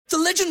The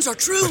legends are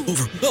true.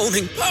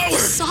 Overwhelming power!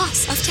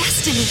 Sauce of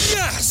destiny.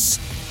 Yes!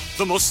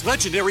 The most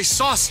legendary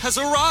sauce has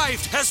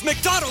arrived as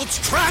McDonald's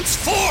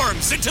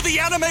transforms into the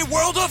anime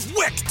world of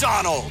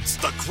WickDonald's.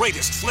 The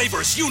greatest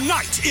flavors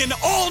unite in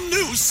all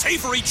new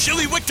savory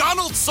chili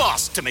McDonald's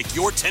sauce to make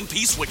your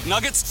 10-piece Wick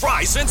Nuggets,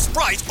 fries, and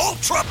Sprite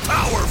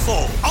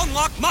ultra-powerful.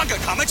 Unlock manga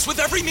comics with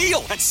every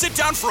meal and sit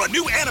down for a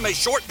new anime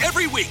short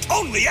every week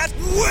only at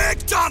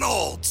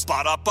WickDonald's.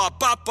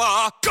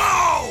 Ba-da-ba-ba-ba,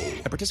 go!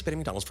 At participating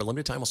McDonald's for a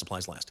limited time while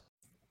supplies last.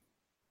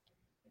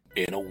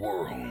 In a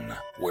world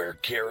where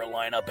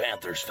Carolina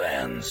Panthers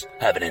fans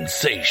have an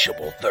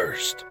insatiable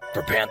thirst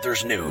for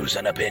Panthers news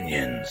and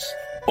opinions,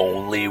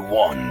 only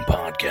one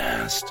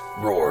podcast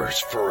roars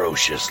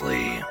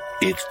ferociously.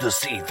 It's the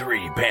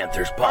C3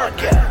 Panthers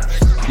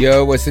Podcast.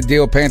 Yo, what's the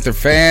deal, Panther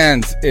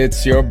fans?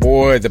 It's your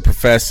boy, the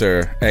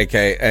Professor,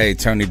 a.k.a.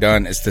 Tony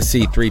Dunn. It's the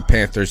C3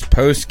 Panthers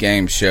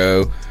post-game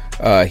show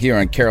here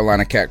on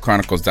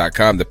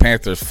CarolinaCatChronicles.com. The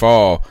Panthers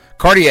fall.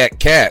 Cardiac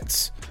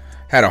Cats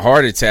had a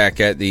heart attack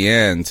at the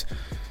end.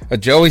 A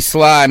Joey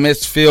Sly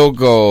missed field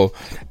goal.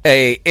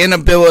 A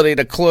inability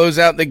to close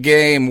out the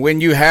game when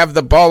you have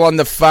the ball on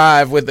the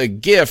 5 with a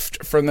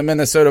gift from the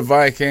Minnesota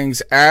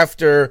Vikings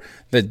after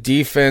the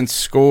defense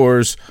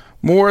scores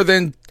more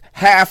than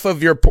half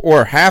of your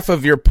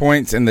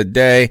points in the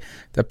day.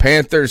 The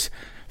Panthers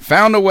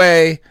found a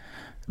way,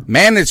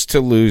 managed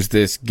to lose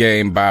this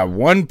game by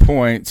 1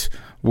 point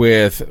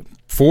with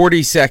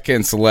 40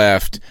 seconds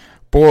left.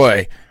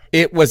 Boy,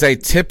 it was a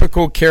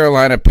typical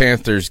Carolina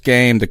Panthers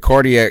game. The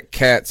Cardiac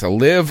Cats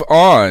live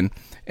on.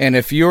 And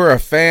if you're a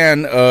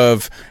fan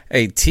of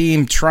a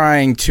team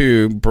trying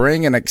to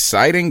bring an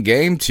exciting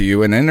game to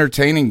you, an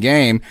entertaining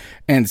game,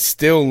 and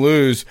still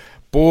lose,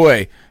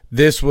 boy,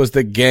 this was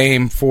the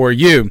game for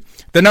you.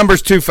 The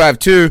number's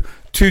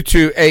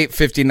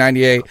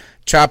 252-228-5098.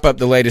 Chop up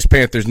the latest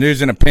Panthers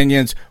news and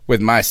opinions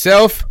with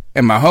myself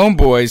and my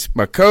homeboys,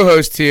 my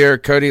co-host here,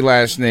 Cody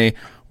Lashney.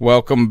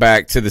 Welcome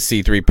back to the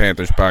C3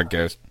 Panthers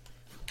Podcast.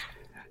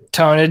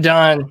 Tony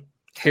Dunn,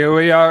 here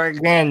we are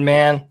again,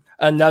 man.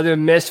 Another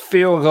missed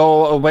field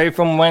goal away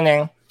from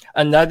winning.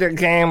 Another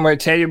game where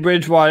Teddy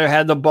Bridgewater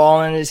had the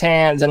ball in his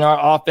hands and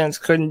our offense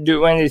couldn't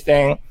do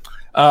anything.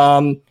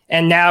 And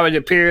now it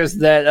appears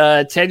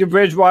that Teddy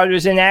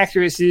Bridgewater's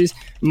inaccuracies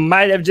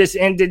might have just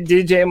ended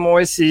DJ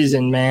Moore's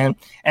season, man.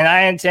 And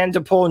I intend to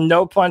pull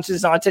no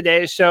punches on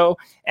today's show,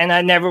 and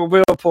I never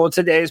will pull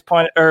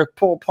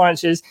pull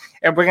punches.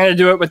 And we're gonna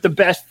do it with the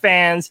best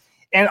fans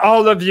and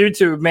all of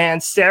YouTube, man.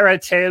 Sarah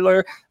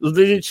Taylor,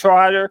 Lee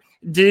Trotter,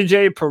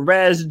 DJ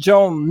Perez,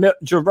 Jerome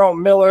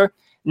Miller,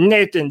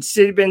 Nathan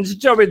Siebens,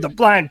 Joey the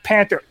Blind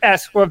Panther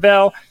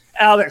Esquivel,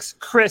 Alex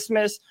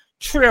Christmas,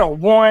 Trill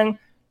One,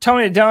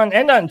 Tony Dunn,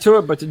 and nothing to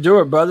it but to do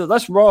it, brother.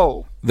 Let's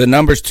roll. The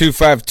number's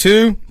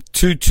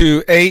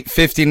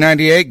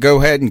 252-228-5098.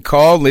 Go ahead and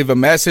call. Leave a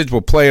message.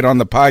 We'll play it on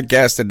the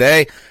podcast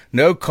today.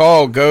 No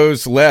call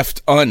goes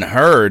left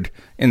unheard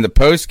in the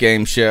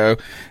post-game show.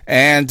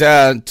 And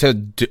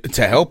to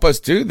help us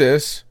do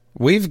this,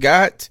 we've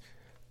got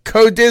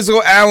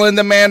Codizzle Allen,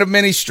 the man of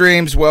many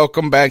streams.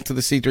 Welcome back to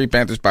the C3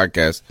 Panthers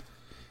Podcast.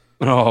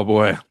 Oh,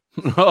 boy.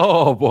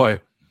 Oh, boy.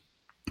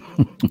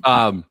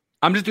 I'm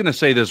just going to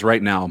say this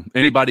right now.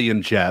 Anybody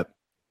in chat,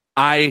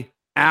 I'm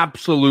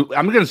going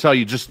to tell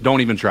you, just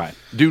don't even try.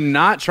 Do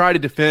not try to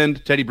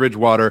defend Teddy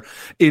Bridgewater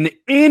in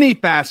any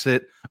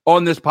facet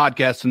on this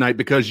podcast tonight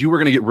because you were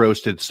going to get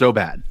roasted so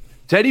bad.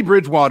 Teddy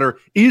Bridgewater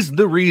is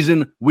the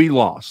reason we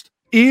lost,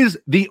 is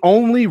the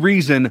only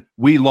reason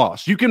we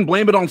lost. You can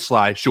blame it on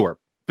Sly, sure.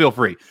 Feel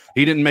free.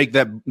 He didn't make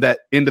that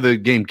end of the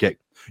game kick.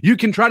 You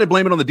can try to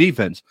blame it on the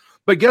defense.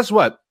 But guess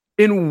what?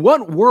 In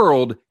what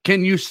world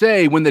can you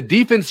say when the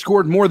defense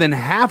scored more than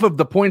half of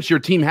the points your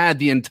team had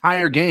the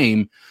entire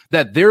game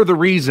that they're the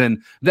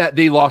reason that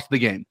they lost the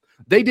game?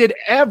 They did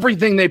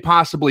everything they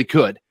possibly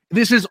could.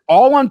 This is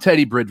all on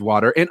Teddy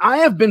Bridgewater, and I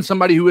have been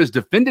somebody who has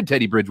defended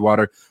Teddy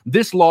Bridgewater.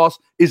 This loss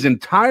is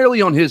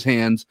entirely on his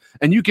hands,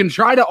 and you can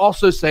try to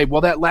also say,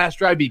 well, that last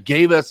drive, he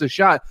gave us a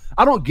shot.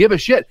 I don't give a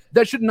shit.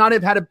 That should not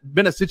have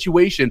been a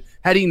situation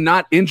had he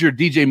not injured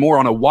DJ Moore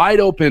on a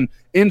wide-open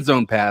end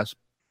zone pass.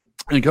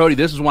 And, Cody,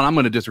 this is one I'm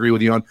going to disagree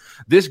with you on.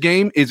 This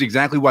game is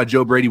exactly why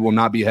Joe Brady will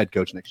not be a head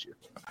coach next year.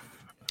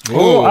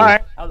 Oh, all right.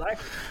 I like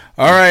it.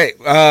 All right.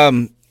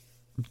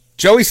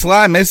 Joey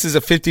Sly misses a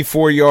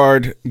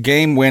 54-yard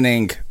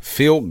game-winning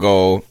field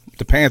goal.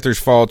 The Panthers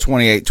fall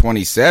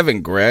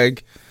 28-27,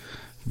 Greg.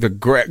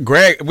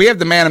 Greg, we have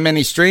the man of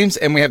many streams,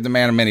 and we have the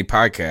man of many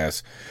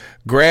podcasts.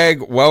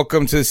 Greg,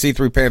 welcome to the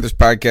C3 Panthers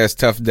Podcast.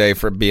 Tough day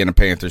for being a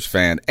Panthers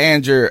fan.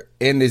 And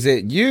is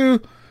it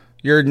you?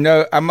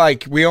 I'm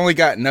like, we only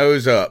got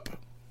nose up.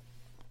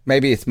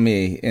 Maybe it's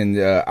me, and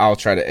I'll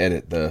try to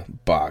edit the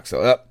box.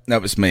 So, no,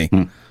 it's me.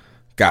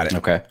 Got it.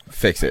 Okay.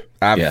 Fix it.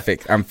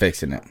 I'm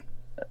fixing it.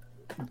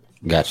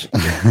 Gotcha.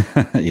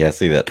 Yeah, I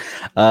see that.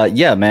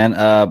 Yeah, man.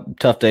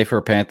 Tough day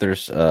for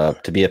Panthers.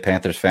 To be a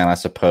Panthers fan, I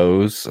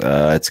suppose.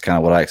 It's kind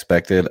of what I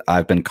expected.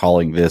 I've been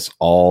calling this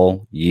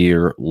all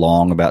year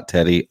long about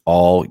Teddy,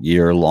 all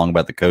year long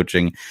about the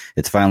coaching.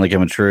 It's finally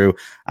coming true.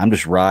 I'm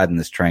just riding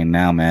this train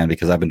now, man,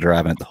 because I've been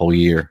driving it the whole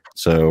year.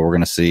 So we're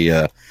gonna see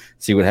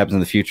what happens in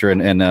the future.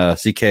 And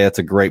CK, that's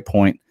a great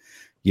point.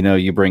 You know,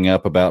 you bring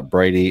up about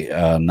Brady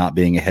not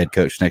being a head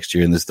coach next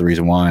year, and this is the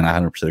reason why. And I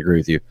 100% agree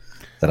with you.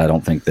 That I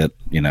don't think that,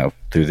 you know,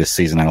 through this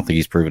season, I don't think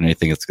he's proven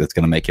anything that's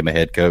going to make him a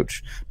head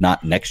coach,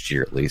 not next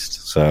year at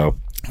least. So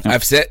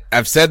I've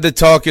said the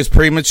talk is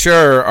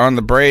premature on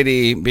the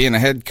Brady being a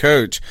head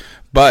coach,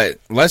 but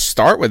let's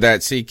start with that.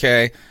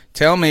 CK,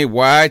 tell me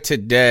why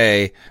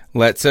today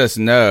lets us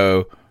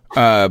know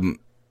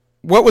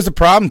what was the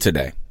problem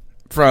today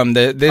from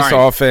this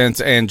offense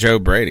and Joe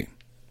Brady.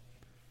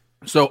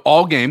 So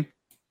all game,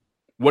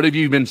 what have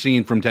you been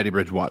seeing from Teddy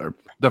Bridgewater?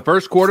 The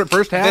first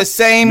half, the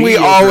same we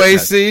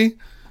always see.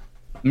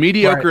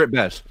 Mediocre at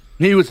best.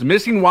 He was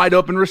missing wide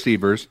open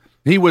receivers.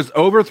 He was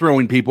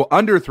overthrowing people,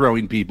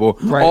 underthrowing people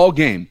all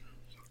game.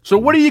 So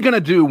what are you going to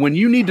do when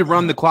you need to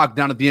run the clock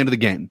down at the end of the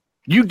game?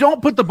 You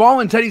don't put the ball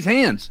in Teddy's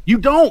hands. You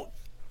don't.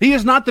 He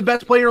is not the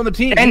best player on the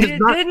team. And he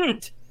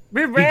didn't.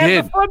 We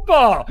ran the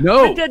football.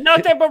 No. We did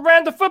nothing but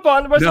ran the football,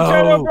 and there was a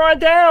turnover on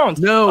downs.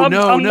 No.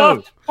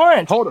 Muffed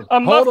punt. Hold on. A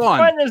muffed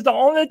punt is the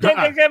only thing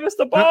that gave us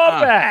the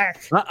ball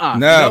back.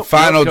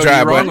 Final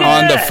drive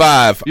on the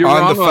 5. You're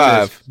on wrong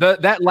the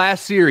 5. That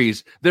last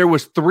series, there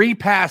was 3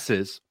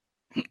 passes.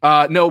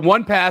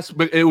 One pass,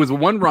 but it was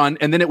one run,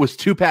 and then it was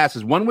 2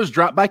 passes. One was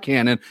dropped by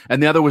Cannon,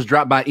 and the other was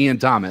dropped by Ian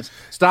Thomas.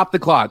 Stop the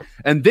clock.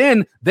 And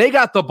then they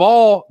got the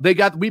ball.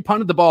 We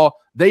punted the ball.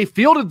 They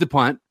fielded the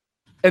punt.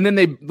 And then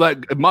they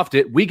muffed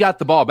it. We got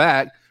the ball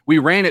back. We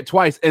ran it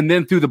twice and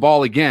then threw the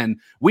ball again.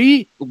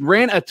 We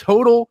ran a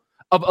total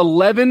of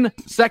 11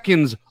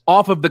 seconds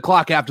off of the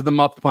clock after the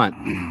muffed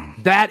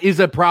punt. That is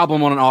a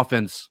problem on an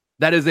offense.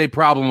 That is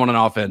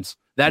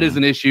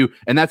an issue,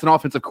 and that's an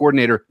offensive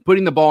coordinator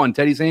putting the ball in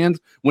Teddy's hands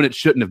when it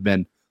shouldn't have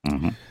been.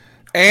 Mm-hmm.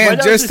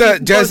 And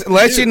just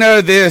let you know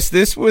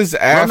this was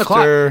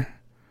after.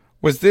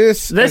 Was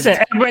this? Listen,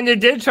 when they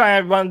did try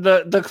and run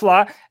the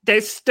clock,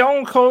 they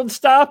stone cold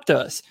stopped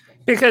us.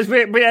 Because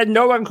we had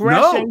no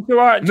aggression to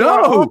our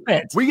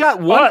offense. We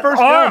got one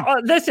first down.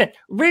 Listen,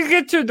 we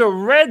get to the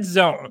red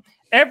zone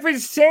every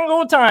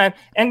single time,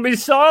 and we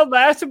saw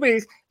last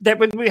week that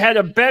when we had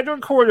a better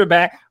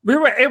quarterback, we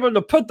were able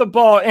to put the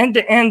ball in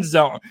the end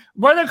zone.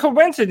 What a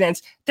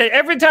coincidence that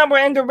every time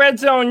we're in the red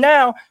zone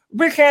now,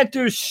 we can't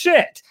do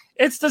shit.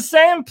 It's the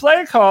same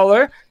play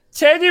caller.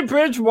 Teddy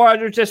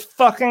Bridgewater just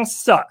fucking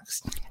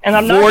sucks. And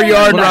I'm not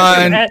 4-yard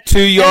run,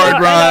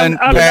 2-yard run,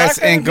 pass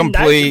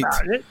incomplete.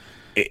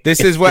 This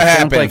is what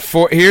happened.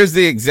 Here's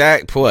the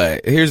exact play.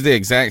 Here's the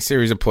exact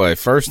series of play.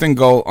 1st and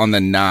goal on the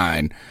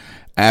 9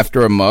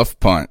 after a muff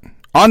punt.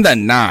 On the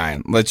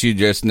 9, let you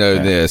just know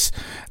this.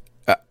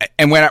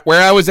 And where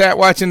I was at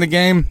watching the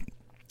game,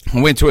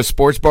 I went to a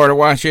sports bar to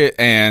watch it,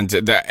 and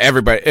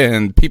everybody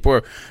and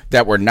people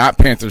that were not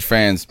Panthers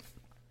fans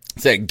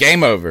said,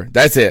 game over.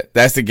 That's it.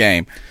 That's the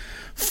game.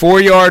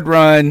 4-yard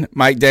run,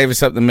 Mike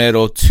Davis up the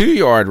middle,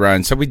 2-yard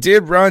run. So we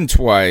did run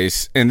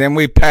twice, and then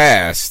we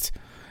passed.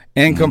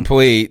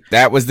 Incomplete.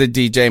 That was the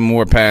DJ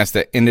Moore pass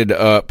that ended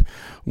up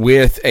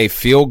with a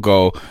field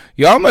goal.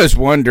 You almost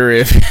wonder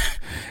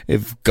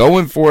if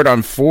going for it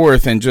on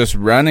 4th and just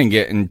running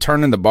it and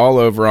turning the ball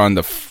over on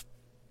the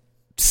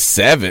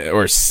 7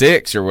 or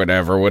 6 or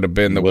whatever would have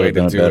been the way to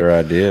do it. Better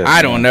idea.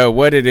 I don't know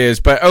what it is,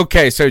 but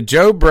okay. So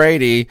Joe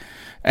Brady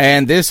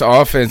and this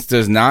offense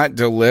does not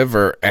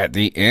deliver at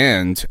the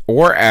end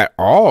or at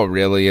all,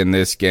 really, in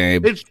this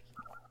game. It's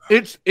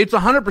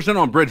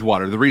 100% on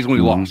Bridgewater. The reason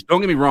we lost.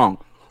 Don't get me wrong.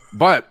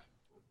 But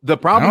the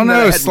problem, I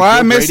don't know.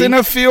 Sly missing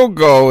a field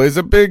goal is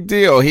a big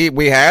deal.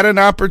 We had an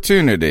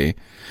opportunity.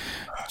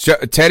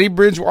 Teddy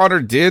Bridgewater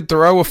did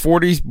throw a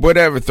 40,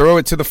 throw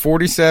it to the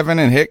 47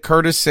 and hit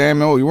Curtis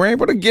Samuel. We were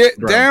able to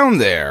get down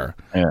there.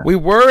 Yeah. We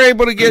were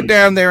able to get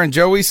down there, and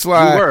Joey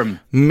Sly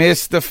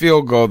missed the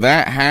field goal.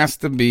 That has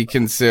to be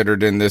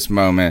considered in this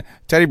moment.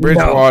 Teddy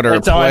Bridgewater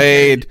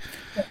played.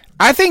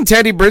 I think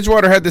Teddy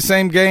Bridgewater had the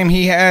same game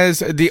he has.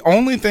 The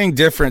only thing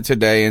different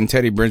today in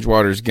Teddy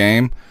Bridgewater's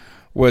game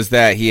was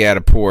that he had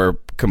a poor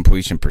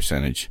completion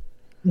percentage.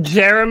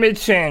 Jeremy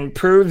Chin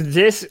proved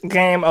this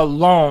game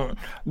alone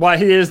why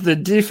he is the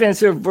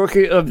defensive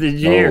rookie of the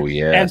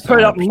year and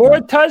put up more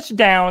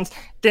touchdowns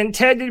than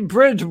Teddy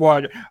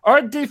Bridgewater.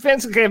 Our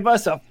defense gave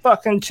us a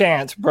fucking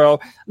chance,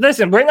 bro.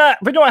 Listen, we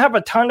don't have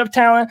a ton of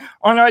talent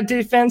on our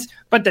defense,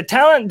 but the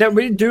talent that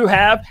we do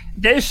have,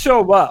 they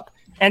show up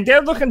and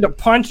they're looking to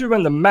punch you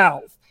in the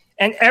mouth.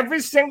 And every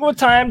single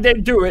time they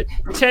do it,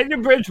 Teddy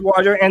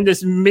Bridgewater and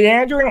this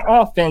meandering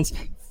offense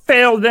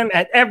fail them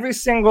at every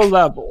single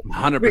level.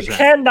 100%. We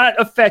cannot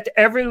affect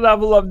every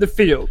level of the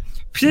field.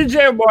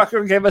 PJ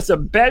Walker gave us a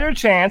better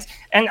chance.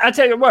 And I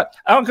tell you what,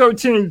 I'll go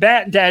Team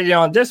Bat Daddy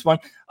on this one.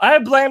 I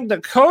blame the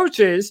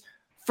coaches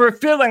for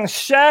feeling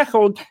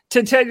shackled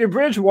to Teddy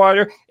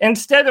Bridgewater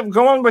instead of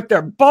going with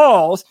their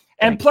balls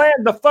and playing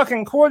the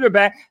fucking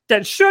quarterback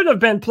that should have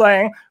been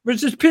playing,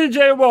 which is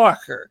PJ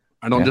Walker.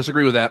 I don't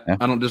disagree with that. Yeah.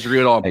 I don't disagree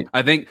at all. Hey.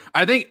 I think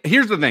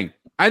here's the thing.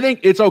 I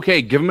think it's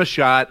okay. Give him a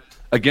shot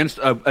against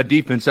a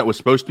defense that was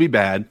supposed to be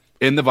bad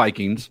in the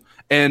Vikings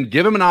and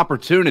give him an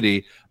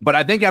opportunity. But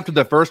I think after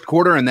the first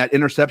quarter and that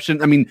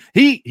interception, I mean,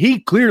 he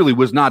clearly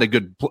was not a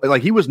good,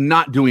 like he was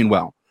not doing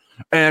well.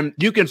 And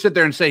you can sit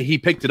there and say he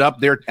picked it up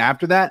there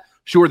after that.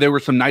 Sure, there were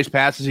some nice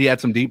passes. He had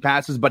some deep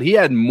passes, but he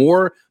had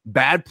more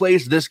bad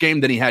plays this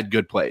game than he had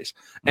good plays.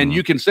 And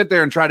you can sit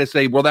there and try to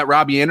say, well, that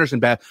Robbie Anderson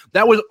bad.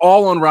 That was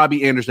all on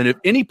Robbie Anderson. If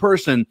any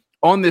person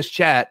on this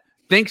chat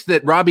thinks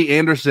that Robbie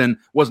Anderson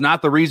was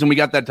not the reason we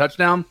got that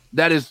touchdown,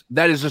 that is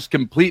just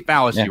complete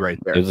fallacy right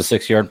there. It was a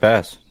 6-yard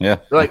pass. Yeah.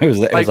 Like, it was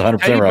 100%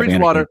 Teddy Robbie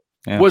Bridgewater Anderson.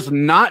 Yeah. was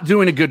not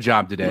doing a good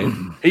job today.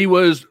 He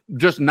was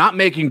just not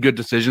making good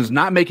decisions,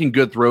 not making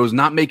good throws,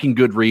 not making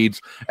good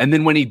reads. And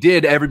then when he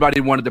did,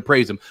 everybody wanted to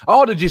praise him.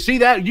 Oh, did you see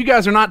that? You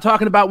guys are not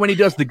talking about when he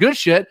does the good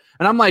shit.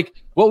 And I'm like,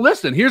 well,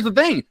 listen, here's the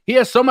thing. He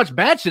has so much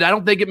bad shit. I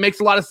don't think it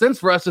makes a lot of sense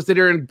for us to sit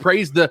here and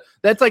praise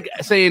that's like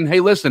saying, hey,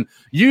 listen,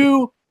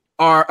 you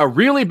are a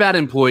really bad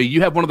employee.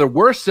 You have one of the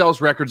worst sales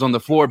records on the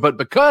floor, but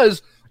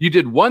because you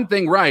did one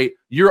thing right,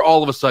 you're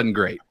all of a sudden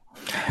great.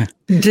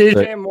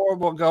 DJ Moore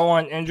will go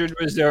on injured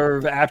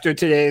reserve after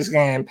today's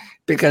game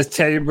because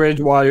Teddy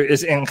Bridgewater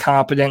is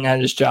incompetent at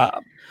his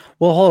job.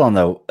 Well, hold on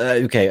though.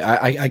 Okay,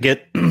 I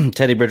get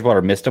Teddy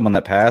Bridgewater missed him on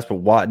that pass, but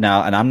why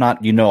now? And I'm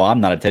not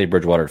a Teddy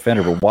Bridgewater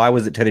defender, but why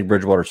was it Teddy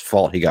Bridgewater's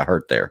fault he got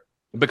hurt there?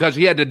 Because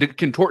he had to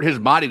contort his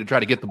body to try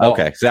to get the ball.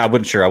 Okay, so I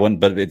wasn't sure.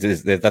 But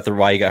is that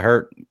why he got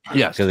hurt?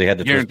 Yes, because he had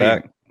to twist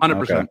back.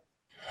 100%.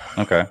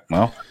 Okay,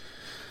 well,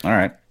 all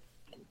right.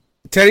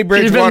 Teddy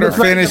Bridgewater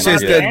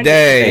finishes the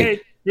day.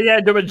 He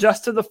had to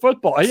adjust to the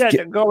football. He had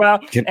to go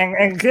out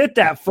and get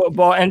that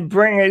football and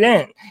bring it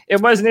in.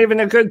 It wasn't even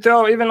a good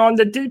throw, even on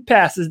the deep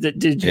passes that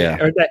DJ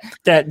or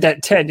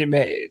that Teddy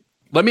made.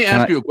 Let me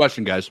ask you a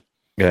question, guys.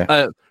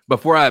 Yeah.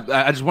 Before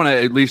I just want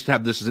to at least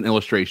have this as an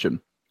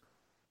illustration.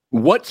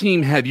 What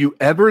team have you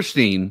ever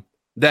seen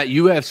that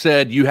you have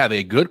said you have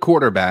a good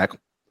quarterback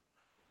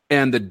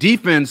and the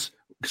defense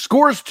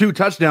scores 2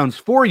 touchdowns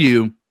for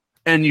you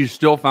and you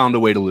still found a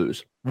way to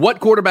lose?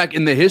 What quarterback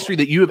in the history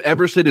that you have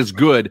ever said is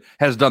good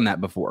has done that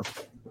before?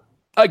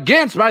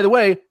 Against, by the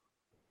way,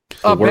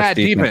 a bad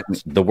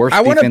defense. The worst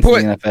defense in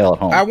the NFL at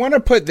home. I want to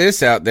put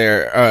this out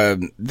there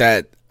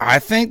that I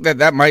think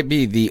that might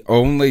be the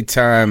only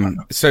time.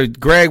 So,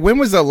 Greg, when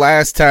was the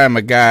last time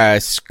a guy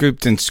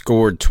scooped and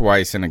scored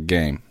twice in a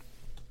game?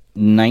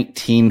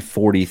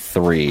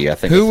 1943, I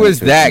think. Who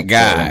was that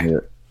guy?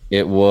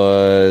 It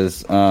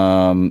was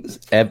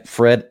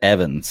Fred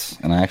Evans,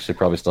 and I actually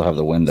probably still have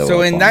the window.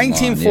 So in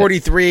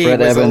 1943, Fred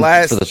was Evans the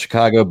last for the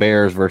Chicago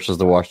Bears versus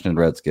the Washington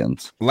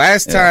Redskins.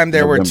 Last time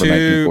there were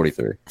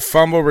 2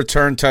 fumble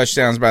return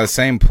touchdowns by the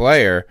same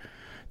player.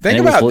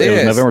 Think about this.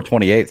 It was November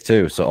 28th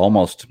too, so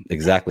almost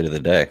exactly to the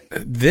day.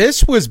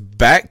 This was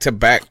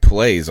back-to-back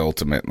plays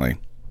ultimately.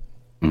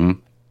 Mm-hmm.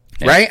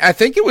 Yeah. Right? I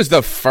think it was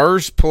the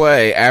first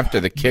play after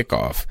the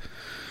kickoff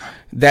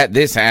that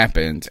this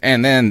happened,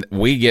 and then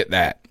we get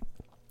that.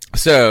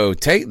 So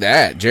take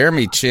that,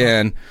 Jeremy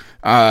Chin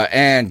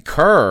and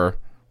Kerr.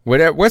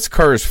 What's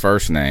Kerr's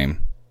first name?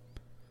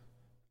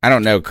 I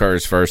don't know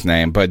Kerr's first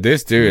name, but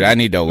this dude, I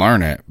need to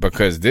learn it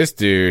because this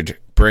dude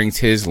brings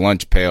his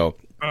lunch pail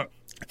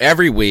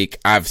every week.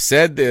 I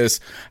said this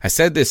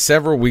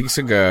several weeks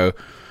ago,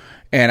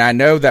 and I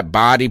know that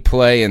body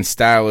play and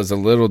style is a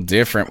little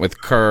different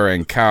with Kerr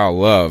and Kyle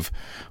Love.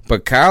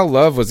 But Kyle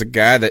Love was a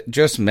guy that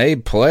just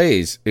made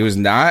plays. It was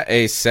not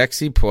a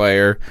sexy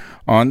player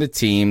on the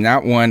team,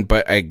 not one,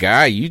 but a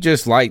guy you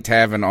just liked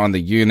having on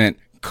the unit.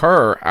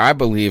 Kerr, I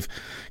believe,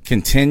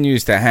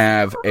 continues to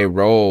have a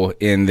role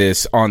in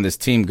this on this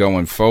team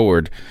going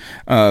forward.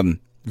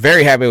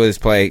 Very happy with his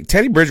play.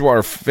 Teddy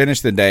Bridgewater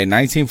finished the day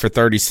 19 for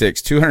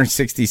 36,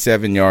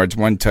 267 yards,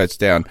 1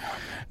 touchdown.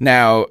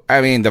 Now,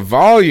 I mean, the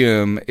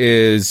volume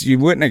is you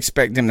wouldn't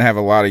expect him to have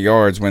a lot of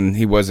yards when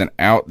he wasn't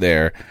out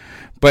there.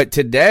 But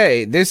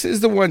today, this is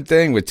the one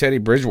thing with Teddy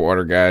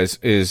Bridgewater, guys,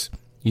 is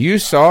you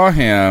saw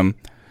him.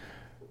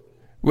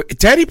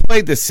 Teddy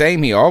played the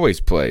same he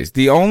always plays.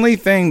 The only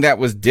thing that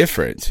was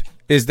different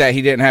is that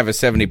he didn't have a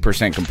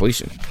 70%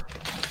 completion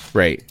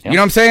rate. Yep. You know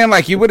what I'm saying?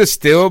 Like, you would have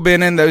still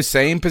been in those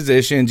same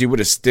positions. You would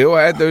have still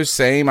had those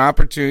same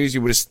opportunities.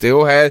 You would have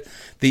still had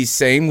these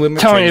same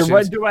limitations. Tony,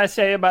 what do I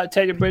say about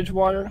Teddy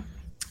Bridgewater?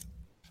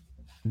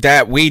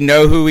 That we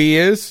know who he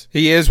is.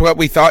 He is what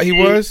we thought he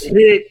was.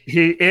 He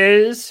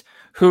is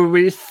who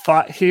we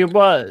thought he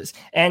was.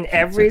 And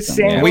every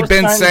single we've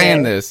been Sunday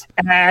saying this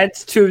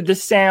adds to the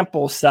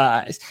sample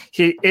size.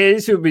 He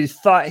is who we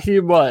thought he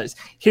was.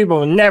 He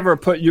will never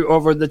put you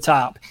over the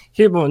top.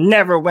 He will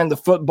never win the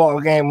football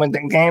game when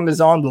the game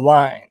is on the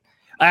line.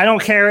 I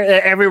don't care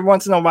that every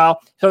once in a while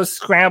he'll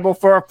scramble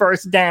for a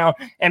first down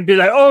and be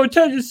like, oh,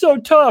 Teddy's so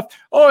tough.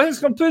 Oh, his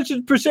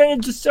completion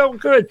percentage is so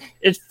good.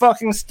 It's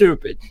fucking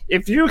stupid.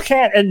 If you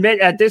can't admit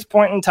at this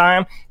point in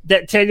time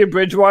that Teddy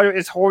Bridgewater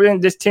is holding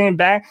this team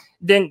back,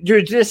 then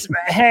you're just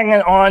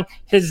hanging on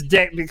his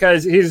dick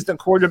because he's the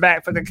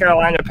quarterback for the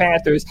Carolina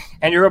Panthers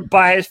and you're a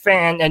biased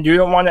fan and you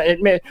don't want to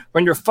admit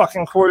when your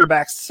fucking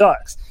quarterback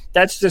sucks.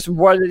 That's just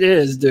what it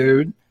is,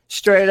 dude.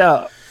 Straight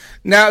up.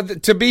 Now,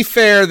 to be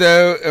fair,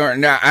 though,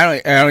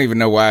 I don't even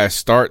know why I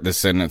start the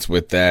sentence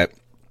with that,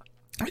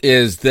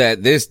 is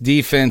that this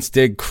defense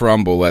did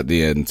crumble at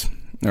the end,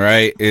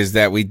 right? Is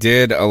that we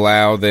did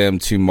allow them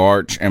to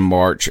march and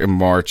march and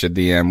march at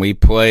the end. We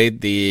played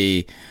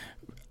the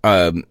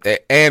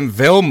and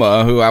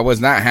Vilma, who I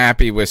was not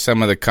happy with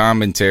some of the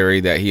commentary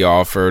that he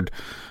offered,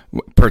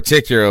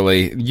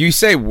 particularly. You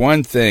say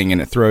one thing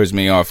and it throws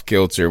me off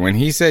kilter. When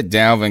he said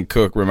Dalvin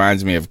Cook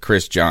reminds me of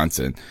Chris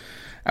Johnson,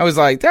 I was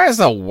like, that's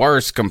a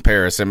worse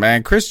comparison,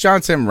 man. Chris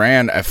Johnson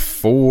ran a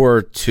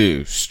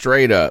 4.2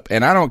 straight up.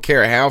 And I don't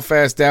care how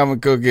fast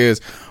Dalvin Cook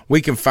is.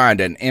 We can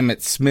find an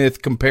Emmitt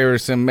Smith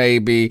comparison,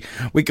 maybe.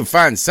 We can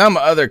find some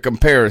other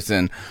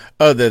comparison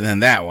other than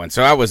that one.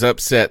 So I was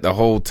upset the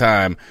whole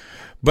time.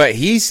 But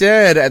he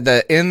said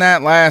in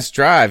that last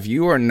drive,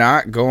 you are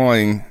not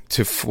going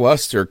to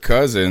fluster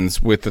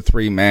Cousins with the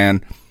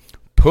 3-man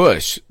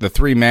push, the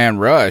 3-man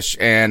rush.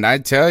 And I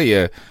tell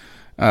you,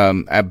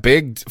 a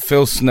big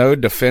Phil Snow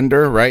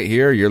defender right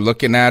here. You're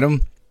looking at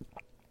him.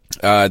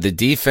 The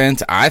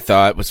defense, I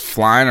thought, was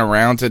flying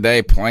around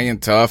today, playing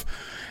tough.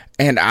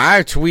 And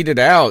I tweeted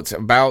out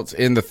about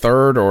in the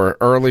third or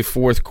early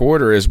fourth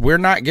quarter is we're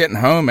not getting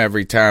home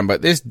every time,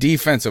 but this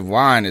defensive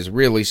line is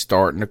really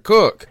starting to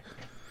cook.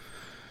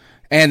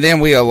 And then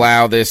we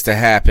allow this to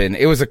happen.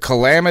 It was a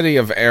calamity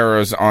of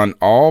errors on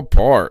all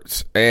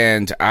parts.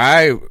 And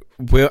I'm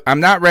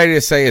not ready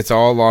to say it's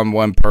all on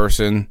one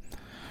person.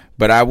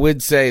 But I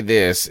would say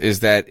this,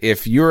 is that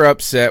if you're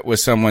upset with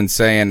someone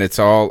saying it's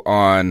all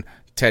on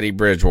Teddy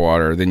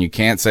Bridgewater, then you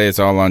can't say it's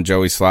all on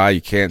Joey Sly.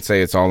 You can't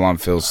say it's all on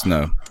Phil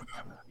Snow.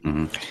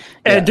 Mm-hmm.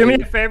 Hey, do me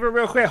a favor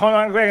real quick. Hold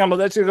on, Greg. I'm going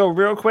to let you go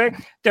real quick.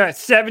 There are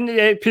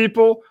 78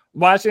 people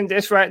watching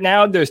this right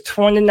now. There's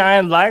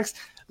 29 likes.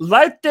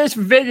 Like this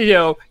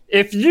video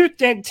if you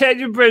think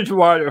Teddy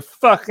Bridgewater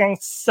fucking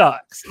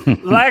sucks.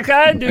 Like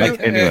I do,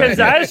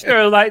 because I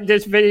sure like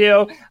this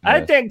video. Yeah.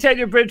 I think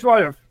Teddy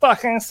Bridgewater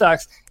fucking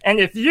sucks. And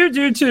if you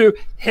do too,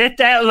 hit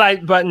that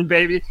like button,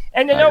 baby.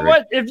 And you know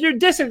what? If you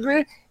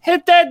disagree,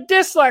 hit that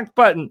dislike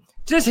button.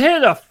 Just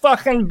hit a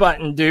fucking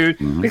button, dude.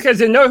 Mm-hmm. Because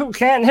you know who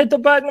can't hit the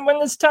button when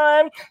it's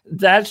time?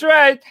 That's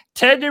right,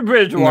 Teddy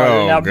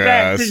Bridgewater. Now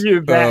back to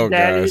you, Daddy.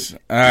 Gosh.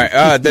 All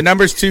right. The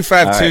number's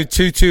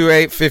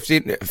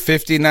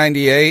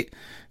 252-228-5098.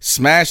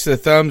 Smash the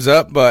thumbs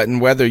up button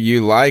whether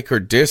you like or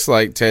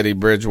dislike Teddy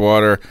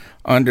Bridgewater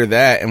under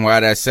that. And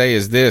what I say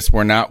is this,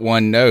 we're not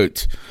one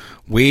note.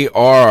 We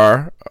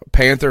are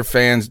Panther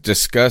fans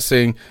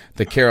discussing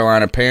the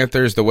Carolina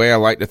Panthers. The way I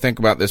like to think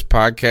about this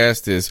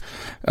podcast is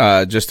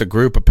just a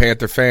group of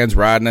Panther fans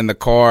riding in the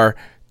car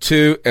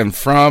to and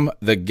from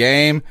the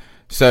game.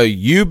 So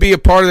you be a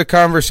part of the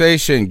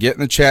conversation. Get in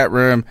the chat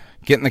room.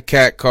 Get in the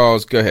cat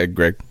calls. Go ahead,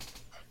 Greg.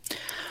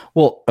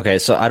 Well, okay,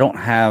 so I don't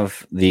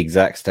have the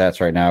exact stats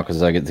right now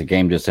because the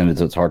game just ended,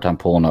 so it's a hard time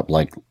pulling up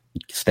like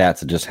stats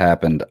that just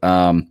happened.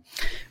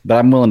 But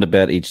I'm willing to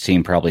bet each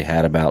team probably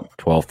had about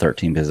 12,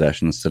 13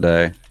 possessions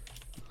today.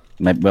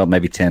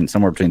 Maybe 10,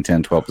 somewhere between 10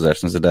 and 12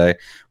 possessions a day.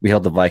 We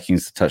held the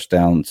Vikings to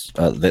touchdowns.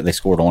 They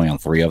scored only on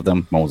 3 of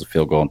them. One was a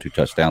field goal and 2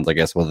 touchdowns, I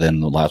guess,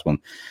 within the last one.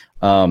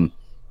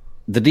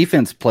 The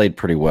defense played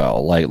pretty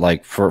well,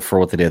 like for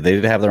what they did. They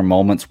did have their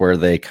moments where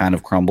they kind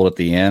of crumbled at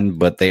the end,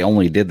 but they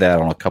only did that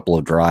on a couple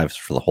of drives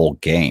for the whole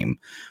game,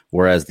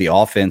 whereas the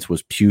offense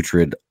was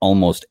putrid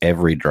almost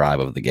every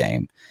drive of the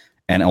game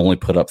and only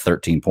put up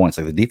 13 points.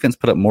 Like the defense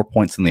put up more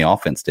points than the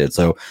offense did.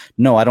 So,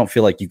 no, I don't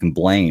feel like you can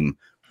blame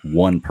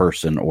one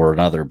person or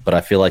another, but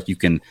I feel like you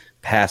can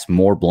pass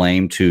more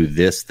blame to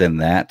this than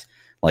that.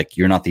 Like,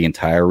 you're not the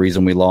entire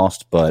reason we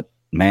lost, but,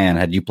 man,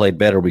 had you played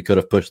better, we could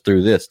have pushed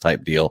through this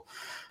type deal.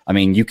 I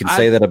mean, you can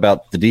say that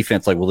about the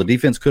defense. Like, well, the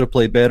defense could have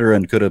played better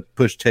and could have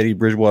pushed Teddy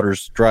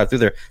Bridgewater's drive through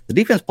there. The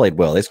defense played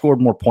well. They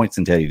scored more points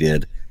than Teddy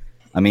did.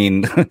 I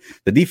mean,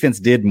 the defense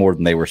did more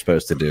than they were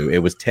supposed to do. It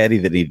was Teddy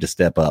that needed to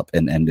step up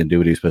and do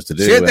what he was supposed to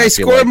do. Shit, they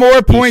scored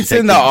more points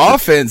than the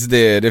offense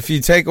did. If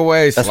you take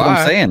away Sly. That's what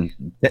I'm saying.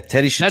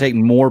 Teddy should take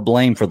more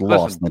blame for the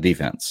loss than the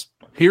defense.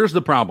 Here's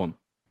the problem.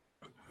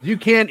 You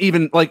can't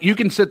even, you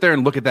can sit there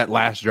and look at that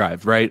last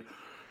drive, right?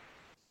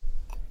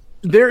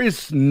 there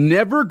is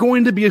never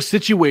going to be a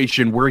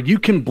situation where you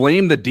can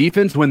blame the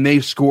defense when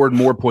they've scored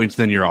more points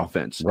than your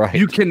offense. Right.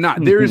 You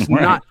cannot. There is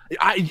not.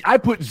 I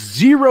put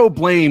zero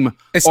blame,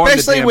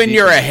 especially when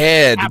you're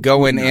ahead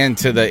going Absolutely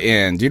into the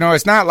end. You know,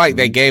 it's not like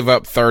they gave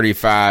up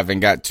 35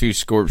 and got two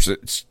scoops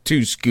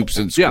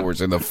and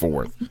scores in the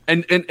fourth.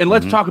 And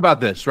let's talk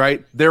about this,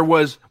 right?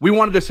 We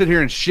wanted to sit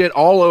here and shit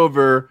all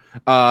over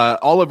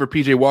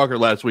PJ Walker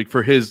last week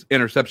for his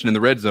interception in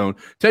the red zone.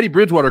 Teddy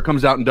Bridgewater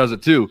comes out and does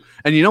it too.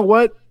 And you know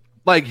what?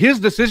 Like, his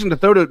decision to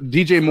throw to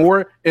DJ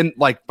Moore in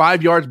like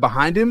 5 yards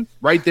behind him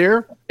right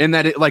there, and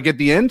that like at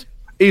the end,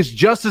 is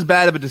just as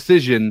bad of a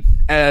decision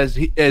as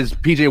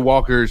PJ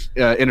Walker's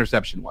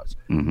interception was.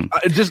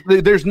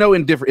 There's no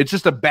indifference. It's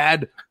just a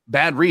bad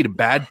read, a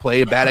bad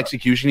play, a bad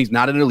execution. He's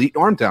not an elite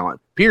arm talent.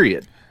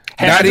 Period.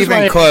 Hey, Not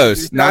even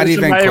close. Not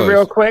even close.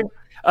 Real quick,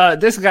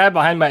 this guy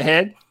behind my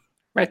head,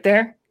 right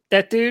there,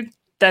 that dude.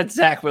 That's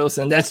Zach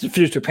Wilson. That's the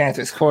future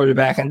Panthers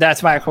quarterback, and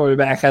that's my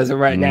quarterback as of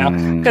right now.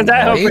 Because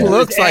he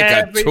looks like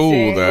a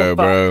tool, though,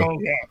 bro.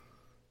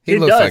 He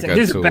looks like a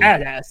He's tool. a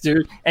badass,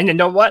 dude. And you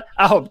know what?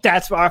 I hope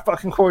that's our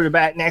fucking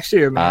quarterback next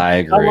year, man. I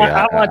agree.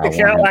 I want the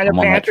Carolina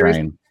Panthers.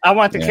 I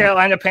want the Yeah.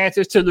 Carolina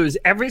Panthers to lose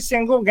every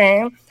single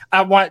game.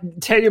 I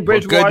want Teddy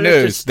Bridgewater. Good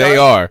news, to start they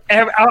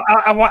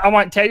are. I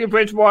want Teddy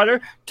Bridgewater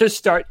to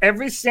start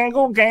every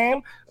single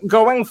game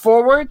going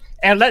forward,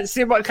 and let's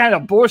see what kind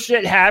of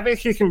bullshit havoc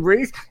he can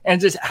wreak,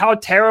 and just how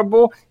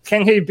terrible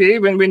can he be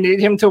when we need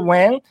him to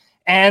win.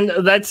 And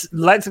let's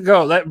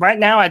go. Right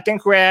now, I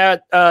think we're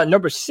at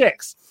number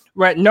 6.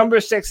 We're at number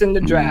 6 in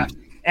the draft.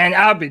 And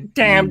I'll be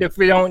damned if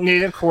we don't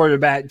need a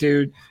quarterback,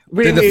 dude.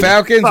 Did the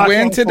Falcons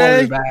win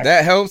today?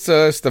 That helps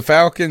us. The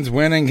Falcons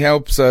winning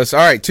helps us.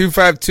 All right,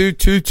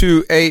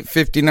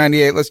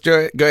 252-228-5098. Let's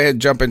go ahead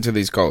and jump into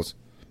these calls.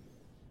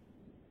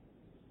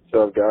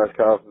 What's up, guys?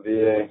 Kyle from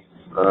VA.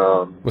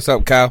 What's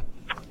up, Kyle?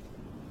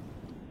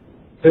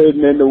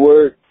 Heading into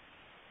work.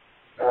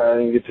 I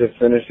didn't get to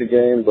finish the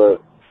game,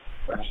 but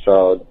I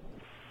saw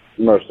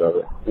most of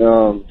it.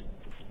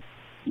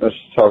 Let's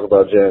talk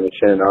about Jeremy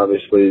Chin.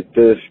 Obviously,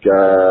 this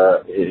guy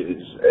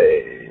is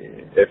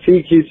if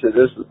he keeps at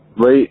this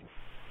rate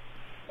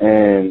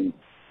and,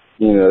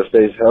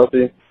 stays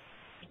healthy,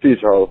 he's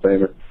a Hall of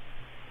Famer.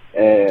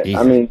 And, Easy.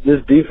 I mean,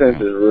 this defense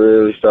is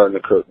really starting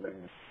to cook,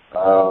 man.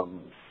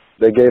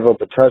 They gave up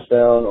a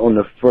touchdown on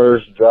the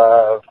first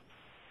drive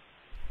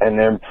and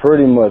then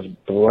pretty much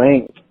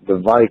blanked the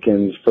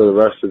Vikings for the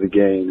rest of the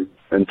game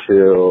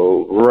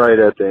until right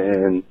at the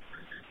end,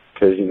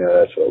 because,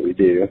 that's what we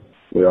do.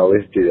 We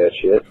always do that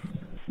shit.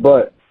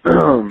 But,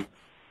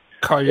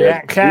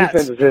 Cardiac cats.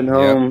 defense is hitting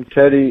home. Yep.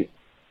 Teddy,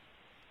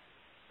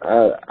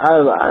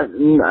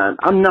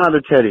 I'm not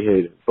a Teddy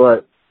hater,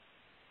 but,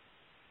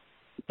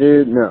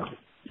 dude, no.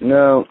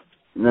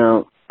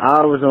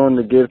 I was on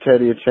to give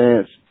Teddy a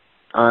chance.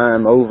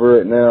 I'm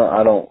over it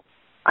now.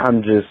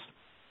 He's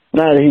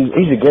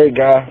a great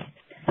guy.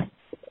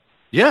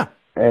 Yeah.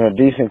 And a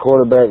decent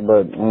quarterback,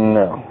 but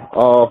no.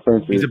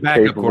 Offense He's is a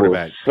backup capable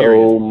quarterback, of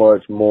so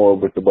much more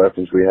with the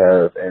weapons we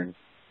have. And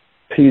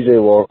PJ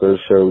Walker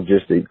showed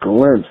just a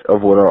glimpse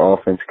of what our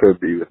offense could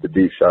be with the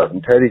deep shot.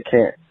 And Teddy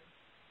can't.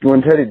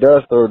 When Teddy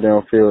does throw it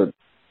downfield,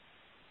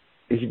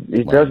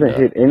 he doesn't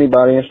hit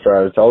anybody in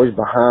stride. It's always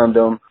behind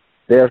them.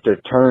 They have to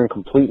turn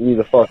completely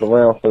the fuck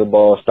around for the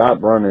ball,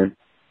 stop running.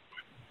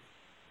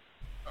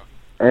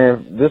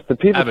 And just the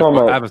people talking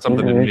about his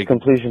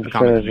completion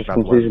percentage,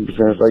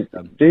 like,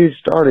 dude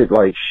started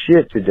like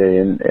shit today,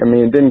 and I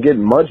mean, it didn't get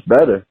much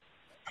better.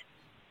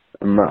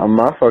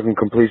 My fucking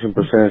completion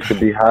percentage could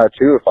be high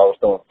too if I was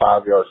throwing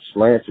 5-yard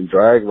slants and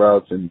drag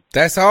routes, and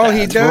that's all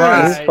he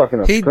does.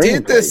 Right. He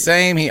did the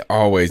same he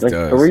always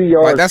does. 3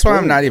 yards. That's why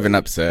I'm not even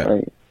upset.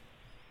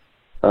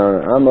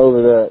 I'm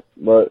over that,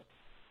 but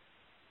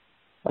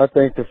I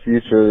think the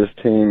future of this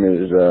team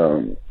is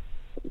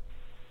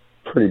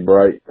pretty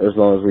bright as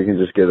long as we can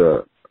just get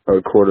a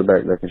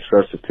quarterback that can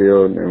stretch the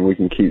field, and we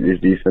can keep these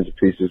defensive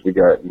pieces we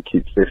got and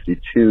keep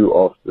 52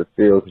 off the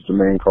field, because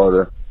Jermaine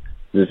Carter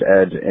just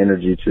adds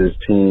energy to his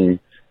team,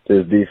 to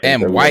his defense.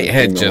 And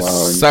Whitehead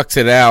just sucks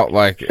it out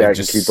like Shaq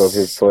just can keep up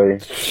his play.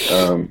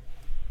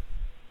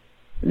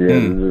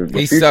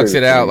 He sucks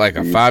it out like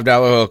a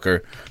 $5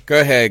 hooker. Go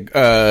ahead,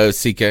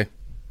 CK.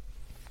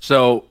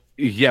 So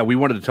yeah, we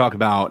wanted to talk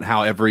about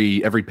how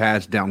every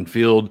pass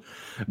downfield.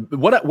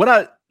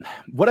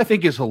 What I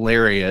think is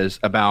hilarious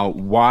about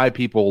why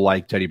people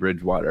like Teddy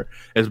Bridgewater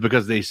is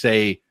because they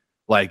say,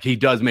 like, he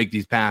does make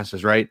these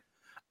passes, right?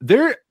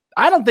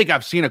 I don't think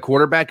I've seen a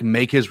quarterback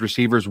make his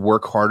receivers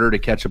work harder to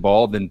catch a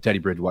ball than Teddy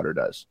Bridgewater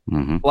does.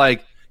 Mm-hmm.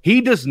 Like,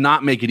 he does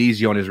not make it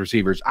easy on his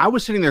receivers. I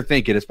was sitting there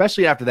thinking,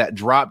 especially after that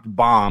dropped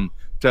bomb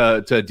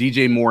to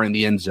DJ Moore in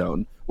the end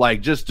zone,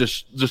 like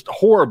just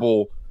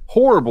horrible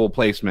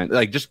placement,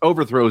 like just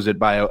overthrows it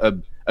by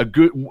a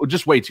good,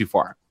 just way too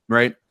far,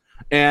 right?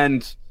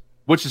 And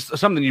which is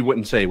something you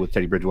wouldn't say with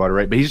Teddy Bridgewater,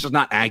 right? But he's just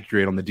not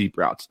accurate on the deep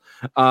routes.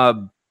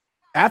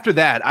 After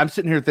that, I'm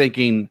sitting here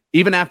thinking,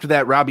 even after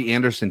that Robbie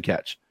Anderson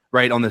catch,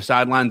 right, on the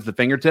sidelines, the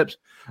fingertips.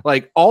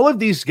 Like, all of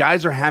these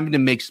guys are having to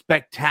make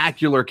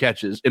spectacular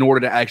catches in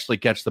order to actually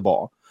catch the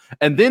ball.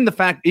 And then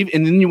and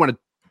then you want to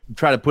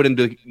try to put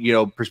into,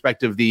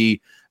 perspective the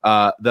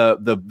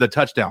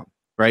touchdown,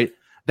 right?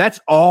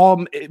 That's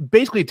all.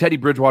 Basically, Teddy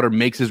Bridgewater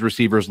makes his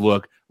receivers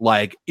look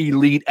like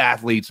elite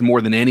athletes more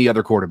than any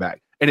other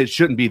quarterback. And it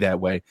shouldn't be that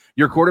way.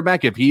 Your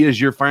quarterback, if he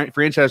is your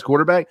franchise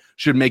quarterback,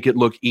 should make it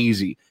look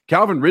easy.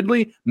 Calvin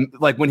Ridley,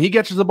 like when he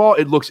catches the ball,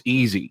 it looks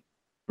easy,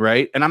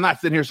 right? And I'm not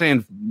sitting here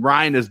saying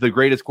Ryan is the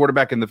greatest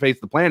quarterback in the face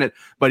of the planet,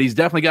 but he's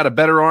definitely got a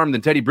better arm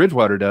than Teddy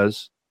Bridgewater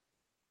does.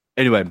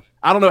 Anyway,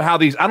 I don't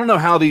know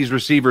how these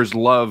receivers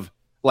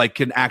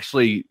can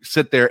actually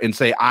sit there and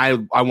say, I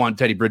want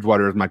Teddy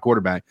Bridgewater as my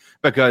quarterback,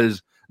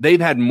 because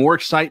they've had more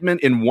excitement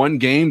in one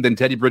game than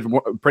Teddy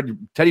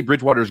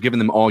Bridgewater has given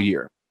them all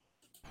year.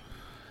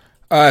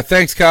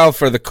 Thanks, Kyle,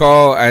 for the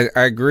call. I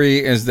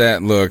agree. Is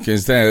that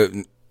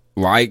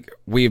like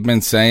we've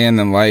been saying,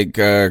 and like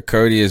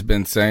Cody has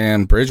been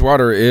saying,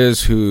 Bridgewater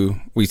is who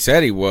we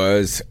said he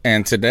was,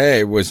 and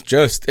today was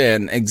just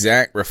an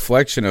exact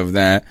reflection of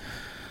that.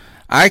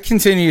 I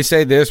continue to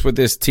say this with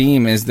this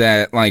team is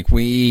that, like,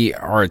 we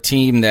are a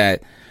team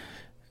that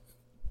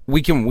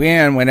we can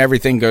win when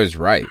everything goes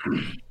right.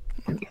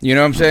 You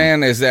know what I'm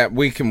saying? Is that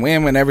we can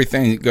win when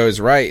everything goes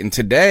right. And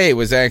today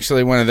was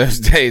actually one of those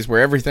days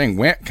where everything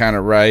went kind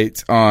of right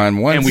on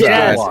one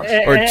side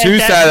or two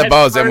sides of the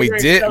balls, and we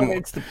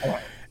didn't.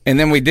 And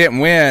then we didn't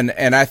win.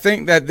 And I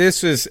think that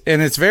this is,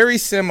 and it's very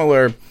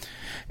similar.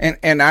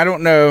 And I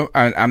don't know,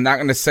 I'm not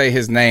going to say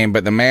his name,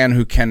 but the man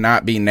who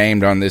cannot be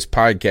named on this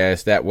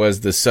podcast, that was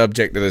the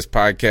subject of this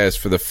podcast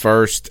for the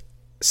first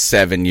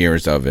 7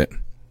 years of it,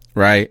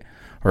 right?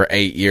 Or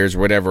 8 years,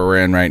 whatever we're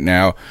in right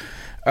now.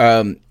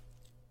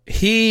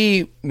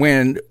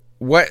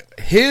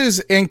 His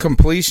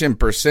incompletion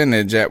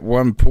percentage at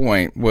one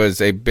point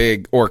was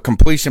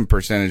completion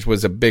percentage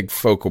was a big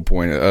focal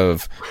point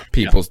of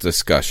people's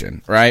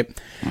discussion, right?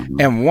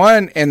 Mm-hmm.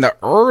 And in the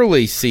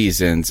early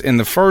seasons, in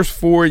the first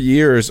 4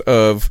 years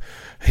of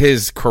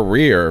his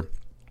career,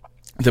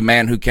 the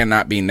man who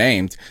cannot be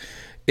named,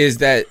 is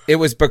that it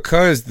was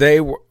because they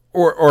were,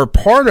 or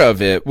part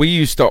of it, we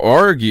used to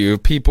argue,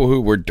 people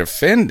who were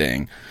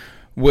defending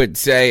would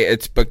say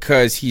it's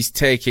because he's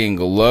taking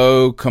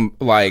low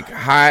percentage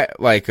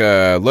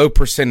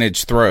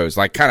throws,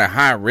 like kind of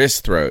high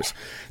risk throws.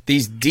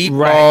 These deep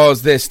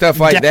balls, this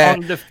stuff like that.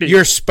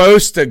 You're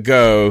supposed to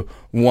go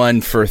 1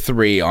 for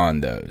 3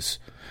 on those,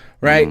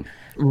 right?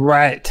 Mm-hmm.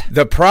 Right.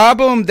 The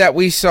problem that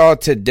we saw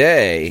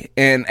today,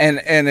 and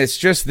it's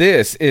just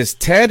this, is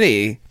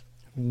Teddy.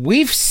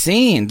 We've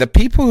seen the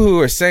people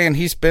who are saying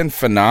he's been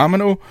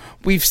phenomenal.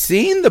 We've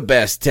seen the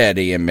best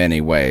Teddy in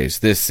many ways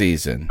this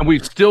season, and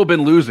we've still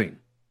been losing.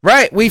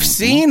 Right? We've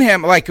seen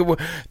him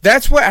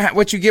that's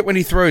what you get when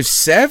he throws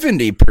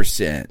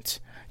 70%.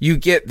 You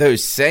get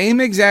those same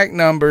exact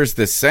numbers,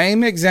 the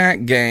same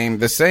exact game,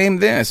 the same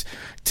this.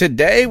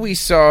 Today we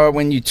saw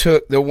when you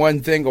took the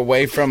one thing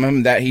away from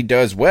him that he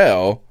does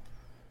well.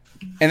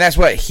 And that's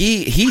what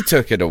he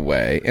took it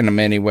away in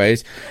many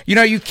ways.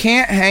 You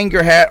can't hang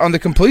your hat on the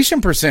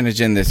completion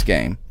percentage in this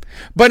game.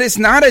 But it's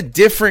not a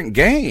different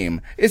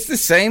game. It's the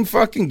same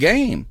fucking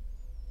game.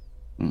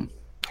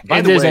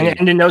 It is,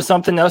 and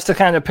something else to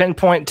kind of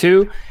pinpoint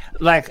too.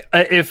 Like,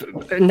 if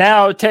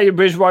now Teddy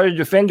Bridgewater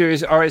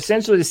defenders are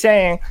essentially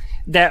saying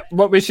that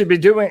what we should be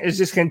doing is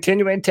just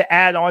continuing to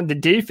add on the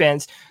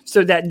defense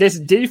so that this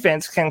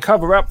defense can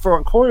cover up for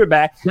a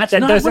quarterback that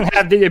doesn't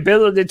have the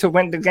ability to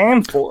win the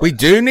game for. We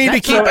do need to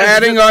keep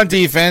adding on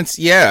defense,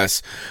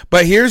 yes.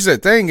 But here's the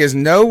thing is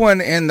no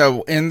one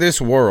in this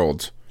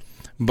world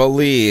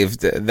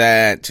believed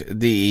that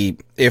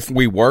if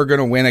we were going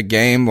to win a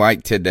game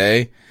like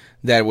today,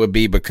 that it would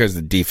be because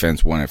the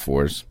defense won it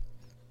for us.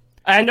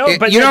 I know,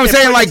 but you know what I'm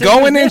saying? Like,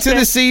 going into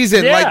the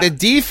season, like, the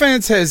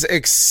defense has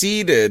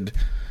exceeded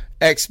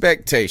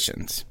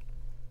expectations.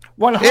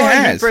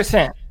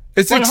 100%.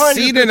 It's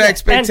exceeded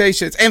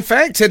expectations. In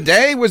fact,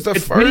 today was the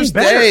first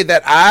day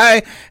that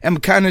I am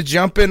kind of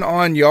jumping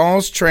on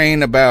y'all's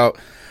train about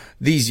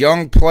these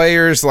young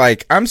players.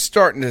 Like, I'm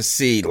starting to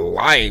see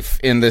life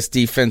in this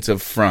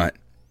defensive front.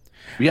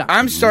 Yeah,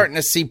 I'm starting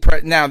to see.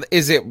 Now,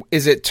 is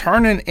it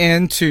turning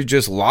into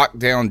just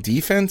lockdown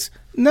defense?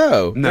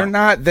 No, they're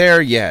not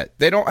there yet.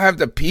 They don't have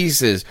the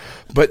pieces,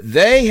 but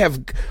they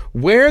have.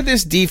 Where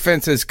this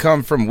defense has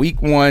come from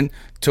week 1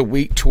 to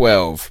week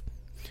 12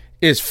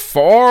 is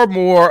far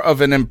more of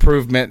an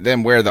improvement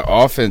than where the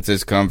offense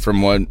has come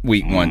from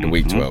week 1 to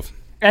week 12.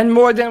 And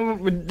more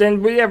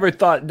than we ever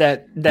thought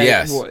that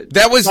yes. it would.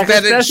 That was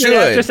that it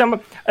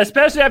should.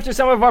 Especially after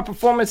some of our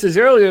performances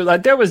earlier,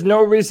 like, there was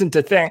no reason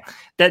to think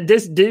that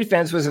this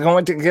defense was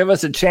going to give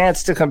us a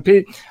chance to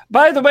compete.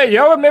 By the way,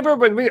 y'all remember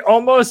when we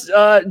almost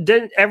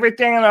did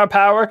everything in our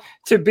power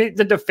to beat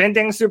the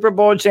defending Super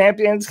Bowl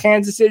champions,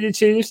 Kansas City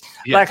Chiefs?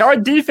 Yes. Like, our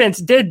defense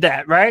did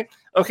that, right?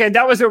 Okay,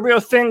 that was a real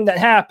thing that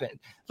happened.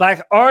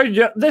 Like,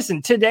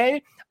 listen,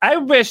 today, I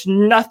wish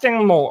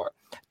nothing more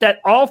that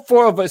all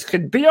four of us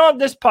could be on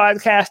this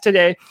podcast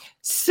today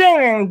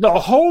singing the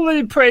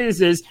holy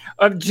praises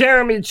of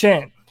Jeremy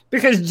Chinn,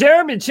 because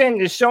Jeremy Chinn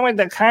is showing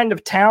the kind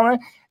of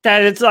talent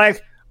that it's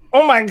like,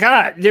 oh my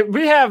God,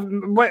 we have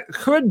what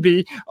could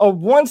be a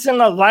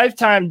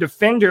once-in-a-lifetime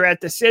defender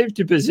at the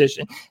safety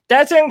position.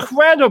 That's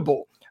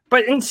incredible.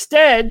 But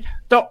instead,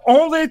 the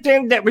only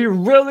thing that we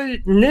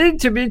really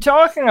need to be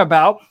talking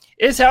about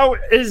is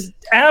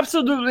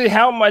absolutely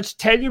how much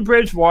Teddy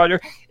Bridgewater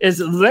is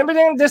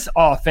limiting this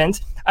offense.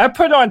 I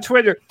put on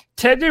Twitter,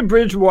 Teddy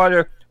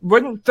Bridgewater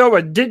wouldn't throw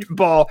a deep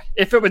ball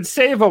if it would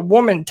save a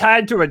woman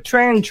tied to a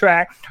train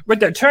track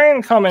with a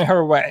train coming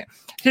her way.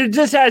 He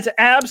just has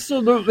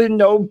absolutely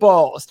no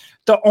balls.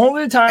 The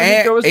only time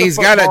he throws the he's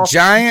football got a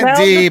giant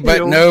D,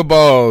 but no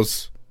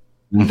balls.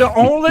 The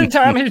only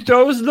time he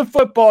throws the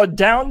football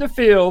down the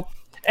field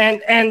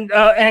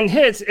and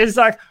hits is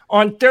like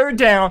on third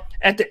down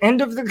at the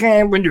end of the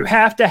game when you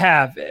have to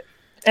have it.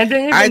 And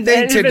then even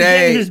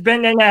then he's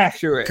been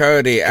inaccurate.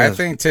 Cody, I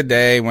think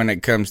today when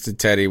it comes to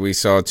Teddy, we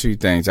saw two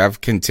things.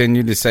 I've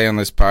continued to say on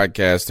this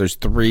podcast, there's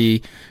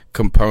three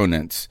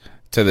components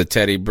to the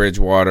Teddy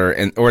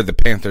Bridgewater or the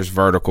Panthers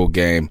vertical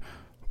game.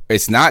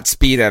 It's not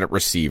speed at a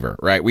receiver,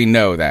 right? We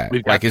know that.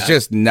 It's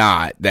just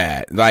not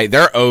that. Like,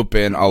 they're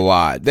open a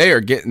lot. They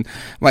are getting,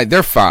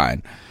 they're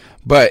fine.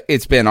 But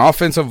it's been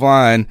offensive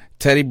line,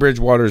 Teddy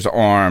Bridgewater's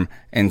arm,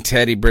 and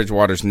Teddy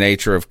Bridgewater's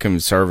nature of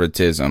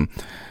conservatism.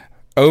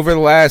 Over the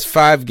last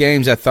 5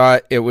 games, I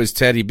thought it was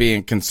Teddy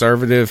being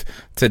conservative.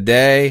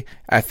 Today,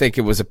 I think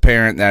it was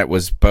apparent that it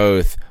was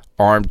both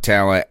arm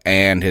talent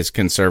and his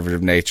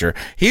conservative nature.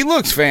 He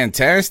looks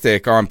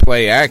fantastic on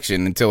play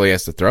action until he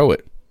has to throw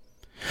it.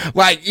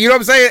 You know what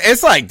I'm saying?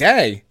 It's like,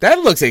 dang, that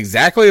looks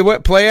exactly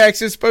what play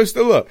action is supposed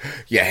to look.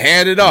 You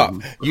hand it off,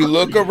 you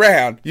look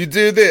around, you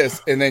do this,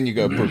 and then you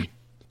go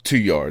 2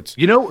 yards.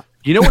 You know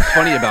what's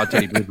funny about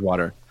Teddy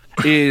Bridgewater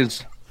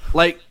is,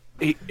 let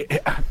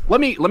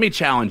me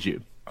challenge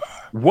you.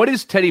 What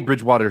is Teddy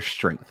Bridgewater's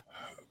strength?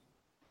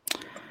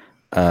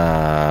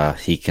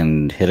 He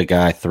can hit a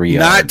guy 3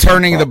 yards. Not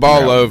turning the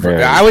ball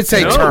over. I would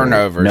say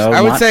turnovers.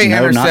 I would say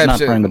interception. Not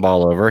turning the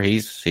ball over.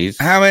 He's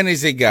how many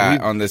has he got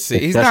on the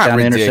season? He's not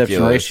ridiculous.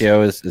 Interception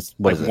ratio is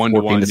what is it,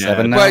 1 to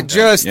 7 now? But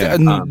just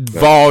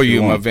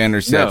volume of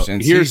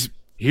interceptions.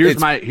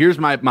 Here's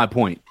my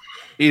point.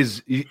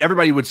 Is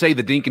everybody would say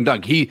the dink and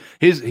dunk.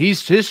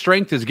 His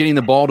strength is getting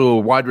the ball to a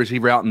wide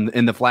receiver out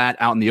in the flat,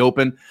 out in the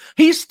open.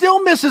 He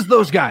still misses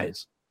those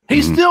guys.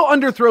 He still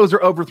underthrows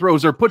or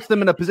overthrows or puts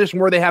them in a position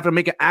where they have to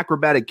make an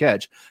acrobatic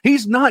catch.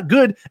 He's not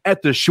good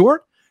at the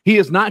short. He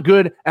is not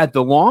good at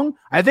the long.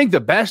 I think the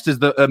best is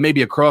the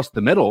maybe across the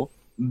middle.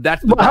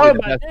 That's the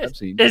best I've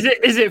seen. Is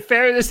it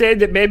fair to say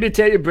that maybe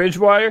Teddy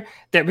Bridgewater,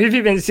 that we've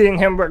even seen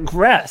him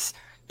regress?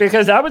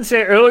 Because I would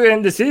say earlier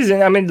in the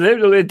season, I mean,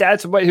 literally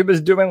that's what he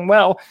was doing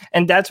well.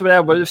 And that's what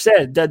I would have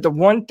said, that the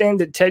one thing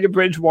that Teddy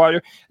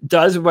Bridgewater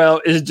does well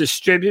is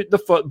distribute the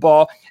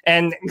football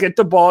and get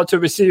the ball to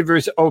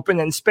receivers open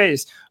in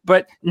space.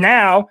 But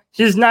now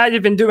he's not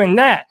even doing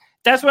that.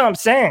 That's what I'm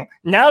saying.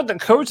 Now the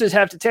coaches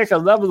have to take a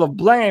level of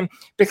blame,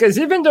 because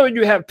even though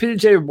you have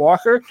P.J.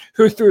 Walker,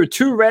 who threw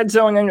 2 red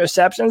zone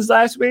interceptions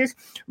last week,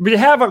 we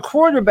have a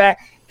quarterback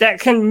that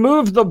can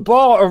move the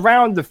ball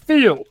around the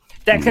field,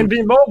 that can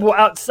be mobile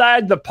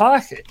outside the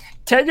pocket.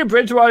 Teddy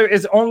Bridgewater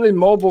is only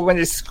mobile when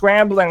he's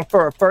scrambling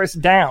for a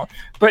first down.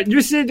 But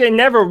you see, they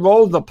never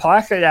roll the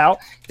pocket out.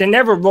 They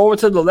never roll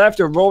to the left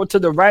or roll to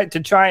the right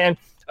to try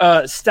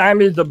and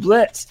stymie the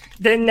blitz.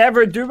 They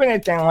never do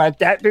anything like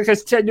that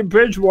because Teddy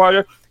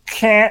Bridgewater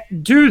can't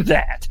do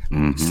that.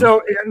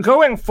 So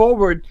going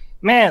forward,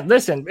 man,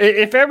 listen,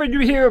 if ever you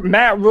hear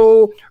Matt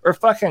Rule or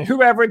fucking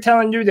whoever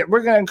telling you that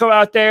we're going to go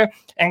out there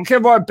and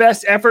give our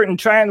best effort and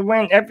try and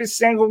win every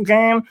single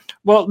game,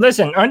 well,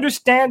 listen,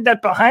 understand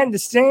that behind the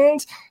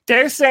scenes,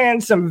 they're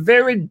saying some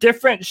very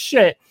different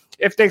shit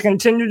if they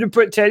continue to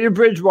put Teddy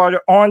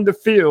Bridgewater on the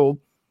field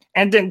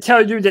and then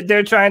tell you that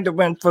they're trying to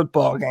win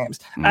football games.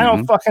 I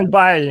don't fucking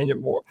buy it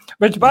anymore.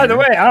 Which, by the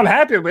way, I'm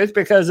happy with,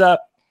 because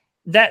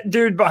that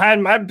dude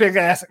behind my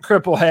big-ass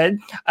cripple head,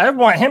 I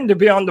want him to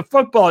be on the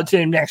football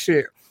team next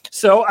year.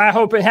 So I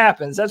hope it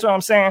happens. That's what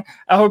I'm saying.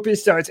 I hope he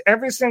starts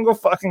every single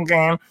fucking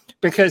game,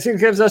 because he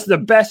gives us the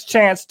best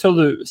chance to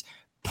lose.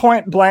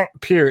 Point blank,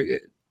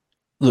 period.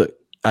 Look,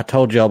 I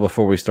told y'all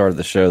before we started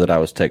the show that I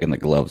was taking the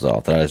gloves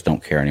off, that I just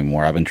don't care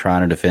anymore. I've been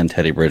trying to defend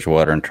Teddy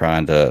Bridgewater and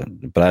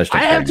but I just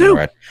don't care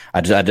anymore.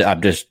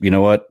 I'm just, you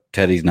know what?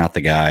 Teddy's not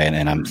the guy,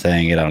 and I'm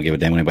saying it. I don't give a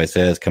damn what anybody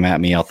says. Come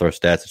at me, I'll throw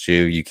stats at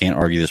you. You can't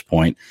argue this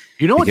point.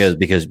 You know,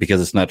 because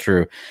it's not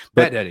true.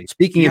 But Eddie,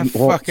 speaking of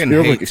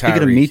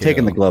me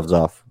taking the gloves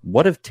off,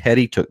 what if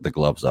Teddy took the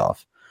gloves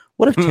off?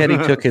 What if Teddy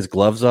took his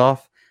gloves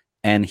off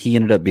and he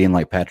ended up being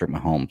like Patrick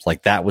Mahomes?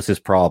 Like, that was his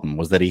problem,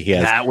 was that he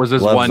has that was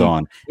his gloves one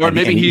on. Or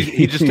maybe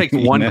he just takes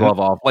one glove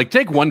off. Like,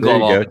 take one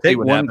glove off and see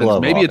what happens.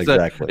 Maybe it's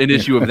an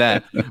issue of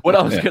that. What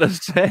I was going to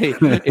say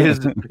is,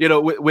 you know,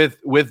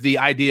 with the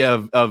idea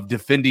of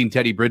defending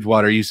Teddy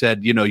Bridgewater, you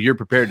said, you know, you're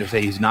prepared to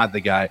say he's not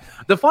the guy.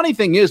 The funny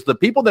thing is, the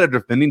people that are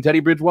defending Teddy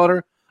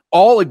Bridgewater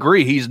all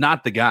agree he's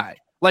not the guy.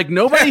 Like,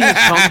 nobody has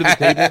come to the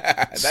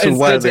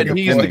table and said that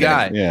he's the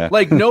guy. Yeah.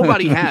 Like,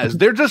 nobody has.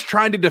 They're just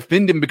trying to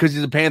defend him because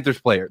he's a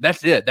Panthers player.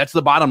 That's it. That's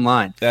the bottom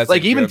line. That's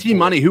like, even T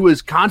Money, who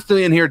is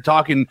constantly in here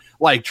talking,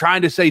 like,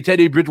 trying to say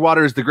Teddy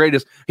Bridgewater is the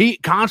greatest. He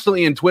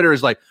constantly in Twitter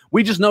is like,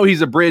 we just know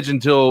he's a bridge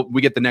until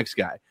we get the next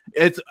guy.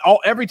 It's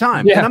all every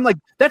time. Yeah. And I'm like,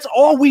 that's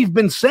all we've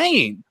been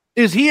saying.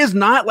 Is he is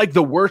not like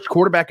the worst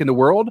quarterback in the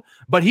world,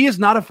 but he is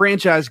not a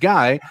franchise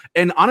guy.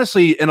 And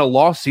honestly, in a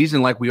lost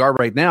season like we are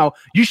right now,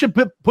 you should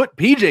put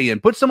PJ in,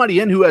 put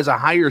somebody in who has a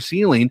higher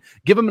ceiling,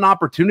 give him an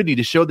opportunity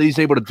to show that he's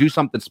able to do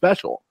something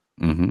special.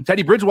 Mm-hmm.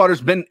 Teddy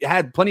Bridgewater's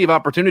had plenty of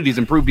opportunities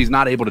and proved he's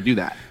not able to do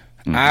that.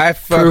 I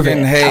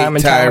fucking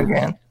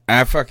hate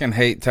I fucking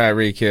hate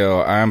Tyreek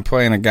Hill. I'm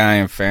playing a guy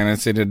in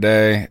fantasy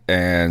today,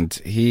 and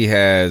he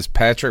has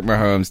Patrick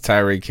Mahomes,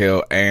 Tyreek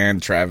Hill,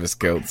 and Travis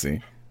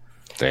Kelce.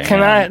 Damn.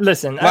 Can I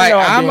listen? Like,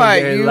 I'm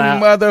like, you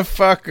loud.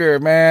 motherfucker,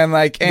 man.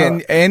 Like,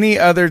 and any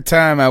other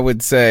time I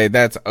would say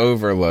that's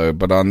overload,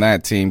 but on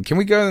that team, can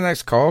we go to the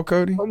next call,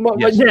 Cody?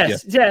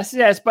 Yes.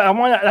 But I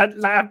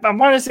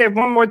want to say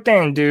one more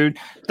thing, dude.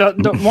 The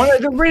one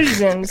of the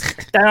reasons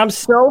that I'm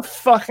so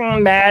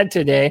fucking mad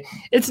today,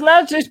 it's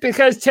not just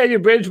because Teddy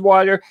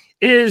Bridgewater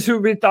is who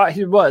we thought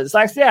he was.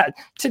 Like, yeah,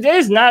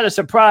 today's not a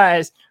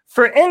surprise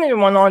for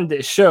anyone on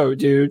this show,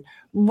 dude.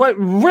 What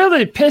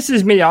really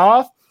pisses me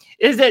off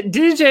is that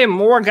DJ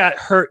Moore got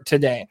hurt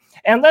today.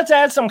 And let's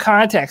add some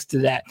context to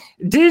that.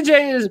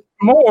 DJ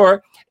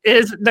Moore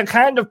is the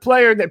kind of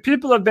player that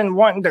people have been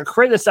wanting to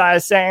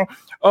criticize, saying,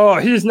 oh,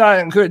 he's not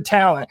a good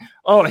talent.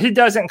 Oh, he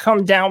doesn't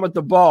come down with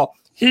the ball.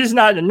 He's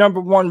not a number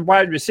one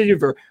wide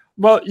receiver.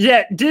 Well,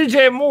 yet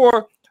DJ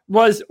Moore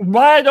was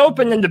wide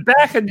open in the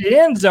back of the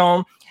end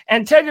zone,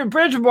 and Teddy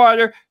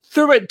Bridgewater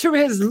threw it to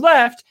his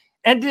left,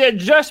 and the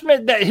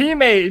adjustment that he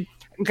made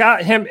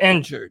got him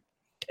injured.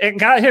 It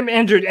got him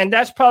injured, and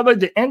that's probably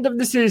the end of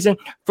the season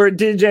for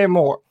DJ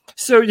Moore.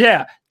 So,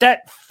 yeah,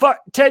 that fuck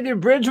Teddy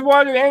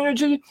Bridgewater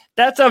energy,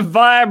 that's a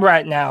vibe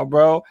right now,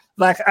 bro.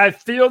 Like, I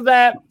feel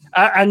that.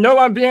 I know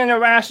I'm being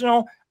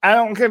irrational. I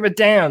don't give a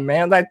damn,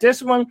 man. Like,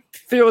 this one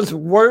feels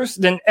worse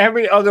than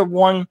every other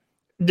one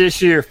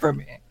this year for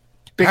me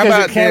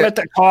because it came at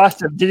the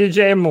cost of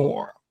DJ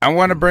Moore. I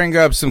want to bring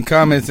up some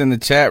comments in the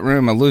chat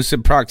room.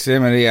 Elusive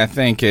Proximity, I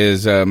think,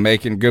 is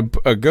making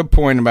a good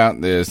point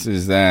about this,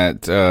 is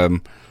that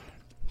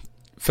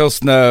Phil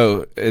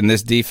Snow in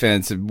this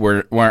defense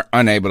weren't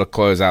unable to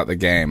close out the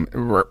game,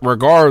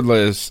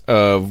 regardless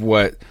of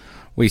what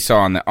we saw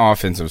on the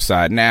offensive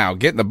side. Now,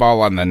 getting the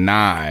ball on the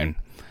 9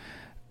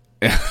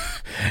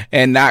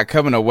 and not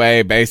coming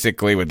away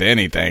basically with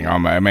anything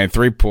on my,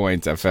 3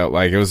 points, I felt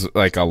like it was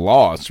like a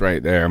loss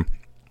right there.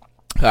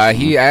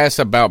 He asked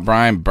about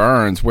Brian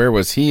Burns. Where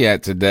was he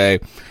at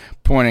today?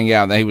 Pointing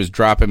out that he was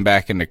dropping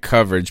back into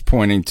coverage,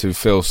 pointing to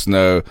Phil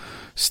Snow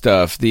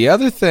stuff. The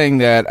other thing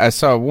that I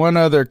saw, one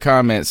other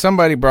comment,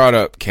 somebody brought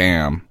up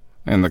Cam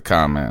in the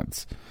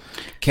comments.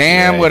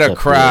 Cam would have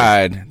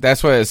cried.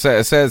 That's what it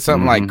said. It said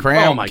something like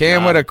Cam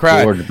would have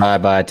cried. Lord,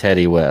 bye-bye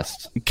Teddy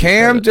West.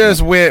 Cam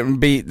just went and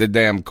beat the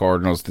damn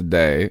Cardinals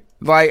today.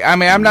 Like,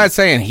 I'm not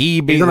saying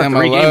he beat them alone.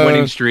 3-game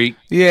winning streak.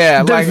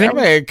 Yeah,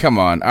 come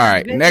on. All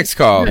right, next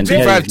call.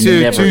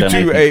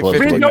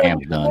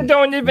 252-228-50. We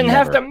don't even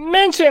have to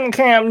mention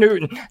Cam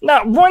Newton.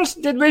 Not once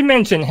did we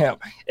mention him.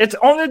 It's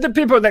only the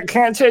people that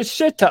can't say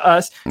shit to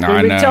us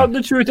when we tell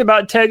the truth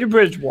about Teddy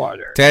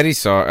Bridgewater. Teddy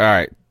saw. All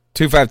right,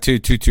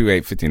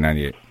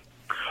 252-228-5098.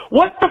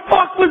 What the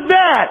fuck was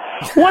that?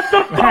 What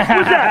the fuck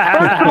was that?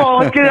 First of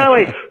all, let's get it out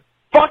of the way.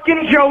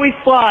 Fucking Joey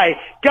Sly.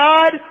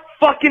 God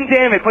fucking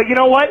damn it. But you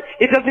know what?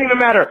 It doesn't even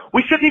matter.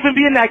 We shouldn't even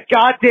be in that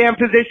goddamn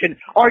position.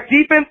 Our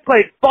defense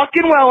played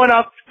fucking well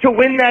enough to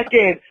win that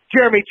game.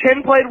 Jeremy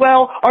Chin played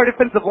well. Our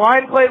defensive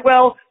line played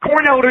well.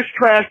 Cornelder's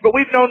trash, but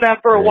we've known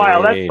that for a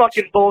while. That's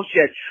fucking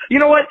bullshit. You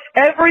know what?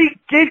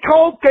 It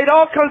all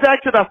comes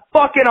back to the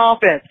fucking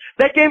offense.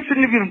 That game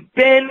shouldn't have even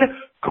been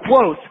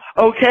close,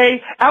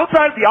 okay?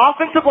 Outside of the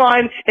offensive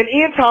line and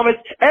Ian Thomas,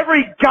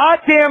 every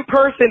goddamn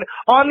person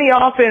on the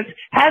offense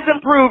has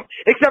improved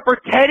except for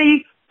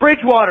Teddy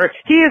Bridgewater.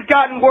 He has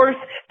gotten worse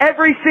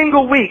every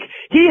single week.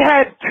 He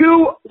had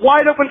 2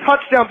 wide open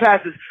touchdown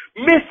passes,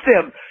 missed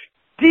them.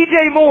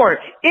 DJ Moore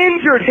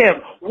injured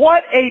him.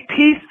 What a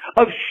piece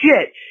of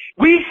shit.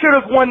 We should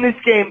have won this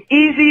game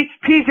easy.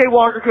 PJ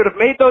Walker could have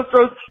made those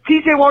throws.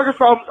 PJ Walker's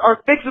problems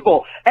are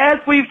fixable. As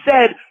we've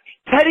said,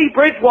 Teddy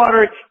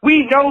Bridgewater,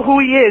 we know who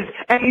he is,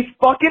 and he's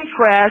fucking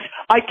trash.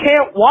 I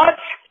can't watch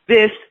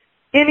this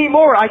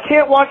anymore. I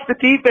can't watch the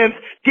defense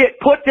get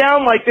put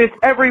down like this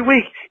every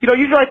week. You know,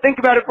 usually I think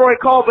about it before I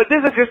call, but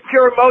this is just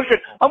pure emotion.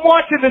 I'm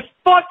watching this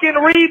fucking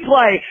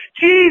replay.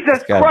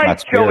 Jesus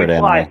Christ, Joey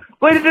Fly.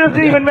 But it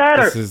doesn't even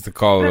matter. This is the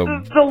call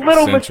of the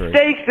little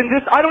mistakes, and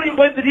just, I don't even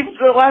blame the defense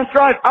for the last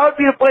drive. I would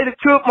be afraid if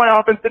 2 of my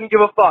offense didn't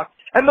give a fuck.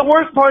 And the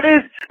worst part is,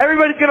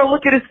 everybody's going to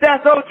look at his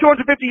stats. Oh,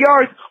 250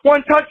 yards,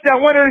 1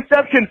 touchdown, 1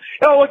 interception.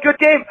 Oh, a good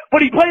game.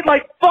 But he played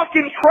like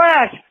fucking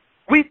trash.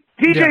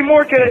 DJ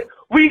Moore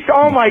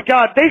Oh my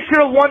God, they should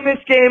have won this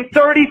game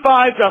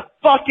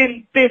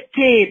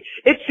 35-15.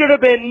 It should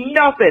have been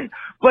nothing,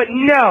 but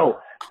no.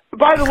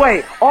 By the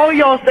way, all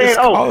y'all saying,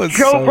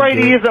 Joe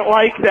Brady isn't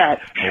like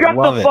that. Shut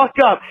the fuck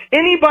up.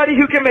 Anybody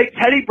who can make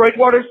Teddy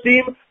Bridgewater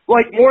seem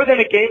like more than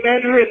a game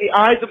manager in the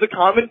eyes of the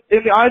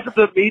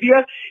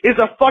media is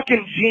a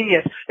fucking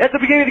genius. At the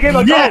beginning of the game,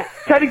 like,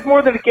 Teddy's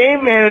more than a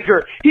game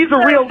manager. He's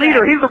a real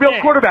leader. He's a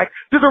real quarterback.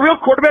 Does a real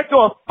quarterback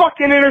throw a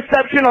fucking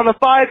interception on the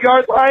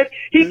 5-yard line?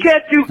 He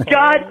can't do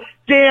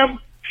goddamn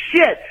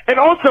shit. And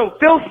also,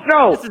 Phil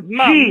Snow,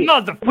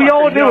 we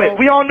all knew it.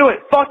 We all knew it.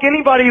 Fuck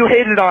anybody who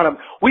hated on him.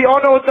 We all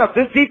know what's up.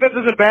 This defense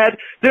isn't bad.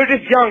 They're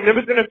just young. They're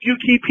missing a few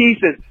key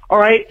pieces. All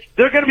right?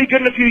 They're going to be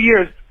good in a few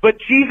years. But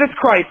Jesus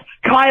Christ,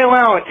 Kyle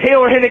Allen,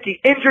 Taylor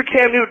Heinicke, injured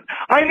Cam Newton.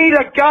 I need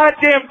a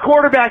goddamn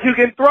quarterback who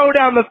can throw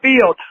down the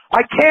field.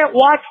 I can't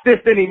watch this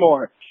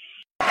anymore.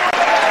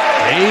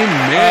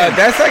 Amen.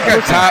 That's like a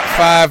top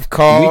 5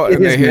 call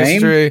in the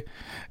history.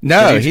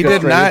 No, he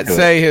did not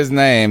say his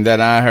name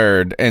that I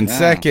heard. And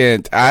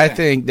second, I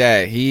think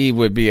that he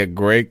would be a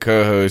great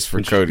co-host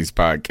for Cody's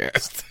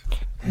podcast.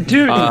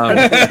 Dude,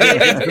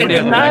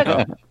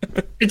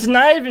 it's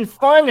not even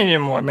fun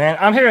anymore, man.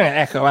 I'm hearing an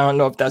echo. I don't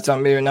know if that's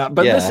on me or not.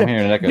 But listen,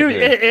 dude,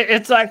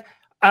 it's like,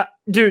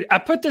 dude, I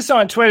put this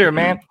on Twitter,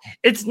 man.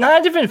 It's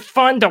not even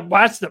fun to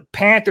watch the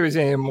Panthers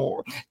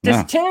anymore.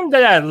 This team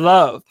that I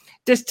love.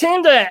 This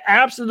team that I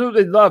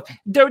absolutely love,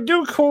 they'll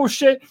do cool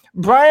shit.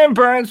 Brian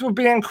Burns will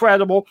be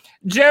incredible.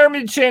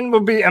 Jeremy Chin will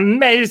be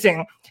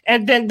amazing.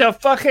 And then they'll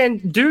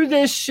fucking do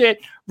this shit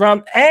where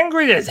I'm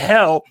angry as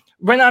hell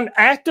when I'm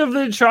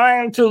actively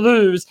trying to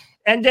lose.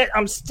 And then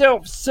I'm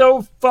still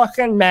so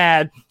fucking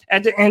mad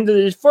at the end of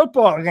these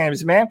football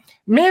games, man.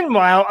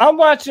 Meanwhile, I'm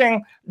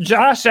watching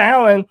Josh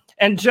Allen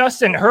and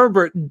Justin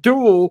Herbert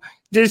duel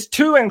these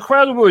two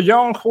incredible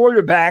young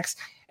quarterbacks.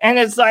 And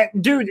it's like,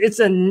 dude, it's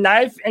a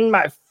knife in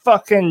my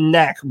fucking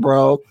neck,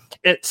 bro.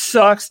 It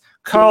sucks.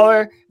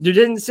 Caller, you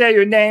didn't say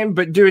your name,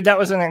 but dude, that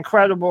was an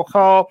incredible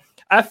call.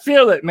 I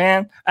feel it,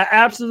 man. I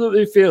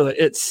absolutely feel it.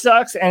 It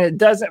sucks and it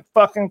doesn't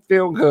fucking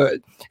feel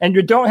good. And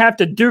you don't have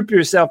to dupe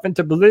yourself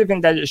into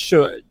believing that it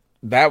should.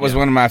 That was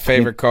one of my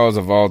favorite calls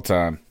of all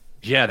time.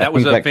 Yeah, that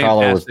was a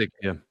fantastic.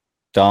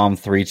 Dom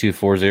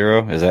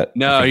 3240. Is that?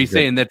 No, he's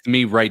saying that to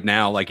me right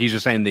now. Like he's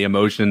just saying the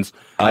emotions.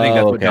 I think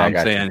that's what Dom's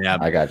saying. Yeah,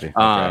 I got you.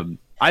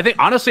 I think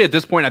honestly at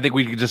this point, I think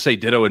we could just say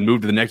ditto and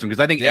move to the next one because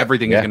I think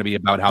everything is going to be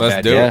about how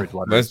bad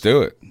Let's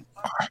do it.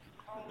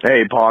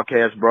 Hey,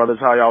 podcast brothers,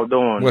 how y'all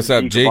doing? What's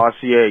up, G?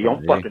 RCA.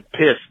 I'm fucking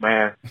pissed,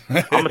 man.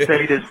 I'm gonna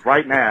say this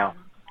right now.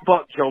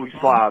 Fuck Joey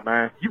Slye,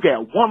 man. You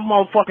got one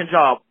motherfucking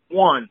job,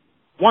 one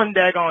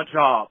daggone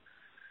job.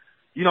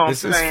 You know what I'm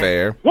saying? This is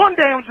fair. One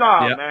damn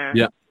job, man.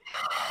 Yep.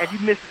 And you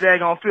missed the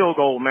daggone field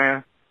goal,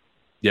 man.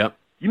 Yep.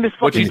 You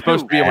missed What fucking he's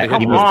supposed to be able to hit.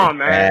 Come on,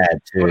 man.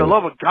 For the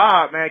love of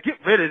God, man, get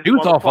rid of this. He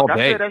was off all motherfucker.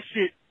 day. I said that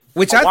shit.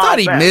 Which I thought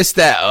he missed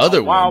that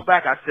other one. A while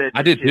back, I said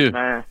I did shit, too,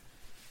 man.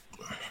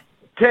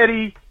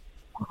 Teddy,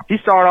 he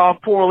started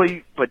off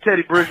poorly, but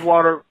Teddy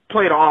Bridgewater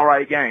played an all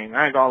right game.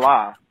 I ain't gonna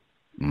lie.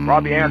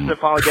 Robbie Anderson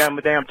finally got him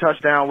a damn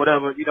touchdown,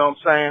 whatever, you know what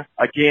I'm saying?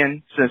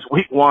 Again, since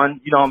week 1,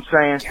 you know what I'm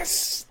saying?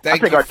 Yes. I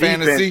think our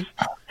defense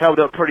held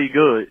up pretty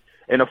good.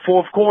 In the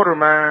fourth quarter,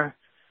 man,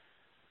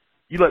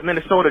 you let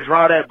Minnesota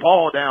draw that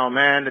ball down,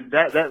 man.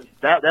 That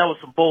was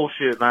some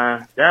bullshit,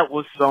 man. That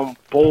was some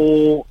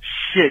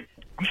bullshit.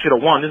 We should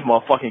have won this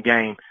motherfucking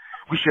game.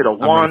 We should have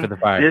won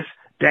this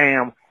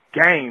damn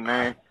game,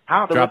 man.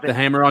 Drop the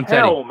hammer on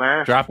Teddy,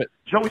 man. Drop it.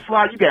 Joey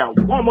Slye, you got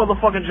one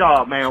motherfucking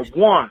job, man.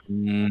 One.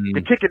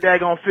 To kick a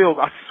daggone field.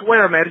 I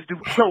swear, man, this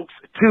dude chokes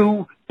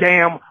too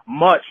damn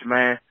much,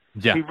 man.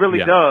 Yeah, he really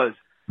does.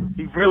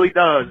 He really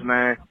does,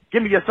 man.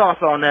 Give me your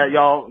thoughts on that,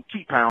 y'all.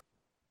 Keep pounding.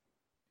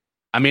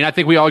 I mean, I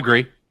think we all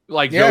agree.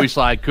 Like Joey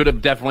Slye could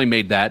have definitely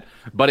made that,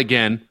 but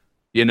again,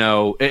 you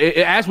know,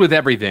 as with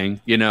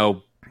everything, you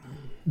know,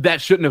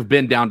 that shouldn't have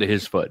been down to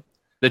his foot.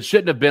 That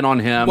shouldn't have been on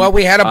him. Well,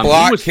 we had a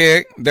block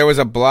kick. There was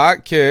a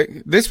block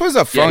kick. This was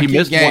a funky he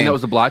missed game. One that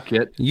was a block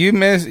kick. You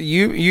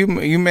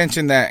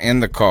mentioned that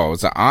in the call. It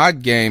was an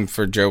odd game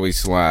for Joey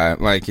Slye.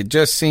 Like, it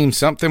just seemed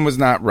something was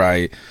not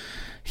right.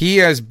 He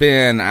has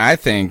been, I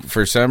think,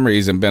 for some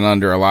reason, been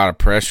under a lot of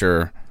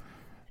pressure.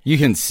 You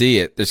can see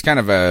it. There's kind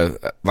of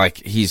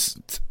he's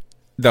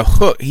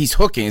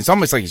hooking. It's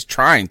almost like he's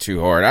trying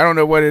too hard. I don't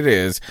know what it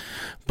is,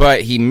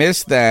 but he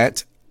missed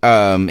that.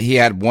 He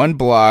had one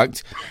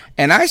blocked.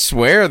 And I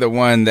swear the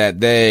one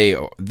that they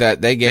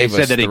gave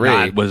us said that 3 he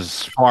got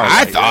was far.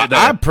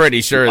 I'm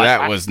pretty sure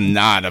that was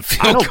not a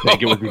field goal. I don't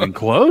think it was even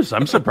close.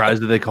 I'm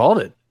surprised that they called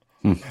it.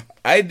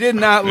 It did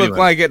not look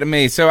like it to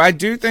me. So I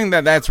do think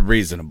that that's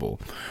reasonable,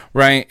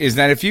 right? Is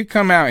that if you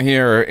come out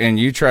here and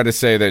you try to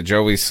say that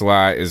Joey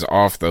Slye is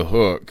off the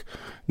hook,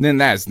 then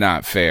that's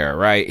not fair,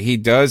 right? He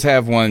does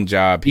have one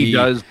job. He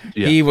does.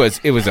 Yeah. It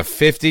was a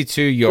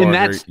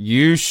 52-yarder.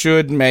 You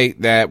should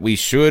make that. We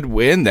should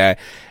win that.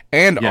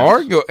 And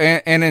argue,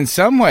 and in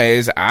some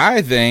ways,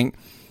 I think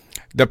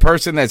the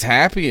person that's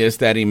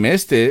happiest that he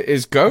missed it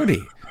is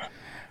Cody.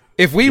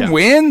 If we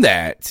win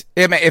that,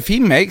 if he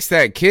makes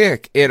that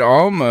kick, it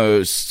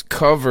almost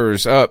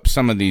covers up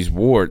some of these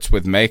warts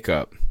with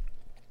makeup.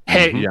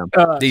 Hey,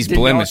 these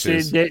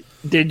blemishes.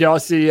 Did y'all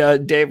see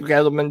Dave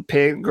Gettleman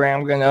paid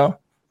Graham Gano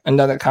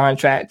another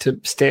contract to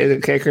stay the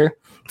kicker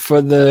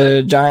for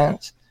the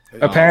Giants?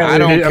 Apparently, I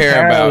don't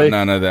care about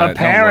none of that.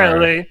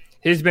 Apparently,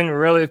 he's been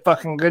really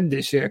fucking good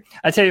this year.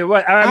 I tell you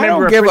what, I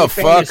don't give a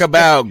fuck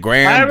about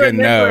Graham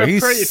Gano. He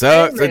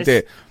sucks at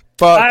that.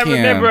 Fuck him. I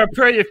remember a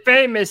pretty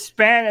famous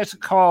Spanish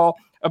call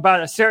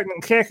about a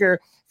certain kicker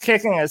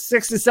kicking a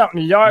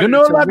 60-something yard to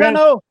win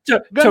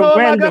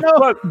the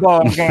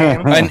football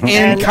game. An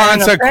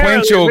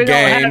inconsequential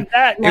game.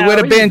 It would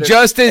have been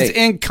just as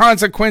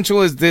inconsequential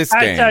as this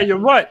game. I tell you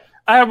what,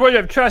 I would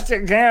have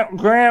trusted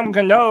Graham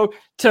Gano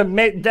to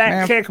make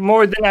that kick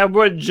more than I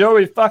would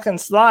Joey fucking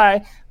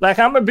Sly. Like,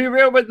 I'm gonna be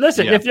real with.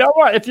 Listen, if y'all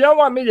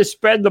want me to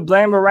spread the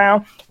blame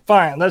around,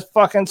 fine. Let's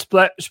fucking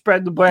spread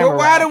the blame. But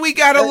why do we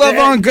gotta love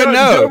on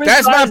Gano?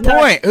 That's my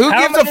point. Who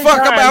gives a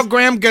fuck about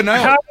Graham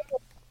Gano?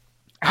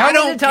 I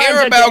don't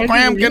care about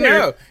Graham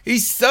Gano. He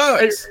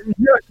sucks.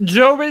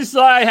 Joey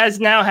Sly has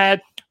now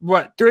had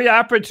 3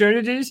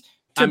 opportunities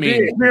to be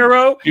a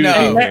hero?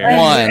 No,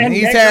 one.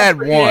 He's had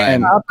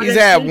one. He's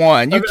had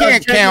one. You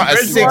can't count a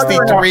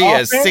 63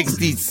 as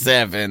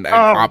 67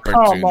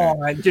 opportunity. Come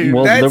on, dude.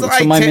 Well,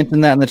 somebody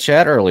mentioned that in the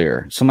chat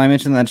earlier.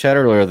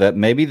 That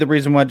maybe the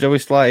reason why Joey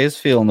Sly is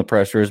feeling the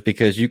pressure is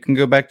because you can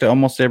go back to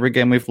almost every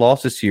game we've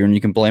lost this year, and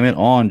you can blame it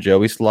on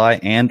Joey Sly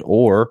and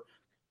or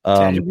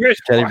Teddy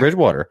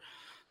Bridgewater.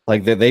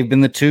 Like they've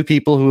been the two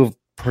people who have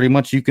pretty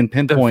much you can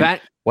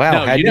pinpoint.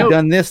 Had you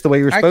done this the way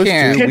you were supposed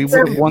to, we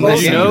would have won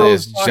this game.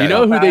 You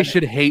know who they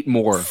should hate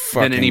more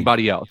than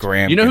anybody else?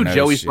 You know who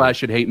Joey Sly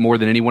should hate more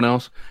than anyone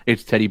else?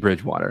 It's Teddy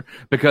Bridgewater.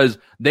 Because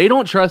they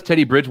don't trust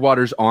Teddy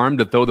Bridgewater's arm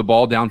to throw the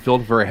ball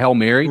downfield for a Hail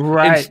Mary.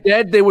 Right.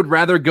 Instead, they would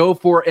rather go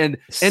for an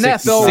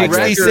NFL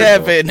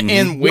 67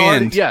 and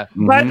win. Yeah.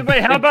 By the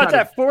way, how about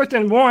that 4th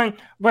and 1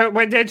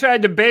 where they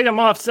tried to bait him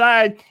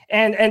offside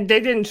and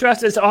they didn't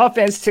trust his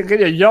offense to get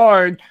a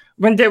yard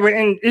when they were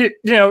in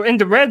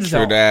the red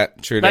zone.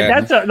 True that.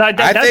 That's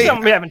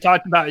something we haven't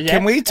talked about yet.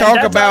 Can we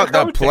talk about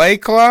the play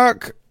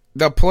clock?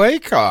 The play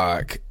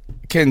clock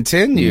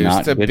continues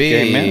to be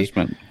game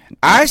management.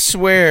 I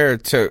swear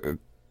to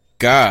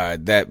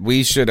God that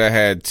we should have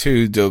had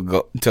 2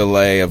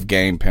 delay of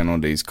game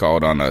penalties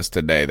called on us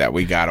today that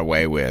we got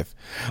away with.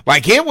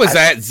 Like it was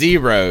at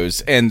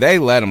zeros and they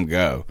let them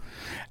go.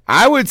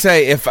 I would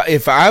say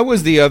if I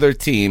was the other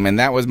team and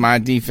that was my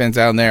defense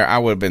out there, I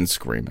would have been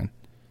screaming.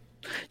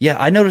 Yeah,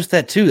 I noticed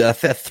that too.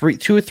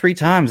 2 or 3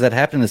 times that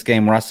happened in this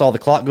game where I saw the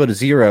clock go to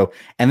 0,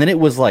 and then it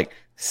was like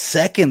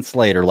seconds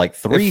later, like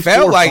 3, it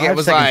felt 4, like 5 it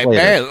was seconds like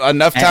later.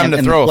 enough time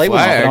to throw a flag.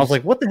 And I was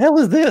like, "What the hell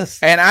is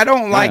this?" And I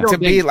don't like to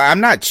be like,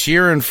 I'm not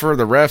cheering for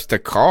the refs to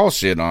call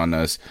shit on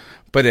us,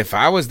 but if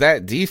I was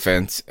that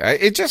defense,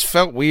 it just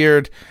felt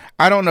weird.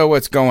 I don't know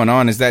what's going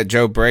on. Is that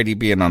Joe Brady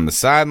being on the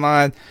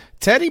sideline?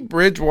 Teddy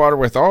Bridgewater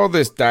with all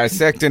this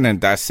dissecting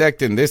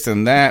this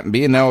and that and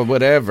being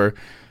whatever.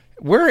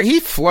 Where he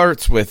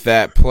flirts with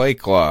that play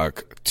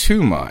clock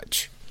too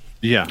much.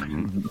 Yeah.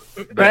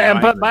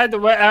 But by the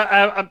way,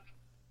 I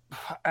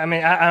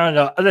don't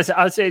know. Listen,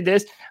 I'll say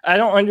this. I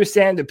don't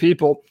understand the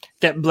people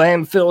that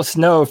blame Phil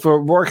Snow for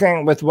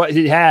working with what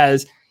he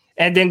has,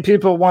 and then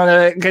people want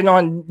to get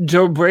on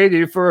Joe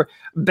Brady for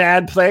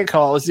bad play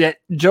calls.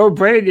 Yet Joe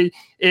Brady,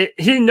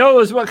 he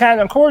knows what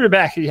kind of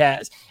quarterback he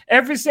has.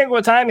 Every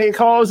single time he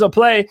calls a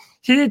play,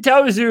 he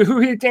tells you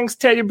who he thinks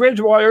Teddy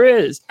Bridgewater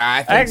is.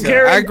 I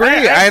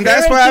agree. And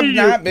that's why I've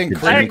not been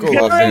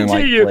critical of him.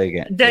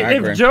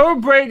 If Joe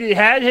Brady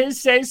had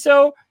his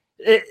say-so,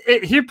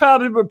 he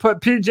probably would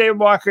put PJ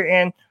Walker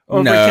in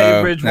over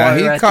Teddy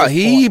Bridgewater.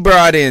 He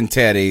brought in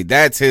Teddy.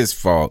 That's his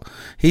fault.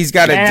 He's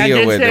got to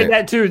deal with it.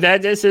 That too.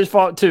 That is his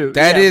fault too.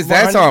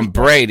 That's on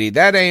Brady.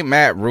 That ain't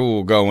Matt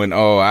Rule going,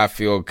 "Oh, I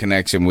feel a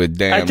connection with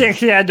them." I think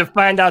he had to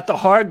find out the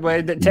hard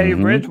way that Teddy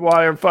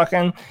Bridgewater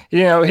fucking, he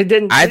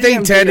didn't. I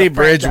think Teddy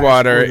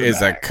Bridgewater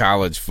is a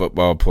college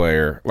football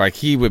player. Like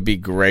he would be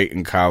great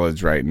in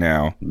college right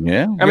now.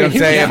 Yeah, I mean,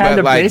 he was kind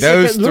of basic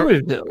at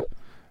Louisville.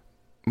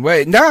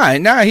 Wait,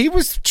 he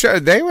was.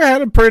 They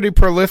had a pretty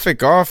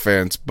prolific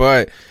offense,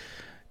 but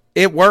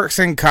it works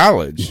in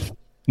college.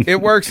 It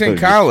works in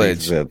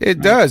college.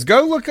 It does.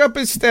 Go look up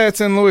his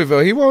stats in Louisville.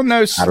 He won't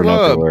know slub. I don't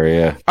know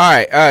where, All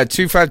right,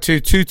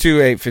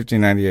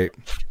 252-228-5098.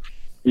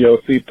 Yo,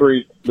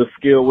 C3, the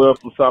skill well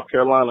from South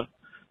Carolina.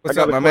 What's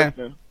up, my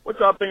man? What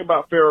y'all think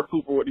about Farrah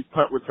Cooper with these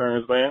punt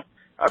returns, man?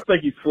 I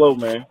think he's slow,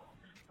 man.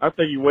 I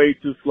think he's way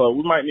too slow.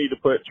 We might need to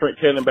put Trent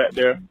Cannon back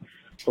there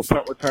for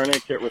punt return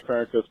and kick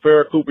return, because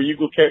Farrah Cooper, you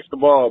go catch the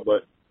ball,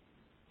 but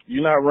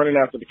you're not running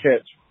after the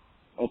catch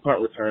on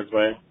punt returns,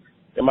 man.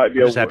 It might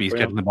be just happy he's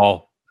catching the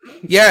ball.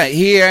 Yeah,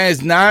 he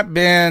has not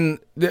been.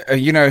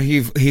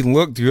 He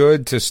looked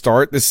good to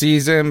start the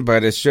season,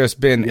 but it's just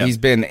been he's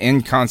been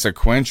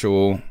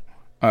inconsequential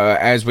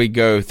as we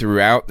go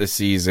throughout the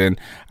season.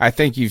 I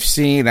think you've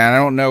seen, I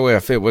don't know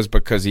if it was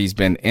because he's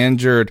been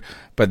injured,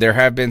 but there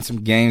have been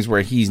some games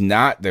where he's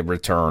not the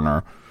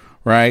returner,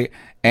 right?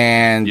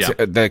 And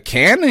the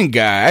cannon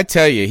guy, I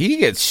tell you, he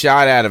gets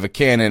shot out of a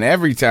cannon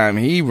every time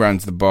he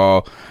runs the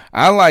ball.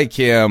 I like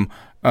him.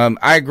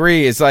 I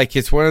agree. It's like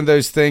it's one of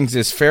those things.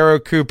 Is Pharaoh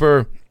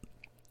Cooper?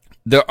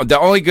 The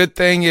only good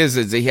thing is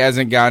he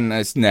hasn't gotten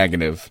us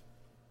negative,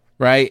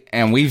 right?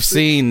 And we've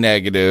seen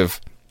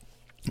negative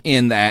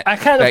in that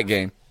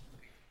game.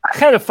 I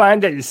kind of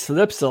find that he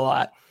slips a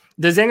lot.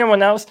 Does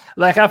anyone else?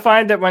 Like, I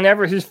find that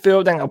whenever he's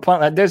fielding a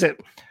punt, like there's a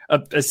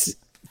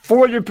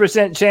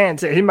 40%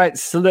 chance that he might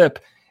slip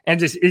and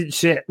just eat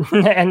shit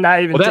and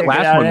not even. Well, that take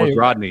last it out one was anyway.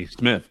 Rodney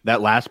Smith.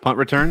 That last punt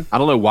return. I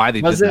don't know why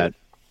they did that.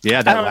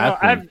 Yeah, that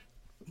last one.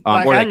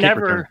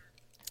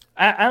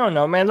 I don't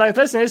know, man. Like,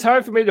 listen, it's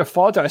hard for me to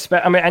fault our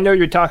I mean, I know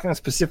you're talking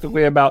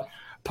specifically about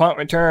punt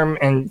return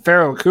and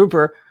Pharaoh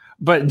Cooper,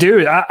 but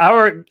dude,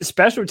 our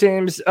special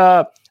teams,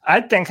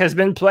 I think, has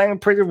been playing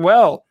pretty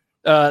well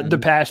the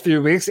past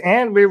few weeks,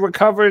 and we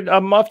recovered a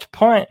muffed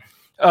punt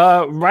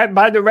right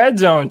by the red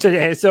zone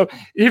today. So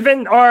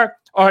even our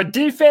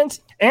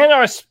defense and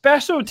our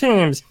special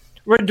teams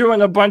were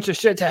doing a bunch of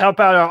shit to help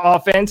out our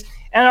offense,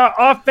 and our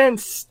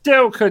offense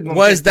still couldn't.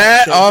 Was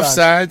that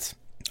offsides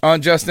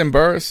on Justin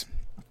Burris?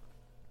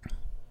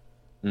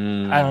 I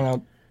don't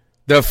know.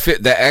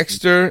 The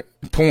extra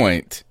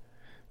point.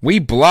 We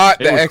blocked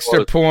the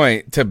extra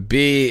point to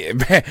be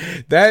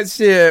that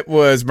shit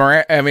was.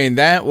 I mean,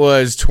 that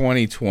was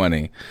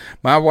 2020.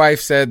 My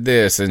wife said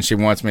this, and she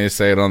wants me to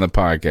say it on the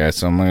podcast,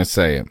 so I'm going to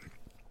say it.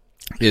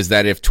 Is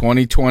that if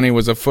 2020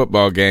 was a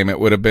football game, it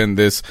would have been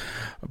this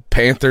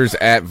Panthers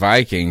at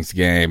Vikings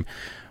game.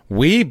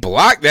 We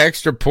blocked the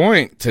extra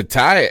point to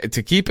tie it,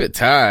 to keep it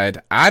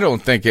tied. I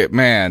don't think it,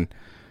 man.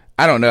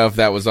 I don't know if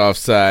that was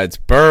offsides.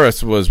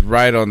 Burris was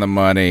right on the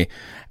money.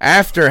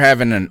 After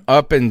having an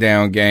up and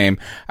down game,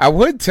 I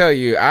would tell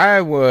you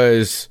I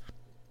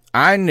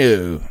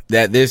knew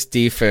that this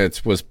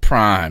defense was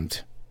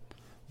primed,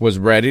 was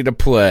ready to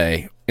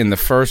play. In the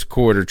first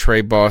quarter,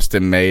 Trey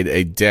Boston made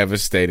a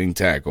devastating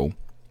tackle.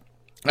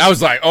 I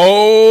was like,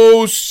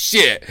 oh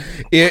shit,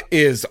 it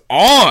is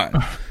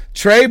on.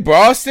 Trey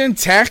Boston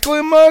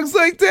tackling mugs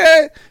like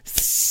that?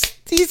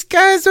 These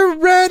guys are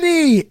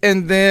ready.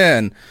 And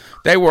then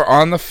they were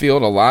on the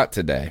field a lot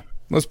today.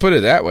 Let's put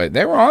it that way.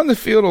 They were on the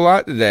field a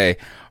lot today.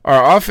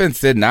 Our offense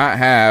did not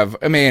have,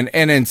 I mean,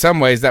 and in some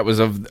ways that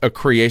was a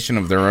creation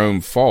of their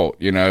own fault.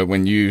 You know,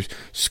 when you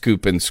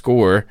scoop and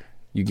score,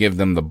 you give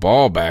them the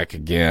ball back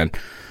again.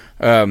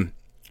 I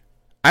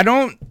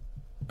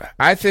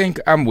think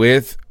I'm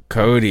with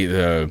Cody,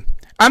 though.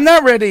 I'm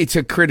not ready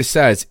to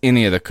criticize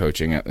any of the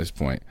coaching at this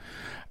point.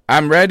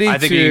 I'm ready I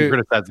think you can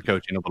criticize the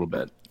coaching a little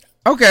bit.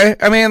 Okay.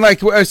 I mean,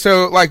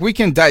 we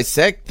can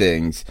dissect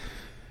things.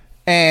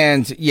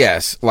 And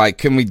yes,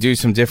 can we do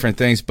some different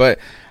things? But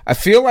I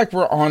feel like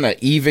we're on an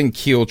even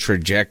keel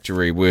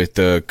trajectory with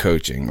the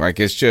coaching.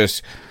 Like, it's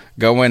just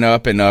going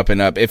up and up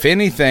and up. If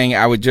anything,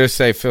 I would just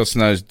say Phil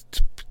Snow's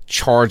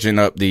charging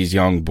up these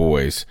young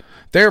boys.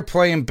 They're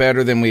playing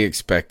better than we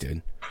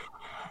expected.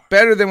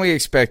 Better than we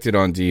expected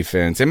on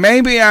defense. And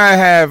maybe I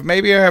have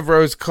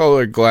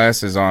rose-colored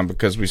glasses on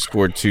because we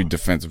scored 2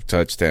 defensive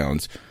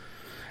touchdowns.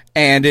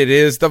 And it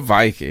is the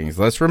Vikings.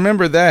 Let's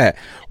remember that.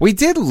 We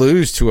did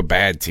lose to a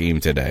bad team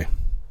today.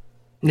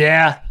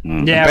 Yeah.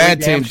 Yeah.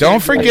 Bad team.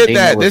 Don't forget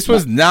that. This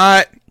was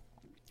not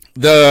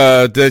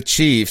the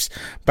Chiefs,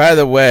 by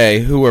the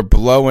way, who are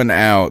blowing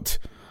out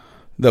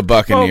the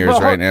Buccaneers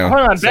right now.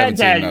 Hold on, Bad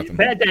Daddy.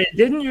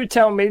 Didn't you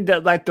tell me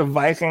that, like, the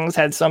Vikings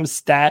had some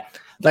stat,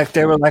 like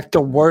they were like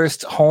the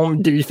worst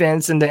home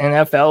defense in the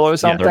NFL or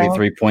something?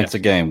 33 points a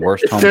game,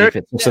 worst home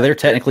defense. So they're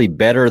technically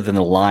better than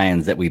the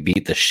Lions that we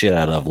beat the shit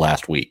out of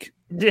last week.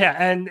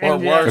 Yeah,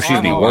 worse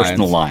than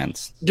the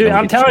Lions. Dude,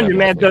 I'm telling you,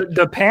 man,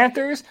 the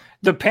Panthers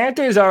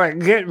are a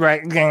get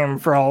right game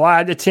for a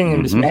lot of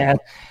teams, man.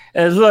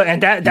 And look,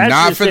 and that's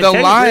not for the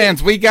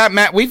Lions. We've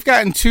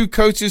gotten 2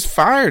 coaches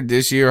fired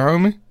this year,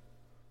 homie.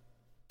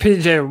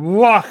 PJ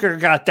Walker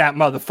got that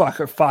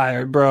motherfucker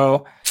fired,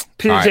 bro.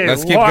 PJ All right,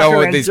 let's keep Walker going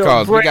with these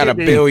calls. We got 1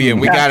 billion.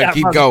 We got to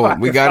keep going.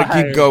 We got to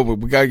keep going.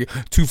 We got to get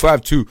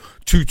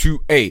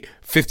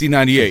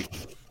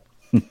 252-228-5098.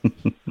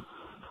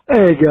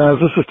 Hey, guys,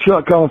 this is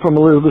Chuck calling from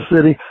Elizabeth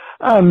City.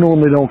 I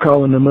normally don't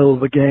call in the middle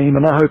of a game,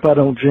 and I hope I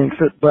don't jinx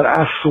it, but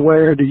I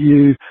swear to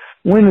you,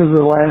 when is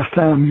the last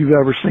time you've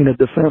ever seen a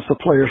defensive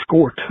player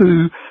score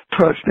 2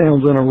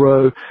 touchdowns in a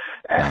row?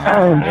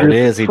 I'm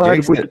just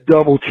excited with the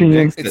double chin.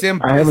 I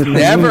haven't seen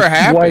never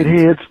happened.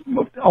 Whiteheads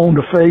on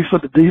the face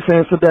of the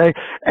defense today,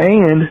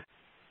 and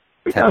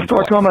I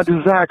start talking about the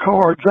Zach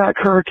Kerr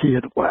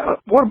kid.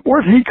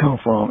 Where'd he come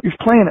from? He's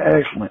playing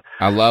excellent.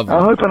 I love him.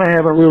 I'm hoping I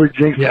haven't really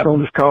jinxed it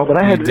on this call,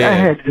 but I had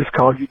to just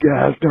call you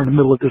guys during the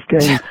middle of this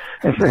game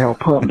and say how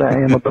pumped I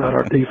am about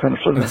our defense.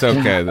 It's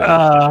okay, though.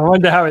 I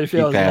wonder how he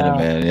feels now.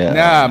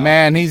 Nah,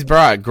 man, he's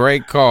brought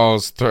great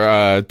calls 2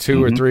 or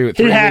 3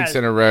 weeks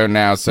in a row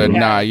now. So,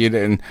 you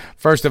didn't.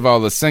 First of all,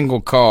 the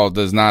single call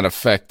does not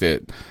affect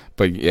it.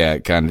 but yeah,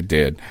 it kind of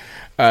did.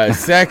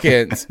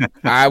 Second,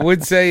 I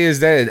would say is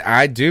that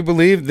I do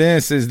believe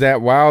this is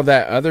that while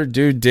that other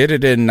dude did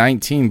it in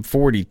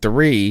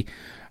 1943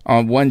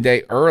 on one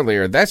day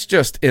earlier, that's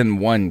just in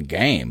one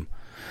game.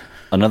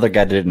 Another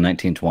guy did it in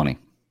 1920.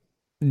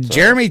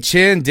 Jeremy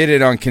Chin did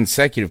it on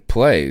consecutive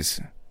plays.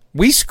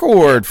 We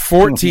scored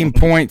 14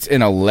 points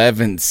in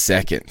 11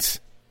 seconds.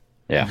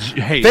 Yeah.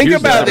 Hey, Think here's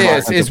about the-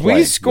 this: is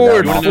we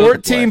scored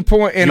 14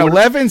 points in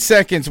 11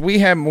 seconds. We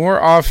had more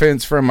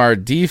offense from our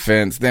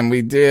defense than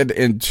we did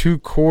in 2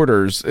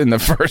 quarters in the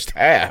first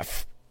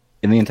half.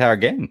 In the entire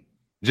game.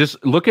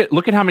 Just look at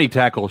how many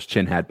tackles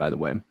Chin had, by the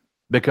way,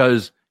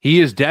 because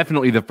he is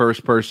definitely the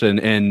first person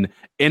in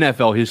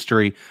NFL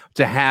history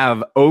to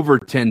have over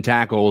 10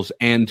 tackles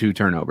and 2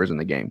 turnovers in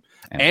the game,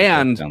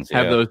 and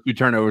have those 2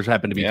 turnovers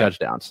happen to be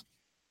touchdowns.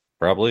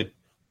 Probably.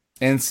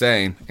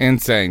 Insane.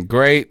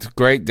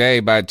 Great day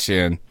by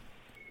Chin.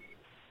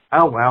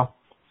 Oh, well.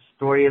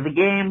 Story of the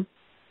game.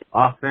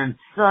 Offense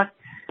sucked.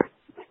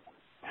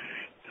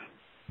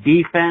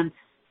 Defense.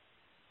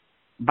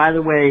 By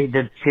the way,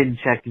 the Chin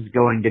check is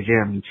going to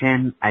Jeremy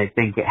Chin. I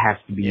think it has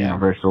to be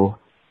universal.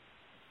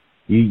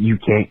 You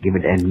can't give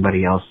it to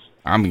anybody else.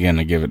 I'm going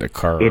to give it to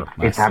Carr.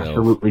 It's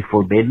absolutely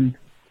forbidden.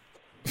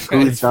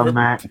 Who's done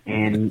that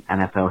in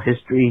NFL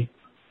history?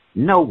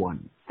 No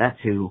one. That's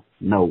who.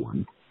 No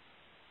one.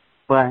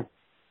 But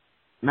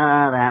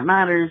none of that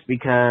matters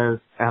because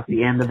at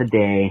the end of the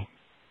day,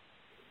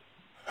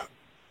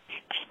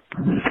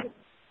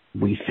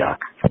 we suck.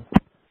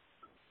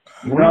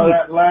 You know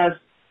that last...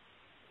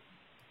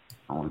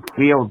 On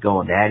field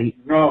goal, Daddy.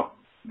 No,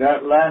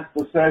 that last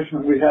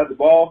possession we had the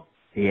ball,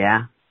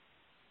 Yeah.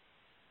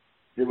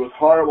 it was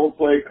horrible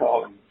play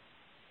calling.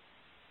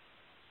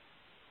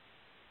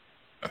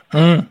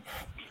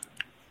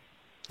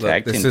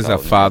 Look, this is a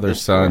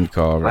father-son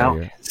call right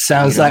here.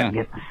 Sounds like.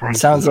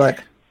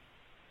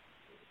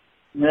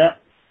 Yeah.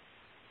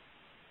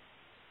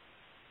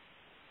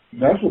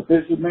 That's what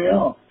pisses me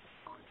off.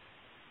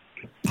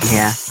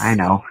 Yeah, I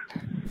know.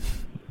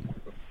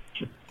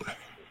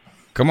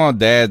 Come on,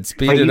 Dad,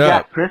 speed But it you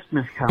up. got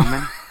Christmas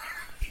coming.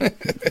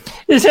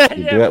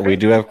 We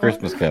do have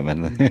Christmas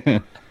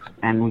coming.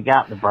 And we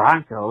got the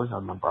Broncos,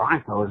 and the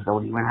Broncos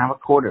don't even have a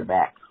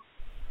quarterback.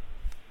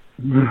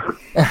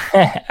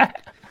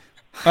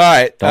 All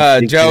right, Don't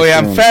speak Joey, too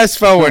I'm soon. fast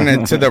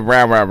forwarding to the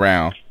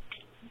round.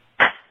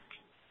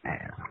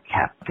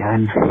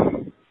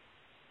 Captain.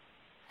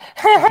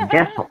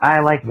 Guess what I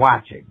like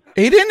watching?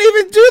 He didn't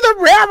even do the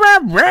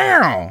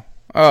round.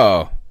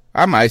 Oh,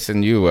 I'm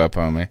icing you up,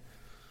 homie.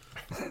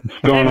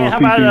 Hey, how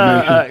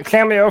about a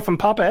cameo from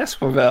Papa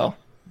Esquivel?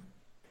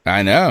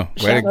 I know.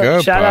 Way to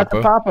go, Shout out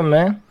to Papa. Papa,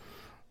 man.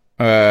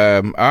 All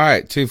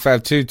right,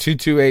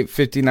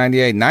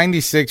 252-228-5098.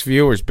 96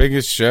 viewers,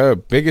 biggest show,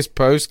 biggest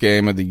post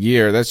game of the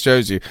year. That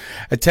shows you.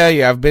 I tell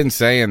you, I've been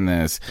saying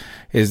this,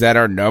 is that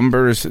our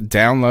numbers,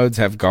 downloads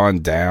have gone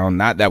down.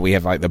 Not that we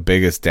have like the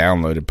biggest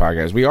downloaded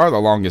podcast. We are the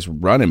longest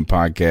running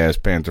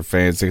podcast, Panther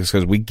fans,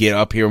 because we get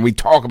up here and we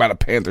talk about the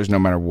Panthers no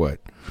matter what.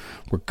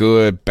 We're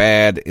good,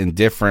 bad,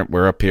 indifferent.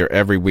 We're up here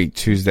every week,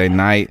 Tuesday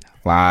night,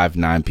 live,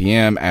 9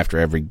 p.m. after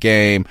every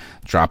game,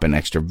 dropping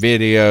extra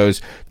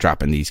videos,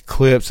 dropping these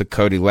clips of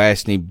Cody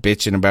Lashney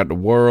bitching about the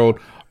world,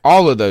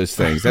 all of those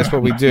things. That's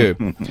what we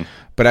do.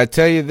 But I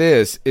tell you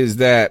this, is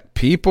that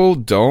people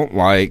don't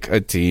like a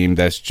team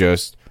that's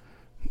just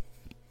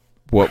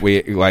what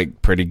we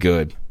like, pretty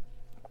good.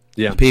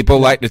 Yeah. People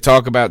like to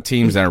talk about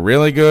teams that are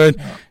really good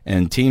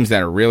and teams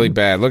that are really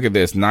bad. Look at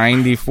this,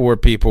 94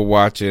 people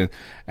watching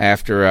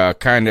after a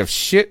kind of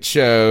shit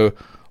show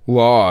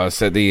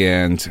loss at the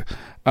end.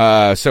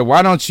 So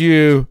why don't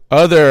you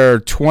other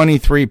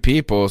 23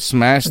 people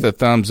smash the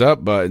thumbs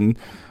up button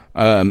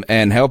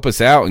and help us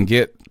out and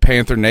get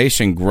Panther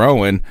Nation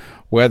growing,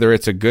 whether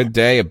it's a good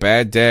day, a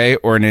bad day,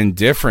 or an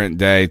indifferent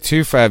day.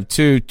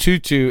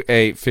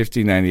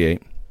 252-228-5098.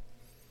 What's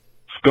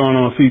going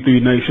on,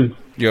 C3 Nation?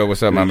 Yo,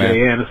 what's up, my man?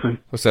 Jay Anderson.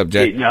 What's up,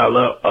 Jay? Hitting y'all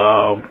up.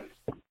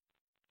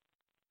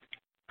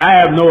 I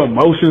have no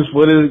emotions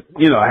for this.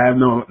 I have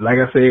no, like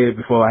I said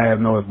before, I have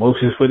no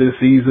emotions for this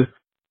season.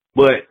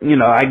 But,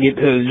 I get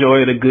to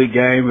enjoy the good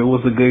game. It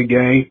was a good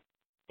game.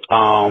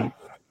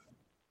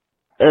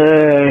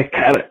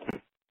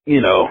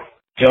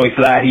 Joey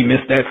Slide, he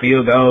missed that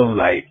field goal.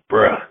 Like,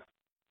 bruh,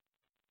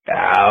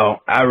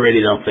 I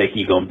really don't think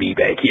he's going to be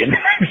back in.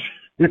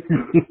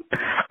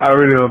 I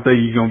really don't think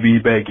he's going to be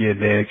back in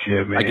next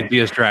year, man. I can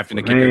see us drafting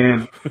a kicker.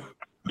 Man,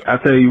 I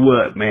tell you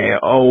what, man.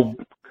 Oh,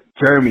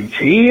 Jeremy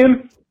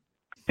Chin,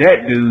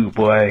 that dude,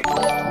 boy.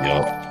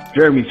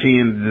 Jeremy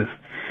Chin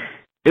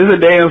it's a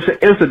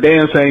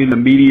damn shame the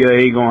media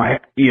ain't gonna.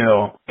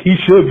 He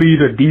should be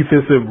the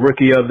defensive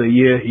rookie of the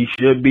year. He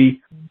should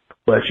be,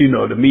 but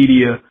the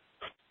media,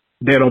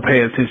 they don't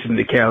pay attention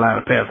to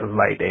Carolina Panthers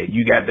like that.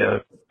 You got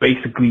to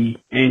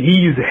basically, and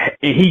he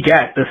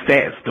got the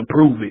stats to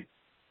prove it.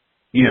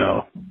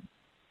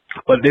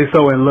 But they're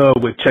so in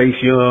love with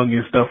Chase Young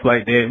and stuff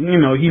like that.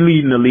 He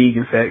leading the league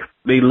in sacks.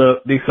 They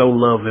so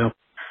love him.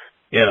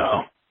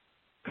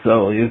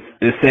 So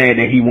it's sad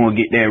that he won't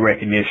get that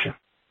recognition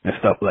and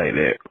stuff like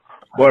that.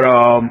 But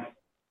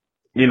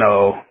you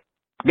know,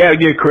 gotta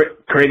give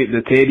credit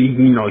to Teddy.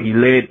 You know, he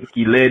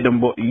led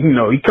them. You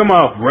know, he come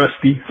off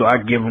rusty, so I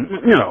give him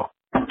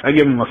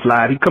a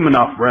slide. He coming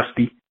off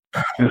rusty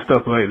and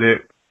stuff like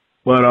that.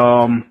 But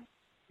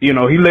you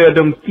know, he led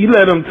them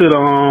to the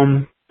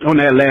on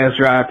that last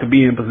drive to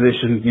be in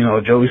position. You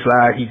know, Joey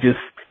Slide, he just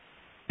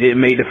didn't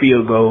make the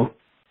field goal.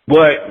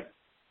 But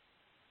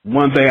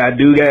one thing I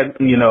do got,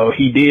 you know,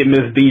 he did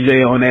miss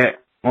DJ on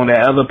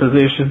that other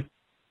position.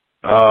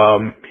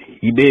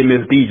 He did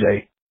miss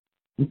DJ.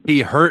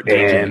 He hurt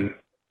DJ.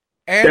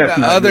 And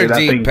the other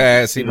deep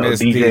pass he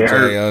missed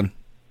DJ on.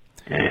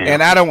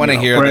 And I don't want to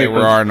hear they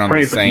were on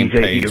the same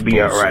page. To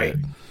be all right.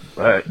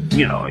 But,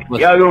 you know,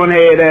 y'all go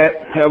ahead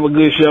that. Have a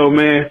good show,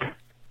 man.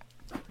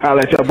 I'll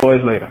let y'all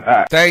boys later. All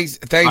right. Thanks,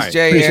 right.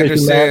 Jay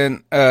Appreciate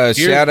Anderson.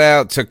 Shout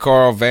out to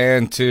Carl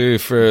Van, too,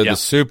 for the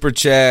super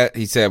chat.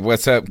 He said,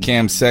 "What's up,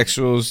 Cam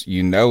Sexuals?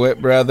 You know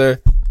it, brother."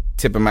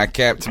 Tipping my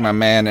cap to my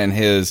man and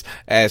his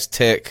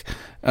Aztec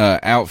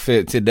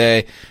outfit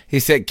today. He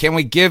said, "Can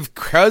we give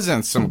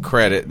Cousins some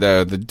credit,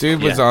 though? The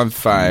dude was on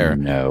fire."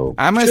 No.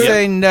 I'm going to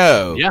say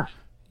no. Yeah.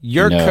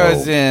 Your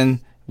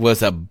cousin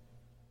was I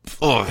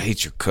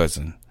hate your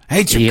cousin.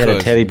 He had a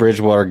Teddy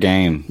Bridgewater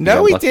game.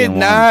 No, he did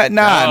not.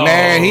 Nah,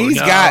 man. He's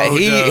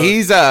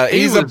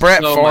a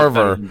Brett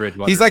Favre.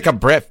 He's like a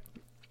Brett.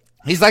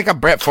 He's like a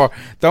Brett Favre.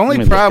 The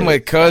only problem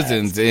with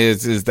Cousins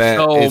is that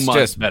it's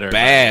just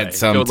bad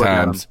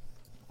sometimes.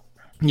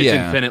 It's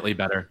infinitely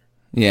better.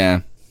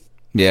 Yeah.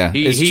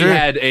 He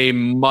had a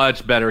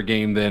much better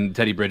game than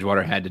Teddy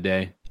Bridgewater had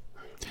today.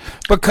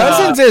 But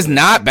Cousins is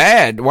not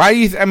bad.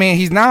 I mean,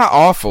 he's not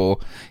awful.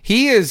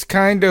 He is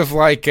kind of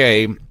like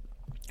a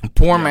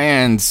poor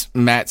man's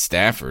Matt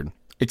Stafford,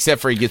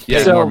 except for he gets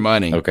paid more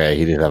money. Okay,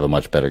 he did have a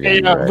much better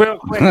game. Real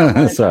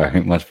quick,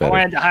 sorry, much better. I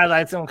wanted to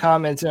highlight some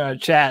comments in our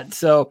chat.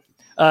 So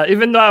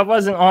even though I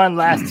wasn't on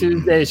last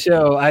Tuesday's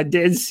show, I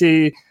did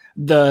see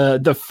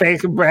the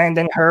fake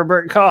Brandon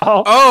Herbert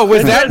call. Oh,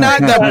 was that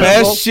not the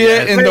best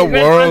shit in the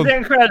world? It was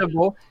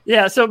incredible.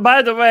 Yeah, so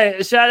by the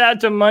way, shout out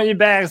to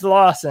Moneybags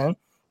Lawson,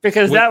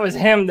 because that was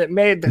him that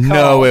made the call.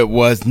 No, it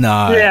was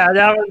not. Yeah,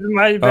 that was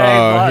Moneybags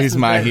Lawson. Oh, he's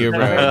my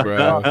hero,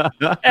 bro.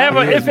 And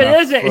if it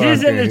isn't,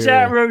 he's in the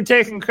chat room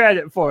taking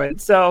credit for it.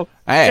 So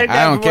hey,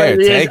 I don't care.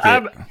 Take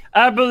it.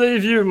 I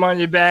believe you,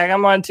 Moneybag.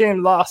 I'm on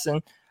Team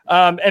Lawson.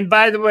 And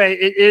by the way,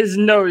 it is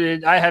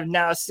noted, I have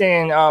now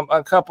seen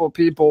a couple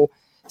people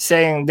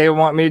saying they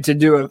want me to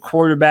do a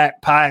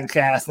quarterback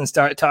podcast and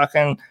start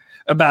talking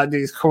about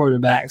these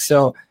quarterbacks.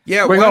 So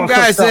yeah, one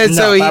guy said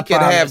so he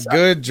could have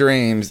good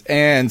dreams,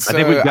 and so I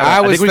think we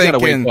got to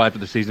wait until after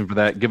the season for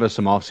that. Give us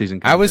some off-season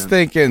content. I was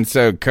thinking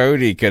so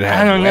Cody could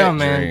have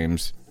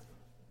dreams.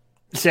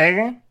 Say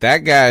again? That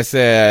guy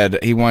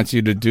said he wants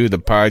you to do the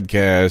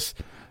podcast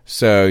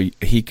so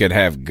he could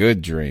have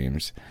good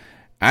dreams.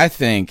 I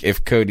think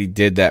if Cody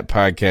did that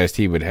podcast,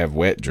 he would have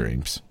wet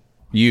dreams.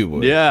 You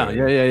would. Yeah.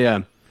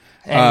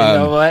 And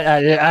you know what?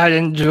 I'd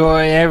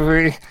enjoy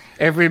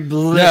every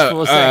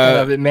blissful second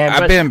of it, man.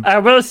 But I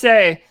will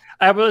say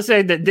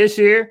that this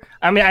year,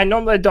 I mean, I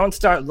normally don't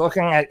start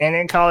looking at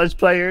any college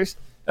players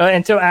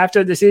until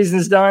after the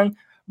season's done.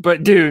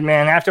 But dude,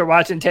 man, after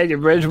watching Teddy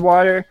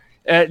Bridgewater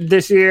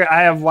this year,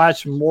 I have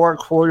watched more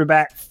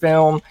quarterback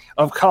film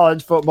of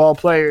college football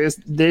players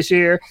this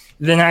year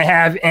than I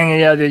have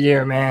any other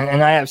year, man.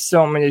 And I have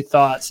so many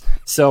thoughts.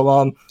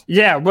 So,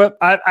 yeah, but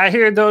I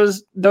hear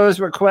those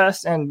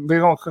requests, and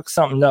we're gonna cook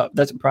something up.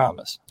 That's a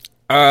promise.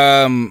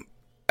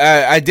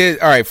 I did.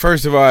 All right.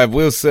 First of all, I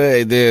will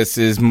say this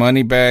is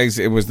Moneybags.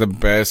 It was the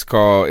best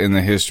call in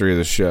the history of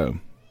the show.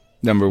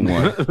 Number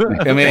one.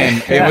 I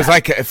mean, it was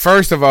like,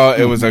 first of all,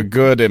 it was a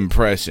good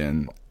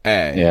impression.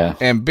 A. Yeah.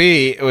 And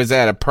B, it was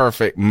at a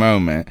perfect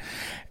moment.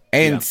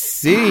 And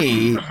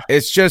C,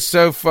 it's just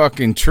so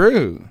fucking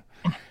true.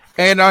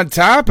 And on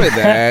top of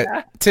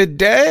that,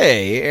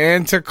 today,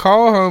 and to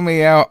call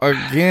homie out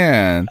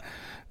again,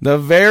 the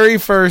very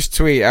first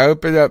tweet, I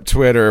opened up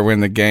Twitter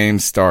when the game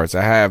starts.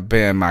 I have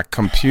been my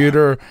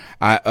computer.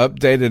 I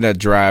updated a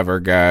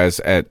driver, guys,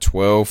 at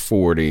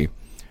 12:40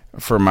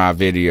 for my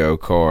video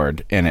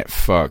card, and it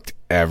fucked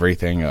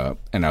everything up.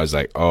 And I was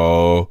like,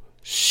 oh,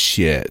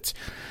 shit.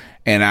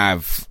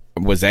 And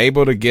was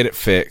able to get it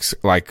fixed,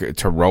 like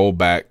to roll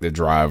back the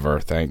driver,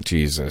 thank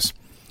Jesus.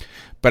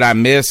 But I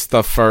missed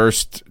the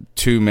first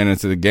 2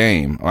 minutes of the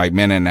game, like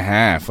minute and a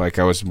half. Like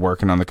I was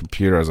working on the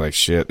computer. I was like,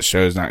 shit, the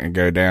show's not going to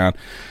go down.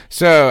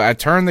 So I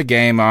turned the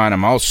game on.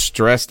 I'm all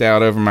stressed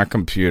out over my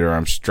computer.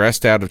 I'm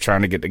stressed out of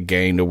trying to get the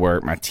game to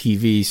work. My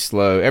TV's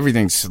slow.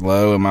 Everything's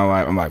slow in my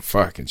life. I'm like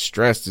fucking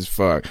stressed as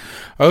fuck.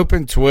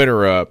 Open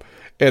Twitter up,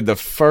 and the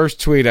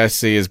first tweet I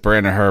see is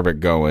Brandon Herbert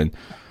going,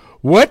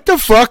 what the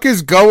fuck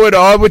is going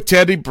on with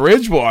Teddy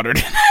Bridgewater?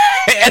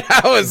 And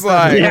I was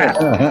like,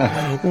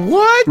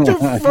 what the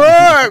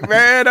fuck,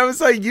 man? I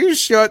was like, you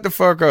shut the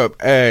fuck up,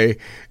 A.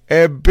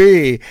 And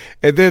B,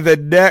 and then the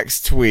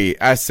next tweet,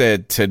 I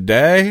said,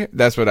 today?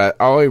 That's what I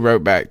only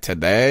wrote back,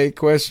 today, ?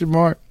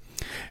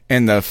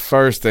 And the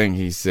first thing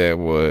he said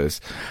was,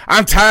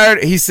 I'm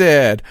tired. He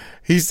said,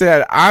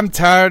 I'm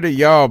tired of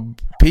y'all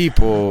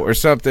people or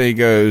something. He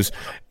goes,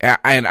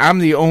 and I'm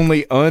the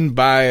only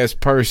unbiased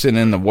person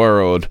in the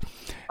world.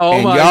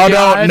 And y'all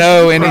don't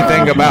know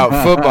anything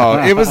about football.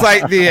 It was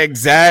like the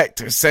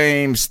exact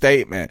same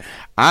statement.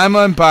 I'm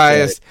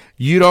unbiased.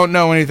 You don't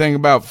know anything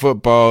about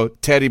football.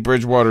 Teddy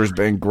Bridgewater's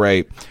been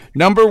great.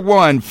 Number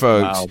one,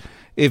 folks,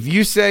 if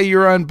you say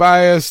you're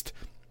unbiased,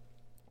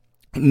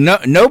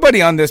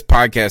 nobody on this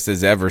podcast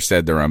has ever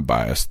said they're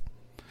unbiased.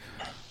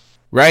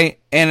 Right?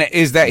 And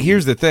here's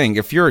the thing.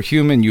 If you're a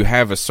human, you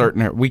have a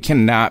certain, we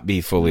cannot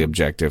be fully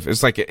objective.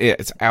 It's like,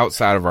 it's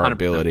outside of our 100%.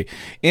 Ability.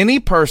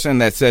 Any person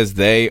that says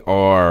they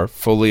are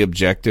fully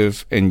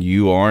objective and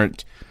you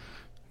aren't,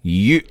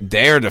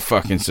 they're the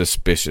fucking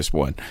suspicious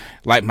one.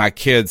 Like my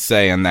kids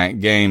say in that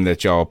game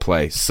that y'all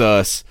play,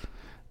 sus.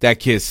 That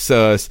kid's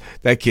sus.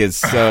 That kid's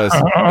sus.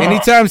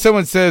 Anytime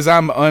someone says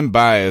I'm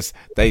unbiased,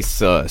 they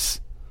sus.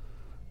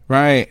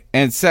 Right?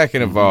 And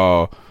second of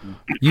all,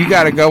 you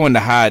got to go into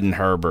hiding,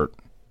 Herbert.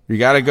 You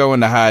got to go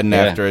into hiding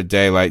after a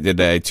day like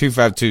today.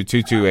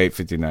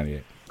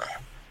 252-228-5098.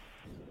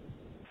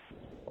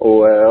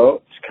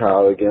 Well, it's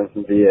Kyle again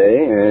from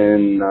VA,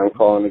 and I'm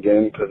calling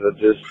again because I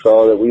just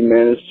saw that we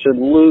managed to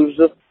lose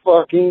the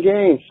fucking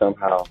game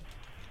somehow.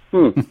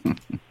 I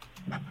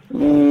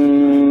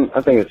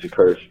think it's a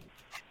curse.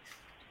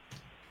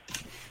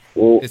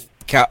 Well, it's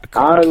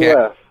I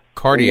left.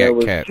 Cardiac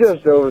and there was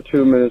just over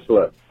 2 minutes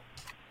left.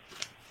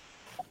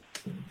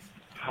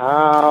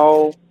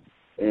 How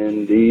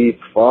in the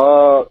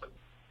fuck?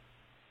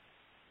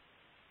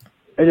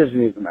 It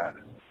doesn't even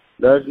matter.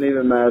 Doesn't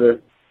even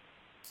matter.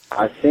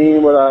 I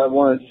seen what I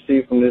wanted to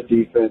see from this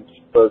defense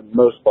for the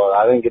most part.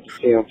 I didn't get to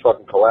see him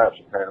fucking collapse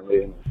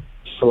apparently, and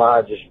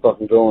Slide just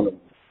fucking throwing them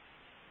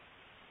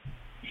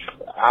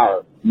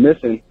out,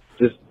 missing.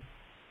 Just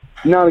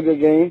not a good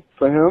game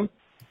for him.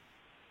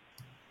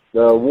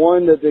 The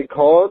one that they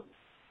called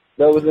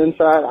that was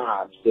inside,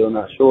 I'm still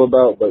not sure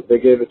about, but they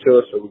gave it to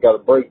us, so we got a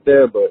break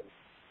there, but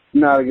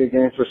not a good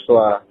game for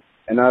Sly.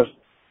 And I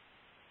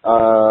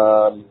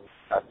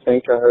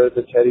think I heard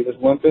that Teddy was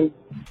limping.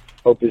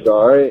 Hope he's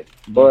all right,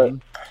 but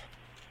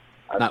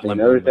I've seen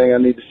everything I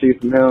need to see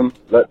from him.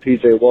 Let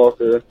P.J.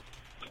 Walker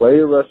play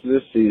the rest of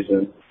this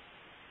season.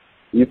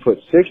 You put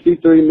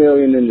 $63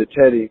 million into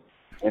Teddy,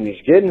 and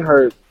he's getting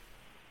hurt.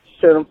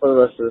 Set him for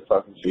the rest of the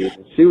fucking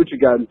season. See what you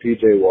got in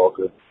P.J.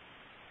 Walker.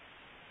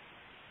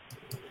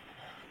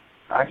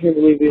 I can't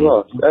believe he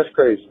lost. That's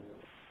crazy.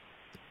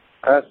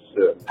 That's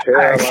the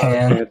Carolina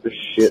Panthers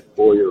shit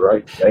for you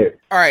right there.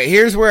 All right,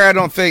 here's where I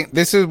don't think,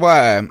 this is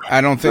why I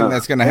don't think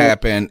that's going to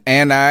happen.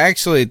 And I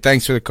actually,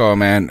 thanks for the call,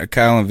 man,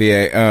 Kyle and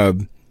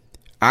VA.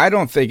 I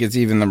don't think it's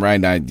even the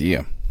right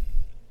idea.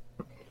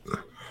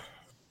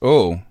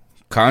 Oh,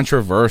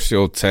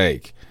 controversial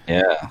take.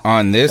 Yeah.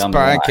 On this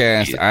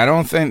podcast, I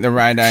don't think the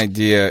right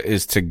idea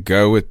is to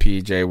go with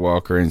PJ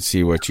Walker and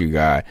see what you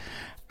got.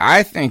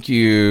 I think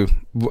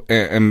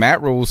and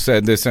Matt Rule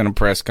said this in a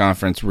press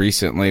conference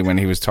recently when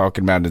he was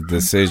talking about the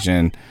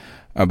decision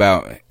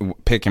about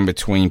picking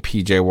between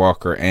PJ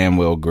Walker and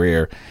Will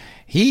Grier.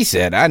 He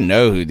said, I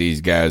know who these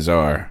guys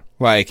are.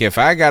 Like, if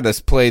I got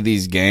to play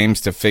these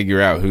games to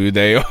figure out who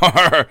they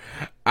are,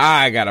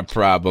 I got a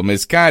problem.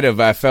 It's kind of,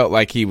 I felt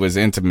like he was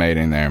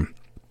intimating there.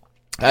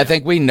 I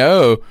think we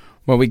know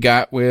what we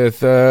got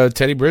with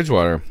Teddy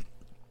Bridgewater.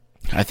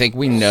 I think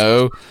we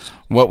know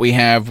what we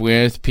have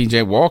with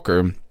PJ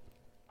Walker.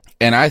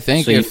 And I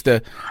think if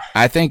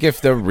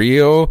the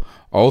real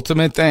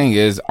ultimate thing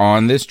is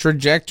on this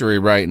trajectory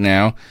right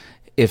now,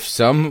 if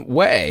some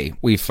way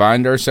we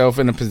find ourselves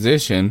in a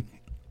position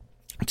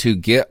to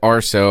get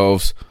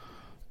ourselves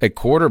a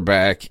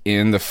quarterback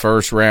in the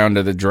first round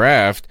of the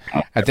draft,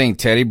 I think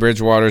Teddy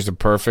Bridgewater is the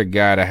perfect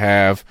guy to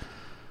have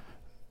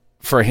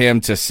for him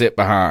to sit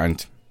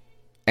behind.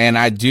 And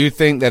I do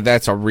think that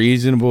that's a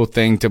reasonable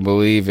thing to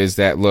believe is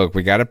that, look,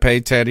 we got to pay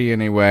Teddy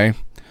anyway.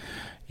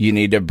 You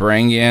need to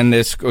bring in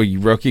this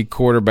rookie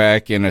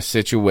quarterback in a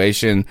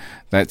situation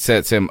that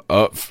sets him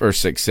up for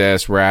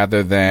success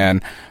rather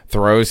than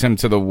throws him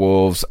to the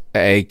wolves,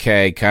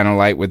 AK, kind of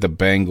like with the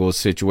Bengals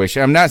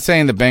situation. I'm not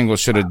saying the Bengals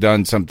should have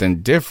done something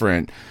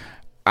different.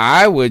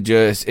 I would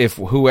just, if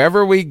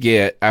whoever we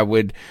get, I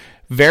would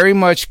very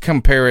much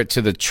compare it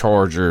to the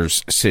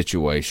Chargers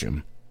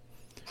situation.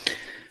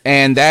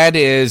 And that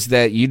is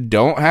that you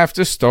don't have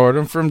to start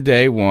him from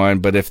day one,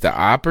 but if the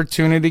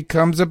opportunity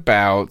comes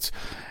about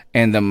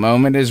and the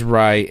moment is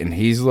right and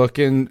he's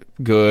looking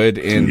good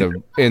in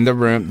the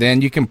room, then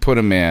you can put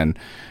him in.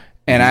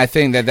 And I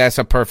think that that's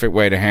a perfect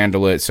way to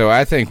handle it. So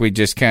I think we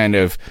just kind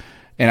of,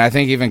 and I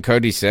think even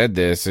Cody said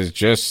this, is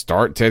just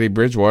start Teddy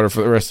Bridgewater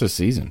for the rest of the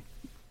season.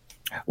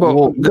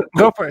 Well,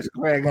 go first,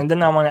 Greg, and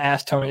then I want to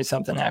ask Tony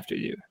something after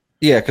you.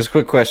 Yeah, because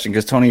quick question,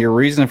 because Tony, your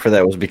reason for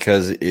that was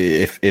because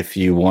if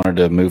you wanted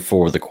to move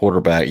forward the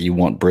quarterback, you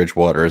want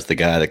Bridgewater as the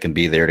guy that can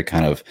be there to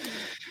kind of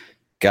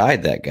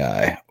guide that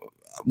guy.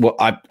 Well,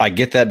 I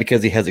get that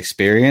because he has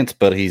experience,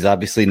 but he's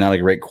obviously not a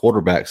great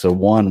quarterback. So,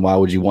 one, why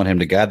would you want him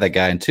to guide that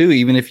guy? And two,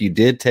 even if you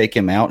did take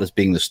him out as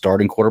being the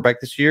starting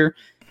quarterback this year,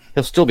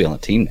 he'll still be on the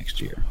team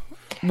next year.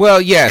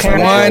 Well, yes.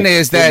 One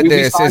is that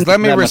let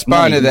me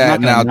respond to that,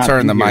 and I'll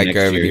turn the mic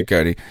over to you,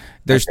 Cody.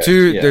 There's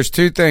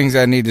two things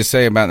I need to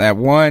say about that.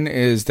 One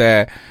is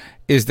that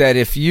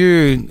if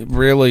you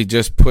really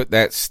just put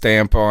that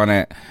stamp on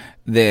it,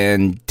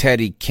 then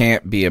Teddy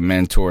can't be a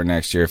mentor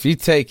next year. If you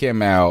take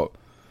him out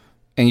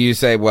and you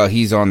say, well,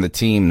 he's on the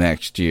team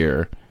next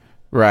year,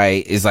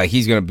 right? It's like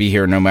he's going to be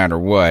here no matter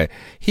what.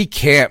 He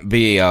can't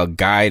be a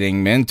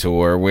guiding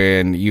mentor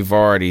when you've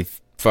already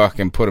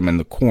fucking put him in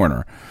the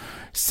corner.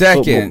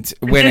 Second,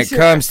 when it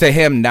comes to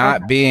him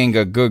not being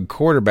a good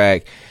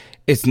quarterback,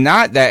 it's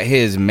not that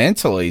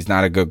mentally he's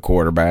not a good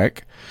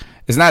quarterback.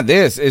 It's not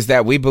this. Is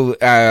that we believe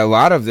a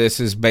lot of this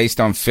is based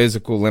on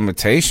physical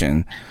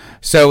limitation.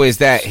 So is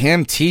that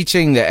him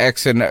teaching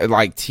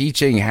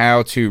teaching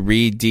how to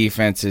read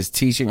defenses,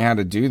 teaching how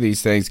to do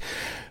these things?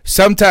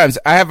 Sometimes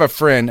I have a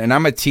friend, and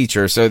I'm a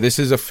teacher, so this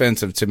is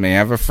offensive to me. I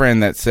have a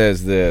friend that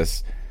says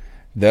this: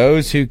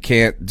 those who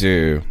can't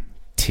do,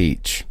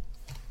 teach.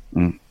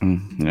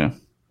 Yeah.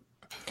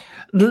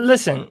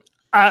 Listen,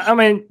 I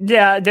mean,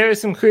 yeah, there is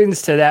some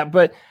credence to that,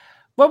 but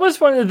what was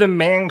one of the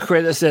main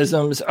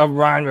criticisms of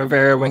Ron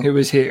Rivera when he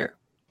was here?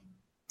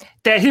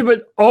 That he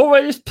would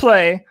always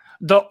play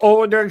the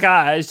older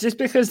guys just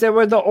because they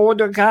were the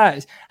older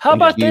guys. How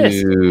about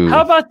this?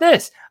 How about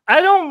this?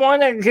 I don't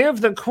want to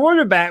give the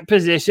quarterback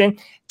position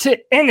to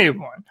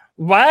anyone.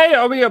 Why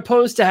are we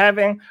opposed to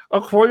having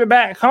a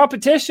quarterback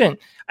competition?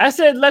 I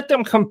said let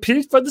them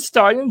compete for the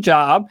starting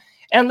job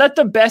and let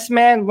the best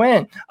man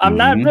win. I'm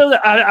not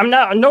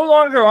no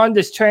longer on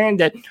this train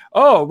that,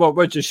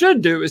 what you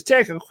should do is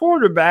take a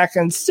quarterback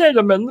and sit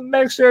them and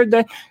make sure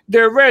that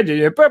they're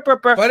ready. But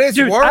it's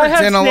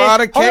worked in a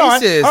lot of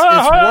cases.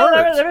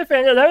 Let me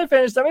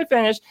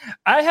finish.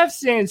 I have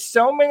seen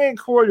so many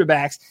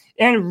quarterbacks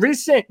in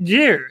recent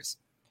years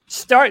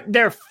start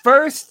their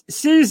first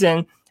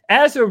season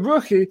as a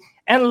rookie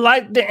and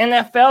light the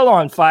NFL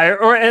on fire,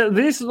 or at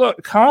least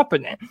look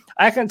competent.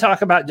 I can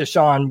talk about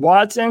Deshaun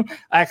Watson.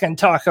 I can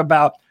talk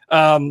about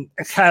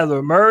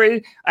Kyler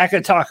Murray. I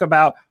could talk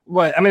about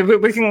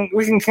we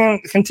can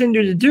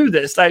continue to do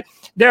this. Like,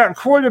 there are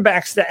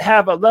quarterbacks that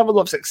have a level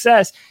of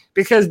success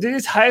because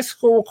these high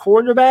school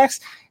quarterbacks,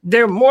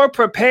 they're more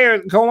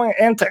prepared going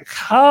into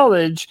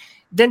college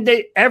than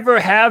they ever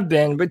have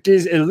been with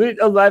these Elite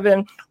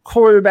 11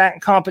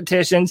 quarterback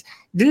competitions.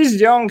 These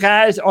young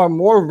guys are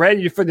more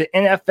ready for the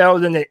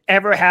NFL than they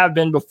ever have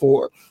been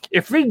before.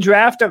 If we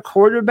draft a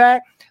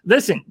quarterback,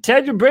 listen,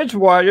 Teddy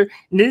Bridgewater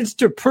needs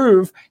to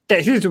prove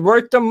that he's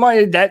worth the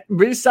money that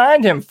we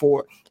signed him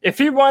for. If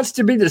he wants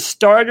to be the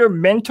starter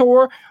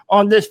mentor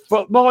on this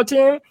football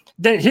team,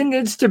 then he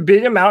needs to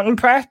beat him out in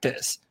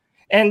practice.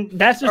 And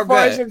that's as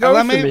far as it goes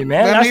for me,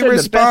 man. Let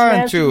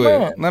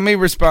me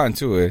respond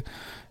to it.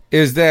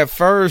 Is that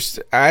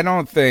first, I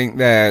don't think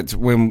that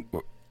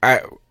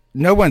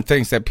no one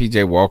thinks that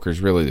PJ Walker is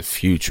really the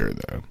future,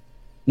 though.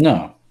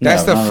 No.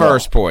 That's the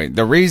first point.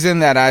 The reason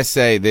that I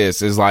say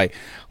this is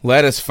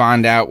let us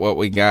find out what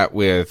we got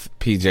with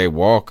PJ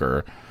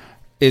Walker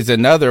is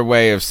another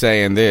way of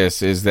saying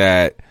this is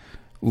that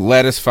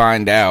let us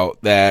find out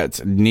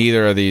that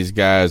neither of these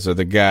guys are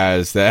the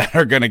guys that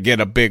are going to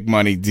get a big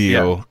money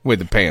deal with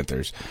the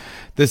Panthers.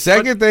 The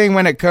second thing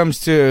when it comes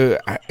to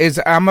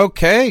is I'm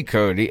okay,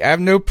 Cody. I have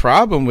no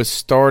problem with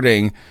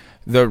starting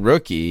the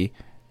rookie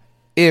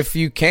if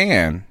you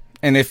can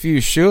and if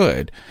you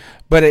should.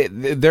 But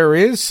there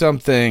is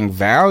something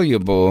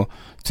valuable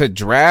to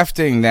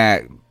drafting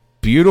that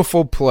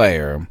beautiful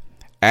player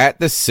at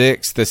the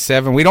 6, the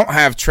 7. We don't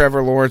have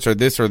Trevor Lawrence or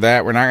this or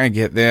that. We're not going to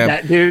get them.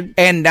 That dude.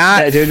 And not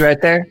that dude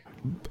right there.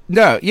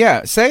 No,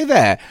 yeah, say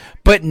that.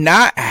 But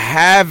not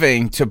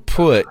having to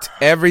put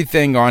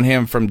everything on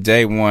him from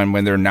day one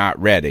when they're not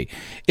ready.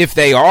 If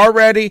they are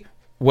ready,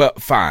 well,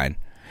 fine.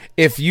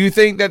 If you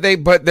think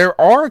that but there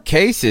are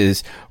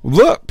cases,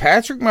 look,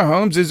 Patrick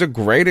Mahomes is a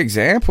great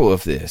example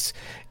of this,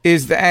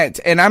 is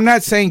that, and I'm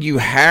not saying you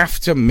have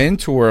to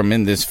mentor him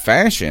in this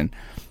fashion,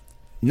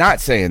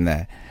 not saying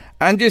that.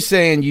 I'm just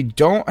saying you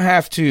don't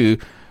have to,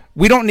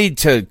 we don't need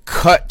to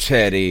cut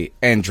Teddy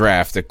and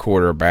draft a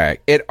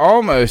quarterback.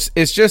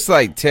 It's just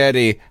like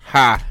Teddy,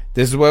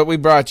 this is what we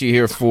brought you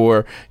here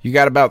for. You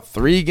got about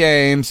 3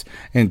 games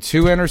and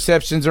 2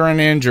 interceptions or an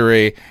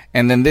injury,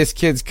 and then this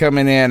kid's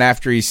coming in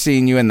after he's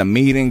seen you in the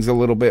meetings a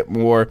little bit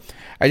more.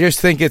 I just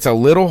think it's a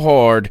little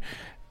hard.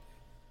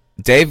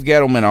 Dave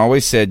Gettleman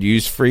always said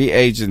use free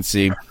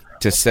agency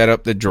to set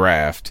up the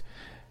draft.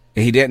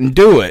 He didn't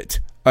do it.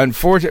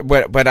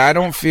 Unfortunately, but I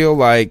don't feel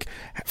like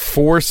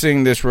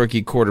forcing this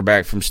rookie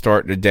quarterback from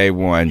start to day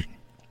one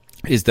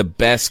is the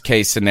best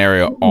case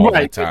scenario all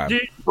the time. Do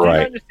you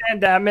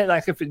understand that? I meant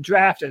like if it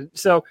drafted.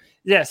 So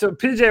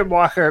PJ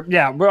Walker,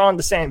 we're on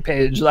the same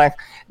page.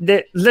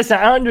 Listen,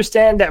 I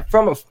understand that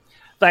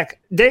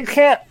they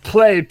can't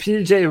play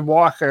PJ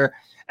Walker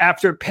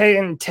after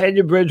paying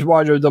Teddy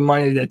Bridgewater the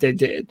money that they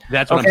did.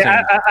 That's what I'm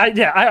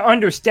saying. I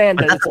understand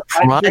But that that's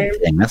a pride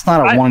thing. That's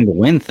not a wanting to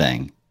win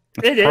thing.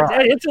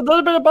 It's a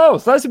little bit of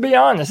both. Let's be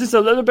honest. It's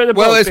a little bit of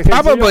both. Well, it's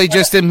probably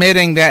just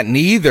admitting that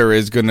neither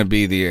is going to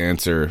be the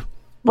answer.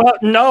 Well,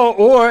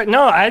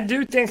 no, I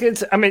do think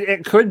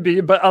it could be,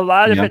 but a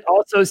lot of it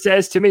also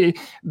says to me,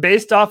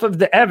 based off of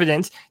the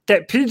evidence,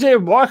 that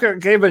PJ Walker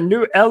gave a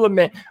new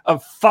element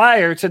of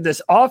fire to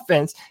this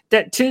offense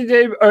that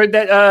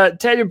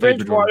Teddy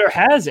Bridgewater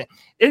hasn't.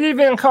 It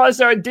even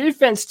caused our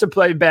defense to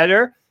play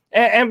better,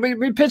 and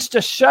we pitched a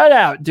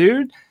shutout,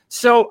 dude.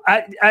 So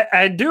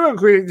I do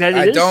agree that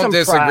I don't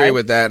disagree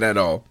with that at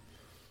all.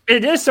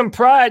 It is some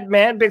pride,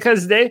 man,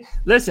 because they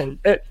listen.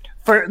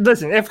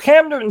 If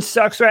Cam Newton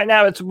sucks right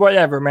now, it's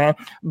whatever, man.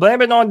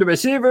 Blame it on the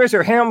receivers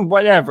or him,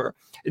 whatever.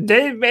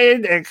 They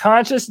made a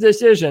conscious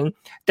decision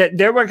that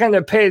they were going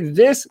to pay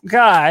this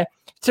guy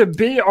to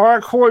be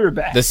our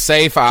quarterback. The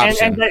safe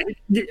option.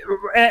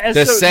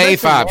 The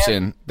safe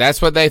option. Man,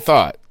 that's what they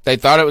thought. They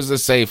thought it was the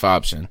safe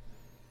option.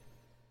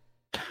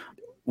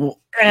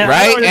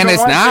 Right? And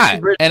it's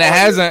not. And it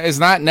hasn't. It's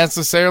not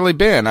necessarily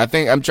been. I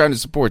think I'm trying to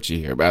support you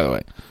here, by the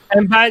way.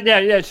 And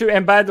true.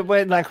 And by the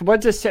way, like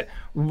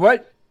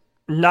what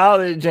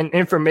knowledge and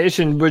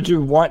information would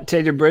you want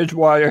Teddy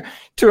Bridgewater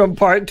to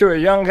impart to a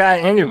young guy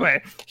anyway?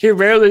 He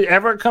rarely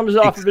ever comes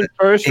off of his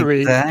first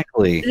read.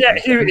 Exactly. Yeah,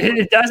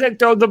 he doesn't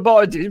throw the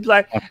ball. He's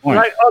like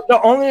the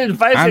only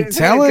advice I'm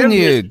telling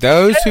you,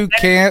 those who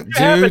can't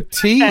do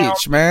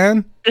teach,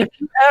 man. If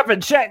you have a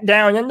check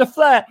down in the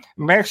flat,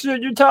 make sure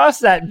you toss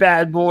that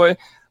bad boy.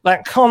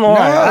 Like, come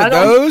on. No,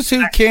 those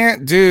who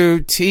can't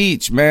do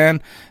teach,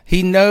 man.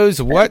 He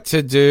knows what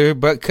to do,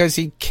 but because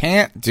he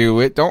can't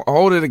do it, don't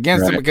hold it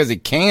against him because he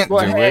can't do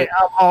it.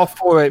 I'm all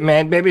for it,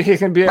 man. Maybe he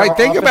can be. Like,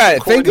 think about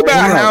it. Think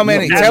about how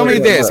many. Tell me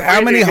this: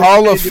 how many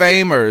Hall of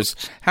Famers?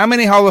 How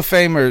many Hall of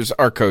Famers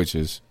are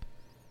coaches?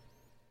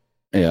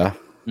 Yeah.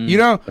 You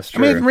know, I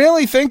mean,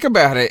 really think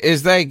about it.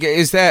 Is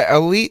that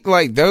elite?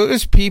 Like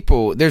those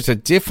people, there's a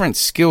different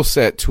skill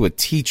set to a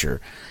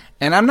teacher.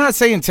 And I'm not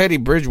saying Teddy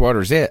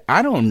Bridgewater's it.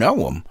 I don't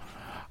know him.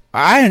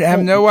 I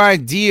have no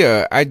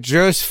idea. I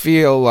just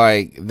feel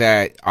like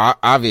that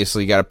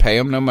obviously you got to pay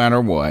him no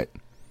matter what.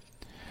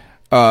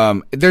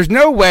 There's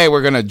no way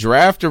we're going to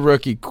draft a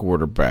rookie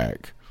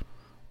quarterback,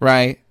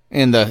 right?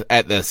 At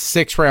the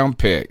 6th round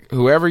pick,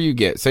 whoever you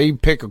get, say you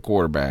pick a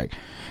quarterback,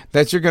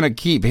 that you're going to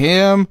keep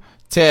him,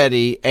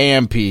 Teddy,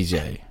 and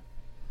PJ.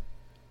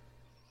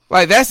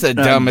 Like, that's the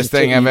dumbest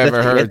thing I've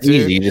ever heard. It's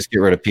easy. You just get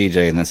rid of PJ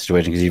in that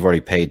situation because you've already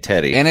paid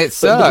Teddy. And it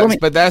sucks,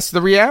 but that's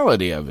the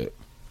reality of it.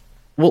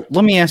 Well,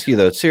 let me ask you,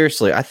 though,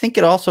 seriously, I think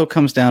it also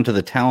comes down to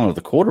the talent of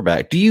the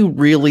quarterback. Do you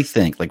really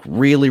think,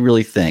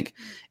 really think,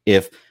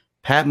 if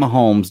Pat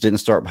Mahomes didn't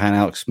start behind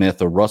Alex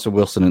Smith or Russell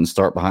Wilson didn't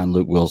start behind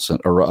Luke Wilson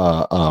or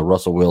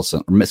Russell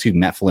Wilson, or excuse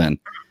me, Matt Flynn,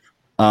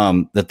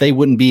 that they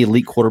wouldn't be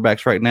elite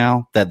quarterbacks right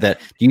now? That do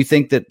you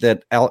think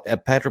that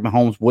Patrick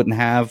Mahomes wouldn't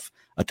have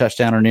a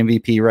touchdown or an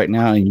MVP right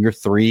now in year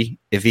 3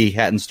 if he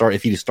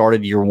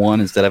started year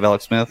 1 instead of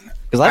Alex Smith?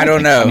 Because I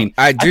don't know.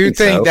 I do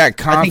think that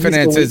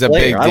confidence is a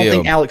big deal. I don't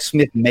think Alex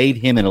Smith made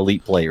him an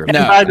elite player.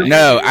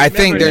 No. I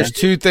think there's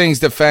two things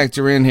to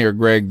factor in here,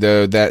 Greg,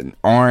 though, that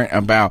aren't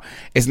about.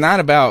 It's not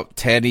about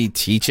Teddy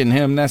teaching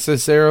him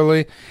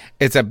necessarily.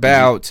 It's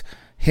about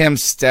him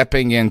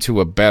stepping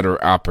into a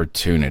better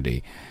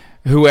opportunity,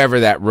 whoever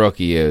that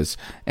rookie is.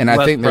 And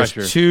I think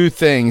there's two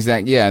things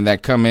that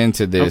come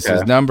into this.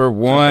 Is number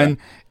one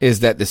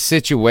is that the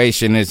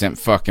situation isn't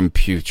fucking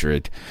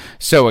putrid.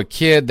 So a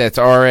kid that's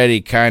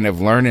already kind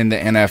of learning the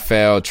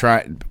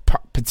NFL,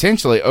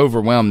 potentially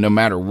overwhelmed no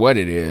matter what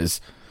it is,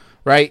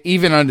 right?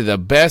 Even under the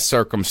best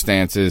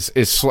circumstances,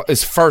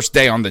 is first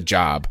day on the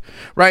job,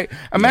 right?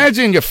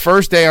 Imagine your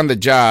first day on the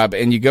job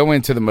and you go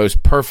into the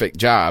most perfect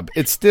job.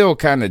 It's still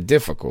kind of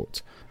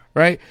difficult.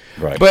 Right.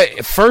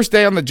 But first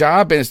day on the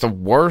job and it's the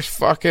worst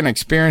fucking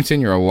experience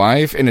in your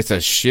life and it's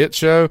a shit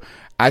show.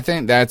 I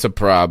think that's a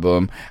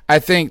problem. I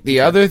think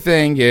the other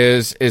thing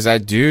is I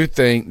do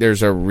think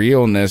there's a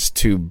realness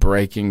to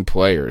breaking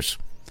players.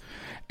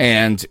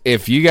 And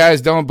if you guys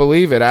don't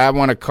believe it, I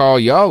want to call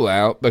y'all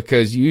out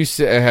because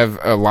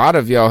a lot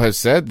of y'all have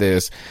said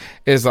this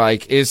is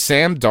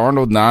Sam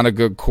Darnold not a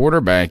good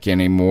quarterback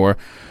anymore?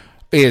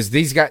 Is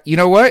these guys, you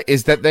know what?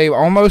 Is that they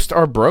almost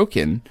are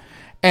broken.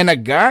 And a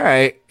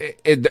guy,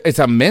 it's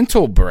a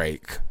mental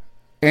break,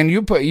 and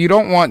you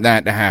don't want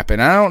that to happen.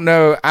 I don't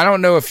know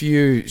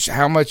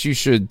how much you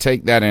should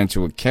take that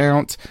into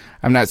account.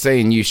 I'm not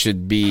saying you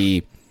should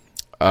be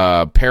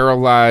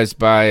paralyzed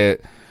by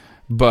it,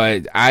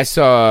 but I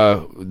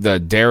saw the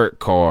Derek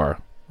Carr,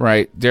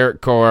 right?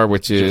 Derek Carr,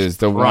 which is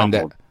the one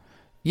that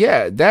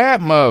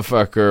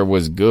motherfucker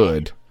was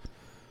good.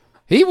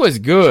 He was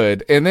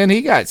good, and then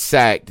he got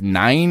sacked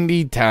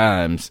 90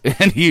 times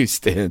in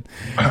Houston,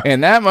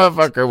 and that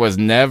motherfucker was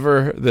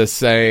never the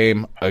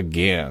same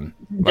again.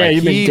 Yeah,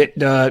 you mean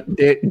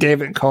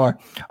David Carr.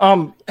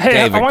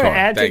 Hey, I want to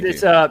add to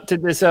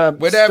this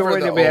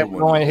story that we have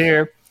going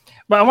here.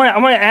 But I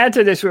want to add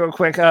to this real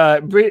quick.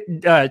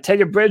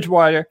 Teddy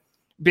Bridgewater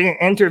being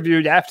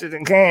interviewed after the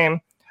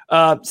game,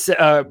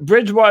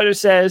 Bridgewater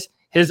says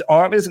his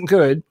arm isn't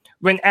good.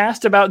 When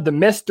asked about the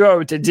missed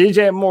throw to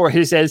DJ Moore,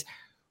 he says,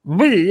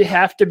 "We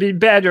have to be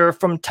better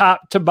from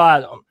top to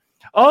bottom."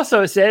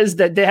 Also says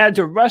that they had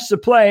to rush the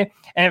play,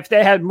 and if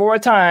they had more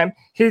time,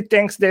 he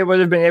thinks they would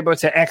have been able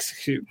to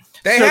execute.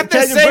 They have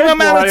the same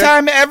amount of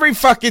time every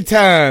fucking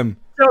time.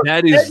 So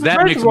that makes me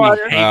hate him more.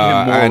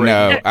 I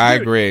know. I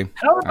agree.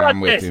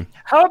 I'm with you.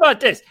 How about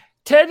this?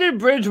 Teddy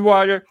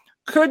Bridgewater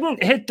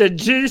couldn't hit the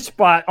G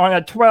spot on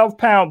a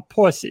 12-pound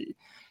pussy.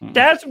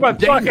 That's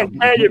what fucking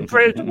Teddy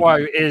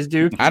Bridgewater is,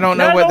 dude. I don't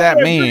know what that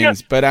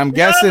means, but I'm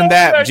guessing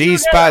that G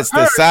spot's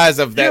the size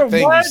of that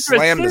thing you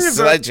slam the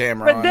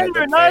sledgehammer on. But then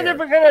you're not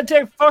even going to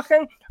take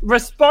fucking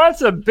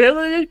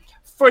responsibility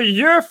for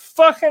your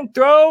fucking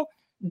throw?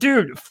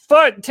 Dude,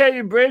 fuck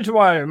Teddy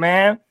Bridgewater,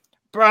 man.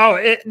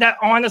 Bro, that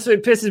honestly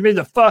pisses me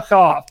the fuck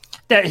off.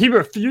 That he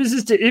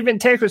refuses to even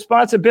take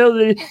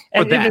responsibility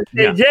and even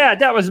say, yeah,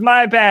 that was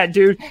my bad,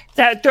 dude.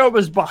 That throw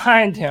was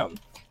behind him.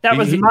 That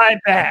was my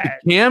bad.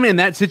 Cam in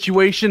that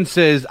situation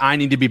says, I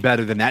need to be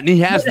better than that. And he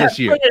has this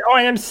year. Put it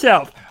on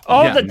himself.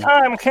 All the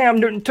time Cam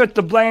Newton took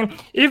the blame,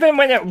 even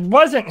when it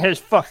wasn't his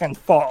fucking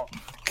fault.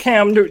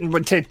 Cam Newton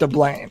would take the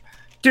blame.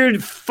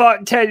 Dude,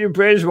 fuck Teddy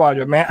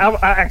Bridgewater, man.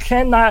 I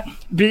cannot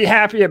be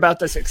happy about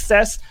the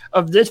success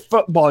of this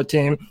football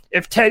team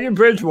if Teddy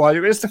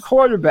Bridgewater is the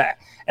quarterback.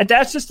 And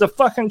that's just the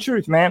fucking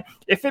truth, man.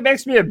 If it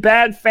makes me a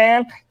bad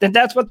fan, then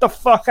that's what the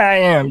fuck I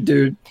am,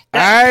 dude.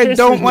 I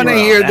don't want to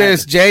hear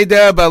this.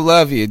 J-Dub, I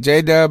love you.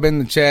 J-Dub in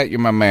the chat, you're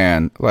my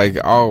man. Like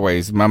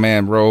always, my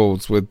man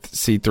rolls with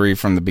C3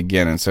 from the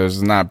beginning, so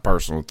it's not a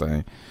personal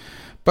thing.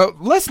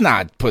 But let's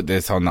not put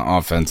this on the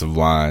offensive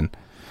line.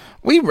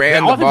 We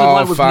ran the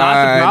ball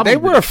fine. They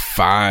were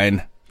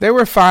fine. They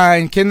were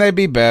fine. Can they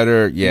be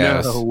better?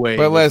 Yes. No way.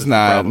 But let's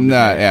not. No,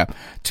 yeah.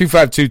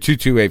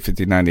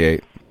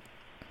 252-228-5098.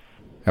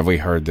 Have we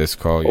heard this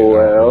call?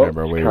 Well,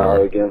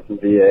 Kyle again from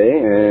VA.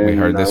 And we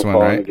heard this one,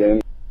 right?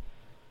 Again.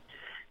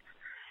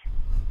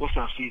 What's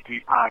up,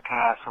 C3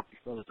 Podcast? Hope you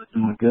fellas are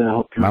doing good.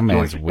 Hope you My enjoyed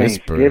man's your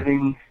whispering.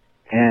 Thanksgiving.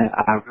 And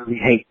I really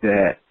hate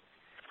that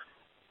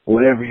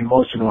whatever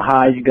emotional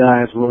high you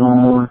guys were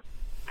on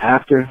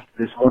after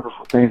this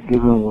wonderful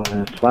Thanksgiving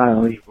was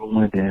finally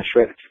ruined and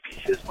shredded to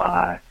pieces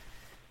by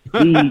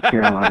the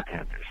Carolina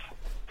Panthers.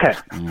 Okay,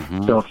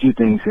 so a few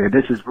things here.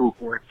 This is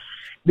Rupert.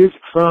 This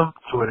is from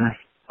Twitter.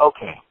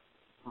 Okay,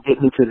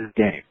 getting into this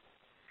game.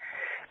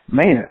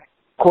 Man,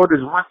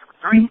 quarters 1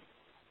 through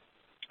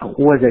 3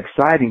 was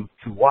exciting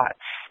to watch.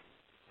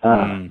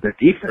 The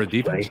defense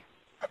play.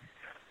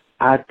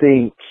 I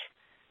think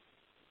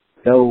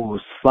those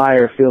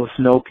Flyer Phil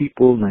Snow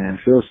people and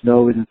Phil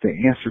Snow isn't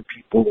the answer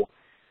people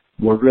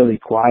were really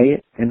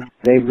quiet, and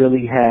they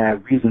really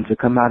had reason to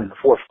come out in the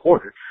fourth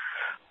quarter.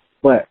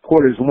 But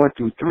quarters 1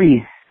 through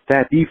 3,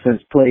 that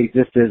defense played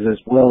just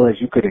as well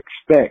as you could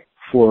expect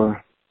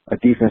for a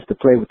defense to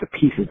play with the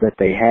pieces that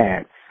they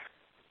had.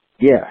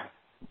 Yeah,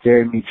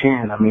 Jeremy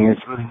Chin, I mean,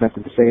 it's really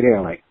nothing to say there.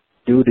 Like,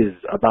 dude is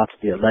about to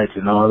be a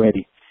legend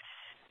already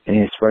in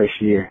his first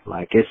year.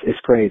 Like, it's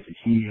crazy.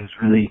 He is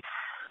really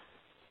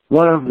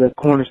one of the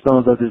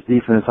cornerstones of this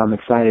defense I'm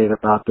excited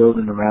about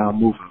building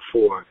around moving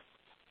forward.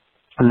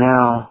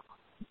 Now,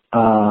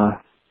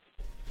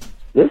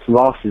 this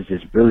loss is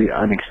just really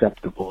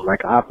unacceptable.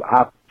 Like, I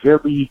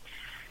really,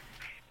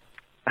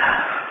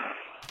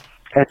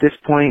 at this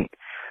point,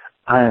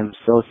 I am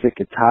so sick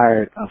and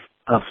tired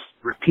of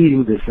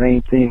repeating the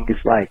same thing.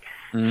 It's like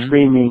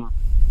screaming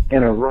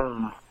in a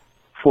room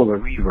full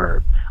of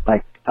reverb.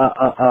 Like,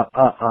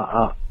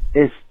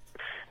 it's,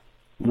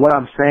 what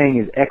I'm saying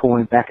is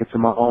echoing back into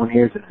my own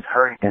ears and it's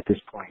hurting at this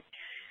point.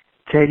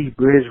 Teddy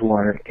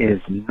Bridgewater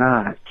is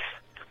not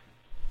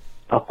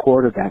a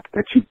quarterback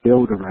that you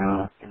build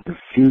around in the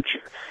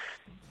future.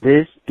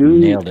 This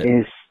dude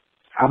is,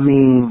 I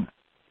mean,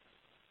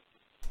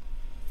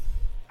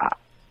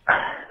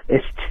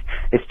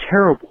 it's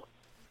terrible.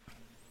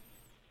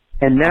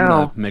 And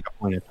now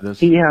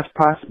he has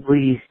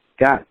possibly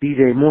got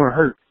DJ Moore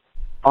hurt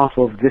off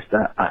of just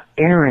a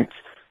errant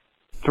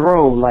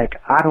throw.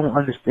 Like, I don't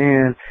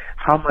understand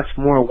how much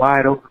more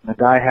wide open the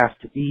guy has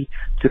to be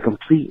to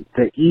complete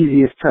the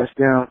easiest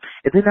touchdown.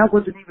 And then that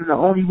wasn't even the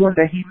only one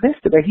that he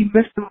missed today. He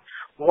missed them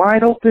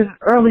wide open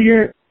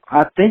earlier.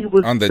 I think it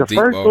was the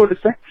first or the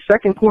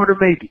second quarter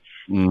maybe.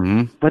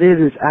 Mm-hmm. But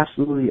it is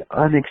absolutely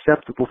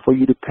unacceptable for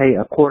you to pay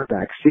a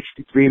quarterback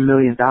 $63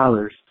 million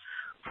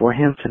for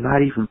him to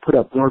not even put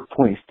up more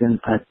points than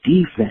a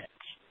defense.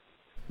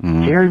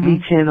 Mm-hmm.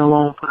 Jeremy Chin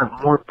alone put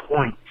up more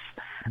points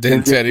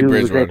than Teddy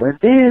Bridgewater. And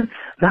then,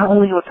 not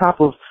only on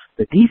top of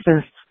the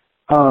defense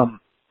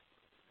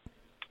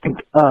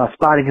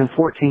spotting him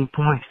 14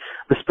 points,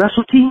 the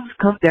special teams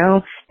come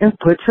down and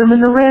puts him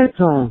in the red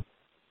zone.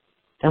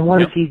 And what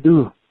does he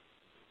do?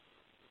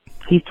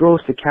 He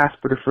throws to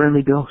Casper the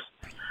Friendly Ghost.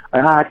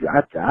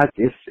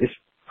 It's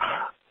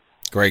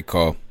great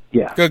call.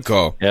 Yeah. Good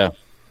call. Yeah.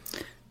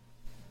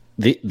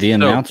 The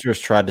announcers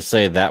tried to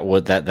say that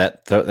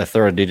throw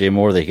of DJ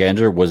Moore, the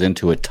injured, was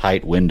into a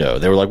tight window.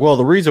 They were like, well,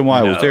 the reason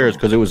why it was there is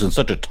because it was in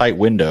such a tight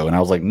window. And I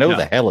was like, no,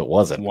 the hell it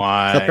wasn't.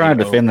 Stop trying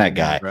to defend that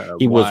guy.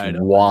 He was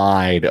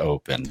wide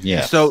open.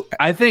 Yeah. So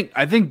I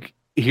think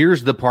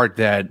here's the part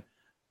that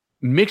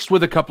mixed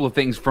with a couple of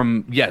things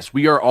from, yes,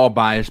 we are all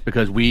biased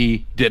because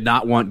we did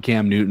not want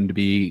Cam Newton to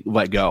be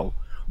let go.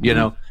 You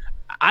know,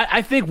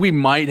 I think we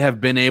might have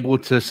been able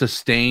to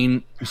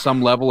sustain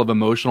some level of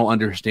emotional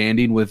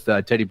understanding with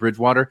Teddy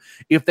Bridgewater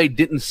if they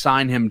didn't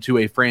sign him to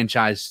a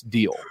franchise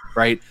deal,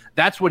 right?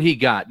 That's what he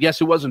got.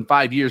 Yes, it wasn't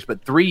 5 years,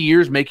 but 3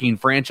 years making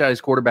franchise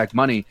quarterback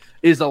money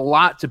is a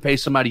lot to pay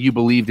somebody you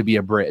believe to be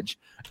a bridge.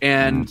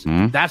 And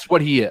that's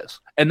what he is.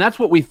 And that's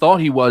what we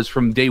thought he was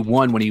from day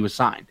one when he was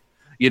signed.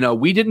 You know,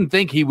 we didn't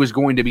think he was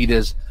going to be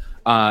this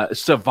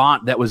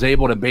savant that was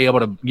able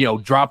to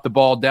drop the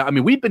ball down. I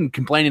mean, we've been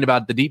complaining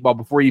about the deep ball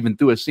before he even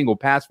threw a single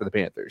pass for the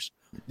Panthers.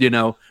 You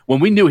know, when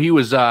we knew he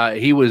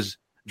was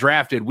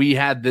drafted, we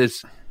had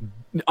this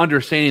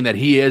understanding that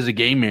he is a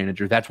game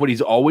manager. That's what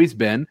he's always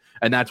been,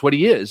 and that's what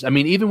he is. I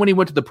mean, even when he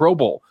went to the Pro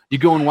Bowl, you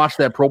go and watch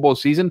that Pro Bowl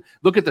season,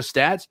 look at the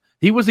stats.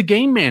 He was a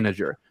game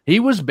manager.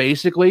 He was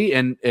basically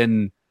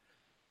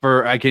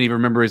for I can't even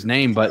remember his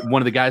name, but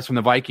one of the guys from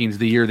the Vikings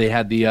the year they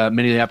had the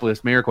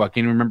Minneapolis Miracle. I can't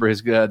even remember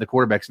his the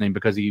quarterback's name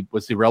because he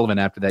was irrelevant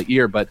after that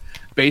year. But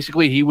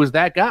basically, he was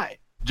that guy,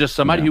 just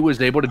somebody who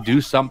was able to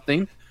do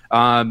something,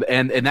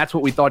 and that's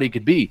what we thought he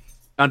could be.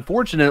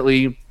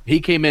 Unfortunately, he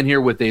came in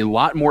here with a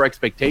lot more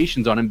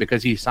expectations on him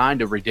because he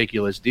signed a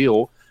ridiculous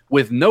deal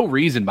with no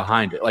reason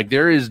behind it. Like,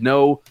 there is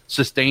no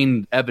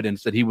sustained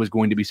evidence that he was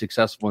going to be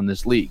successful in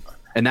this league,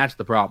 and that's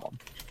the problem.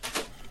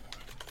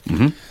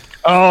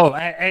 Oh,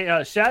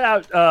 hey,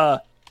 shout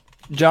out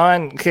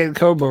John Kid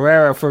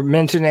Cabrera for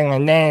mentioning a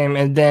name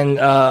and then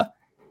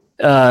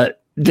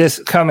this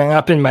coming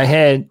up in my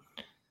head.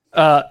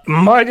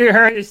 Marty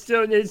Hurney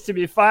still needs to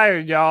be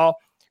fired, y'all,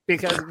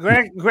 because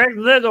Greg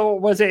Little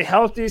was a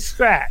healthy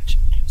scratch.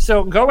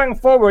 So going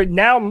forward,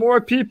 now more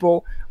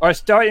people are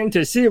starting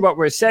to see what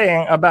we're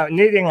saying about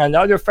needing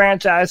another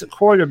franchise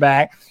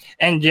quarterback.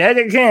 And yet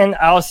again,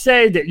 I'll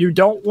say that you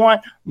don't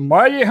want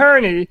Marty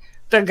Hurney,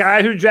 the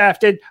guy who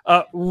drafted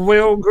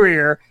Will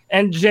Grier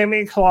and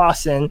Jimmy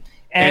Clausen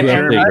and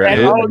don't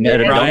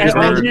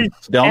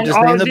just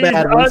name the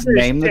bad ones,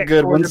 name the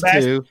good ones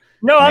too.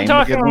 No, I'm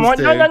talking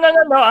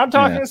I'm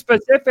talking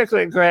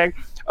specifically, Greg,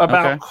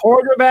 about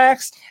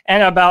quarterbacks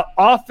and about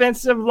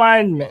offensive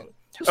linemen.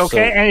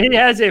 Okay, and he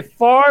has a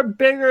far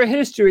bigger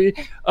history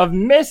of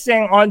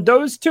missing on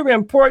those two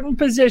important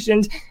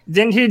positions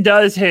than he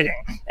does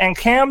hitting. And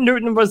Cam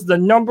Newton was the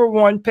number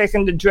one pick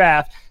in the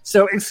draft.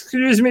 So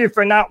excuse me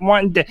for not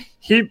wanting to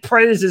heap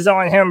praises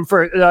on him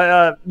for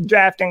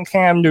drafting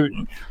Cam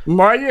Newton.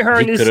 Marty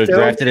Hurney could have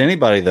drafted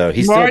anybody, though.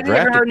 He still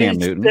drafted Cam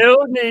Newton.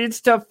 Still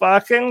needs to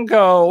fucking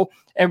go.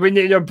 And we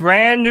need a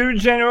brand new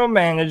general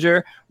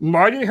manager.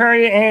 Marty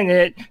Hurney ain't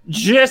it,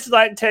 just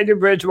like Teddy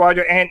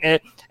Bridgewater ain't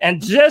it.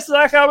 And just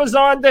like I was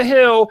on the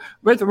hill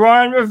with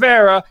Ron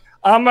Rivera,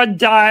 I'm going to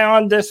die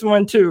on this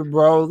one too,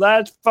 bro.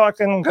 Let's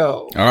fucking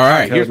go. All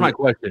right. Here's my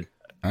question.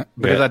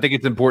 Because I think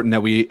it's important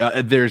that we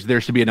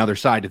there should be another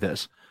side to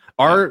this.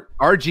 Our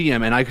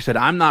GM, and like I said,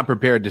 I'm not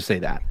prepared to say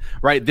that,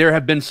 right? There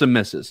have been some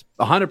misses.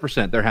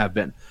 100% there have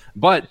been.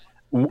 But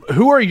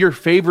who are your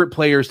favorite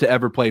players to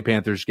ever play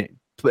Panthers game?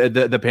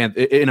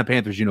 In a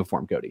Panthers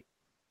uniform, Cody?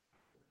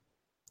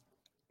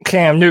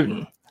 Cam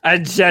Newton. I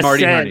just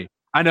Marty said. Hurney.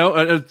 I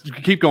know.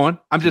 Keep going.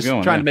 I'm just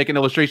trying to make an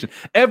illustration.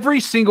 The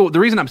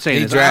reason I'm saying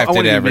he this,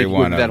 drafted every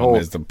one of them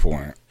is the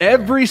point.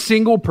 Every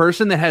single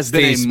person that has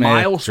been a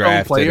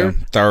milestone player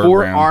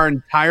for our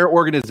entire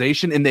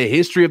organization in the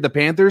history of the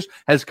Panthers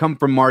has come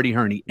from Marty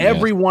Hurney. Yes.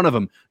 Every one of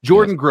them.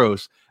 Jordan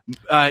Gross.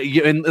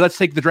 And let's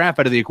take the draft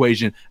out of the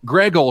equation.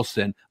 Greg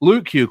Olsen,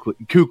 Luke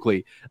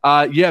Kuechly.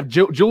 You have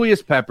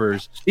Julius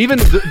Peppers, even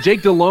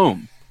Jake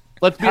Delhomme.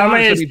 Let's be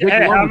honest.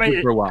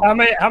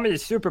 How many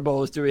Super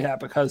Bowls do we have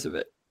because of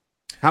it?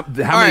 How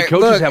many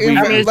coaches have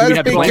we?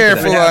 Let's be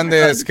careful on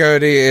this,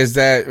 Cody. Is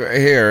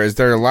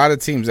there a lot of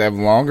teams that have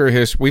longer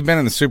history? We've been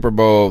in the Super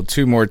Bowl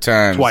 2 more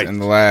times in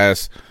the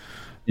last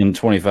in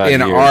 25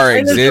 years. Our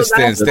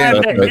existence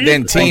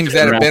than teams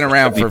that have been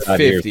around for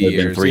 50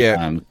 years.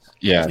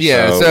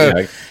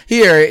 So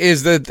here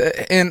is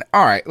and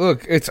all right.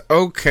 Look, it's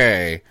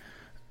okay.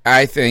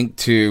 I think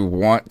to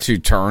want to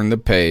turn the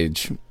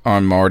page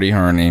on Marty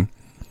Hurney,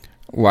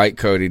 like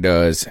Cody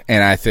does,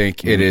 and I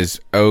think it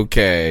is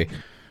okay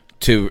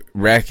to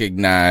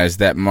recognize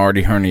that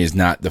Marty Hurney is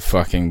not the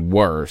fucking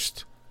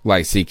worst,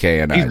 like CK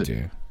and I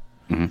do.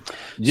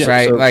 Yeah,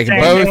 right? So like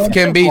both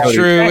can be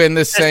true in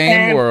the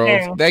same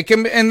world. They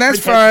can, and that's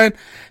fine.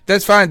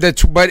 That's fine.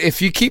 But if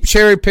you keep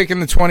cherry picking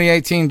the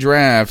 2018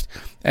 draft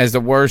as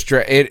the worst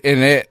draft,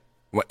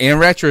 in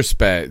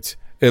retrospect,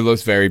 it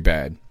looks very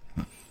bad.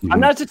 I'm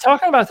not just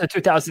talking about the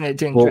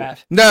 2018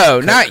 draft.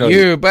 No, not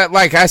you, but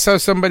like I saw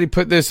somebody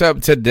put this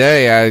up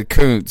today.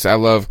 Kuntz, I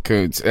love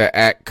Kuntz,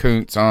 at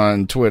Kuntz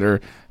on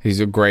Twitter. He's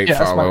a great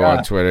follow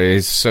on Twitter.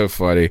 He's so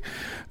funny.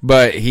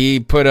 But he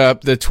put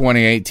up the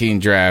 2018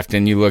 draft,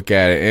 and you look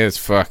at it, it's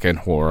fucking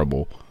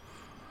horrible.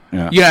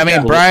 Yeah, you know what I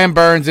mean? Brian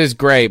Burns is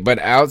great, but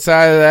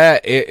outside of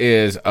that, it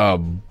is a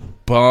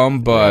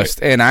bum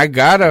bust. Right. And I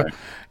gotta,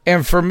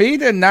 and for me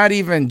to not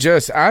even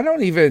just, I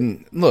don't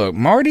even, look,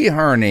 Marty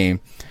Herney,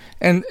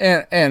 and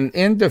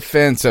in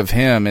defense of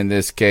him in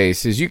this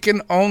case, is you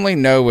can only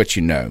know what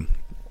you know,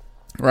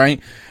 right?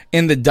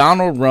 In the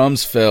Donald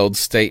Rumsfeld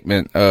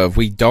statement of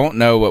we don't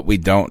know what we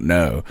don't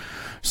know.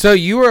 So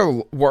you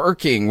are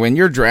working when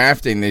you're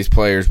drafting these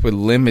players with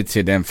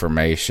limited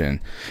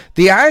information.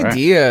 The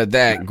idea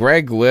that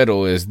Greg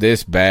Little is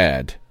this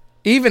bad,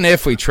 even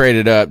if we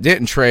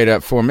didn't trade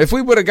up for him, if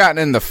we would have gotten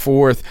in the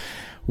 4th,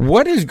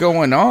 what is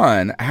going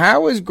on?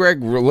 How is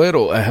Greg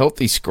Little a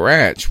healthy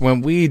scratch when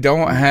we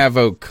don't have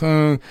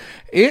Okung?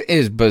 It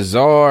is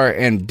bizarre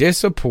and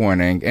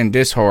disappointing and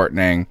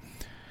disheartening.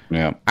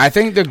 Yeah, I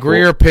think the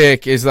Greer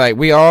pick is like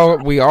we all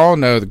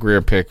know the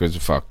Greer pick was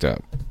fucked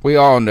up. We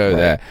all know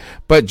that,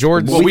 but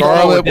George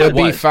Scarlett would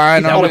be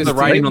fine on his the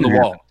writing on the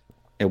wall.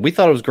 Yeah, we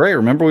thought it was great.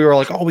 Remember, we were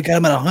like, "Oh, we got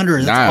him at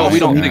 100." Nah, we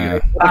don't think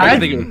it. I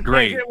think it was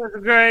great. It was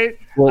great.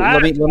 Well,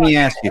 let me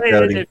ask you,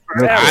 Cody.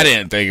 I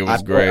didn't think it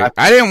was great.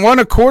 I didn't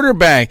want a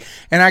quarterback,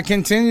 and I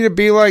continue to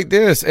be like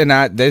this. And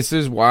this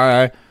is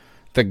why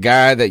the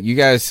guy that you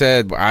guys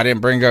said I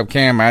didn't bring up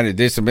Cam. I did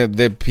this.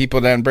 The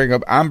people didn't bring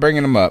up. I'm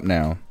bringing him up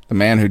now. The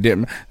man who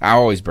didn't. I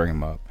always bring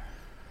him up.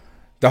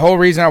 The whole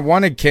reason I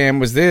wanted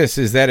Cam is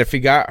that if he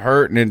got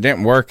hurt and it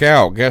didn't work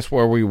out, guess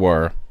where we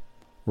were?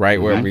 Right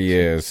where he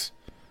is.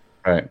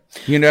 Right.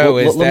 You know,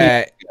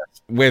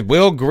 with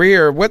Will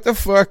Greer, what the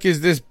fuck is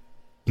this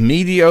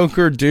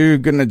mediocre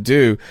dude going to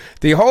do?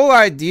 The whole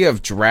idea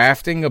of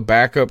drafting a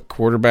backup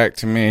quarterback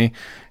to me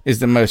is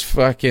the most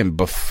fucking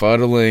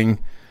befuddling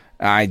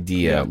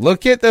idea. Yeah.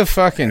 Look at the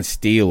fucking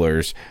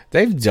Steelers.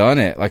 They've done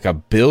it like a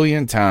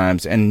billion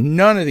times, and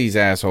none of these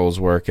assholes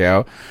work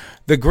out.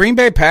 The Green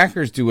Bay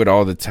Packers do it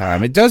all the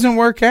time. It doesn't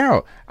work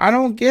out. I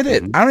don't get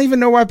it. I don't even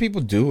know why people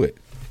do it.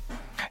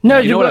 No,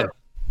 you know what?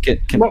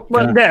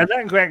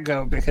 Let Greg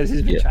go because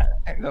he's been trying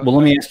to go. Well,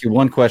 let me ask you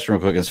one question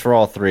real quick. It's for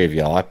all three of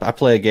y'all. I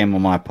play a game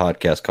on my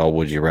podcast called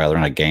Would You Rather,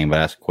 and a game, but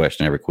I ask a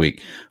question every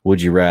week.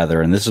 Would you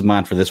rather, and this is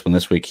mine for this one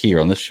this week here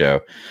on this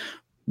show,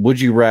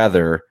 would you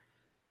rather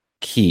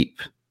keep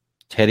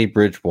Teddy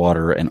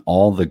Bridgewater and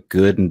all the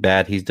good and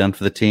bad he's done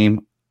for the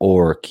team,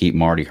 or keep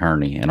Marty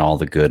Herney and all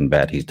the good and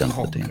bad he's done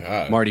for the team?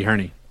 God. Marty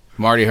Herney.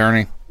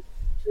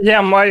 Yeah,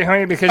 Marty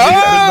Herney because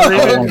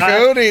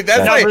Cody,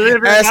 that's like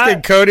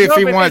asking Cody if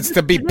he wants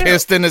to be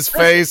pissed in his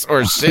face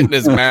or shit in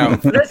his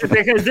mouth. Listen,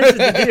 because this is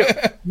the deal.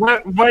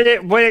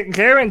 What it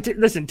guarantees,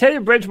 listen, Teddy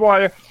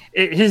Bridgewater,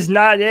 he's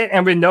not it,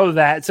 and we know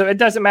that. So it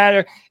doesn't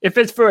matter if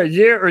it's for a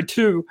year or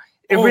two.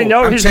 If we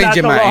know he's not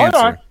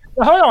the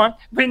hold on.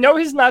 We know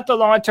he's not the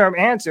long-term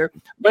answer,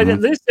 but at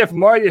least if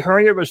Marty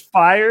Herney was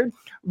fired,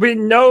 we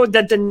know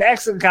that the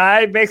next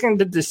guy making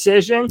the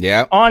decision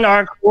on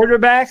our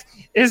quarterback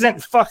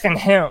isn't fucking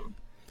him.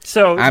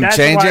 So I'm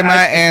changing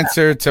my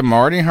answer to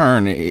Marty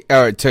Herney,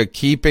 to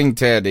keeping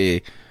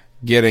Teddy,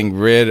 getting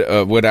rid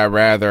of Would I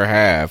Rather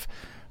have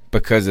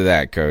because of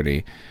that,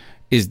 Cody.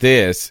 Is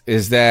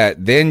that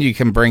then you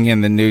can bring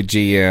in the new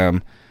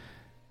GM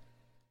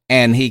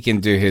and he can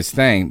do his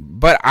thing.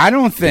 But I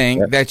don't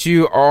think that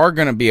you are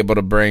going to be able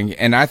to bring,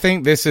 and I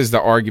think this is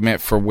the argument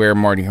for where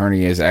Marty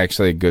Herney is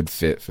actually a good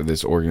fit for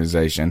this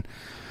organization.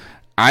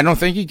 I don't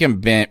think you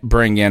can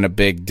bring in a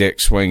big dick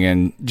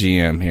swinging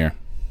GM here.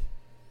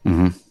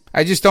 Mm-hmm.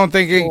 I just don't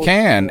think it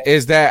can.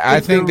 I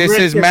think this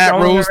is Matt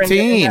Rule's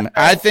team.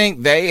 I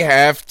think they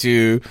have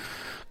to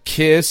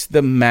kiss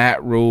the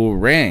Matt Rule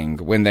ring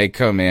when they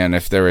come in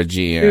if they're a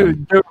GM.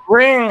 Dude, the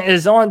ring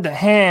is on the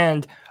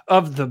hand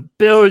of the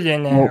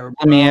billionaire. Well,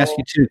 let me ask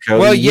you too, Cody.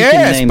 Well,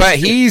 yes, but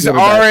he's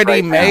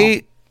already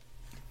made.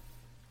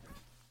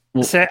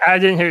 I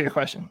didn't hear your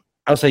question.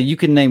 I would say you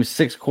can name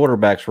 6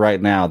 quarterbacks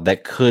right now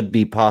that could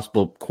be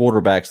possible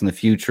quarterbacks in the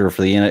future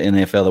for the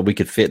NFL that we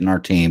could fit in our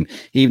team.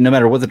 Even no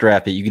matter what the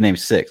draft is, you can name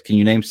 6. Can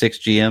you name 6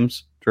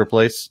 GMs to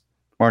replace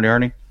Marty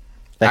Herney?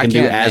 That can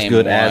do as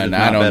good as.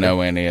 I don't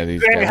know any of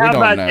these guys. How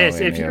about this?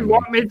 If you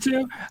want me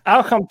to,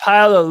 I'll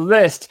compile a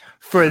list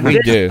for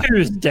this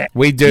Tuesday.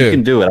 We do. You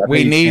can do it.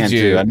 We need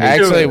you.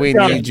 Actually, we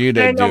need you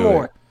to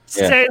do it.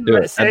 That'd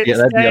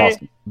be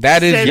awesome.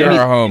 That is your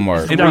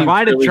homework. And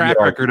provide a track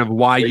record of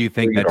why you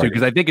think that too,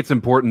 because I think it's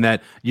important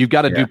that you've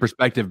got to do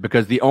perspective,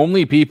 because the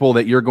only people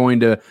that you're going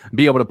to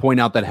be able to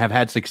point out that have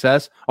had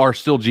success are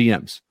still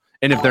GMs.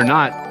 And if they're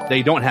not,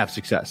 they don't have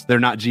success. They're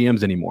not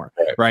GMs anymore,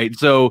 right?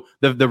 So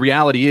the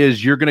reality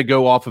is you're going to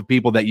go off of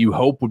people that you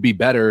hope would be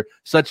better,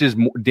 such as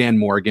Dan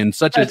Morgan,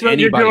 such as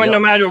anybody you're doing else. No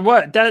matter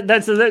what.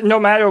 That's no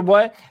matter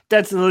what.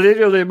 That's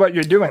literally what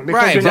you're doing.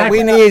 Right, but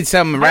we need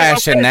some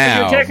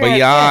rationale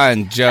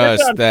beyond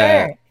just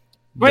that.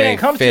 When it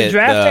comes to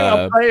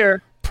drafting a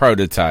player,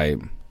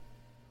 prototype.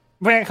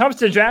 when it comes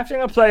to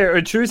drafting a player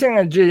or choosing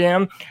a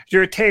GM,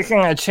 you're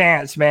taking a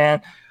chance,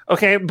 man.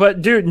 Okay,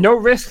 but dude, no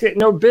risk it,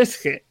 no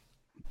biscuit.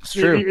 It's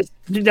true.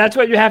 That's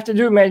what you have to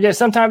do, man. Yeah,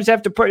 sometimes you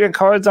have to put your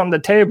cards on the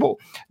table.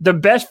 The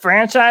best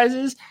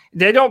franchises,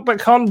 they don't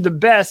become the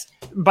best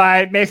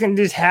by making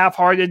these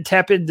half-hearted,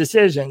 tepid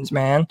decisions,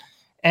 man.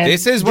 And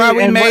this is why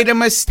we made a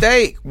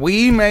mistake.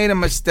 We made a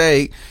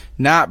mistake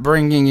not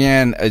bringing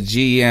in a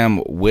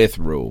GM with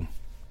Rule.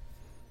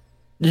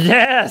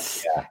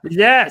 Yes.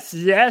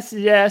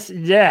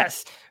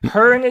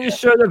 Hurney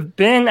should have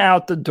been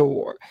out the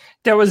door.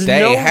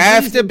 They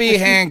have to be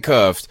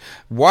handcuffed.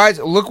 Why?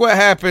 Look what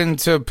happened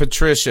to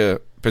Patricia.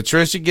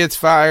 Patricia gets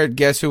fired.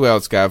 Guess who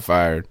else got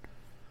fired?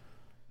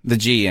 The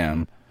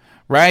GM.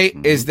 Right?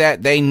 Mm-hmm. Is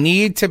that they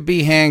need to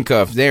be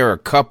handcuffed. They're a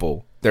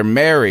couple. They're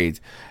married.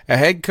 A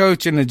head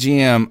coach and a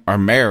GM are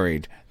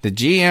married. The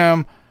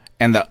GM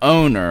and the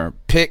owner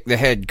pick the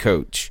head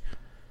coach.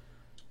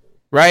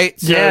 Right?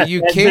 So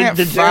you can't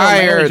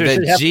fire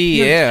the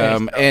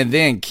GM and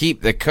then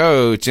keep the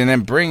coach and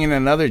then bring in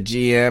another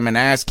GM and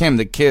ask him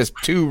to kiss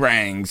 2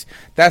 rings.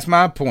 That's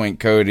my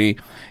point, Cody,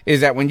 is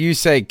that when you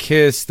say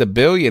kiss the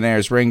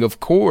billionaire's ring, of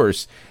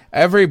course,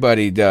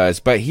 everybody does,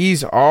 but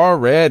he's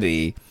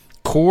already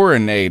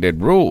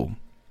coronated Rule.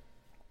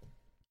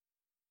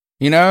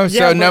 You know,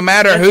 so no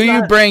matter who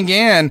you bring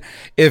in,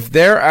 if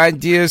their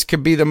ideas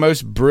could be the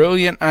most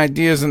brilliant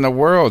ideas in the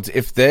world,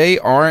 if they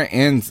aren't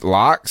in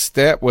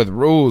lockstep with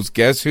Rules,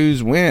 guess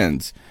whose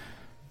wins?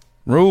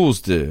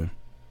 Rules do.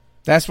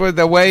 That's what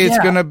the way it's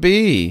going to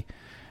be.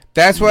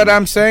 That's what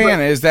I'm saying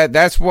is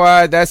that's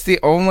why it's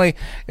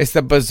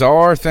the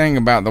bizarre thing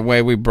about the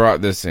way we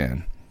brought this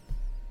in.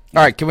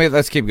 All right,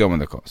 let's keep going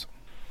with the calls.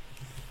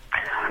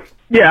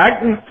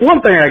 Yeah,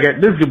 one thing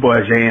this is your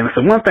boy Jay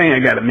Anderson. One thing I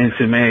got to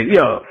mention, man,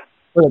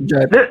 I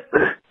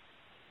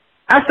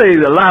say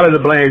a lot of the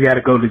blame got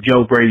to go to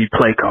Joe Brady,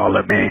 play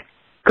caller, man.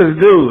 Because,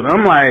 dude,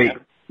 I'm like,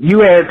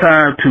 you had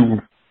time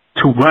to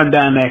run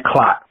down that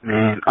clock,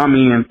 man. I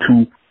mean,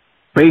 to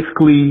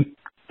basically,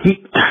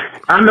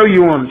 I know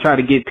you want to try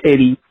to get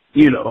Teddy,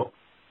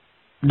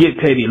 get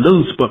Teddy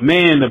loose, but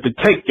man, to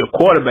protect your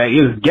quarterback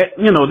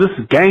this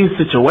is game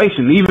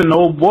situation. Even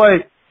though,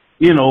 boy,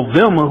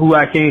 Vilma, who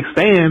I can't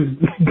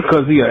stand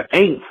because he's an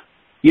Aints,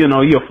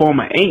 you're a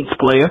former Aints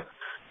player.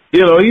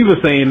 He was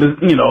saying this,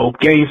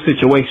 game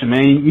situation,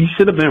 man. You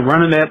should have been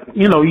running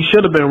you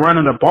should have been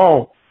running the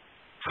ball.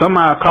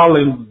 Somehow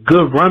calling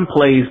good run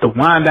plays to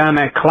wind down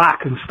that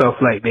clock and stuff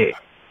like that.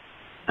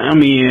 I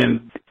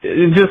mean,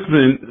 it's just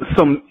been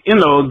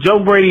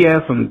Joe Brady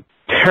has some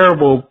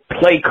terrible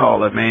play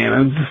caller, man.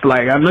 I'm just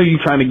like, I know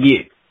you're trying to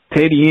get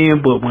Teddy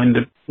in, but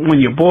when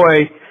your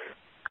boy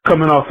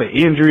coming off an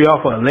injury,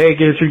 off a leg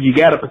injury, you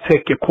got to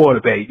protect your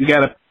quarterback. You got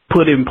to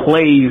put in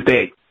plays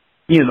that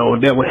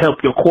that will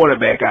help your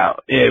quarterback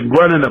out. And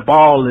running the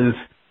ball is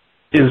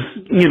an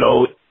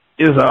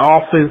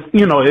offense, is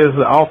an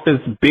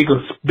offense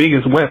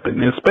biggest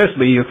weapon,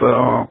 especially if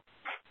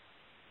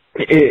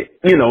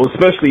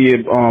especially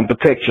if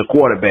protects your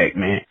quarterback,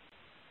 man.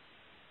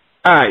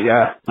 All right,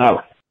 yeah.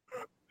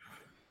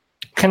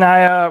 Can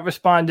I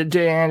respond to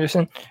Jay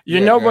Anderson? You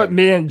know what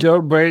me and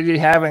Joe Brady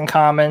have in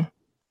common?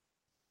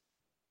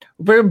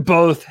 We're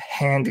both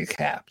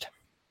handicapped.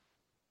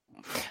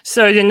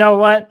 So you know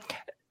what?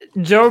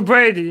 Joe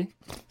Brady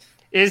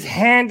is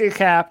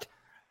handicapped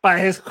by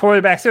his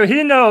quarterback. So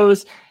he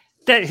knows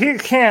that he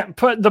can't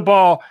put the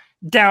ball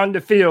down the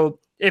field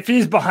if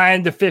he's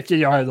behind the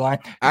 50-yard line.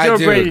 I do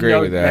agree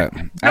with that.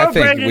 Joe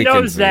Brady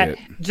knows that.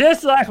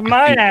 Just like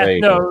my ass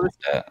knows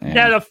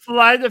that a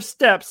flight of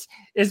steps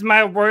is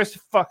my worst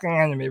fucking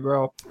enemy,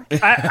 bro.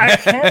 I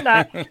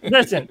cannot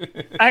listen.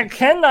 I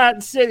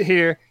cannot sit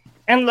here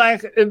and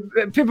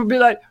people be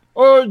like,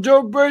 oh,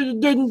 Joe Brady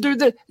didn't do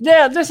that.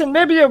 Yeah, listen,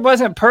 maybe it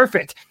wasn't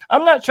perfect.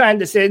 I'm not trying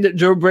to say that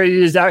Joe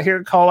Brady is out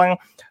here calling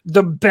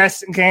the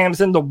best games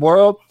in the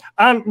world.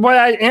 What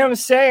I am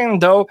saying,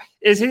 though,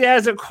 is he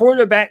has a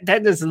quarterback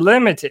that is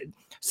limited.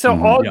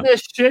 So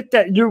this shit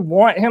that you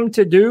want him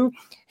to do,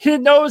 he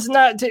knows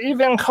not to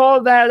even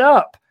call that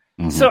up.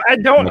 Mm-hmm. So I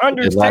don't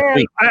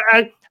understand.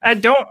 I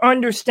don't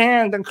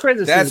understand the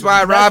criticism. That's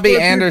why Robbie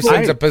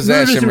Anderson's a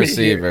possession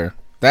receiver.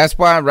 That's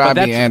why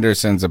Robbie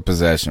Anderson's a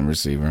possession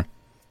receiver.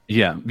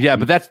 Yeah,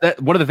 but that's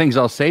one of the things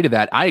I'll say to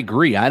that. I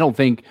agree. I don't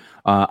think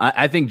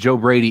I think Joe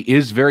Brady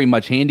is very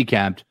much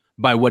handicapped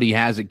by what he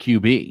has at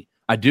QB.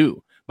 I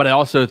do, but I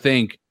also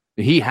think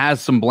he has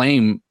some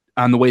blame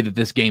on the way that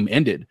this game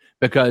ended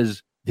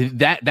because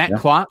that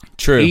clock.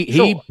 True.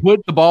 He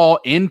put the ball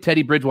in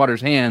Teddy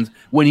Bridgewater's hands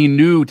when he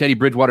knew Teddy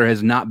Bridgewater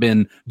has not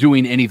been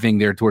doing anything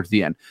there towards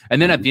the end.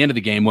 And then at the end of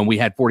the game, when we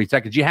had 40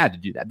 seconds, you had to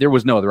do that. There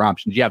was no other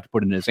options. You have to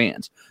put it in his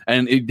hands,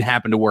 and it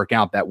happened to work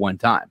out that one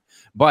time.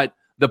 But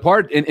the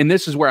part, and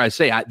this is where I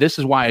say, this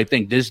is why I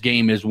think this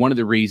game is one of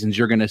the reasons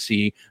you're going to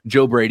see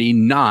Joe Brady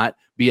not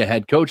be a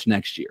head coach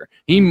next year.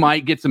 He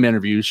might get some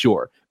interviews,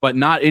 sure, but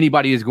not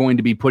anybody is going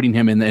to be putting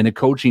him in a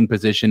coaching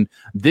position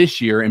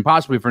this year and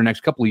possibly for the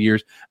next couple of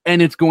years.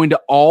 And it's going to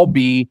all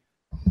be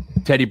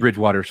Teddy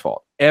Bridgewater's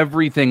fault.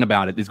 Everything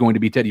about it is going to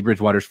be Teddy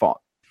Bridgewater's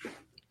fault.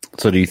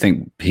 So do you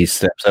think he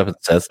steps up and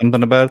says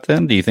something about it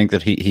then? Do you think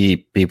that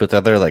he puts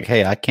out there like,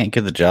 hey, I can't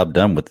get the job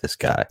done with this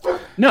guy?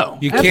 No.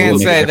 You can't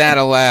say that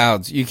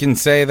aloud. You can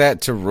say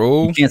that to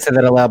Rule. You can't say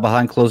that aloud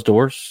behind closed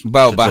doors?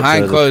 Well,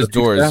 behind closed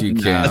doors you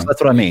can. That's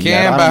what I mean. You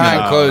can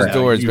behind closed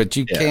doors, but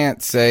you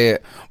can't say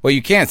it. Well,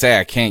 you can't say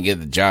I can't get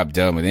the job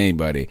done with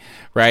anybody,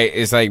 right?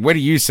 It's like, what do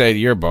you say to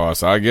your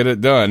boss? I'll get it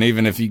done,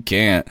 even if you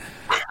can't.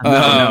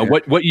 No.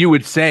 What you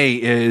would say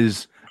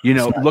is,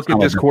 look at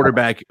this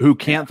quarterback who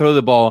can't throw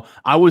the ball.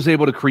 I was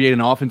able to create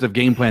an offensive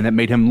game plan that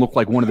made him look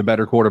like one of the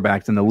better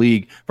quarterbacks in the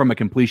league from a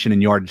completion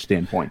and yardage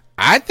standpoint.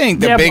 I think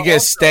the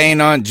biggest stain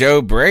on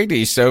Joe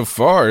Brady so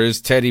far is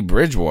Teddy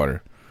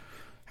Bridgewater.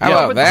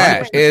 How about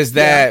that? Is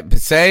that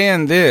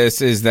saying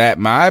this is that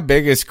my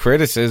biggest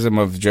criticism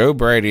of Joe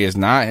Brady is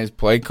not his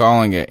play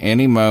calling at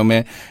any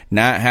moment,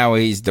 not how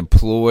he's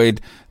deployed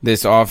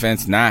this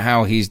offense, not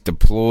how he's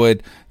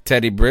deployed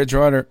Teddy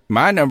Bridgewater.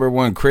 My number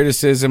one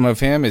criticism of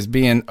him is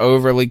being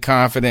overly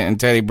confident in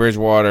Teddy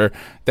Bridgewater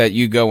that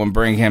you go and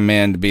bring him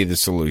in to be the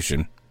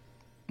solution.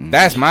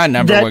 That's my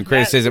number one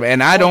criticism,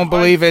 and I don't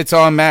believe it's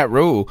on Matt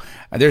Rule.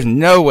 There's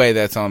no way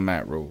that's on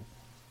Matt Rule.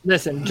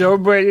 Listen, Joe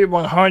Brady,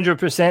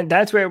 100%.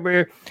 That's where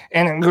we're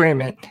in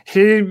agreement.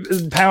 He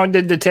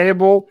pounded the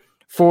table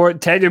for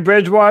Teddy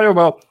Bridgewater.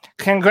 Well,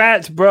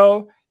 congrats,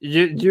 bro.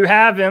 You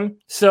have him.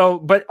 So,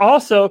 but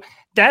also,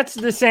 that's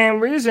the same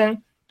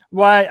reason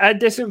why I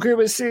disagree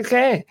with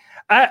CK.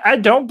 I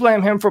don't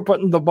blame him for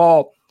putting the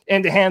ball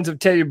in the hands of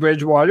Teddy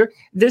Bridgewater.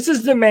 This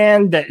is the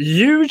man that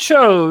you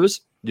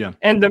chose,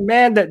 and the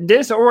man that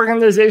this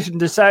organization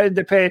decided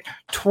to pay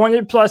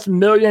 $20+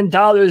 million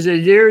a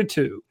year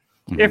to.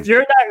 Mm-hmm. If you're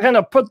not going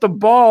to put the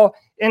ball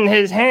in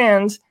his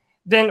hands,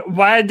 then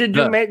why did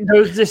you make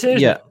those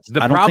decisions? Yeah,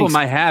 the problem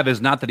I have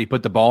is not that he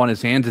put the ball in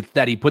his hands; it's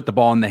that he put the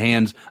ball in the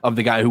hands of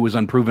the guy who was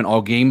unproven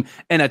all game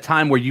in a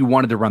time where you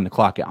wanted to run the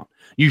clock out.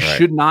 You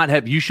should not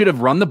have. You should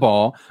have run the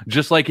ball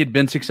just like it'd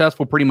been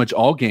successful pretty much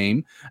all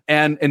game,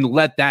 and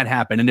let that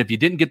happen. And if you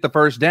didn't get the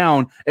first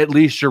down, at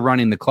least you're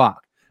running the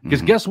clock.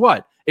 Because guess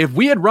what? If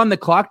we had run the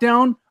clock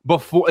down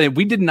before, if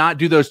we did not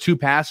do those two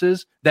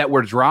passes that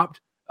were dropped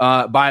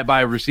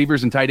by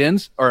receivers and tight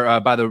ends, or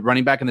by the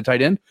running back and the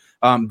tight end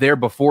there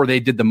before they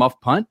did the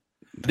muff punt,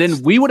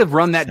 then we would have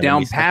run that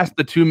down past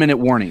the 2-minute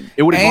warning.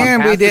 It would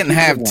have gone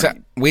past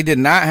we did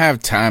not have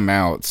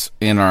timeouts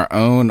in our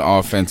own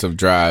offensive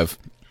drive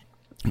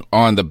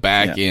on the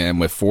back end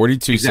with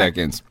 42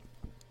 seconds.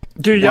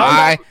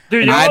 I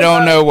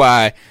don't know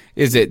why.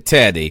 Is it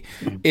Teddy?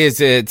 Is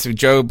it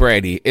Joe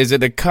Brady? Is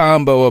it a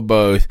combo of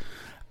both?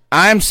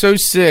 I'm so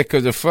sick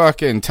of the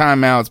fucking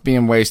timeouts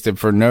being wasted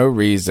for no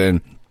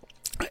reason.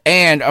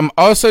 And I'm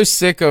also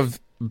sick of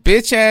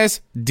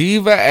bitch-ass,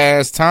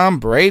 diva-ass Tom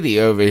Brady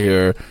over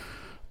here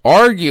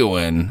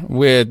arguing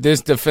with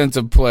this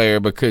defensive player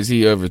because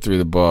he overthrew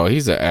the ball.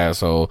 He's an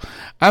asshole.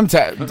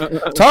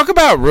 Talk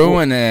about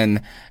ruining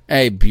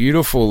a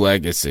beautiful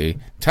legacy.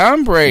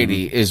 Tom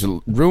Brady is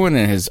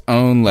ruining his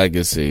own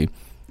legacy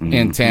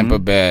in Tampa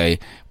Bay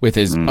with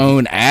his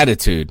own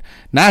attitude.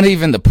 Not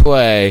even the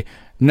play,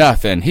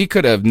 nothing. He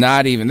could have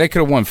they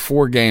could have won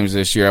 4 games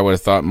this year. I would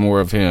have thought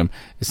more of him.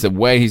 It's the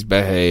way he's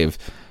behaved.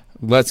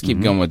 Let's keep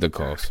going with the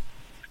calls.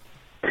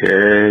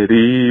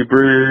 Teddy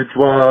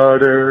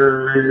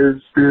Bridgewater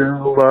is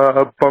still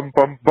a bum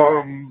bum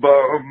bum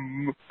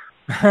bum.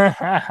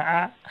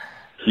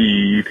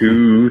 He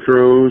who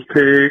throws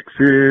picks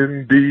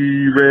in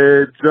the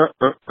red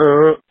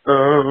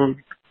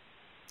zone.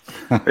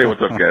 Hey,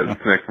 what's up, guys?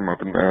 It's Nick from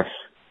Up in Mass.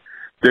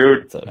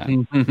 Dude,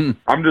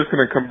 I'm just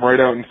going to come right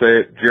out and say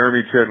it.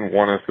 Jeremy Chin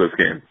won us this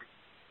game.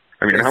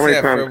 I mean, how many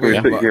times can we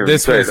sit here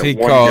and say that he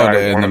one called guy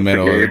it in won the us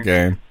middle the of the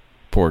game? game.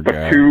 Poor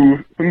guy.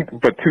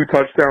 But two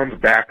touchdowns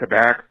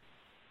back-to-back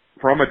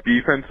from a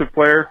defensive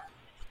player.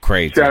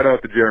 Crazy. Shout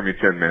out to Jeremy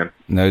Chin, man.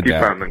 No Keep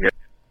doubt. pounding it.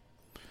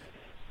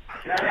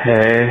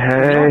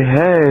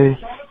 Hey.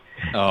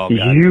 Oh,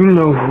 you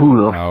know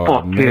who the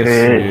fuck it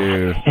is.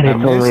 you. And I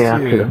it's only miss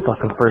after you. the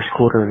fucking first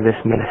quarter of this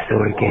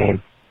Minnesota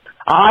game.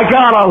 I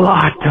got a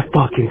lot to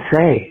fucking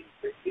say.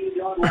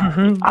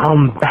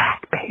 I'm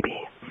back,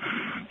 baby.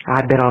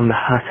 I've been on the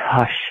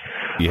hush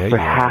for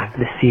half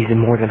the season,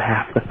 more than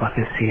half the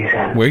fucking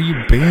season. Where you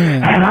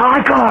been? And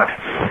I got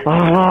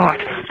a lot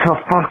to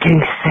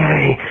fucking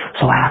say.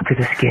 So after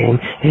this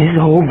game is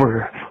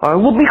over, I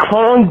will be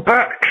calling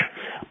back,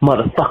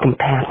 motherfucking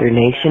Panther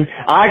Nation.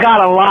 I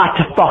got a lot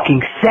to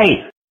fucking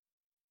say.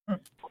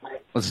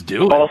 Let's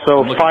do it.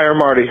 Also, fire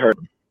Marty Hurt.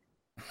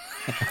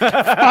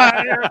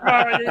 Fire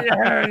Marty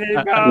Herney,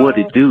 go. What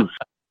it do?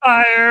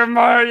 Fire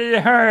Marty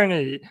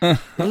Herney.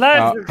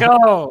 Let's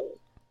go.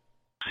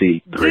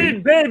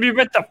 C3. Baby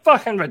with the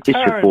fucking return,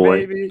 It's your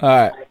boy. baby. All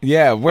right.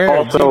 Yeah. Where?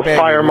 Also, G-Baby,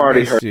 fire we Marty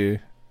missed Hurt. you.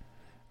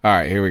 All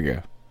right. Here we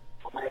go.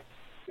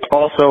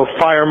 Also,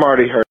 fire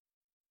Marty Hurt.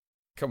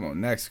 Come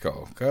on. Next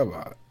call. Come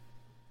on.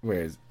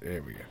 There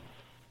we go.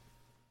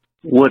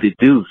 What it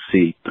do,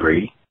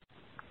 C3?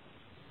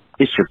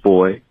 It's your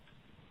boy,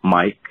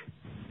 Mike.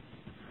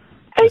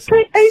 Is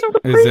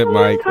it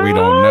Mike? We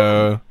don't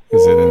know.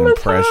 Is it an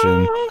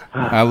impression?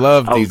 I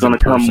love I was these gonna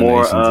come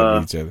more, impersonations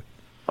of each other.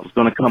 I was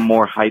gonna come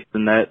more hyped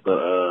than that,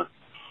 but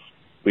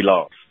we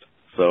lost.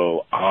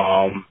 So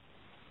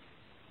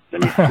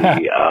let me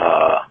see.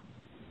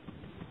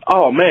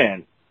 Oh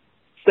man,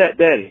 Stat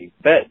Daddy,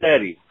 Bat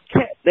Daddy,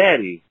 Cat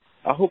Daddy.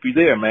 I hope you're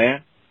there,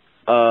 man.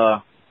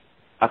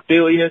 I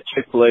feel you.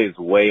 Chick-fil-A is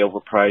way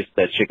overpriced.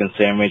 That chicken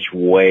sandwich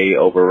way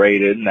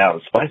overrated. Now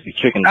the spicy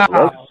chicken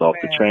deluxe is off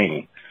the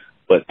chain,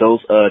 but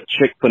those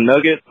Chick-fil-A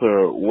nuggets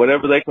or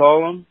whatever they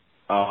call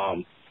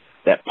them,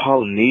 that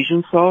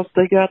Polynesian sauce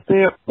they got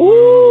there.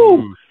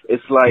 Ooh,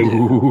 it's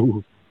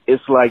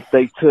like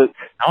they took.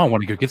 I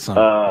want to go get some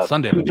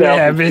Sunday.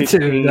 Yeah, me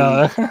too.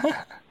 No.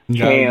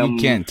 You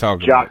can't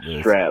talk about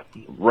this. Jockstrap,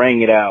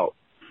 rang it out.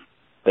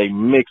 They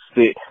mixed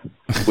it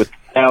with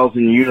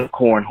 1,000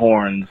 unicorn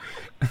horns,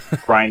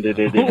 grinded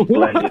it and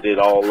blended it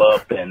all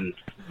up, and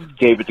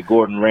gave it to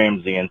Gordon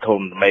Ramsay and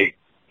told him to make,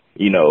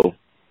 A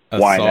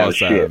wine out of sauce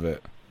shit. out of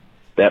it.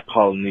 That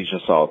Polynesian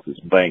sauce is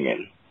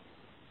banging.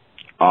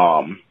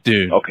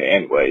 Dude. Okay,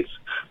 anyways.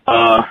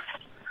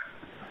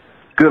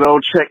 Good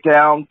old check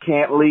down,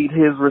 can't lead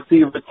his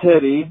receiver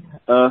Teddy.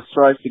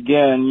 Strikes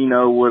again,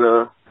 with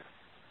a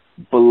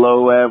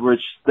below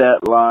average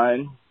stat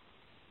line.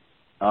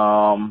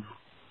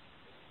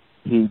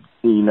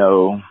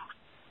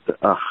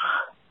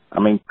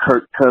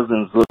 Kirk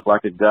Cousins looked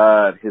like a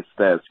god, his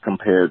stats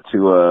compared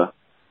to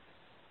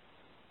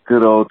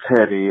good old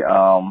Teddy.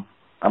 I'm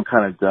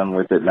kind of done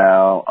with it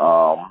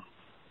now.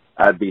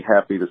 I'd be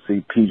happy to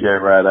see PJ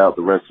ride out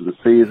the rest of the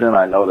season.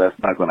 I know that's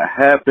not going to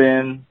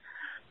happen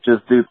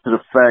just due to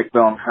the fact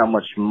on how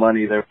much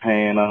money they're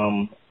paying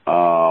him.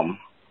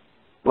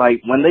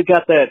 Like when they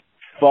got that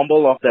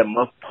fumble off that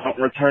muff punt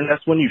return,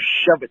 that's when you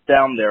shove it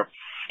down their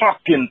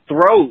fucking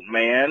throat,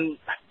 man.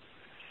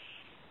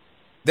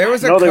 There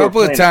was a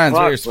couple of times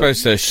we were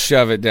supposed to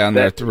shove it down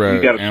their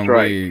throat, and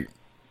we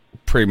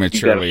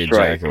prematurely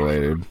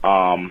ejaculated.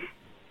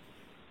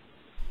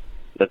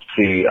 Let's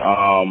see.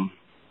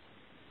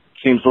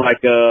 Seems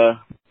like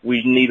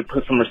we need to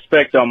put some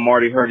respect on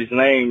Marty Hurdy's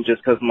name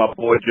just because of my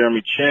boy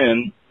Jeremy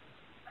Chin.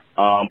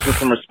 Put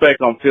some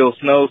respect on Phil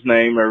Snow's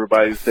name.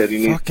 Everybody said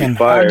he needs to be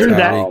fired.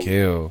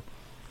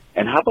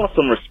 And how about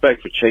some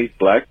respect for Chase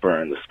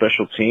Blackburn, the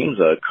special teams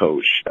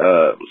coach?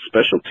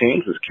 Special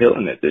teams is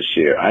killing it this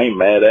year. I ain't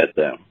mad at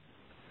them.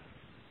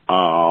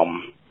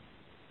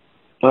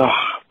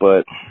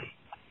 But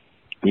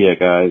yeah,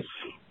 guys,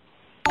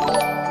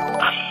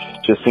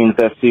 just seems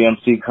that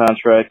CMC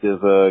contract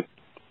is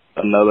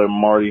another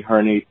Marty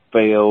Hurney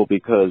fail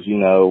because,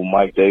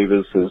 Mike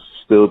Davis is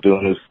still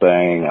doing his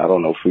thing. I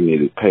don't know if we need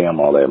to pay him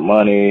all that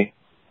money.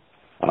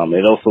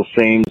 It also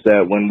seems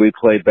that when we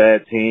play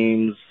bad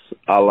teams,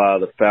 a la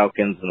the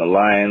Falcons and the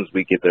Lions,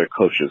 we get their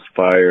coaches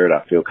fired.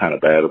 I feel kind of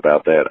bad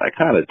about that. I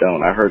kind of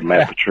don't. I heard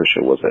Matt Patricia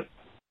was it.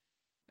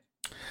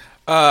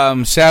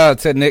 Shout out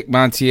to Nick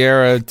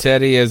Montiera.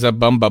 Teddy is a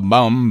bum.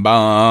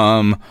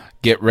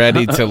 Get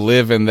ready to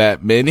live in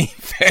that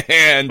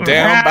minivan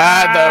down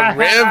by the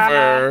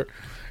river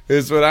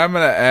is what I'm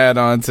going to add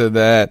on to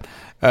that.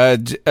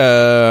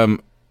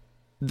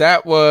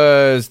 That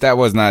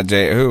was not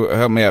Jay. Who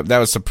help me up? That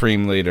was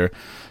Supreme Leader.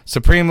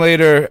 Supreme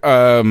Leader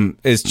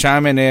is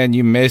chiming in.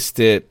 You missed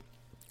it,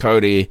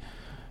 Cody.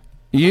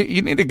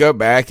 You need to go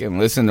back and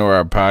listen to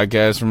our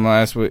podcast from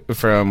last week,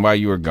 from while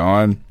you were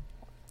gone.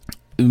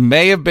 It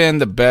may have been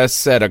the best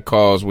set of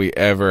calls we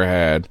ever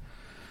had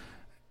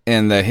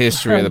in the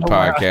history of the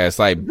podcast,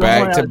 like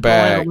back to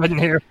back. I wasn't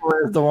here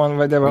for the one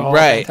where they were all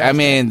right. fantastic. I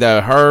mean,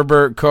 the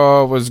Herbert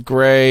call was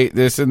great,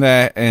 this and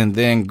that, and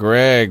then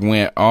Greg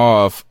went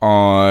off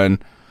on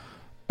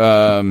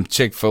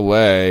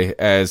Chick-fil-A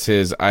as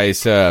his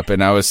ice up,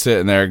 and I was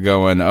sitting there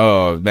going,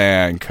 "Oh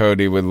man,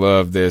 Cody would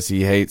love this.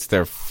 He hates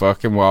their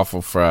fucking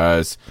waffle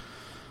fries."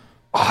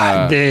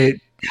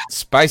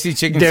 Spicy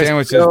chicken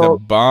sandwich is the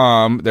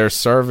bomb. Their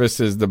service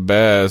is the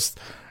best,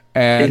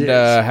 and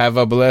have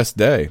a blessed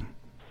day.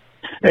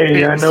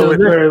 Hey, I know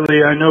it's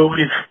early. I know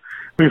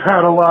we've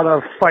had a lot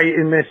of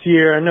fighting this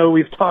year. I know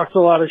we've talked a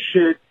lot of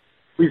shit.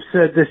 We've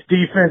said this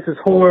defense is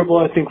horrible.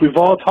 I think we've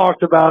all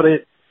talked about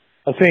it.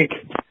 I think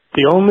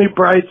the only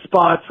bright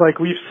spots, like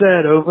we've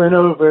said over and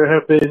over,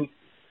 have been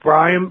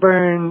Brian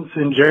Burns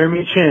and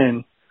Jeremy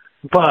Chin.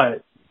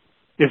 But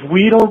if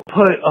we don't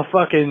put a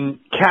fucking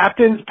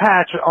captain's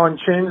patch on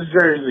Chin's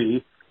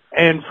jersey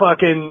and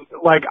fucking,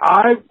 like,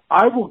 I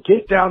will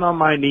get down on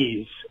my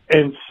knees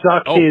and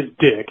suck his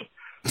dick.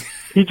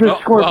 He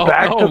just scored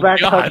back-to-back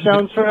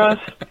touchdowns for us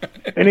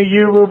in a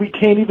year where we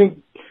can't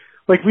even,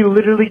 like, we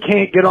literally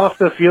can't get off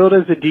the field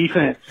as a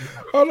defense.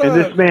 And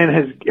this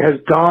man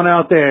has gone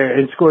out there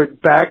and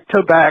scored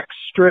back-to-back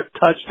strip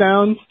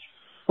touchdowns.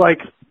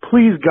 Like,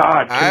 please,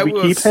 God, can we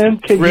keep him?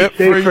 Can he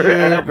stay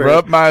forever?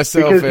 Rub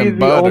myself because in he's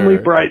butter. the only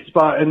bright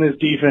spot in this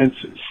defense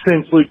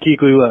since Luke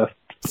Kuechly left.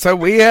 So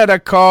we had a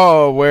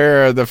call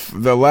where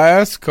the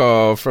last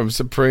call from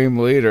Supreme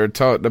Leader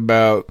talked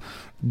about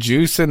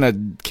juicing a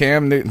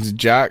Cam Newton's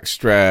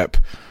jockstrap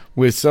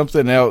with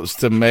something else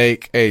to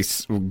make a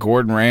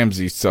Gordon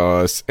Ramsay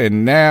sauce,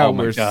 and now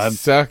we're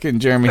sucking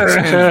Jeremy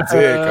Chinn's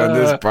dick on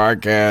this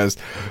podcast.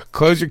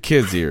 Close your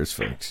kids' ears,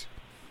 folks.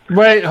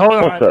 Wait, hold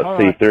on. What's up,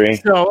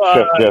 C3? So,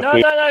 Jeff no,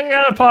 you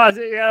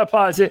gotta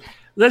pause it.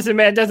 Listen,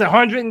 man, there's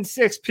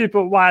 106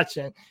 people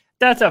watching.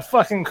 That's a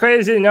fucking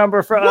crazy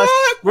number for us.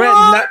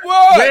 What?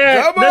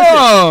 Come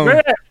on.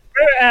 We're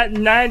at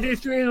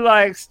 93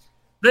 likes.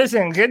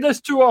 Listen, get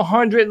this to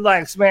 100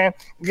 likes, man.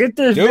 Get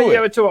this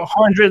video to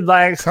 100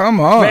 likes. Come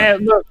on.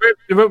 Man, look,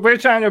 we're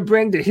trying to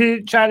bring the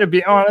heat, trying to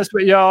be honest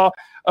with y'all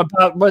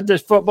about what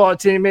this football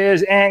team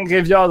is and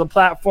give y'all the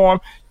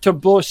platform to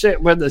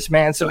bullshit with us,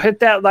 man. So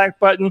hit that like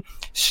button.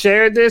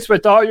 Share this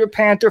with all your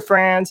Panther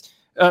fans.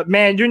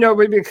 Man, you know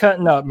we be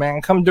cutting up,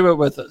 man. Come do it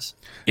with us.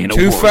 In a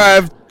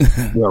world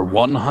where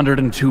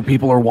 102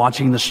 people are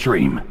watching the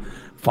stream,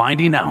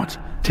 finding out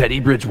Teddy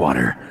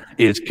Bridgewater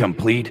is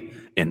complete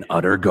and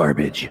utter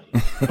garbage.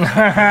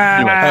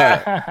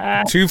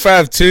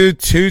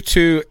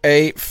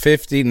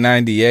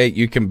 252-228-5098.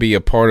 You can be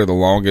a part of the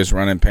longest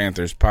running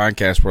Panthers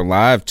podcast. We're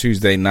live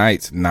Tuesday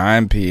nights,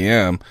 9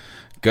 p.m.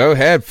 Go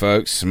ahead,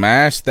 folks.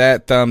 Smash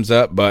that thumbs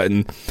up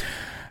button.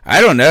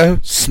 I don't know.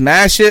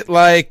 Smash it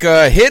like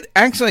hit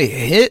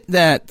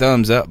that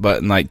thumbs up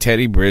button like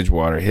Teddy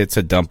Bridgewater hits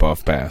a dump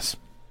off pass.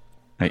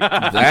 Hey,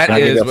 that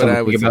is what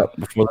I would say.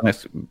 Before the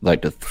next,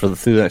 through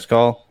the next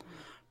call.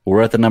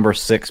 We're at the number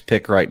 6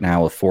 pick right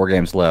now with 4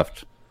 games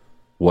left.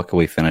 What can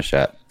we finish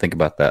at? Think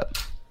about that.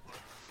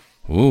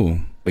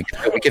 Ooh, we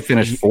could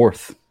finish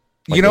 4th.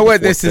 You know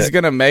what this is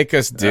going to make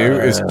us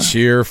do is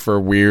cheer for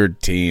weird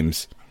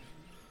teams.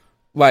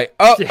 Like,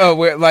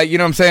 we're like, you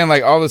know what I'm saying?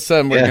 Like, all of a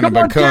sudden we're going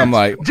to become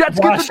like Jets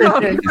get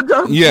the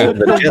dub. Yeah,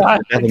 the Jets are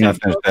definitely going to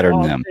finish better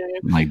than them.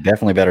 Like,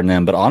 definitely better than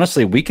them. But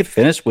honestly, we could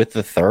finish with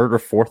the 3rd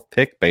or 4th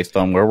pick based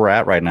on where we're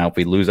at right now if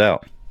we lose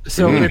out.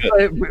 So we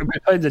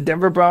played the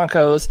Denver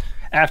Broncos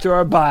after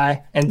our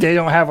bye, and they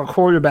don't have a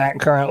quarterback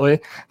currently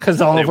because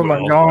all of them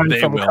are gone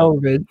from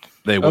COVID.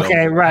 They will.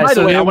 Okay, right. By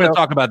the way, I want to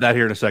talk about that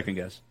here in a second,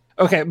 guys.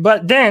 Okay,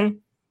 but then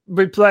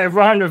we play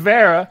Ron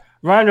Rivera.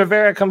 Ron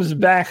Rivera comes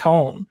back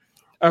home.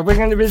 Are we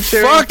going to be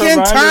cheering fucking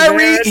for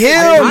Tyreek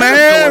Hill,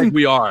 man? Like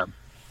we are.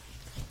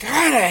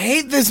 God, I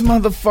hate this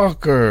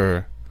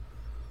motherfucker.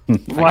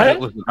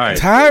 What? Right.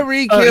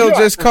 Tyreek Hill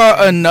just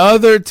caught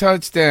another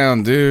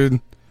touchdown,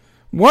 dude.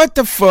 What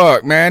the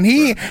fuck, man?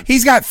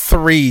 He's got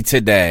 3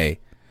 today.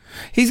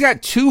 He's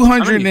got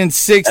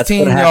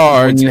 216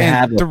 yards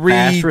and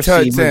 3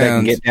 touchdowns. That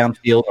can get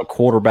downfield, a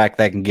quarterback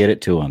that can get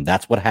it to him.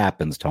 That's what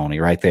happens,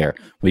 Tony, right there.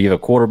 We have a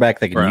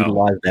quarterback that can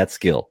utilize that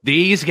skill.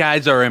 These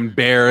guys are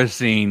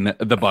embarrassing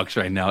the Bucs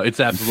right now.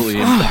 It's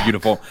absolutely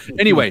beautiful.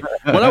 Anyway,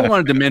 what I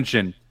wanted to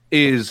mention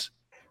is,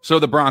 so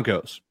the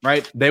Broncos,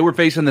 right? They were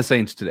facing the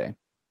Saints today.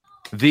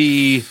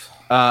 The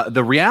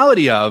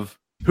reality of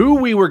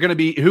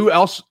who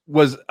else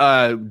was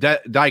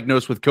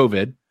diagnosed with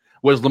COVID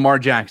was Lamar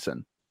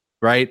Jackson,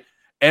 right?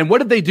 And what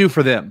did they do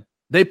for them?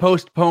 They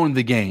postponed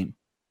the game,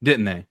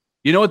 didn't they?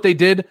 You know what they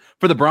did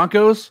for the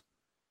Broncos?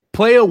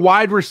 Play a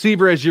wide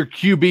receiver as your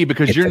QB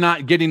because you're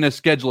not getting a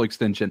schedule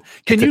extension.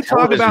 Can you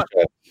talk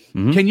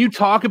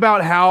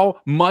about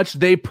how much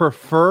they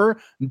prefer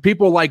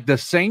people like the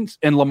Saints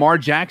and Lamar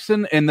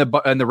Jackson and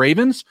the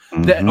Ravens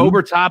that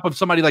over top of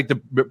somebody like the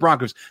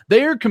Broncos?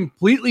 They are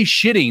completely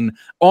shitting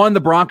on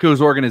the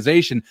Broncos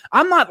organization.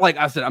 I'm not like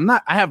I said.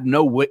 I have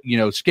no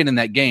skin in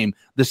that game.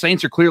 The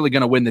Saints are clearly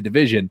going to win the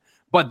division,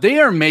 but they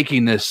are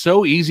making this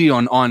so easy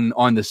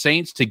on the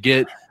Saints to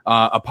get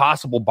a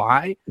possible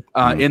bye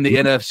in the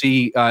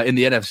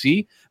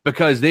NFC.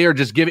 Because they are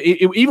just giving,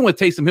 even with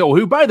Taysom Hill,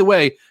 who, by the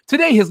way,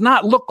 today has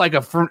not looked like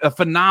a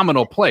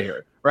phenomenal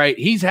player, right?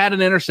 He's had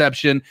an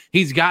interception.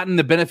 He's gotten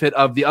the benefit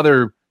of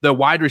the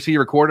wide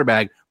receiver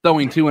quarterback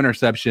throwing 2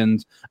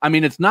 interceptions. I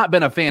mean, it's not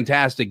been a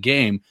fantastic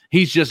game.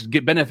 He's just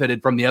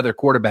benefited from the other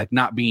quarterback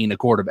not being a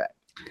quarterback.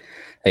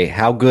 Hey,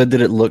 how good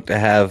did it look to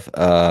have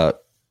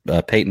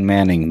Peyton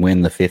Manning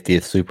win the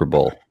 50th Super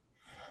Bowl?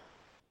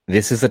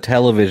 This is a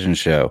television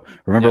show.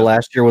 Remember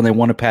last year when they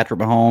wanted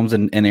Patrick Mahomes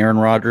and Aaron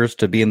Rodgers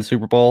to be in the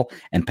Super Bowl,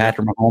 and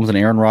Patrick Mahomes and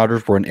Aaron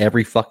Rodgers were in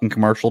every fucking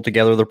commercial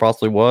together there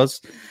possibly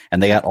was,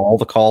 and they got all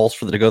the calls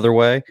to go their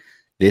way?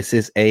 This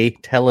is a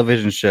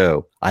television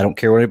show. I don't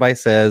care what anybody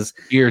says.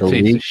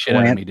 Irritates the shit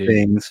out of me, dude.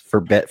 Things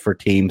for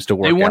teams to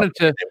work. They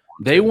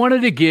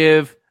wanted to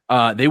give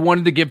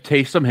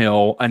Taysom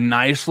Hill a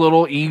nice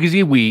little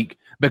easy week,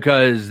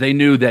 because they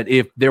knew that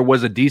if there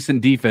was a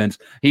decent defense,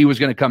 he was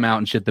going to come out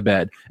and shit the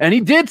bed. And he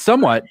did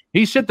somewhat.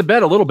 He shit the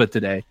bed a little bit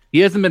today. He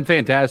hasn't been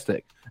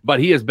fantastic, but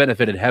he has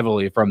benefited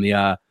heavily from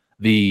the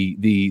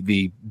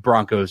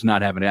Broncos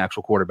not having an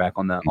actual quarterback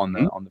on the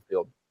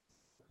field.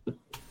 All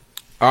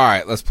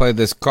right, let's play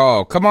this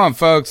call. Come on,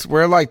 folks.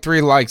 We're like 3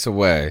 likes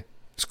away.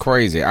 It's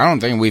crazy. I don't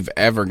think we've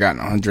ever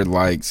gotten 100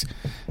 likes.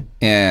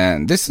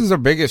 And this is our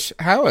biggest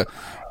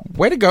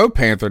way to go,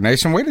 Panther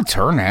Nation. Way to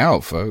turn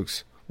out,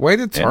 folks. Way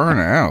to turn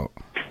out.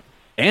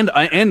 And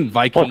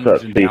Vikings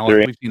and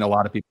Dallas, we've seen a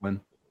lot of people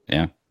win.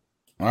 Yeah.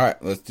 All right,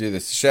 let's do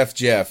this. Chef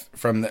Jeff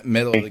from the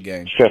middle of the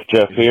game. Chef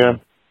Jeff here.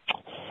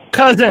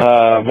 Cousin.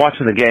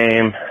 Watching the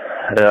game,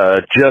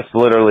 just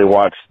literally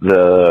watched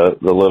the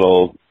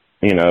little,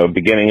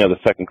 beginning of the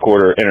second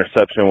quarter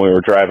interception. We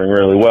were driving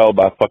really well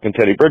by fucking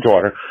Teddy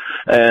Bridgewater.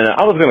 And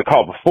I was going to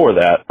call before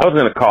that. I was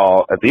going to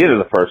call at the end of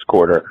the first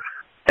quarter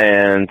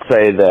and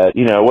say that,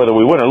 whether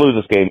we win or lose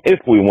this game, if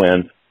we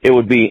win, it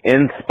would be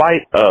in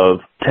spite of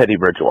Teddy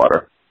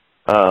Bridgewater.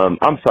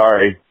 I'm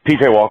sorry.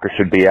 PJ Walker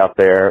should be out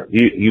there.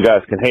 You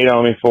guys can hate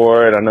on me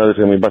for it. I know there's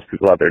going to be a bunch of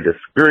people out there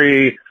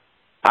disagree.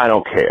 I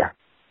don't care.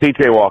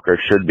 PJ Walker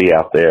should be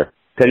out there.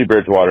 Teddy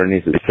Bridgewater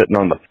needs to be sitting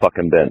on the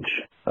fucking bench.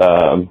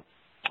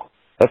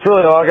 That's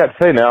really all I got to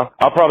say now.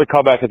 I'll probably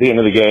call back at the end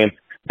of the game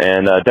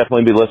and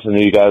definitely be listening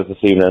to you guys this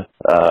evening.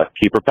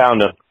 Keep her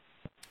pounding.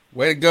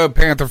 Way to go,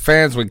 Panther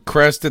fans. We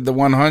crested the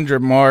 100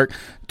 mark.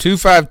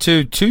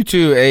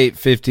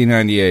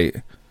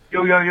 252-228-5098.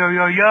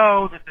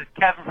 Yo. This is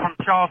Kevin from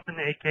Charleston,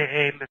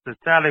 a.k.a. Mr.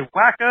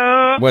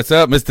 Tallywhacker. What's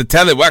up, Mr.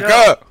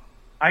 Tallywhacker?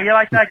 How you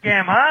like that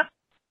game, huh?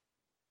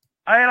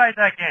 How you like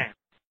that game?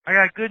 I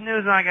got good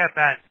news and I got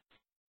bad news.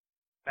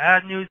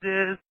 Bad news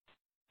is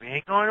we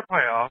ain't going to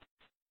playoffs.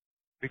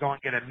 We're going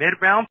to get a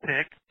mid-round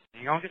pick.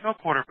 You don't get no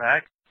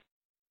quarterback.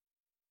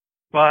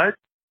 But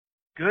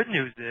good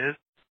news is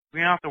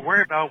we don't have to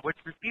worry about which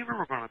receiver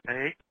we're going to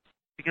take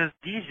because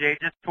DJ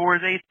just tore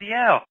his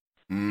ACL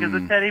because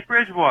of Teddy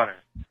Bridgewater.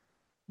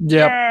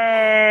 Yep.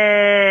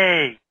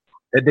 Yay!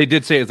 They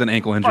did say it's an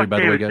ankle injury, by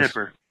the way, guys.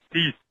 Tipper.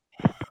 Peace.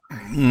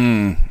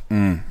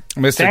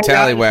 Mr.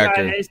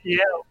 Tallywhacker.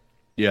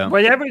 Yeah.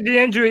 Whatever the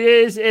injury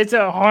is, it's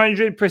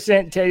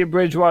 100% Teddy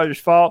Bridgewater's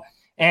fault,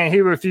 and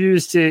he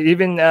refused to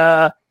even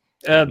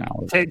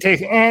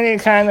take any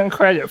kind of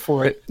credit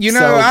for it.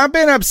 I've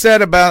been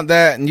upset about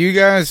that, and you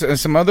guys and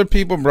some other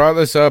people brought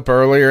this up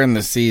earlier in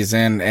the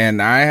season,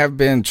 and I have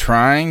been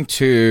trying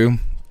to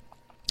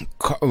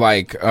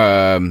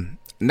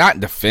not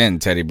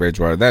defend Teddy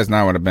Bridgewater. That's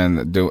not what I've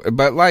been doing,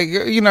 but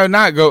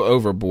not go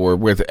overboard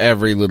with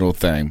every little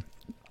thing.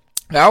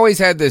 I always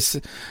had this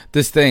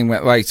thing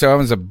so I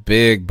was a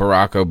big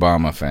Barack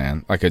Obama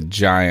fan, like a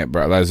giant.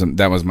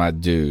 That was my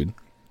dude.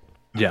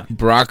 Yeah,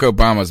 Barack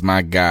Obama's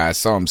my guy. I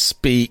saw him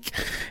speak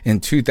in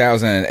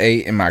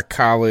 2008 in my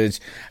college.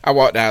 I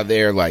walked out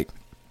there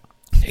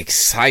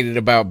excited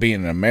about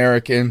being an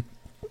American,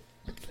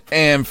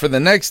 and for the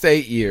next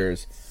 8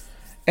 years.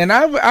 And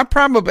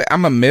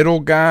I'm a middle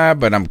guy,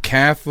 but I'm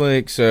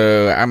Catholic,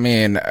 so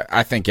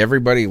I think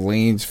everybody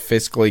leans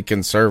fiscally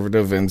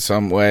conservative in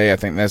some way.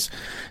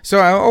 So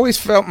I always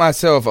felt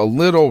myself a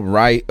little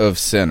right of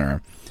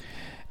center.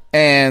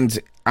 And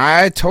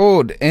I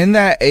told in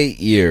that 8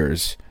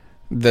 years,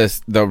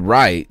 the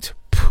right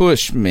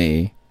pushed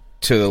me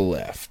to the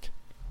left.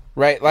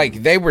 Right?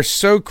 They were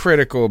so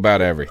critical about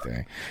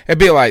everything. It'd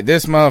be like,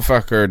 this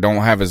motherfucker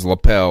don't have his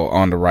lapel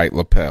on the right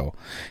lapel.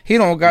 He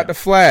don't got the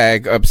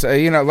flag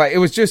upside, it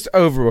was just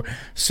over.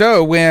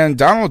 So when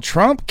Donald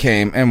Trump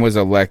came and was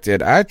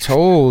elected, I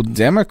told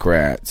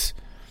Democrats,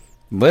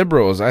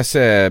 liberals, I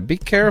said, be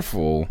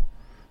careful.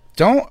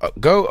 Don't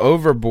go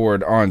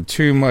overboard on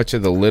too much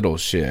of the little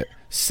shit.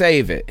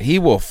 Save it. He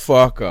will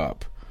fuck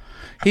up.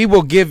 He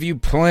will give you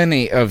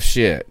plenty of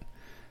shit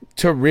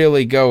to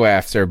really go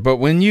after, but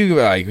when you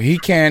he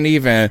can't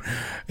even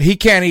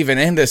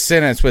end a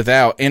sentence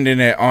without ending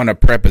it on a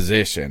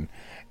preposition,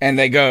 and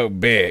they go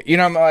big.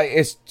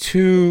 It's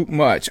too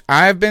much.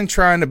 I've been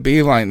trying to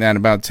be like that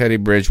about Teddy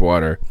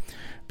Bridgewater,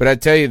 but I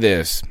tell you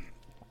this,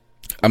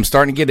 I'm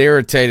starting to get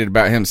irritated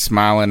about him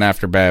smiling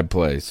after bad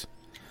plays.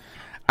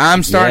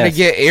 I'm starting to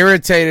get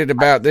irritated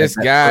about this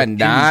guy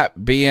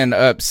not being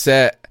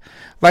upset.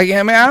 I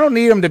don't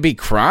need him to be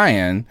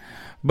crying.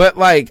 But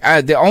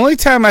the only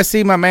time I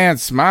see my man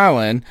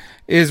smiling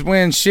is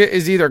when shit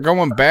is either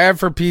going bad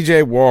for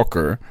PJ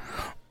Walker,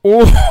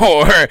 or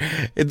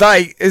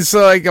it's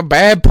like a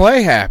bad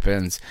play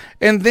happens,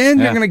 and then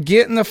you're gonna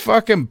get in the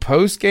fucking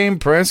post game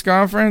press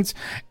conference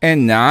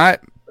and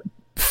not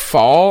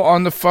fall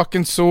on the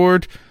fucking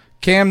sword.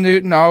 Cam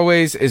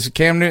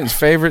Newton's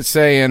favorite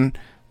saying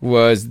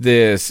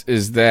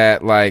is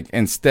that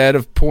instead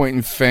of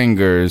pointing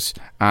fingers,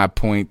 I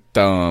point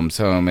thumbs,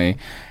 homie.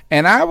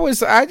 And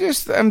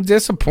I'm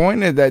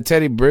disappointed that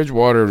Teddy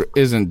Bridgewater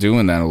isn't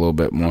doing that a little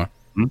bit more.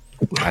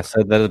 I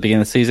said that at the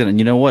beginning of the season, and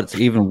you know what's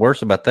even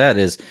worse about that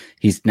is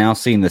he's now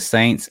seen the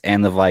Saints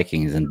and the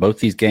Vikings, and both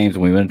these games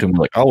when we went into them,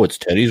 we're like, oh, it's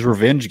Teddy's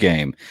revenge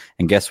game.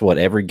 And guess what?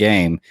 Every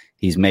game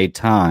he's made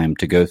time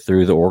to go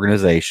through the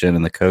organization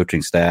and the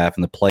coaching staff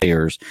and the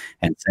players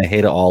and say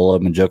hey to all of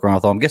them and joke around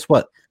with all of them. Guess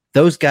what?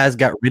 Those guys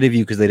got rid of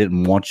you because they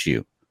didn't want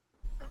you.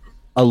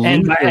 A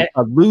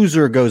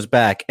loser goes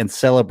back and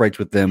celebrates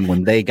with them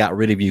when they got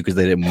rid of you because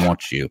they didn't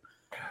want you.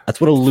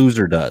 That's what a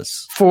loser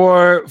does.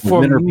 For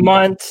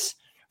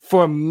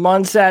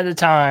months at a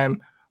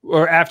time,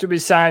 or after we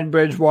signed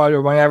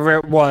Bridgewater, whenever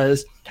it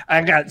was,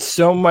 I got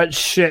so much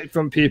shit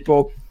from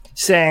people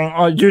saying,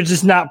 oh, you're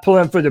just not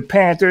pulling for the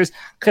Panthers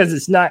because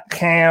it's not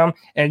Cam,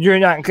 and you're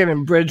not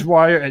giving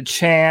Bridgewater a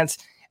chance.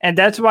 And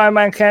that's why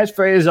my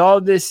catchphrase all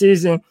this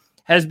season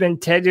has been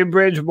Teddy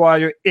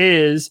Bridgewater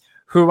is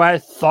who I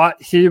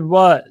thought he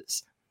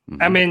was.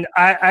 I mean,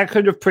 I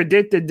could have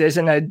predicted this,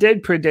 and I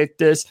did predict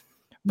this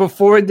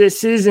before this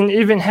season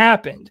even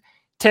happened.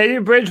 Teddy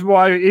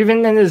Bridgewater,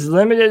 even in his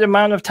limited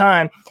amount of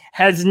time,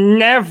 has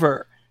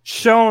never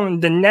shown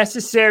the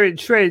necessary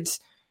traits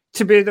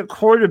to be the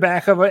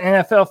quarterback of an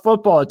NFL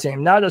football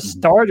team. Not a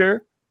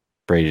starter.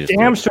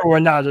 Damn sure we're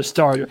not a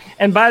starter.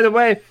 And by the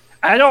way,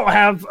 I don't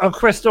have a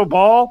crystal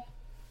ball.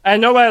 I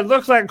know I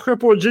look like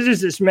crippled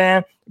Jesus,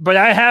 man, but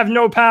I have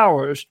no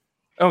powers.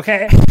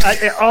 Okay?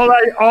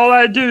 All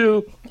I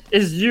do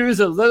is use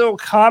a little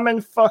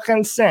common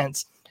fucking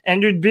sense.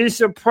 And you'd be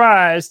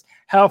surprised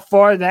how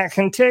far that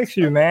can take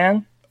you,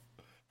 man.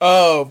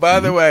 Oh, by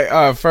the way,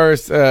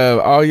 first,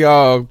 all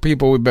y'all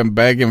people, we've been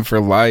begging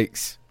for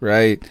likes,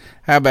 right?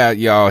 How about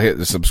y'all hit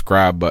the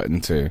subscribe button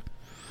too?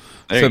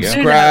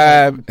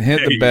 Subscribe,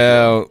 hit the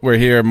bell. We're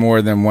here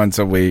more than once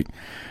a week.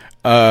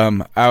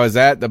 I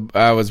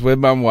was with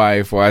my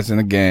wife watching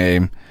the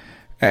game,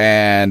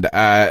 and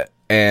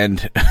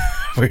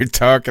we were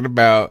talking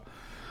about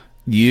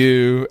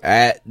you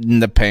at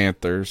the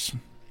Panthers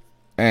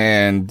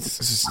and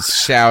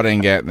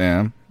shouting at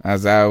them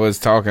as I was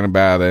talking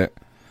about it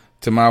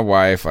to my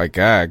wife, like,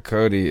 God,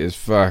 Cody is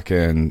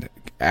fucking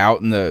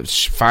out in the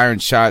firing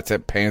shots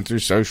at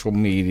Panthers social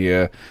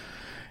media.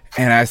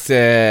 And I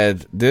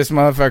said, this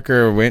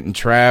motherfucker went and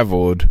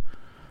traveled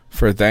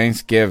for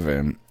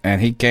Thanksgiving,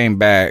 and he came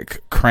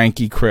back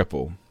cranky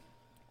cripple.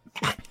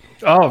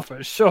 Oh,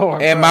 for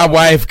sure. And my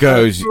wife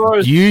goes,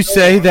 you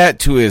say that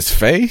to his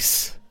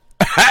face?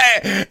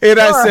 And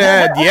I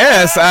said,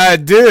 yes, I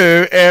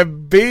do.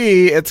 And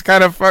B, it's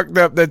kind of fucked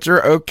up that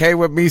you're okay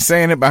with me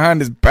saying it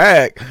behind his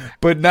back,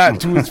 but not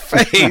to his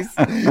face.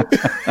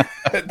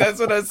 That's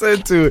what I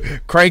said to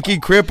Cranky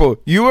Cripple.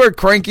 You are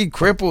Cranky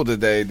Cripple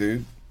today,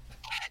 dude.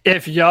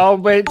 If y'all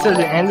wait till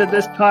the end of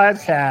this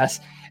podcast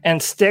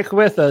and stick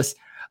with us,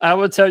 I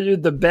will tell you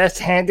the best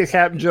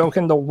handicap joke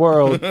in the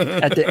world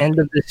at the end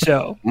of the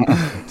show.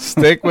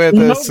 Stick with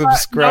us,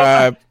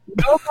 subscribe.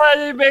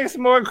 Nobody makes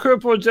more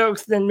cripple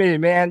jokes than me,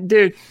 man.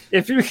 Dude,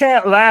 if you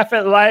can't laugh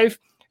at life,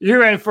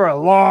 you're in for a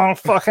long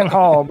fucking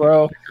haul,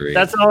 bro. Agreed.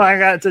 That's all I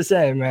got to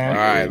say, man.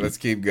 All right, let's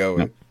keep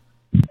going.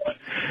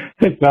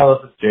 Hey,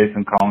 fellas, it's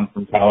Jason calling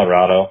from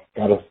Colorado.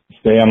 Gotta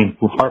say I'm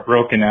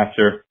heartbroken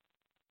after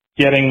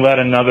let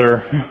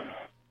another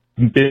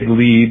big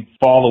lead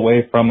fall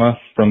away from us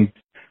from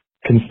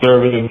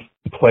conservative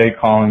play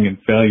calling and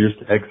failures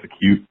to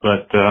execute.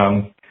 But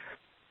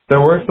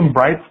there were some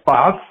bright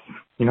spots.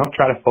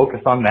 Try to focus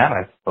on that,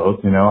 I suppose.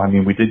 I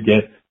mean, we did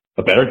get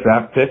a better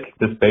draft pick.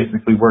 This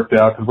basically worked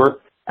out because we're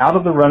out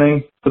of the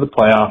running for the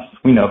playoffs.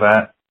 We know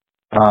that.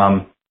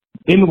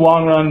 In the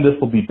long run, this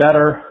will be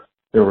better.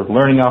 There were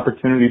learning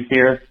opportunities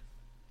here.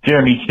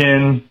 Jeremy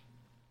Chin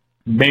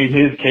made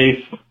his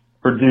case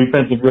for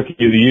Defensive Rookie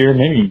of the Year,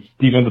 maybe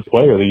Defensive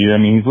Player of the Year. I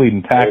mean, he's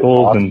leading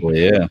tackles, and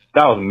that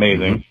was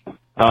amazing.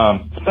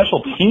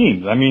 Special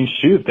teams, I mean,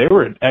 shoot, they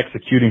were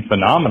executing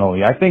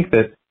phenomenally. I think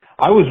that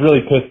I was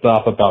really pissed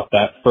off about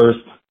that first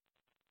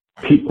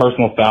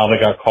personal foul that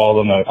got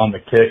called on the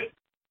kick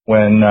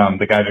when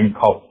the guy didn't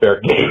call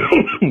fair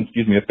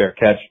a fair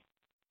catch,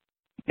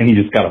 and he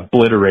just got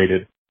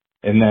obliterated.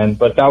 And then,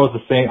 but that was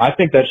the same. I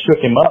think that shook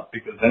him up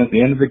because then at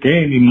the end of the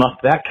game he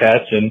muffed that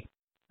catch, and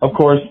of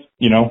course,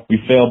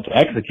 we failed to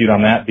execute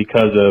on that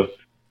because of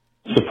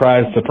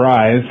surprise,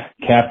 surprise,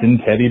 Captain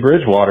Teddy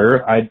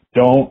Bridgewater.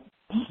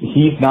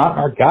 He's not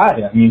our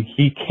guy. I mean,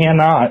 he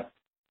cannot.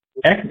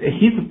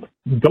 He's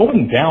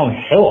going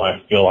downhill,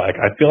 I feel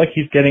like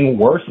he's getting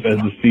worse as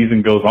the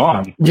season goes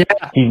on. Yeah.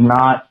 He's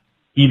not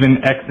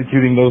even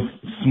executing those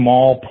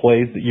small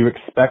plays that you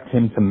expect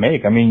him to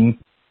make. I mean,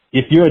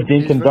 if you're a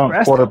dink and dunk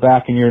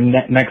quarterback and you're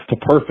next to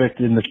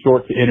perfect in the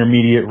short to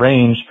intermediate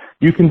range,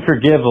 you can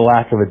forgive the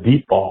lack of a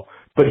deep ball.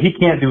 But he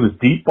can't do his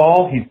deep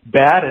ball. He's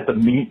bad at the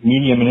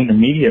medium and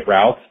intermediate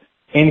routes,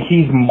 and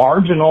he's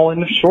marginal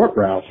in the short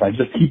routes.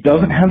 He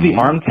doesn't have the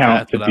arm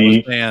talent to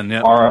be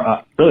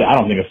really, I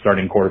don't think a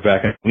starting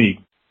quarterback in the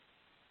league.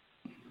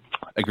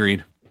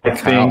 Agreed.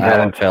 Kyle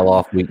Allen fell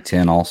off week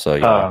 10 also.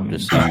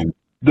 Just saying.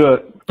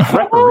 The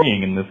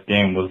refereeing in this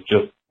game was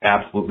just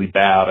absolutely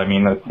bad. I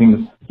mean, it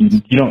seems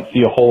you don't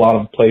see a whole lot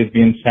of plays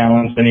being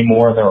challenged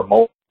anymore. There were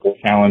multiple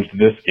challenged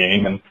this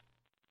game, and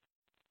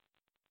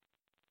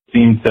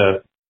seemed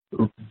to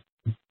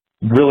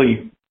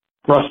really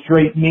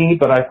frustrate me,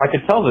 but I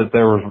could tell that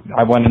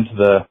I went into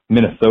the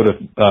Minnesota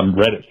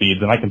Reddit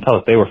feeds, and I can tell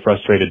that they were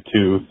frustrated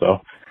too. So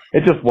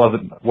it just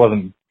wasn't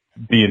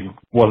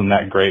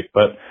that great.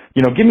 But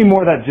give me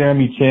more of that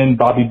Jeremy Chin,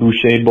 Bobby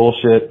Boucher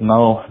bullshit, and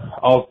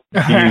I'll be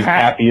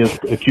happy as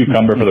a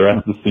cucumber for the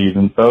rest of the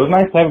season. So it was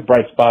nice to have a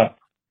bright spot.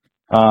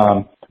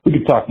 We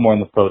could talk more in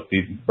the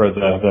postseason for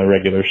the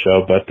regular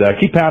show, but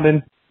keep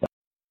pounding.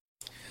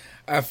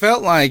 I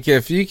felt like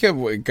if you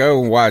could go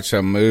watch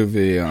a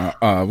movie,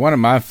 one of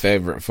my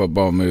favorite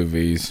football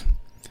movies,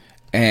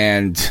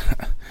 and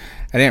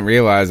I didn't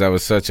realize I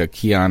was such a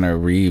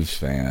Keanu Reeves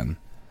fan,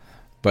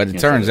 But it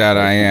turns out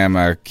I am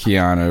a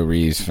Keanu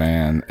Reeves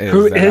fan.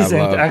 Who isn't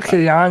a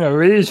Keanu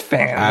Reeves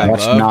fan? I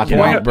Watch love Knock Point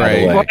Knock, by the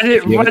Break. way. What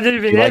If you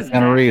even like is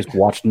Keanu Reeves,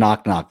 watch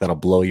Knock Knock. That'll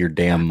blow your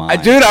damn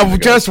mind. Dude, I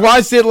just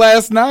watched it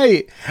last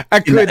night. I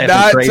could that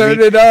not crazy?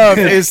 turn it off.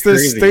 It's the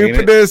Crazy, ain't it?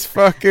 stupidest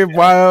fucking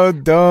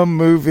wild, dumb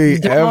movie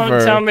Don't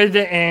ever. tell me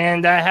the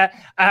end. I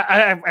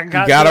got You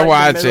gotta to, like,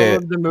 watch the middle it.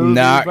 of the movie,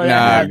 Knock but I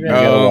knock. haven't.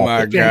 Oh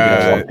my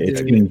god!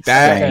 It's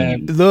That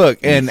insane. look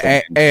and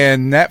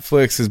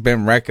Netflix has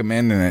been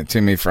recommending it to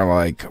me for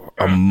like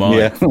a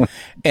month, Yeah.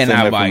 and Same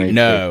I'm for like, me,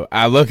 no.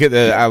 I looked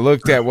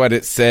at what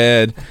it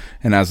said,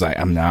 and I was like,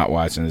 I'm not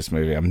watching this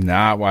movie. I'm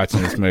not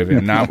watching this movie.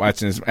 I'm not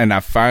watching this. And I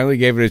finally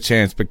gave it a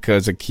chance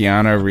because of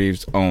Keanu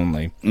Reeves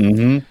only.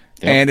 Mm-hmm. Yep.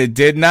 And it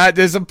did not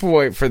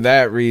disappoint for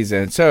that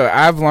reason. So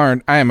I've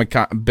learned I am a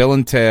Bill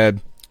and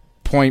Ted,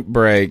 Point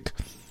Break,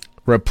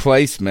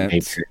 Replacements.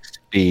 Matrix,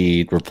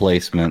 Speed,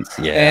 Replacements.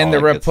 Yeah. And all the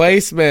that good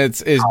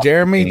Replacements is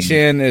Jeremy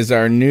Chin is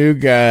our new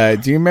guy.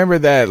 Do you remember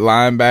that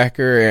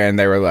linebacker? And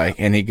they were like,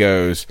 and he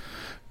goes,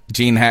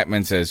 Gene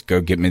Hackman says,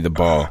 go get me the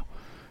ball.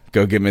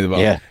 Go get me the ball.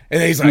 Yeah.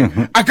 And he's like,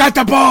 I got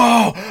the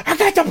ball. I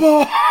got the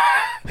ball.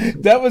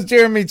 That was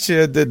Jeremy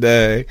Chin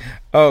today.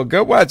 Oh,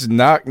 go watch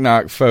Knock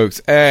Knock,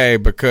 folks.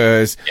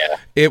 Because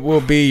it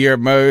will be your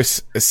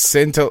most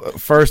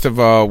first of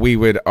all, we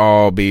would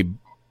all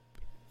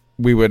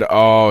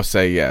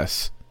say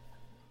yes.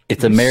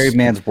 It's a married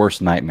man's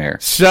worst nightmare.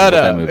 Shut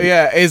That up. movie.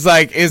 Yeah, it's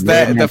like, is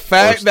that Married the man's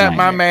fact worst that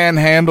my nightmare. man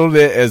handled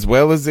it as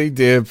well as he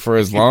did for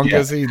as long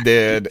as he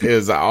did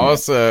is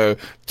also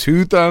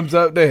 2 thumbs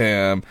up to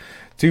him.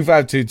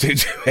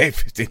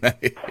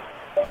 252-228-59.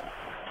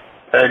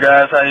 Hey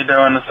guys, how you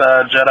doing? It's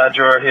Jedi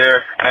Jor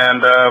here,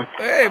 and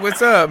hey,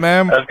 what's up,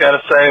 man? I just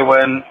gotta say,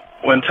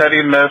 when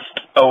Teddy missed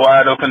a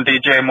wide open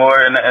DJ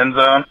Moore in the end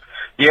zone,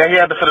 yeah, he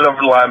had to fit it over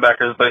the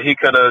linebackers, but he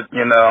could have,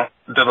 did a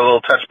little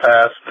touch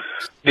pass.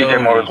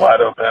 DJ Moore was wide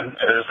open.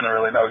 There's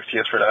really no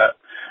excuse for that.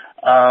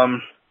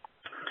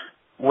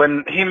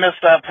 When he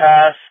missed that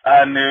pass,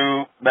 I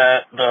knew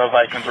that the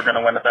Vikings were going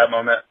to win at that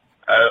moment.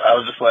 I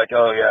was just like,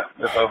 oh yeah,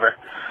 it's over.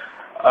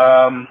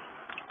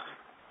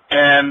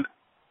 And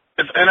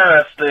it's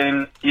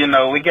interesting,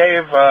 we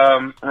gave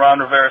Ron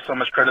Rivera so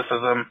much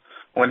criticism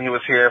when he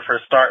was here for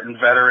starting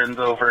veterans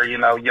over,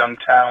 young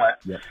talent,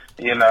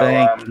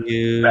 Thank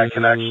you. that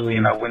can actually,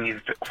 win you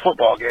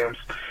football games.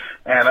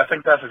 And I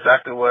think that's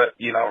exactly what,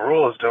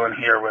 Rule is doing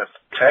here with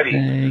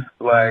Teddy.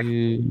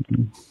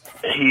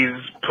 He's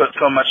put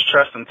so much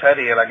trust in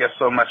Teddy, and I guess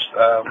so much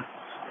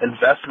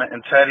investment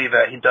in Teddy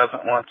that he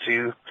doesn't want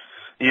to,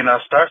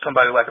 start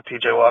somebody like a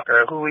PJ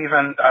Walker, who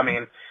even,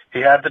 he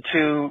had the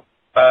 2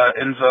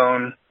 end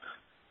zone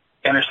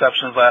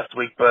interceptions last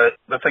week, but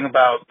the thing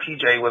about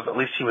PJ was at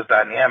least he was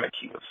dynamic.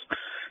 He was,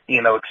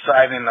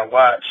 exciting to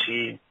watch.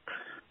 It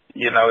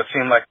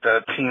seemed like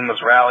the team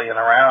was rallying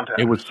around him.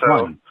 It was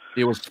fun.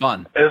 It was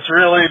fun. It's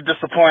really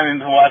disappointing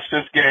to watch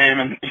this game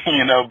and,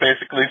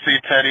 basically see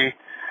Teddy,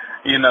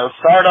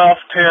 start off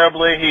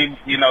terribly. He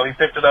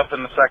picked it up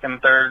in the second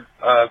and third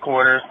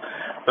quarters,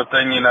 but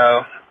then,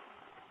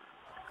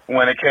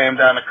 when it came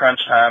down to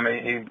crunch time,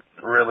 he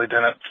really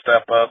didn't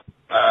step up.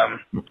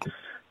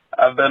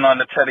 I've been on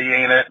the Teddy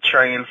Ain't It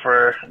train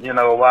for,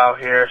 a while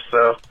here,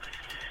 so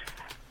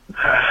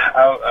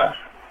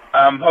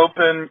I'm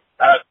hoping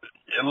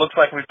it looks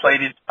like we've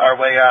played our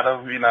way out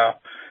of,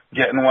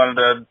 getting one of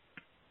the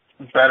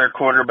better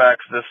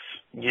quarterbacks this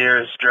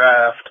year's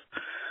draft.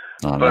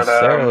 Not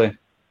necessarily.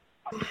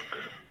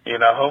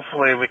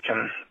 Hopefully we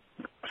can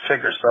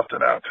figure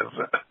something out, because,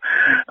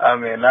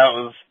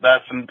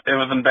 it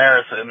was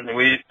embarrassing.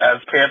 We, as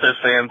Panthers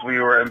fans, we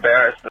were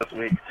embarrassed this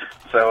week.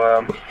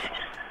 So,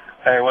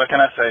 hey, what can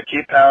I say?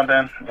 Keep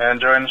pounding and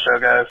enjoying the show,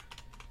 guys.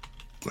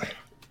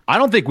 I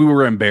don't think we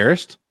were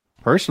embarrassed,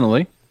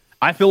 personally.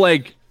 I feel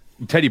like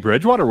Teddy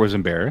Bridgewater was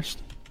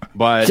embarrassed,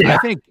 but Yeah.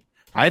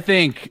 I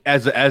think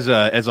as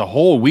a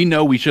whole, we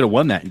know we should have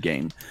won that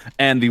game.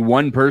 And the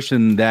one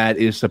person that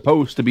is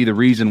supposed to be the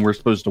reason we're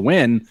supposed to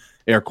win,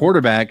 our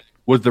quarterback,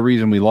 was the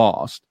reason we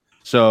lost.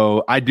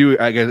 So I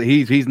guess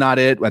he's not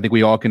it. I think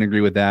we all can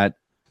agree with that.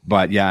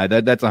 But yeah,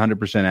 that's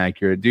 100%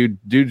 accurate.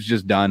 Dude's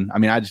just done.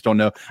 I just don't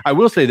know. I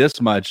will say this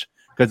much,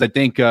 because I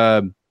think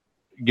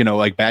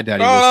like Bad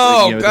Daddy.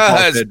 Oh, was,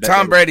 God. said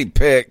Tom Brady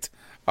picked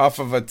off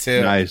of a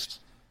tip. Nice.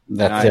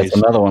 That's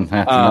another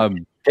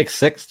one. Pick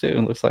 6 too.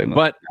 It looks like.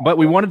 But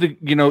we wanted to,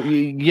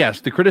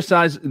 yes, the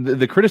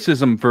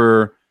criticism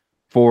for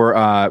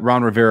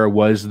Ron Rivera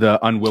was the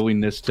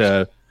unwillingness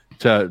to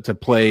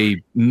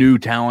play new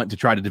talent, to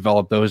try to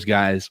develop those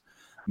guys.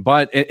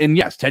 But and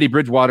yes, Teddy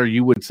Bridgewater,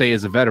 you would say,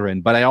 is a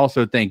veteran, but I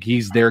also think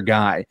he's their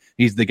guy.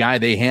 He's the guy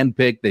they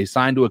handpicked, they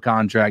signed to a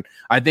contract.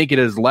 I think it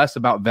is less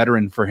about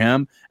veteran for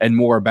him and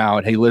more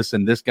about, hey,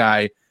 listen, this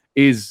guy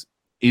is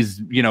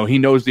he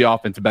knows the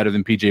offense better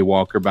than PJ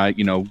Walker by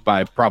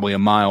probably a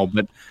mile,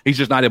 but he's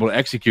just not able to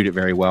execute it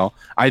very well.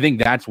 I think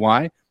that's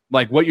why.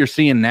 Like, what you're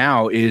seeing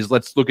now is,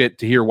 let's look at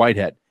Tahir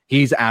Whitehead.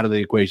 He's out of the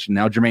equation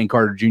now. Jermaine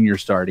Carter Jr.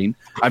 starting.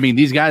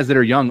 These guys that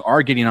are young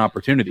are getting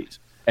opportunities.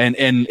 And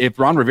if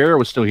Ron Rivera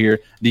was still here,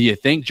 do you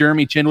think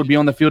Jeremy Chinn would be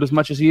on the field as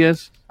much as he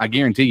is? I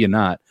guarantee you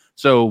not.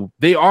 So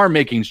they are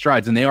making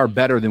strides, and they are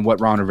better than what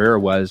Ron Rivera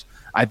was.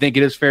 I think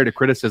it is fair to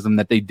criticism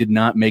that they did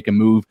not make a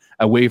move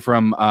away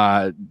from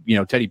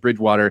Teddy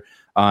Bridgewater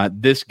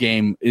this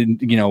game,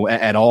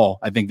 at all.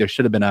 I think there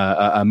should have been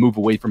a move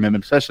away from him,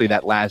 especially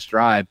that last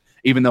drive.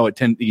 Even though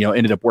it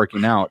ended up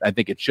working out, I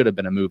think it should have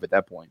been a move at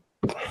that point.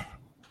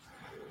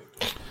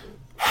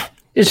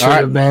 It should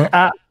have been.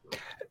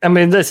 I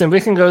mean, listen,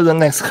 we can go to the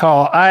next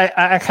call.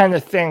 I kind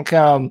of think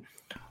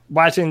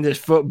watching this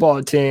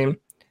football team,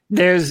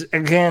 there's,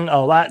 again,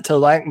 a lot to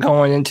like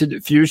going into the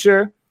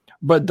future.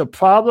 But the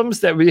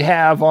problems that we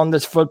have on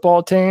this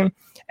football team,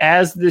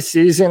 as the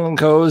season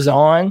goes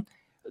on,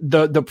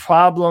 the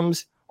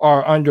problems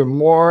are under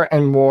more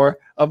and more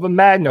of a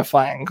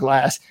magnifying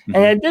glass. Mm-hmm.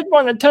 And I did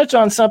want to touch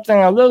on something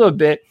a little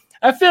bit.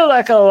 I feel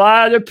like a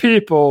lot of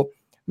people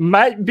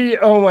might be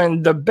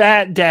owing the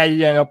Bat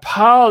Daddy an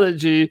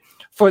apology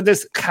for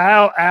this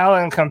Kyle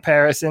Allen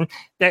comparison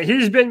that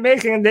he's been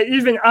making, that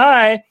even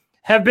I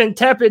have been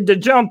tepid to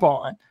jump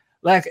on.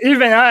 Like,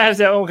 even I have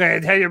said,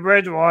 okay, Teddy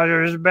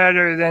Bridgewater is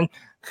better than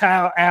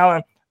Kyle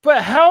Allen.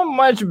 But how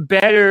much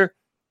better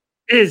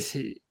is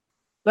he?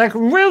 Like,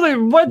 really,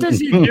 what does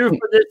he do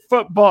for this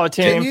football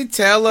team? Can you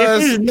tell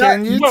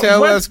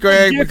us,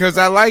 Greg? Because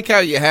I like how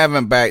you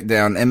haven't backed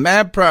down. And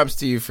mad props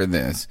to you for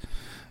this.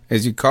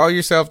 As you call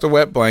yourself the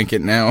wet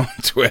blanket now on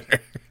Twitter.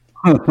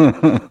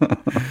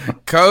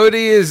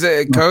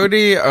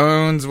 Cody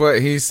owns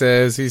what he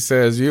says. He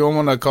says, you don't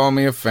want to call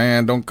me a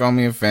fan, don't call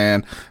me a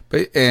fan.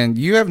 And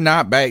you have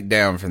not backed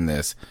down from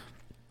this.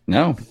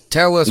 No.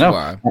 Tell us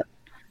why.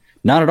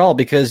 Not at all,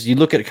 because you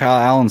look at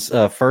Kyle Allen's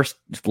first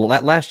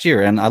last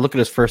year, and I look at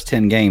his first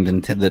 10 games,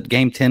 and the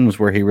game 10 was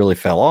where he really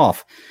fell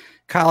off.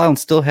 Kyle Allen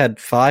still had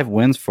 5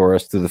 wins for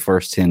us through the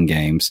first 10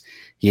 games.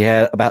 He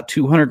had about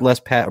 200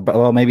 less,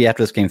 maybe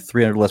after this game,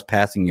 300 less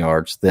passing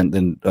yards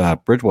than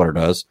Bridgewater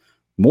does.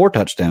 More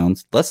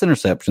touchdowns, less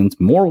interceptions,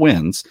 more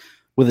wins,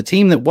 with a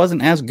team that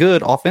wasn't as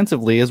good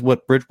offensively as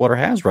what Bridgewater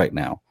has right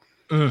now.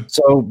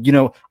 So,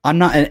 I'm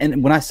not,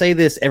 and when I say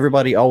this,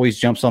 everybody always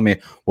jumps on me.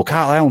 Well,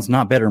 Kyle Allen's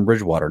not better than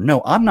Bridgewater.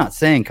 No, I'm not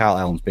saying Kyle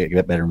Allen's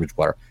better than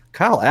Bridgewater.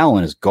 Kyle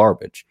Allen is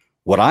garbage.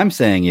 What I'm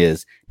saying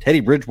is Teddy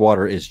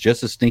Bridgewater is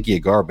just as stinky a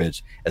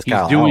garbage as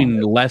Kyle Allen. He's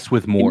doing less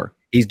with more.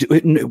 He's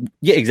doing,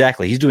 yeah,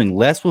 exactly. He's doing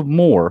less with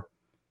more.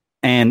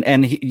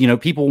 And he,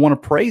 people want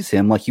to praise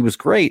him like he was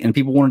great, and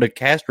people wanted to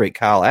castrate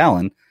Kyle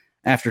Allen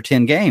after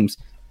 10 games.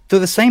 They're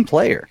the same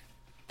player.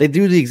 They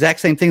do the exact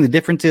same thing. The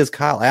difference is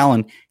Kyle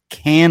Allen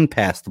can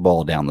pass the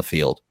ball down the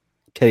field.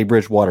 Teddy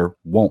Bridgewater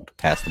won't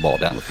pass the ball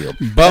down the field.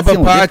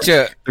 Bubba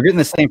Pacha. They're getting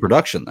the same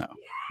production, though.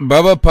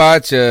 Bubba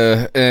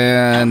Pacha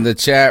in the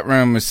chat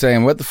room is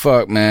saying, what the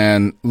fuck,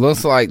 man?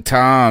 Looks like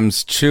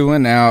Tom's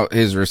chewing out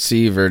his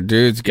receiver.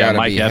 Dude's got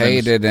to be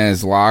hated in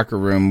his locker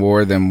room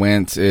more than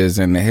Wentz is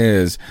in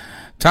his.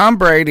 Tom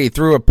Brady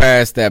threw a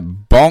pass that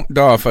bonked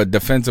off a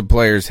defensive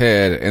player's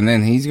head, and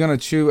then he's going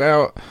to chew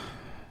out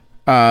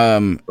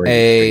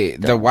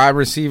the wide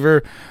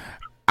receiver.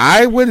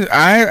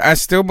 I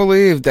still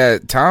believe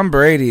that Tom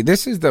Brady,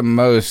 this is the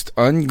most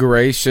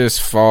ungracious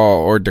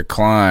fall or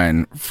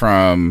decline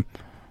from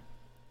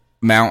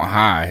Mount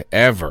High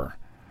ever.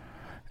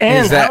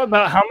 And how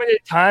about how many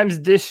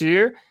times this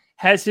year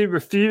has he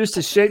refused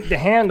to shake the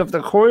hand of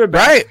the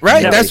quarterback?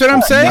 Right. That's what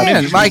I'm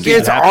saying. Like,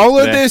 it's all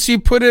of this. You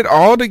put it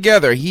all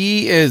together.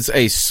 He is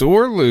a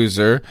sore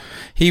loser.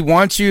 He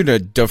wants you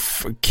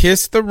to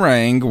kiss the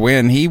ring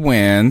when he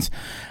wins.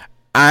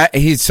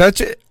 He's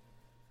such a...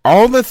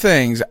 All the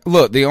things.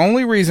 Look, the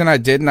only reason I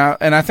did not,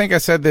 and I think I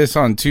said this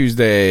on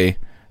Tuesday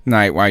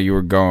night while you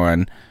were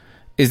gone,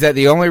 is that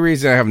the only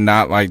reason I have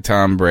not liked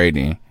Tom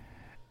Brady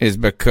is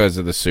because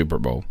of the Super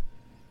Bowl.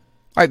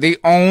 Like, the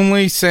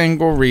only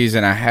single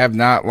reason I have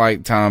not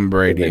liked Tom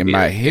Brady in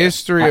my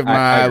history of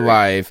my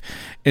life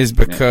is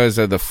because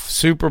of the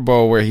Super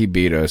Bowl where he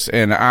beat us.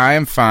 And I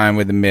am fine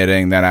with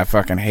admitting that I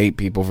fucking hate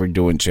people for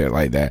doing shit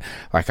like that.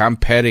 Like, I'm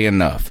petty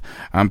enough.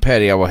 I'm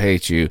petty. I will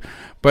hate you.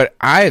 But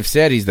I have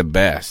said he's the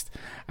best.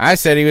 I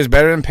said he was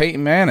better than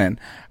Peyton Manning.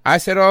 I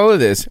said all of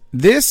this.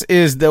 This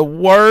is the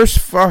worst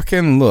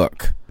fucking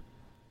look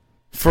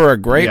for a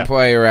great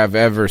player I've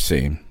ever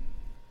seen.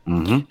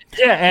 Mm-hmm.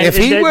 Yeah, if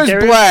he was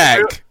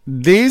black,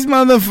 these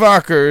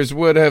motherfuckers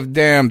would have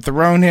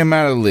thrown him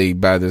out of the league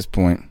by this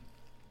point.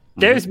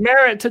 There's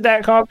merit to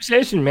that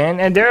conversation, man.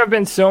 And there have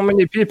been so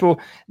many people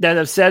that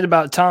have said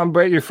about Tom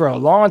Brady for a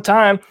long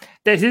time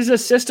that he's a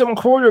system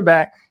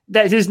quarterback,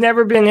 that he's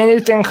never been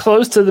anything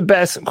close to the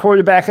best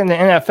quarterback in the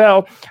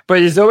NFL, but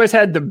he's always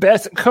had the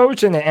best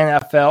coach in the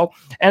NFL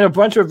and a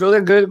bunch of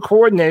really good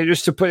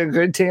coordinators to put a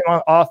good team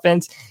on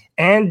offense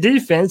and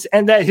defense,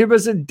 and that he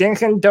was a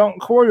dink and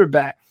dunk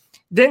quarterback.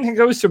 Then he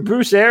goes to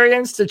Bruce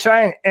Arians to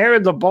try and air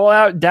the ball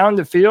out down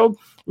the field.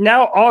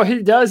 Now all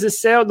he does is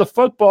sail the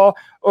football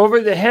over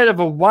the head of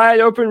a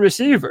wide open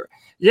receiver.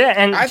 Yeah,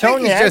 and I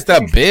think he's just a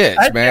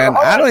bitch, man.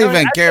 I don't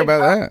even care about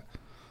that.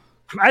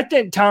 I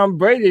think Tom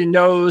Brady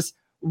knows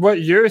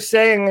what you're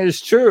saying is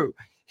true.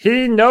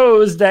 he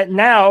knows that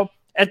now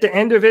at the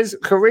end of his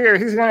career,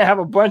 he's going to have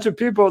a bunch of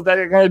people that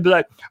are going to be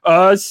like,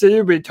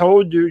 see, we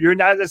told you, you're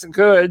not as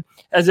good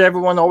as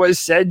everyone always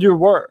said you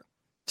were.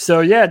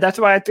 So, yeah, that's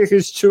why I think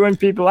he's chewing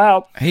people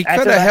out. He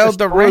could have held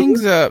the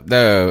rings up,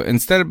 though,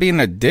 instead of being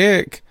a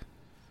dick.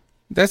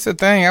 That's the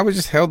thing. I would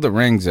just held the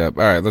rings up.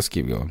 All right, let's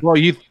keep going. Well,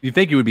 you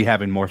think you would be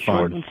having more fun.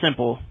 Short and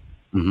simple.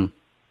 Mm-hmm.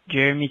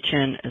 Jeremy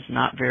Chin is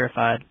not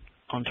verified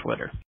on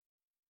Twitter.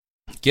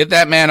 Get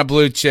that man a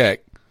blue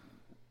check.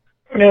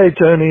 Hey,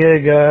 Tony.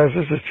 Hey, guys.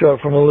 This is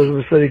Chuck from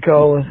Elizabeth City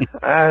calling.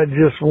 I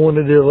just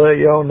wanted to let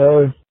y'all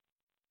know,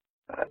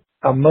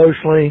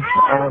 emotionally,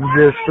 I'm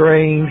just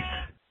drained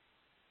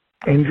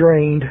and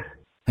drained.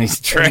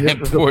 He's drained.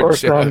 This is the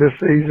first time this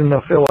season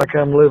I feel like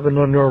I'm living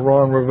under a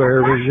Ron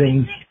Rivera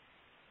regime.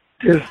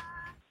 We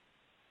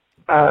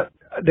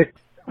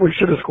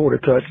should have scored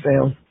a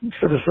touchdown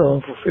instead of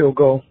selling for field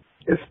goal.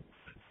 It's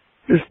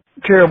just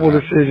terrible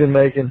decision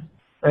making,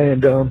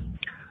 and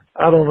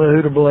I don't know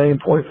who to blame.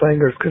 Point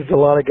fingers, because a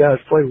lot of guys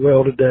played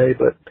well today,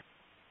 but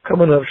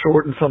coming up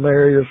short in some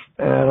areas,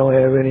 and I don't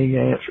have any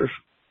answers.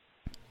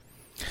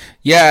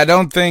 Yeah, I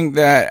don't think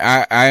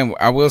that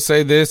I will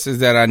say this is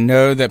that I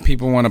know that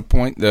people want to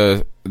point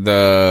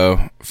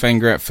the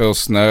finger at Phil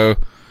Snow,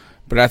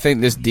 but I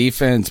think this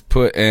defense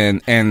put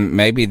in, and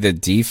maybe the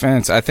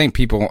defense, I think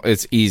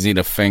it's easy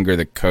to finger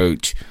the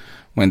coach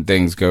when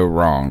things go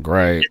wrong,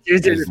 right?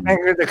 It's easy to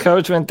finger the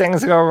coach when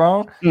things go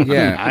wrong?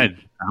 Yeah.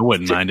 I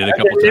wouldn't mind it a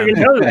couple times. I didn't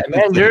know that,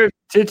 man. You're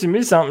teaching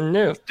me something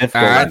new.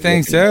 I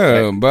think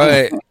so,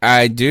 but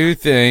I do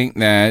think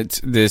that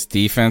this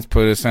defense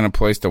put us in a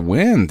place to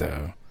win,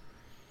 though.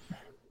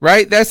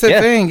 Right? That's the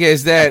thing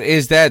is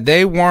that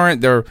they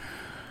weren't there.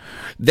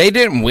 They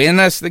didn't win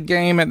us the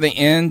game at the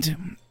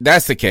end.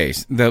 That's the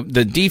case. The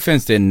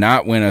defense did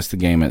not win us the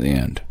game at the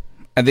end.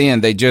 At the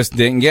end, they just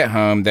didn't get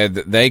home.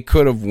 They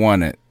could have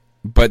won it,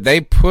 but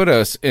they put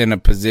us in a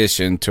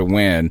position to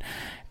win.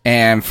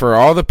 And for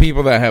all the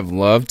people that have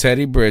loved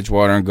Teddy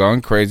Bridgewater and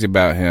gone crazy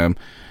about him,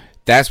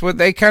 that's what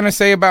they kind of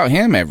say about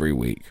him every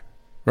week.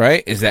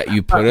 Right? Is that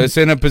you put us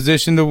in a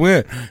position to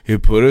win. He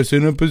put us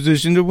in a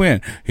position to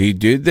win. He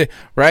did that.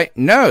 Right?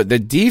 No, the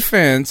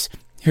defense,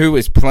 who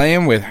is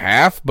playing with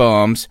half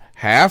bums,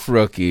 half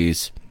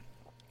rookies,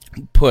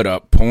 put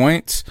up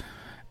points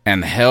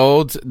and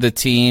held the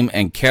team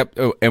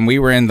and we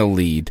were in the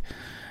lead.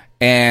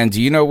 And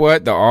you know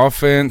what? The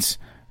offense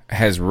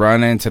has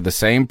run into the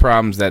same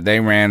problems that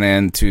they ran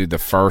into the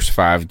first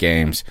 5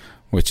 games,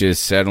 which is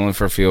settling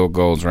for field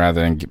goals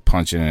rather than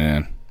punching it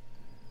in.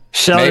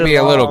 Maybe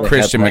a little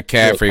Christian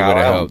McCaffrey would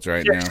have helped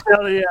right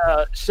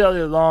now.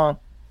 Shelly Long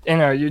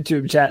in our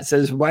YouTube chat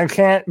says, why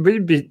can't we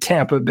beat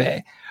Tampa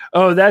Bay?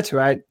 Oh, that's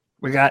right.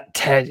 We got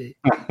Teddy.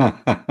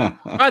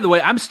 By the way,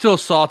 I'm still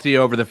salty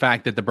over the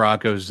fact that the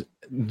Broncos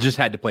just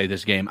had to play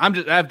this game. I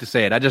have to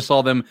say it. I just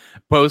saw them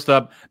post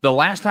up. The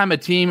last time a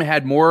team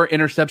had more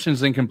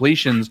interceptions than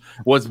completions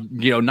was,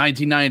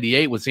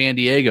 1998 with San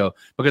Diego,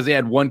 because they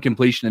had 1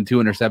 completion and 2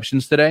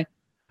 interceptions today.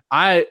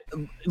 I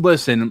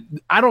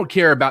don't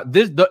care about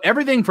this.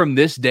 Everything from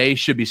this day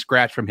should be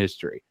scratched from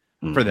history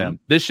for them.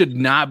 This should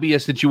not be a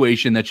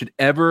situation that should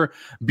ever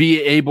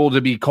be able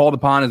to be called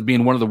upon as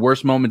being one of the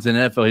worst moments in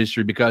NFL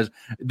history, because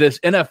this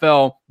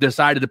NFL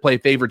decided to play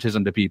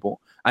favoritism to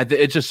people.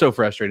 It's just so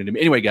frustrating to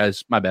me. Anyway,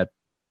 guys, my bad.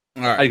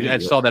 All right. I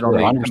saw that on the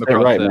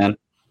 100% right, man.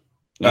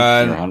 You're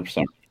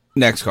 100%.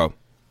 Next call.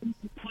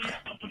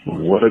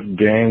 What a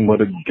game,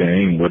 what a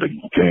game, what a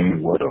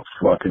game, what a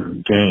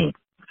fucking game.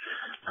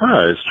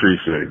 Hi, it's Tree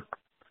Fitty.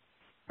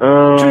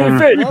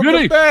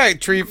 Welcome back,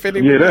 Tree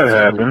Fitty. Yeah, that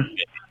happened.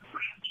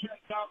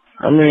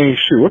 I mean,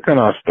 shoot, what can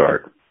I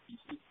start?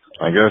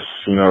 I guess,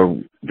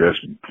 on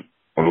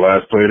the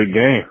last play of the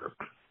game.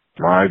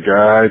 My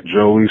guy,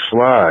 Joey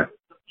Sly.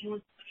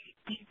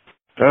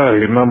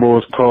 Your number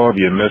was called,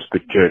 you missed the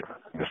kick.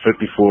 The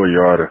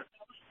 54-yarder.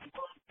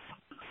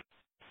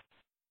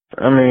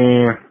 I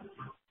mean,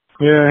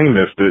 yeah, he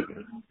missed it.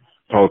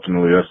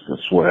 Ultimately,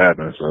 that's what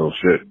happened, so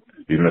shit,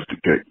 he missed the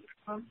kick.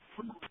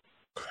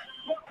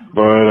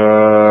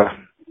 But,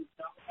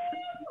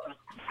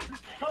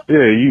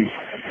 yeah,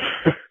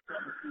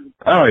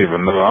 I don't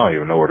even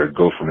know where to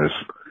go from this.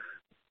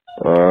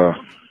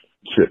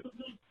 Shit.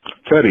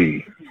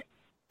 Teddy.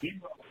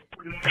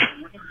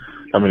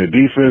 I mean, the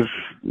defense,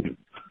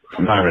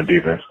 not even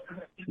defense.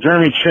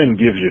 Jeremy Chin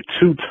gives you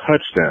 2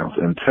 touchdowns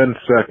in 10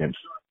 seconds.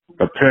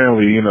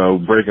 Apparently,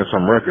 breaking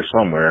some record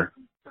somewhere.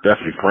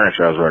 Definitely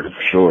franchise record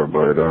for sure,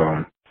 but,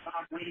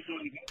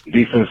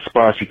 defense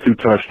spots you 2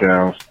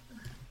 touchdowns.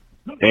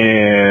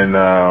 And,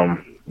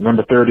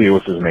 number 30,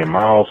 what's his name?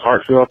 Miles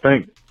Hartfield, I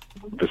think.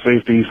 The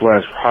safety /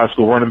 high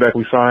school running back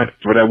we signed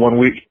for that 1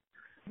 week.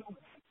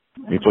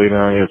 He played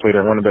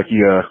that running back.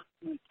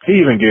 He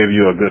even gave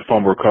you a good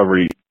fumble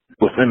recovery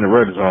within the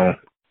red zone.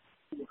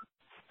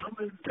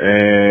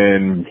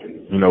 And,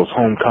 it's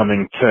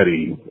homecoming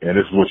Teddy, and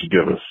this is what you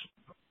give us.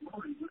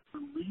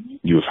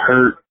 You was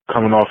hurt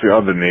coming off your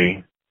other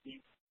knee.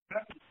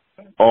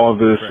 All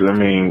this, I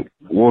mean,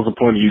 what was the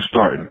point of you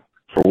starting?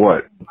 For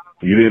what?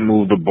 You didn't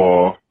move the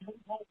ball.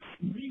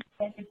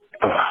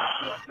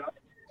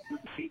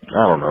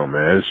 don't know,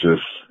 man. It's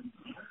just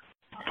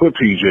put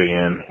PJ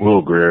in,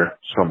 Will Greer,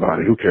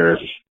 somebody. Who cares?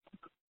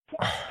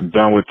 I'm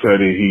done with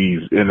Teddy.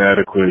 He's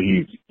inadequate.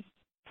 He's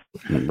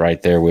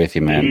right there with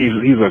you, man.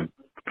 He's a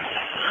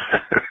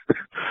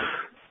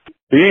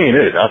he ain't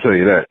it. I'll tell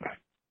you that.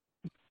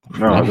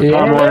 No, the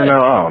time running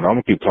out. I don't know. I'm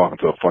gonna keep talking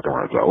till it fucking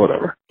runs out.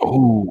 Whatever.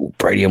 Oh,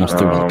 Brady almost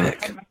threw the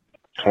pick.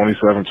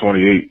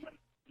 27-28.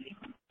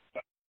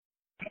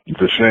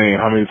 It's a shame.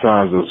 How many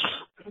times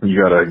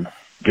you gotta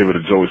give it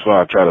a Joey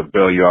Slye, try to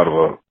bail you out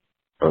of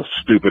a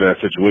stupid ass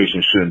situation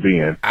you shouldn't be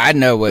in. I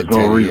know what.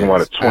 There's no reason why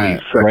the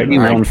 22nd Brady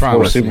won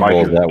 4 Super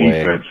Bowls that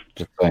defense. way.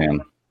 Just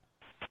saying.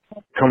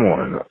 Come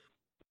on.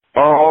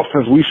 Our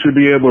offense, we should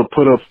be able to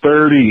put up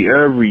 30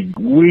 every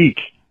week.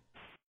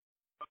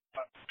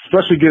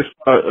 Especially against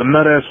a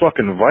nut-ass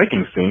fucking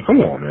Vikings team. Come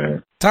on,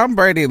 man. Tom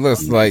Brady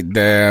looks like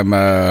damn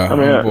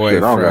boy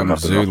from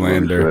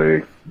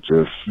Zoolander.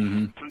 Just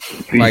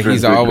like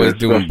he's always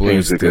doing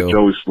blue still.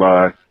 Joey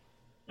Slye,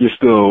 you're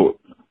still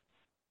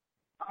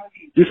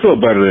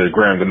better than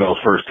Graham Gano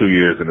first 2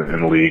 years in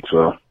the league.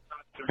 So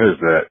here's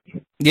that.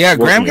 Yeah,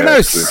 Graham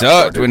Gano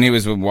sucked when he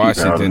was with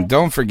Washington.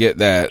 Don't forget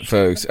that,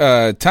 folks.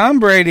 Tom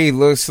Brady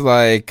looks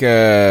like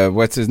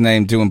what's his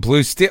name doing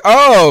blue steel.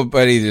 Oh,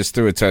 but he just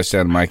threw a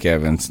touchdown to Mike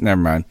Evans.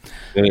 Never mind.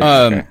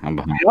 Okay, I'm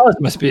behind. Yours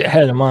must be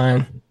ahead of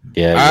mine.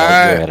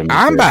 Yeah,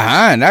 I'm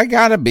behind. I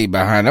gotta be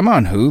behind. I'm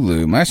on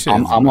Hulu. My shit.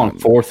 I'm on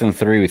 4th and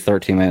 3 with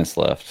 13 minutes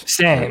left.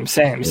 Same.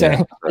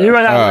 You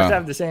and I always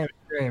have the same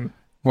extreme.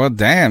 Well,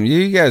 damn,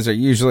 you guys are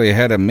usually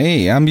ahead of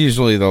me. I'm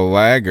usually the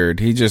laggard.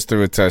 He just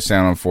threw a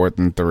touchdown on 4th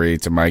and 3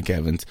 to Mike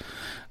Evans.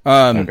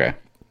 Okay.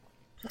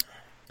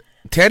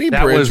 Teddy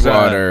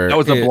Bridgewater. That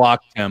was a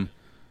block, Tim.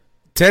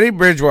 Teddy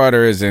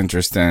Bridgewater is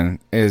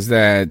interesting. Is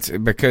that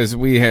because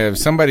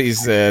somebody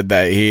said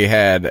that he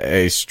had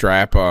a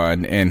strap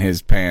on in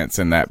his pants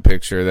in that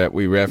picture that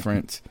we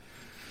referenced.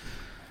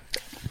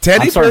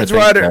 Teddy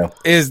Bridgewater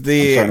is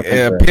the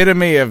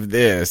epitome of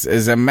this.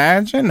 Is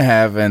imagine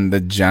having the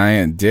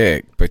giant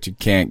dick, but you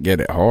can't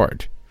get it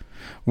hard.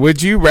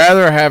 Would you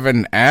rather have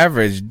an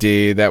average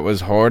D that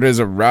was hard as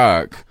a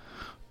rock,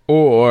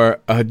 or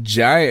a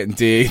giant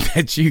D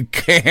that you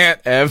can't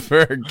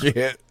ever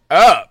get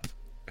up?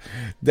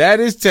 That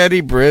is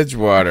Teddy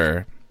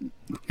Bridgewater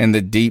in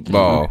the deep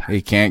ball.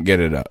 He can't get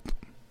it up.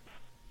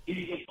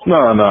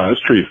 No,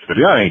 it's Tree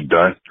City. I ain't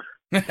done.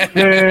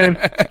 Man,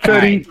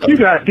 Teddy, you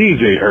got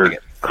DJ hurt.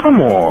 Come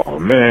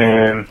on,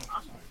 man.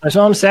 That's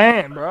what I'm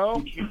saying,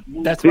 bro.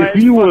 That's why if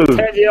he was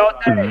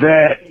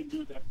that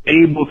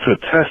able to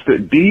test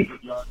it deep,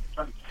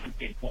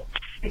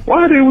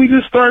 why didn't we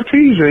just start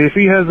TJ if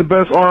he has the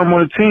best arm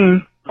on the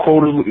team?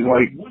 Quoted,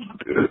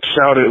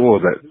 shouted,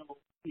 what was that?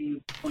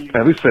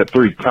 At least said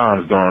 3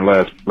 times during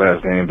last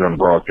game during the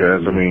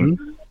broadcast. I mean,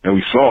 and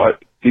we saw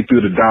it. He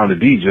threw it down to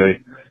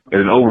DJ and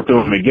then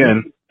overthrew him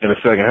again in the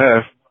second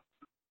half.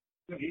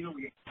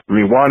 I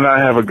mean, why not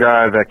have a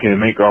guy that can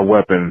make our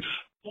weapons,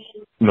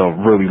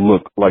 really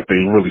look like they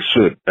really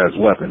should as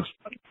weapons?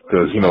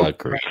 Because,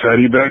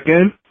 Teddy back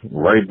in,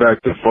 right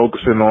back to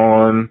focusing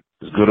on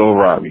this good old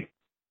Robbie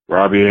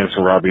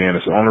Anderson.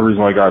 The only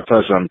reason I got a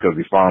touchdown because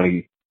he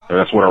finally,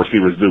 that's what our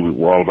receivers do.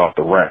 We're all about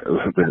the rack,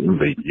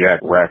 the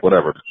yak, rack,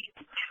 whatever.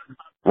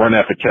 Run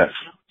after catch.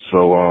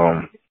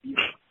 So,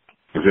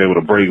 he's able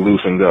to break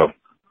loose and go.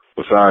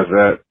 Besides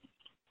that,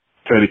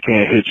 Teddy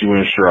can't hit you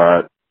in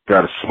stride.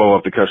 Got to slow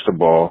up to catch the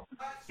ball.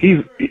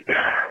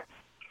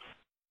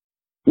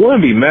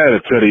 Wouldn't be mad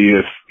at Teddy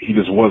if he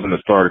just wasn't a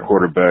starting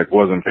quarterback,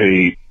 wasn't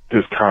paid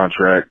his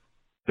contract.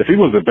 If he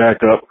was a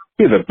backup,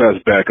 he's the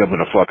best backup in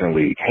the fucking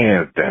league,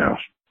 hands down.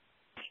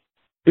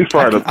 He's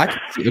probably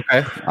he's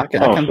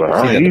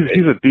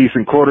a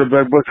decent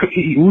quarterback, but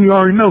we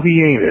already know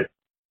he ain't it.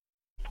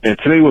 And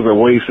today was a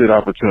wasted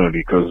opportunity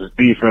because his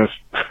defense,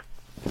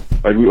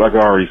 we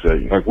already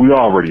said,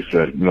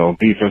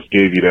 defense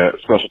gave you that.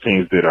 Special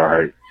teams did all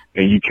right.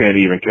 And you can't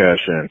even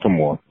cash in.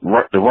 Come on.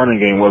 The running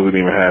game wasn't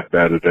even half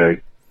bad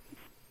today.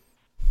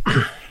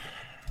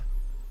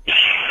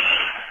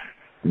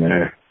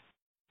 Man.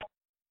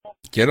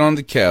 Get on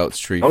the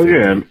couch, Tree. Oh,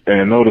 yeah.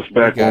 And notice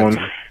back on,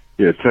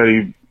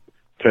 Teddy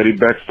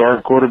back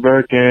starting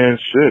quarterback and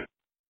shit.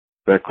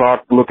 That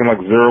clock looking like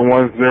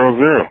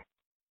 0-1-0-0.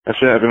 That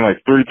shit happened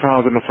like 3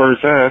 times in the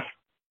first half.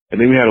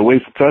 And then we had to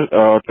wait for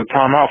the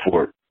timeout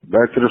for it.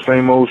 Back to the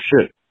same old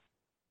shit.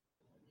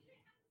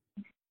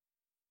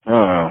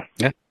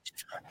 Yeah.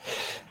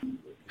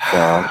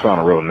 I'm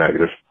sounding real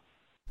negative.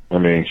 I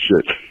mean,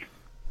 shit.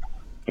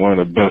 One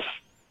of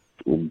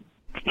probably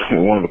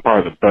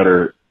the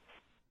better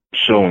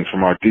showings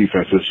from our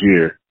defense this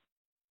year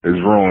is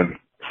ruined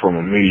from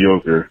a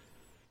mediocre.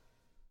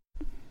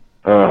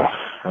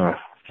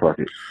 Fuck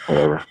it.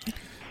 Whatever.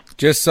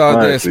 Just saw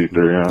this.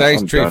 C3,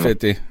 thanks,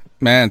 Tree50.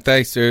 Man,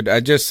 thanks, dude.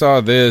 I just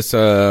saw this.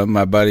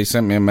 My buddy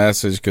sent me a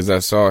message because I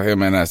saw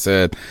him and I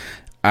said,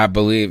 I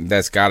believe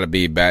that's got to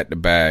be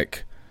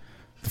back-to-back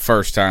the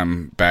first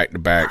time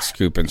back-to-back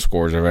scooping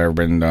scores have ever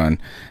been done.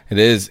 It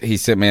is, he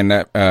sent me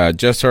that,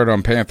 just heard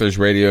on Panthers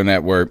Radio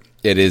Network,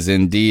 it is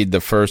indeed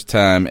the first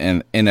time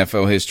in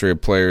NFL history a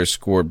player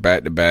scored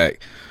back-to-back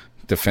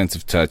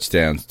defensive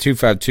touchdowns.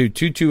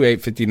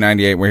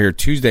 252-228-5098. We're here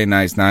Tuesday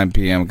nights, 9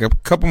 p.m. A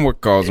couple more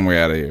calls and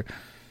we're out of here.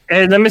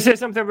 Hey, let me say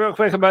something real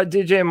quick about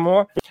DJ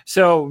Moore.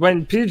 So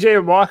when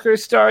PJ Walker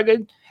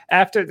started,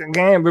 after the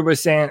game, we were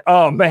saying,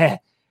 oh, man,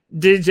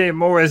 DJ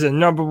Moore is a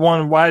number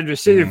one wide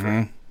receiver.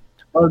 Mm-hmm.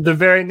 Well, the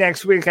very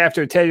next week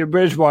after Teddy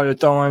Bridgewater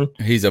throwing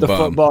the bum.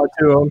 Football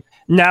to him,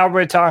 now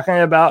we're talking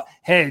about,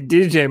 hey,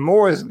 DJ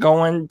Moore is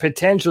going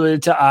potentially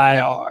to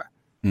IR.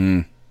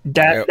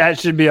 That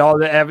should be all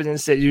the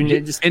evidence that you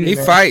need to see. And he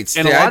fights.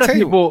 And a lot of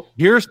people,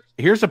 here's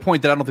a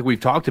point that I don't think we've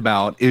talked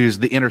about is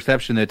the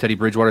interception that Teddy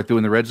Bridgewater threw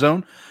in the red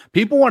zone.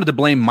 People wanted to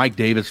blame Mike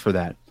Davis for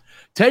that.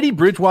 Teddy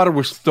Bridgewater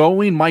was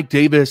throwing Mike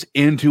Davis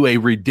into a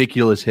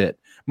ridiculous hit.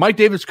 Mike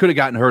Davis could have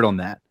gotten hurt on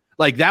that.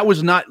 Like, that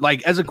was not,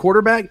 like, as a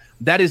quarterback,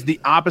 that is the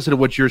opposite of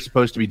what you're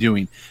supposed to be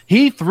doing.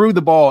 He threw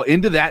the ball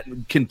into that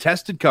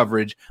contested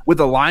coverage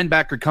with a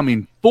linebacker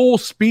coming full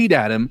speed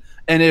at him.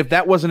 And if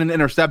that wasn't an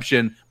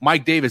interception,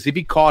 Mike Davis, if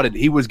he caught it,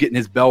 he was getting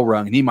his bell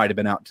rung, and he might have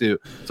been out too.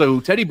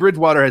 So Teddy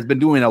Bridgewater has been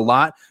doing a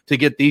lot to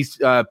get these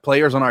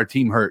players on our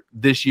team hurt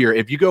this year.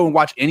 If you go and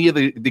watch any of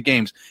the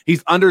games,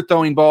 he's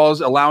underthrowing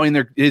balls, allowing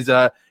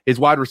his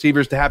wide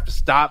receivers to have to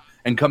stop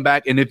and come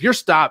back. And if you're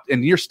stopped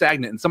and you're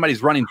stagnant and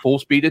somebody's running full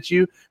speed at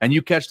you and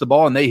you catch the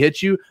ball and they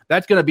hit you,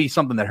 that's going to be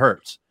something that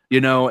hurts,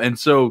 And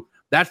so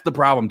that's the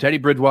problem. Teddy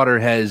Bridgewater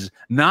has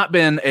not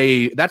been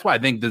that's why I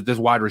think that this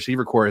wide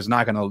receiver core is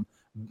not going to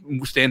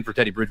stand for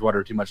Teddy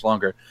Bridgewater too much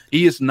longer.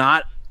 He is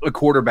not a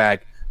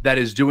quarterback that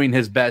is doing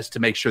his best to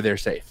make sure they're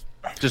safe.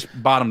 Just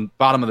bottom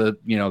of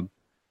the,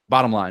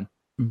 bottom line.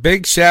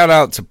 Big shout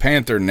out to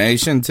Panther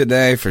Nation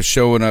today for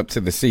showing up to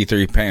the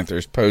C3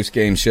 Panthers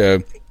post-game show.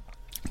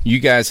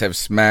 You guys have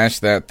smashed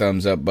that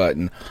thumbs up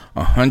button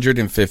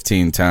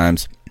 115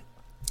 times.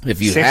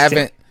 If you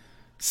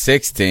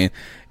 16.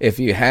 If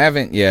you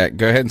haven't yet,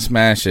 go ahead and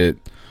smash it.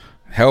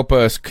 Help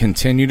us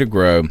continue to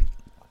grow.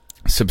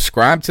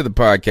 Subscribe to the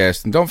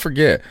podcast, and don't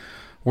forget,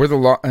 we're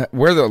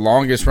the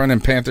longest running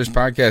Panthers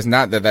podcast.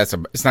 Not that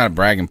it's not a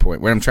bragging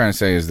point. What I'm trying to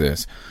say is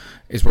this: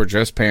 we're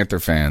just Panther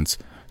fans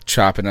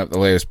chopping up the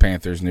latest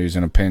Panthers news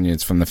and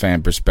opinions from the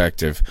fan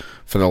perspective.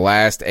 For the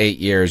last 8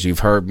 years, you've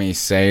heard me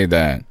say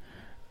that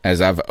as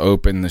I've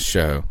opened the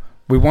show.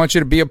 We want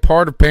you to be a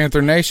part of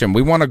Panther Nation.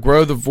 We want to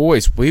grow the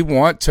voice. We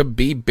want to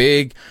be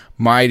big,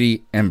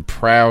 mighty, and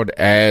proud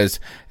as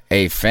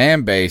a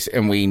fan base,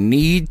 and we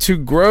need to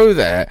grow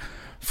that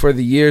for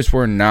the years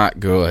we're not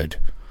good,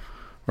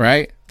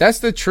 right? That's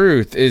the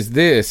truth, is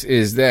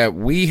that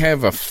we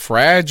have a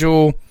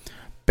fragile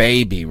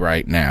baby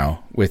right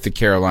now with the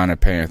Carolina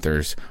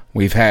Panthers.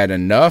 We've had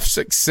enough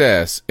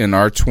success in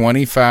our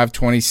 25,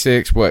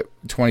 26,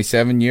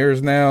 27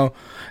 years now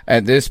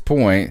at this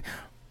point.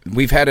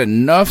 We've had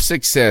enough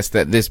success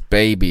that this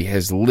baby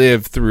has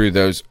lived through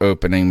those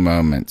opening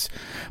moments.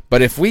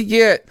 But if we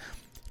get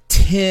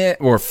 10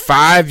 or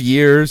 5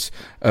 years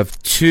of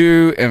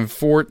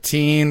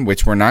 2-14,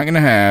 which we're not going to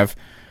have,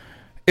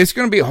 it's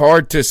going to be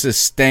hard to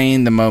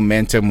sustain the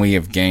momentum we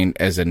have gained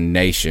as a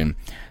nation.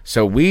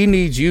 So we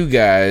need you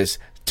guys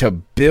to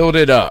build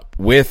it up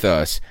with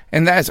us.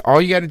 And that's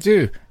all you got to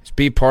do, is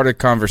be part of the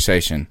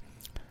conversation.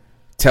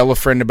 Tell a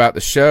friend about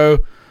the show.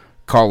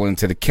 Call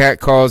into the cat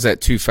calls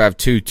at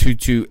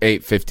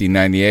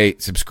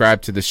 252-228-5098.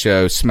 Subscribe to the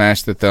show.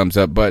 Smash the thumbs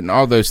up button.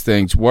 All those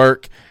things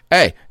work.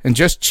 Hey, and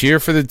just cheer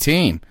for the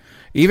team.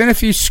 Even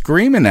if you're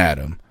screaming at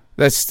them,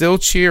 that's still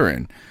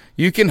cheering.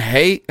 You can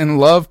hate and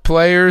love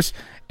players.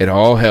 It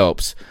all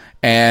helps.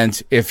 And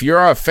if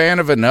you're a fan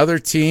of another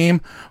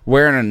team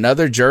wearing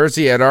another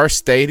jersey at our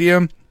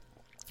stadium,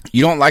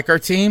 you don't like our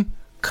team,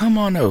 come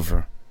on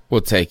over.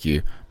 We'll take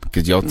you,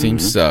 because your team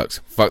sucks.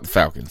 Fuck the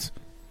Falcons.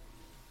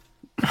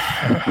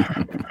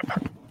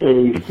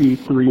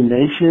 AC3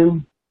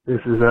 Nation.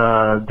 This is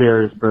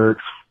Darius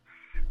Burks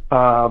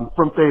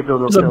from Fayetteville,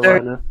 North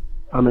Carolina.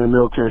 I'm in a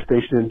military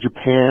station in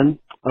Japan.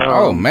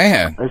 Oh,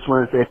 man. I just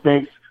want to say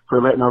thanks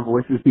for letting our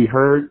voices be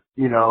heard,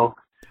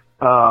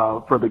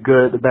 for the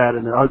good, the bad,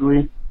 and the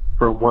ugly.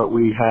 For what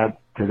we had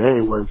today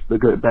was the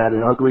good, bad,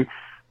 and ugly.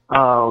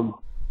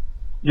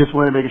 Just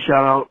want to make a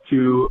shout out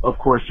to, of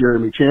course,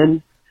 Jeremy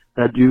Chin.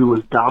 That dude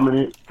was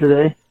dominant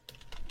today.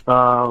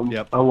 I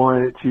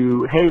wanted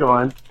to hate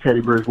on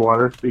Teddy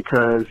Bridgewater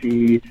because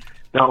he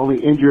not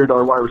only injured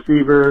our wide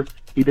receiver,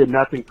 he did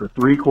nothing for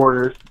 3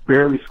 quarters,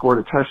 barely scored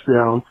a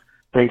touchdown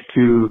thanks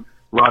to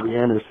Robbie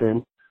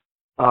Anderson.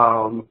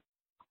 I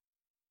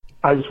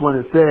just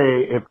want to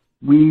say, if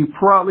we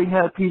probably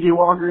had PJ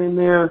Walker in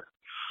there,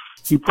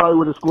 he probably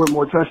would have scored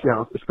more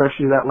touchdowns,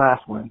 especially that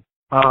last one.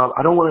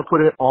 I don't want to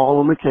put it all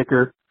on the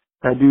kicker.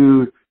 That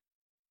dude,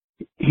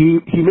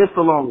 he missed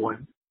a long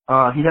one.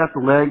 He has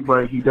the leg,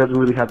 but he doesn't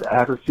really have the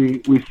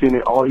accuracy. We've seen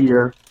it all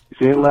year. We've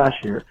seen it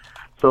last year.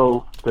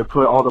 So to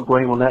put all the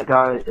blame on that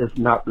guy is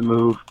not the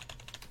move.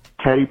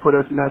 Teddy put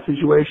us in that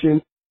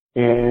situation,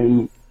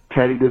 and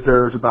Teddy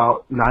deserves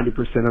about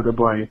 90% of the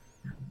blame.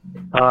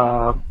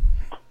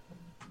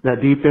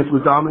 That defense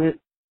was dominant.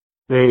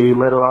 They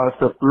let a lot of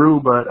stuff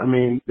through, but, I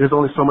mean, there's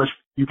only so much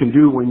you can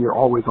do when you're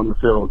always on the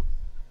field.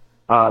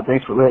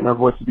 Thanks for letting our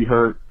voices be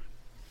heard.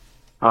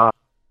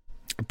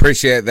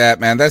 Appreciate that,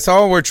 man. That's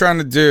all we're trying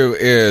to do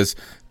is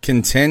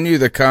continue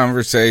the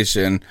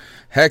conversation.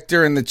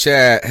 Hector in the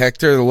chat,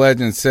 Hector the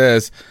Legend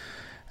says,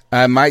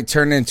 I might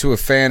turn into a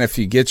fan if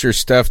you get your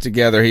stuff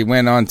together. He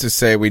went on to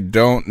say, we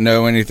don't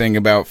know anything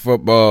about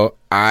football.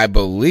 I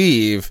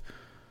believe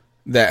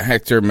that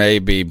Hector may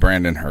be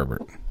Brandon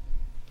Herbert.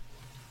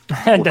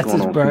 That's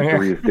his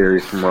burner. It's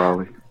Darius from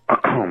Raleigh.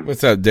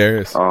 What's up,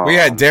 Darius? We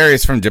had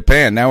Darius from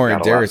Japan. Now we're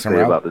in Darius from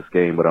Raleigh. About this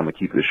game, but I'm going to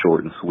keep it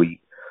short and sweet.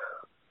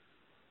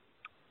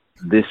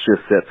 This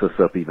just sets us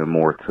up even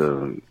more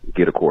to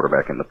get a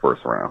quarterback in the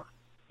first round.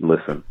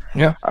 Listen,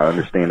 yeah, I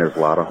understand there's a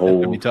lot of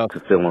holes to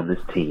fill on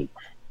this team.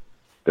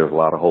 There's a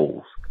lot of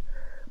holes.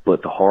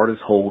 But the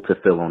hardest hole to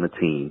fill on a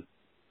team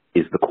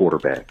is the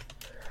quarterback.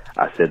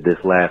 I said this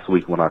last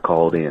week when I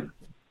called in.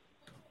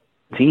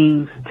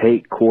 Teams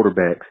take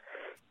quarterbacks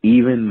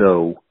even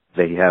though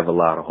they have a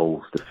lot of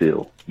holes to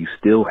fill. You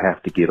still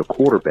have to get a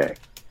quarterback.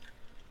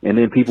 And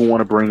then people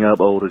want to bring up,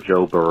 the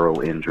Joe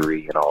Burrow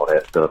injury and all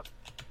that stuff.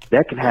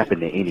 That can happen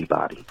to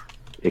anybody.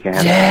 It can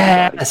happen to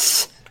anybody.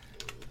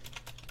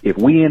 If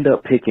we end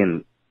up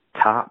picking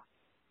top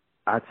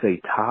 6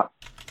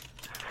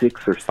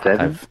 or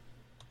 7,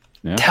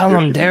 tell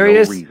them,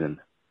 Darius. No reason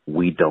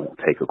we don't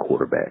take a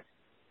quarterback.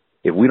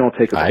 If we don't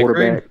take a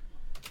quarterback,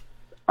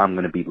 I'm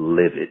going to be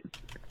livid.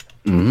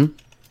 Mm-hmm.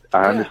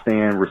 I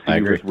understand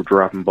receivers were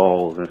dropping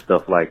balls and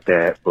stuff like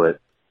that,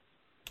 but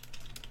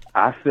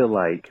I feel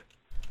like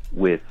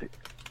with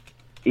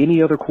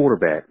any other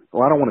quarterback,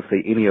 well, I don't want to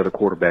say any other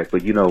quarterback,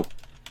 but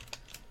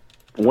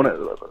one of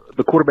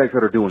the quarterbacks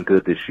that are doing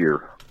good this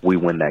year, we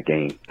win that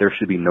game. There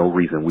should be no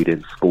reason we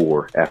didn't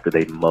score after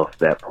they muffed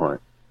that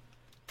punt.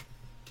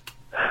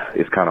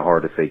 It's kind of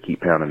hard to say keep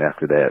pounding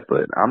after that,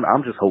 but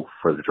I'm just hopeful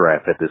for the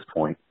draft at this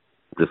point.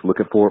 Just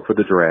looking forward for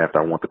the draft.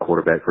 I want the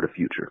quarterback for the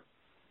future.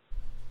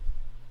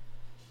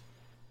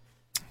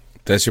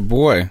 That's your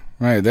boy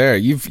right there.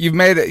 You've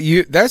made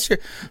it. That's your.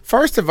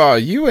 First of all,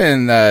 you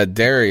and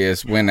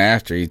Darius went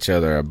after each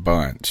other a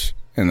bunch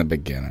in the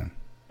beginning.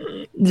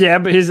 Yeah,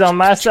 but he's on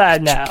my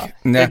side now.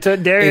 It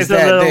took Darius a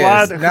little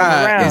while to come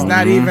around. It's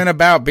not even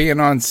about being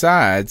on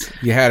sides.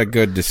 You had a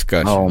good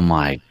discussion. Oh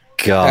my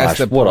gosh!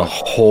 What a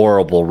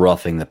horrible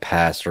roughing the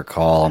passer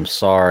call. I'm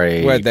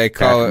sorry. What they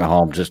call it?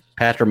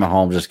 Patrick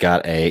Mahomes just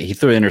got he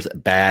threw a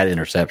bad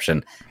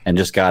interception and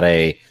just got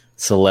a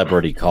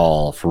celebrity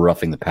call for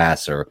roughing the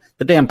passer.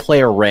 The damn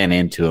player ran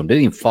into him,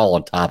 didn't even fall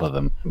on top of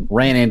him,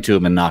 ran into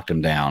him and knocked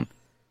him down.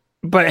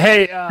 But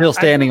hey, still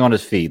standing on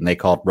his feet, and they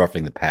called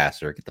roughing the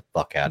passer. Get the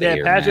fuck out of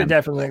here, Patrick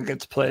definitely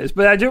gets plays.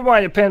 But I do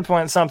want to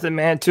pinpoint something,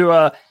 man,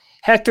 to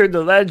Hector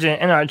the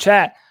Legend in our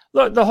chat.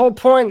 Look, the whole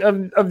point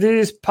of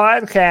these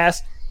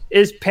podcasts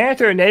is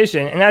Panther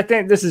Nation, and I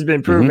think this has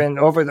been proven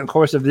over the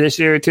course of this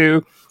year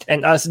too,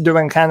 and us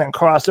doing kind of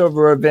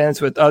crossover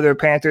events with other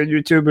Panther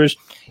YouTubers,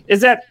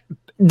 is that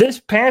this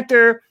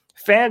Panther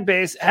fan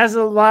base has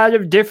a lot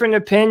of different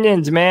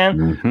opinions,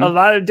 man. A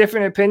lot of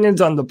different opinions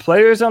on the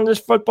players on this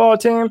football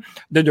team,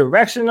 the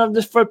direction of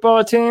this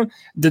football team,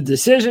 the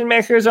decision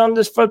makers on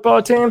this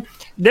football team.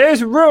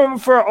 There's room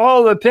for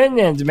all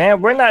opinions,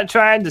 man. We're not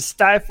trying to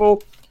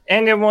stifle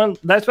anyone.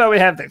 That's why we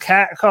have the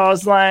cat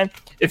calls line.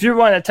 If you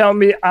want to tell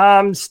me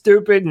I'm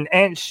stupid and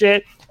ain't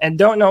shit and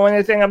don't know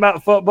anything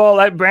about football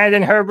like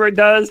Brandon Herbert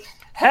does,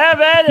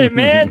 have at it,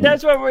 man.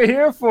 That's what we're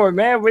here for,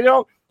 man.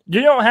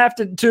 You don't have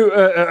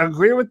to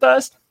agree with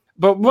us,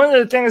 but one of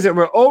the things that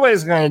we're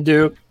always going to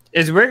do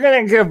is we're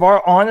going to give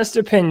our honest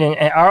opinion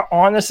and our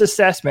honest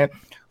assessment,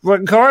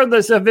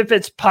 regardless of if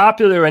it's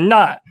popular or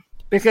not,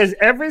 because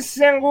every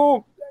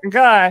single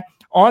guy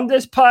on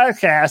this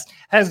podcast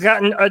has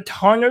gotten a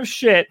ton of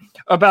shit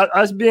about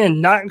us being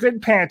not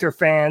good Panther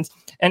fans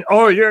and,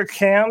 you're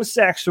cam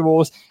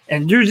sexuals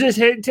and you just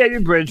hate Teddy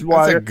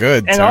Bridgewater. That's a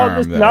good and term, all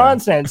this though.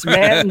 nonsense,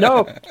 man.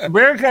 No,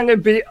 we're going to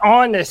be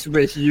honest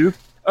with you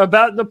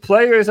about the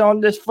players on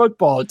this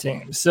football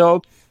team.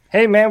 So,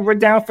 hey, man, we're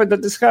down for the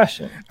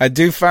discussion. I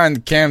do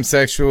find cam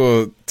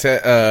sexual.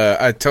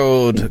 I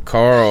told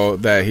Carl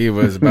that he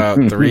was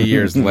about 3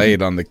 years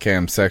late on the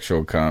cam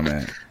sexual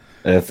comment.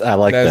 I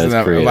like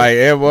that. Like,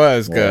 it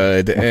was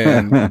good.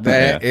 And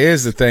that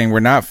is the thing. We're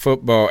not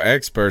football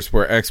experts.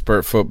 We're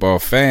expert football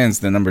fans.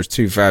 The number's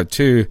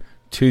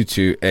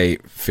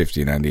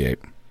 252-228-5098.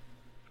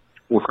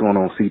 What's going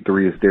on,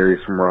 C3? It's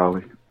Darius from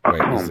Raleigh.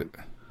 Wait, is it?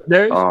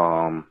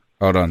 Darius?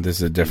 Hold on, this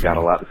is a different got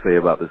a lot to say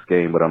about this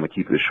game, but I'm going to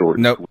keep it short.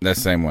 Nope, that's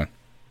the same one.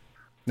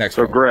 Next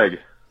So, one. Greg,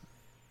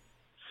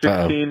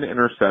 16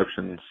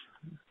 interceptions,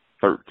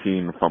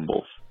 13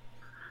 fumbles.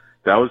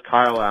 That was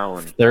Kyle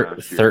Allen. last year.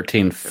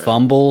 13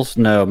 fumbles?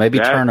 No, maybe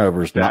That-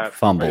 turnovers, that not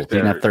fumbles. right He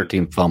didn't there have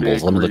 13 is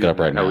fumbles. Let me look it up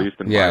right now.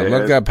 Yeah,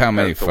 look up how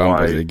many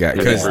fumbles he got.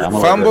 Because Yeah, I'm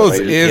gonna fumbles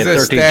look at it. is He a had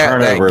 13 stat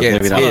that turnovers, gets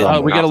maybe not hit.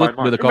 fumbles. we got to look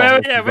to the call.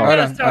 Well, yeah, we got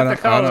to start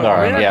the call.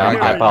 Sorry, yeah,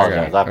 I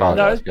apologize. I apologize.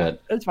 No, it's, Good.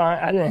 it's fine.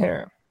 I didn't hear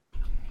him.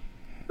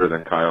 Better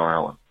than Kyle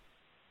Allen.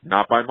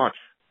 Not by much.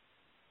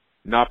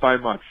 Not by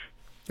much.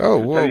 Oh,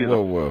 Teddy whoa, is a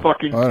whoa, whoa.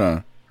 Fucking. Hold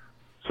on.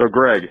 So,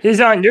 Greg, He's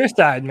on your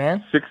side,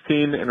 man.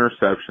 16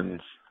 interceptions,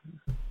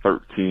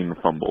 13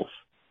 fumbles.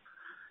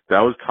 That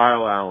was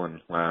Kyle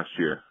Allen last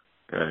year.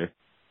 Okay,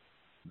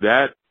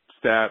 that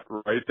stat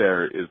right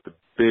there is the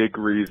big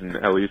reason,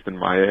 at least in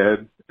my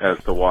head,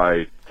 as to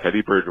why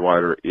Teddy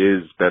Bridgewater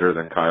is better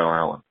than Kyle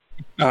Allen.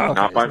 Oh, okay.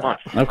 Not by much.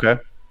 Okay.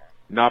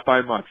 Not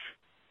by much.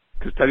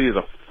 Because Teddy is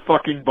a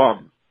fucking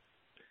bum.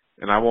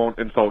 And I won't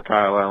insult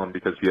Kyle Allen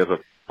because he has a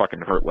fucking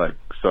hurt leg.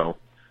 So,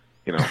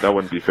 that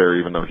wouldn't be fair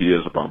even though he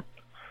is a bum.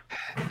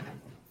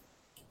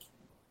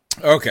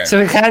 Okay.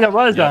 So he kind of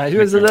was on. He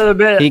was a little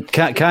bit. He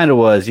kind of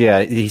was,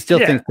 yeah. He still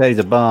Yeah. thinks Teddy's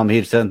a bum.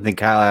 He just doesn't think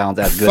Kyle Allen's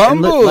as good.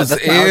 And look, Fumbles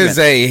that's my is argument.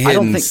 a I don't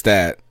hidden think-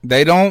 stat.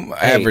 They don't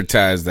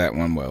advertise that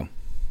one well.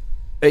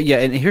 Yeah,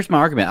 and here's my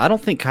argument. I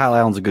don't think Kyle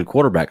Allen's a good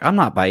quarterback. I'm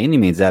not by any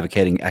means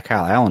advocating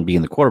Kyle Allen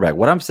being the quarterback.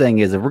 What I'm saying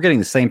is if we're getting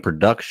the same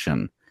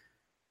production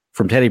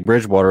from Teddy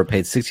Bridgewater,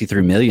 paid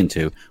 $63 million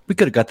to, we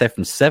could have got that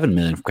from $7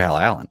 million from Kyle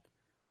Allen.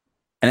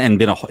 And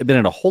been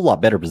in a whole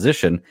lot better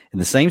position in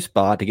the same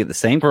spot to get the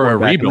same For a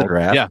quarterback in the rebuild,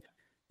 draft. yeah.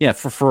 Yeah,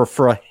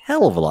 for a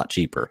hell of a lot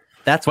cheaper.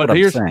 That's But what I'm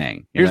here's-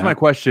 saying. Here's my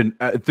question: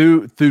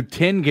 through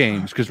 10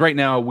 games, because right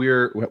now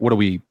we're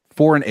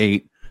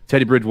 4-8.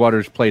 Teddy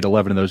Bridgewater's played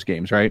 11 of those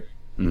games, right?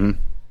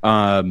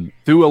 Mm-hmm.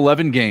 Through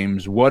 11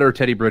 games, what are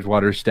Teddy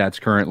Bridgewater's stats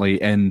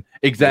currently? And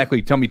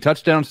exactly, tell me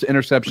touchdowns to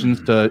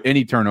interceptions to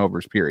any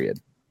turnovers. Period.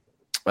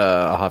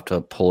 I'll have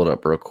to pull it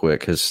up real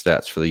quick, his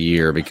stats for the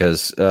year,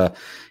 because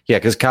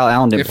because Kyle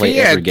Allen didn't If play he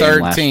every had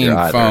game last 13 year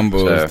either,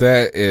 fumbles, so-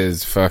 that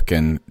is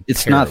fucking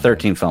It's terrible. not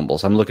 13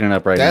 fumbles. I'm looking it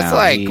up right now. That's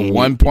like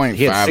 1.5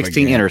 He had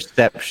 16 a game.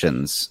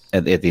 interceptions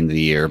at the end of the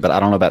year, but I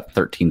don't know about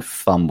 13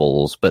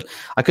 fumbles. But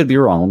I could be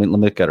wrong. Let me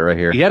look at it right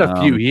here. He had a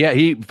few.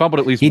 He fumbled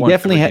at least He once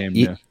definitely per had. game,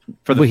 he, yeah,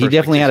 for the well, he first,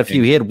 definitely like, had a 6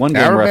 few. He had one I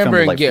game where I remember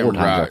fumbled him like getting 4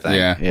 times. I rocked, think.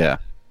 yeah. Yeah.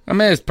 I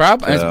mean, it's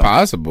So-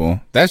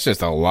 possible. That's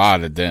just a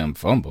lot of damn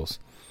fumbles.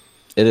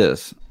 It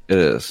is. It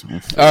is.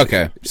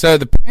 Okay, so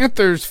the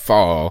Panthers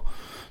fall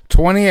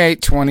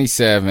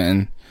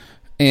 28-27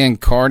 in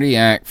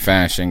cardiac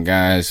fashion,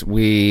 guys.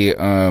 We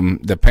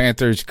the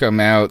Panthers come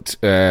out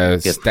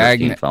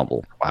stagnant.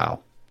 Fumble. Wow.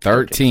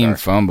 13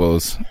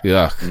 fumbles.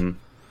 Yuck.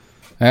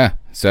 Yeah,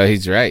 so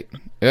he's right.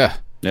 Yeah.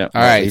 Yeah.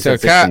 All right, so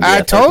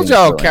I told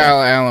y'all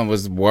Kyle Allen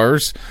was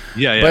worse.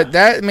 Yeah. But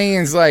that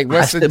means, like,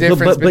 what's the But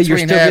difference you're between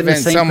still getting the having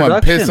same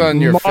someone piss production.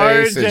 on your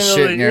face and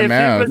shit in your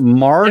mouth?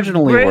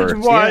 Marginally worse.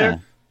 Yeah.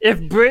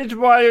 If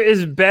Bridgewater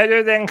is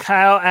better than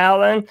Kyle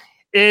Allen,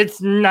 it's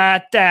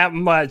not that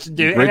much,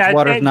 dude. And I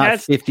Bridgewater's think not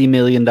that's- $50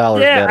 million Yeah,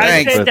 better.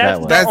 I think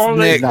that's the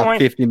only not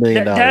point. $50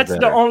 million That's better.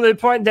 the only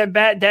point that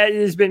Bat Daddy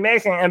has been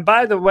making. And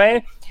by the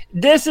way,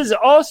 this is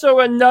also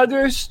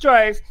another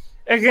strike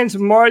against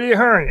Marty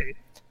Herney,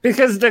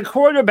 because the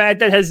quarterback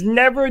that has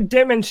never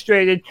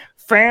demonstrated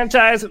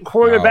franchise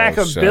quarterback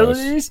Oh, shucks.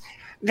 abilities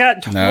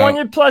got No.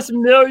 $20+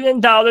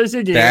 million a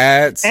year.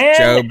 That's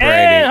Joe Brady.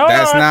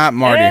 That's not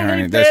Marty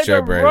Herney. That's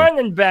Joe Brady.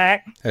 Running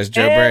back. That's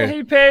Joe and Brady.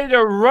 he paid a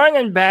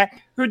running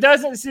back who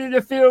doesn't see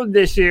the field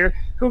this year,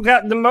 who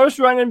got the most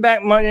running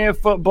back money in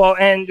football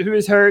and who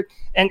is hurt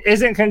and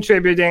isn't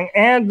contributing.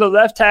 And the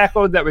left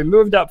tackle that we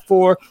moved up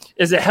for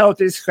is a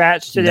healthy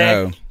scratch today.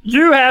 No.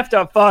 You have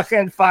to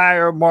fucking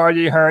fire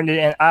Marty Herney,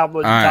 and I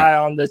will right. die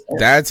on this.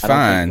 That's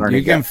fine.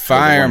 You can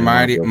fire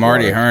Marty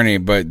Herney,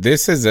 but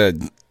this is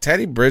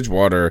Teddy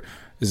Bridgewater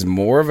is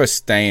more of a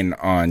stain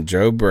on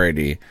Joe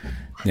Brady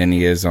than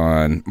he is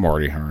on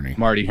Marty Herney.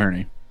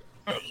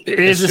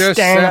 It's It's a just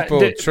stain-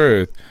 simple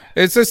truth.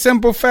 It's a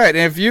simple fact.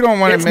 And if you don't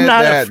want to It's admit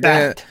not a that,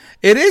 then fact.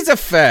 it is a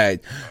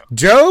fact.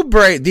 Joe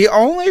Brady, the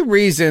only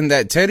reason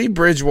that Teddy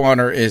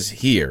Bridgewater is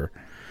here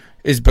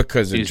is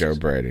because of Joe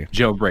Brady.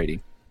 Joe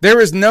Brady. There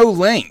is no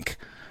link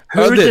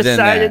Who other than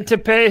decided that. to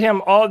pay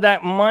him all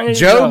that money?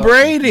 Joe though?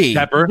 Brady.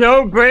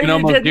 Joe Brady can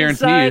almost didn't guarantee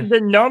decide you.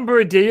 the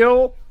number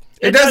deal.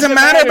 It doesn't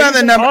matter about the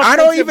He's number. an I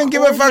don't offensive even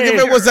give a fuck if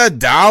it was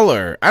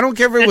 $1. I don't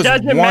care if it was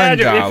doesn't $1.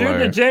 matter. If you're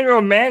the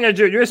general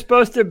manager, you're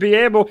supposed to be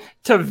able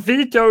to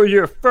veto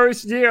your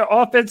first year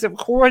offensive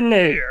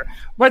coordinator.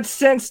 What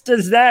sense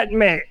does that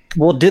make?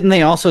 Well, didn't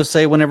they also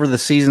say whenever the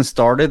season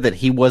started that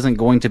he wasn't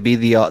going to be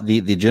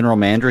the general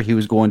manager? He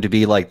was going to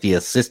be like the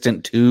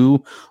assistant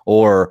to,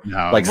 or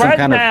like some Right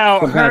kind now,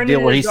 of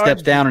deal where he Herney is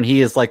steps down and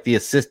he is like the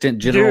assistant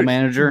general Dude,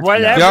 manager.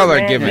 whatever, Y'all are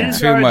man, giving he's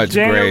too our much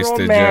general grace to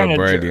Joe manager.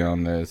 Brady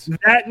on this.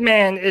 That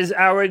man is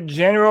our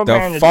general The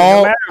manager. No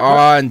fault matter what-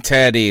 on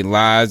Teddy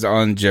lies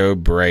on Joe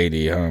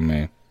Brady,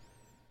 homie.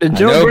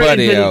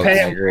 Nobody else.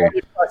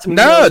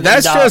 No,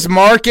 that's just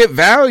market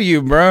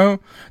value, bro.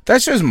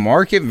 That's just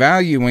market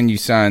value when you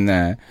sign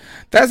that.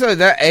 That's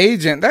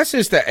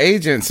just the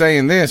agent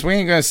saying this. We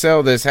ain't gonna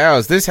sell this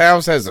house. This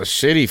house has a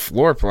shitty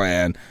floor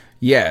plan.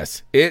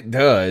 Yes, it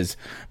does,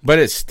 but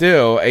it's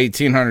still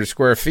 1,800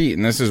 square feet,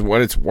 and this is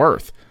what it's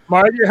worth.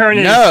 Marty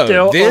Herney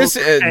is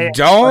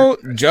still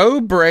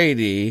Joe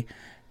Brady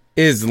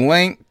is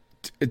linked.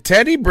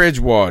 Teddy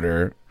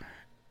Bridgewater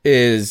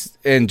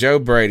and Joe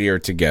Brady are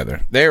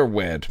together. They're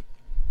wed.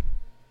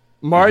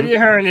 Marty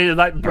Herney,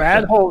 like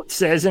Brad Holt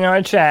says in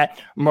our chat,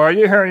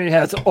 Marty Herney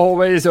has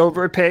always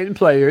overpaid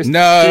players.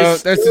 No,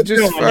 that's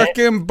just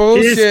fucking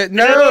bullshit.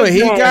 No,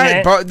 he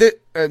got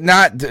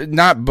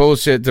not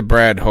bullshit to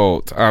Brad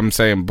Holt. I'm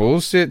saying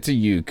bullshit to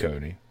you,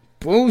 Cody.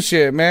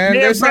 Bullshit, man.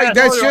 Yeah,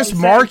 that's just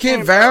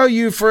market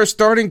value for a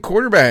starting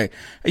quarterback.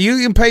 You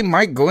can pay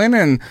Mike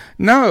Glennon.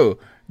 No,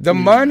 the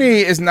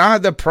money is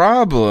not the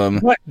problem.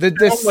 The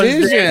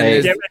decision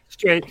is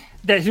demonstrate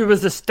that he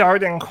was the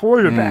starting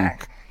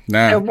quarterback.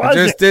 No, I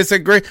just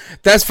disagree.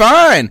 That's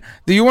fine.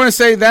 Do you want to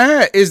say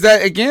that? Is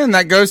that, again,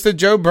 that goes to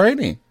Joe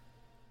Brady.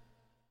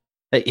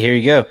 Hey, here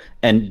you go.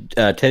 And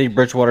Teddy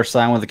Bridgewater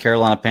signed with the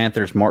Carolina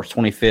Panthers March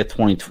 25th,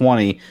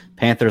 2020.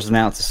 Panthers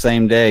announced the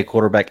same day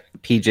quarterback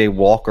P.J.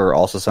 Walker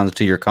also signs a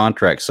 2-year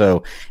contract.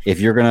 So if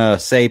you're going to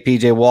say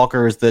P.J.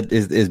 Walker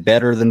is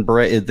better than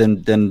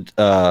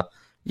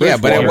yeah,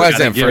 but it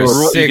wasn't for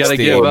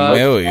 $60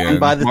 million.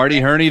 Marty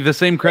Herney the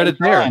same credit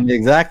there.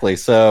 Exactly.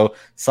 So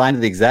signed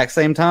at the exact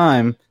same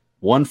time.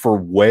 One for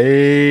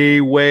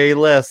way, way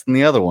less than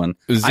the other one.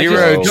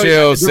 Zero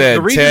Chill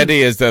said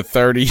Teddy is the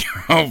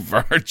 30-year-old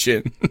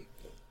virgin.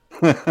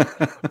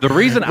 The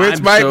reason I'm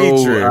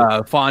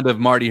so fond of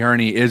Marty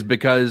Herney is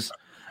because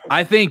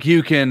I think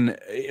you can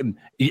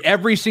 –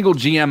 every single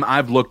GM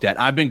I've looked at,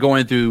 I've been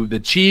going through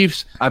the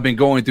Chiefs. I've been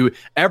going through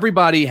 –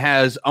 everybody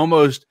has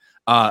almost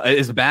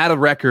as bad a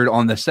record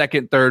on the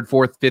second, third,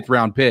 fourth, fifth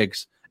round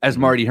picks as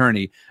Marty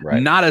Herney.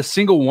 Right. Not a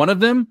single one of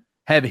them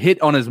have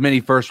hit on as many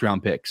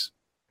first-round picks.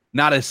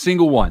 Not a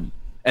single one.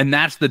 And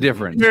that's the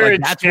difference. You're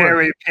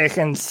cherry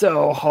picking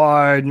so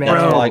hard, man.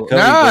 No.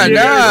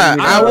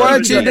 I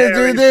want you to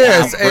do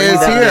this.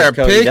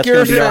 Pick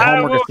your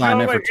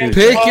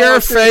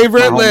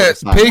favorite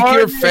list. Pick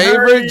your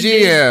favorite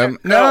GM.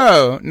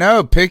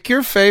 No. Pick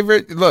your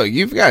favorite. Look,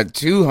 you've got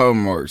 2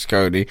 homeworks,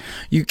 Cody.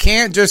 You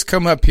can't just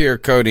come up here,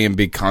 Cody, and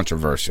be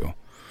controversial.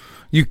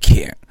 You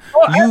can't.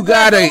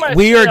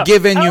 We are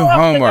giving you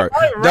homework.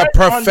 The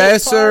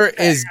professor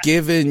is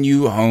giving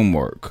you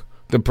homework.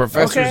 The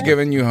professor's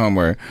giving you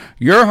homework.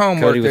 Your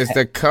homework is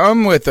to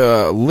come with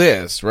a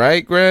list,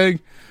 right,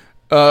 Greg,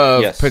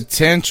 of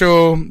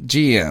potential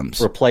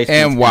GMs.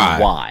 Replacements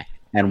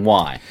and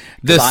why.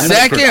 The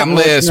second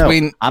list,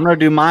 I'm going to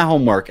do my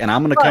homework, and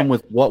I'm going to come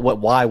with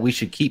why we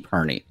should keep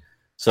Herney.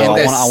 So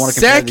I want to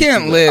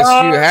second list,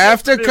 you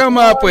have to come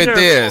up with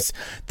this.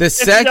 The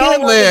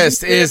second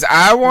list is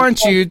I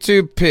want you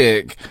to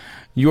pick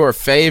your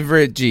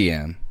favorite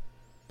GM.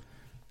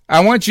 I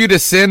want you to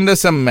send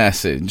us a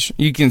message.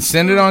 You can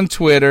send it on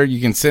Twitter.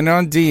 You can send it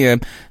on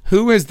DM.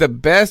 Who is the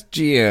best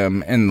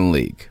GM in the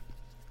league?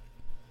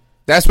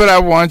 That's what I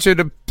want you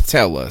to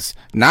tell us.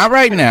 Not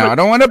right now. I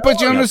don't want to put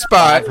you on the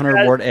spot. I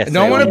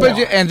don't want to put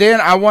you. And then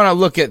I want to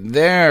look at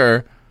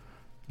their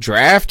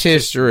draft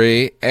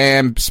history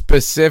and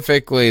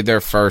specifically their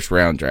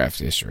first-round draft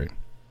history.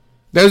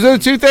 Those are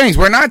the 2 things.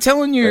 We're not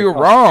telling you you're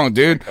wrong,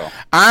 dude.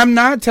 I'm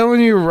not telling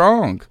you you're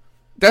wrong.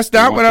 That's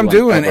not what I'm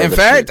doing. In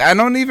fact, I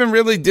don't even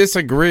really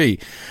disagree.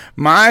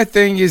 My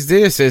thing is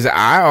this, is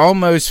I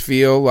almost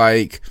feel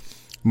like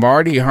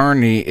Marty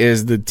Herney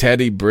is the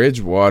Teddy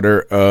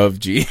Bridgewater of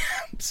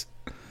GMs.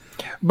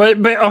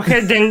 But okay,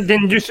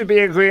 then you should be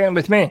agreeing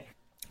with me.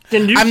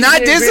 I'm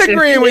not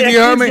disagreeing with you,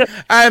 homie.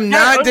 I'm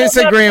not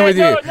disagreeing with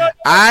you.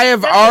 I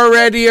have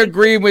already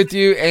agreed with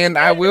you, and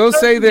I will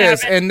say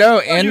this, and no,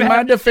 in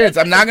my defense,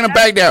 I'm not going to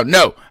back down.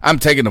 No, I'm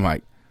taking the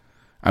mic.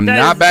 I'm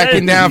not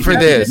backing down for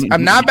this.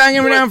 I'm not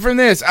backing down from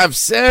this. I've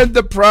said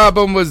the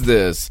problem was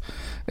this,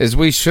 is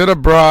we should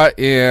have brought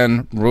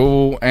in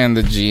Rule and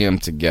the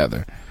GM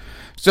together.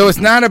 So it's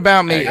not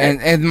about me.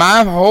 And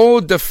my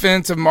whole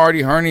defense of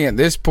Marty Herney at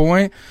this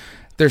point,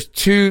 I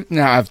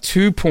have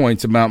 2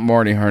 points about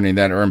Marty Herney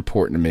that are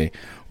important to me.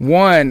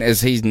 One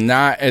is he's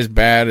not as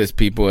bad as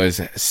people has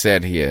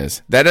said he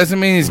is. That doesn't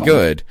mean he's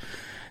good.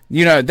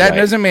 That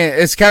doesn't mean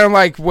it's kind of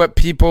like what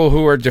people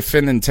who are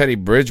defending Teddy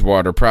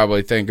Bridgewater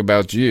probably think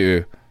about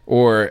you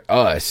or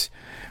us,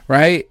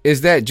 right? Is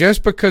that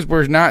just because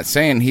we're not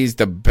saying he's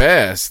the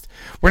best,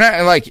 we're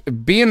not like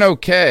being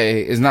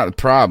okay is not the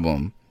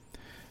problem.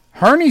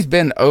 Herney's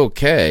been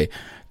okay.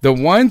 The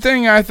one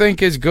thing I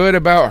think is good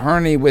about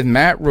Herney with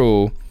Matt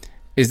Rule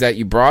is that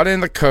you brought in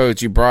the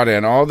coach, you brought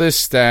in all this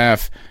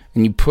staff,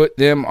 and you put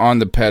them on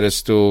the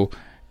pedestal.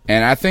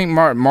 And I think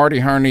Marty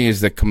Herney is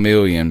the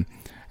chameleon.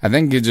 I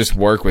think you just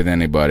work with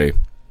anybody.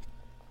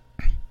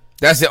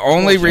 That's the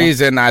only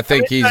reason I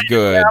think he's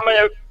good.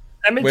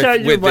 Let me tell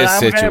you what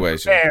I'm going to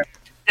prepare.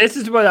 This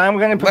is what I'm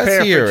going to prepare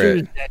for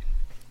Tuesday.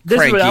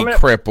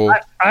 cripple.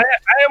 I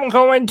am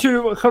going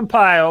to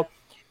compile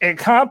a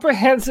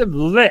comprehensive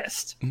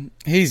list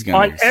He's gonna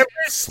on every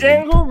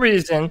single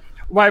reason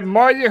why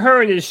Marty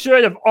Hurney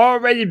should have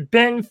already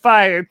been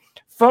fired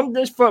from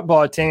this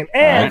football team,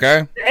 and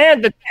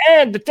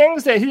the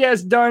things that he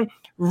has done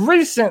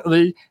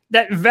recently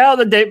that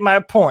validate my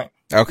point.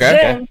 Okay.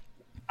 Then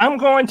I'm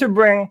going to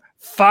bring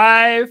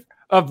 5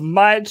 of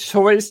my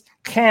choice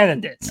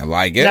candidates. I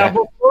like it.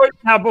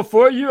 Now,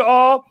 before you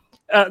all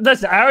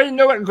listen, I already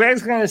know what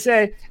Greg's going to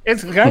say.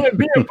 It's going to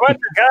be a bunch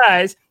of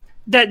guys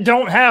that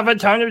don't have a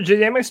ton of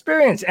GM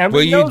experience. And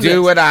will you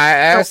do what I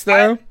asked,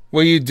 though?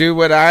 Will you do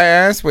what I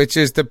asked, which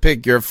is to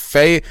pick your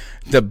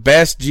the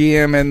best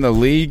GM in the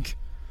league?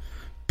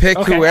 Pick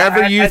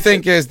whoever you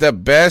think is the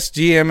best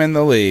GM in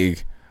the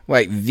league,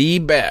 like the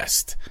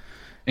best.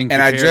 And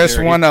I just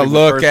want to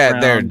look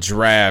at their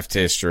draft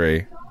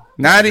history.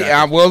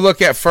 I will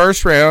look at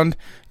first round,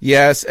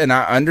 yes, and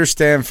I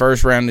understand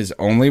first round is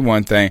only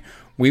one thing.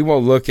 We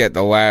will look at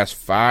the last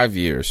 5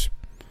 years.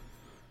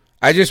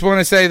 I just want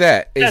to say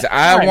that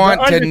I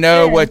want to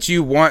know what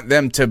you want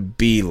them to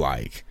be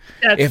like.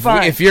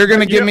 If you're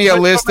going to give me a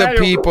list of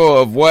people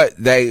of what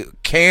they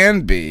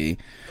can be,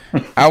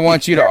 I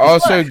want you to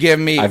also give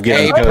me a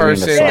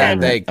person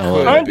that they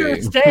could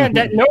understand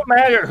that no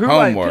matter who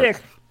I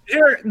pick,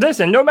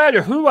 no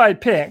matter who I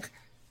pick,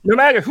 no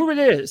matter who it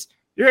is,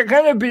 you're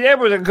going to be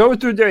able to go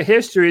through their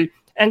history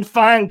and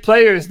find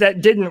players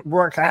that didn't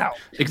work out.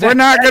 Exactly. We're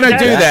not going to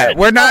do that.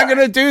 We're not going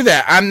to do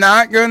that. I'm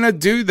not going to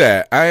do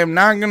that. I am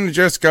not going to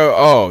just go,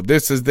 oh,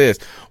 this is this.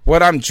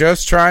 What I'm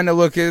just trying to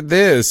look at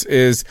this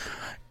is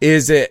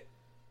it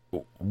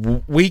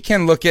we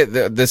can look at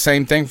the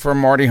same thing for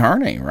Marty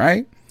Hurney,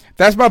 right?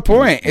 That's my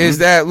point, is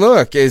that,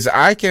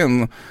 I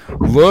can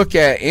look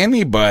at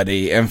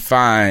anybody and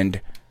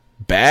find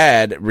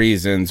bad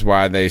reasons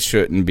why they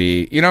shouldn't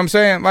be. You know what I'm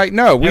saying? Like,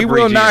 no, we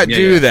will not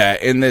do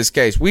that in this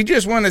case. We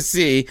just want to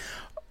see,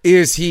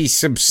 is he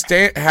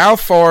how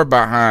far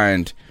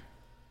behind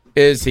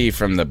is he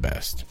from the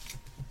best?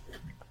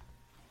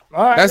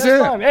 All right, that's it.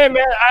 Fine. Hey,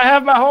 man, I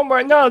have my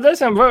homework. No,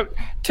 listen,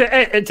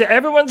 to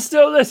everyone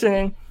still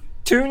listening,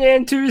 tune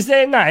in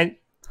Tuesday night,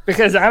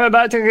 because I'm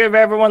about to give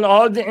everyone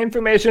all the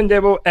information they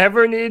will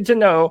ever need to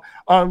know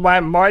on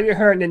why Marty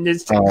Hurney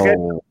needs to get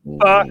the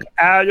fuck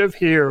out of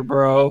here,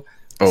 bro.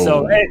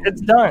 So, hey,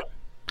 it's done.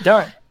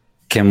 Done.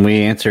 Can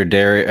we answer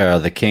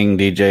the King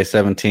DJ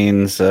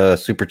 17's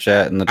super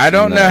chat? I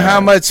don't know how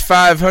much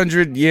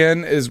 500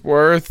 yen is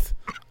worth.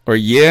 Or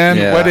yen?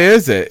 Yeah. What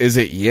is it? Is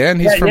it yen?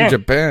 He's from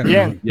Japan.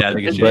 Yen. Yeah, I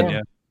think it's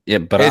yen. Yeah,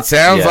 but it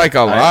sounds like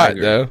a lot,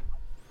 though.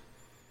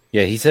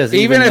 Yeah, he says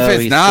even if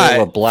it's not,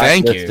 still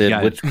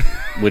blacklisted,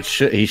 which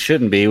he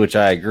shouldn't be, which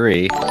I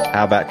agree.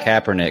 How about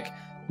Kaepernick?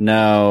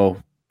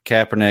 No,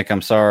 Kaepernick,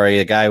 I'm sorry.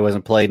 A guy who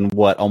hasn't played in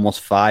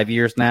almost 5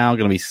 years now,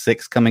 going to be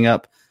 6 coming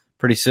up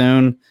pretty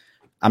soon.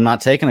 I'm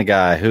not taking a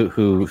guy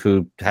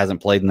who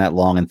hasn't played in that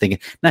long and thinking,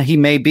 now he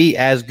may be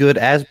as good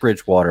as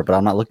Bridgewater, but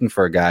I'm not looking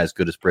for a guy as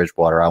good as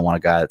Bridgewater. I want a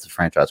guy that's a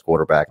franchise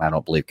quarterback, and I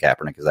don't believe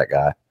Kaepernick is that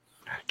guy.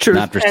 True.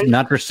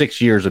 Not for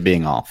 6 years of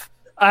being off.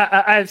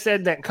 I've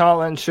said that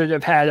Colin should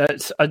have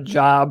had a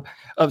job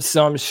of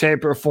some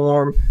shape or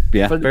form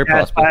for the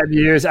past 5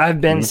 years.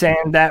 I've been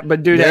saying that,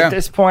 but dude, at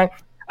this point,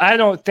 I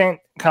don't think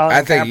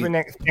Colin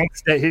Kaepernick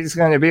thinks that he's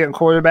going to be a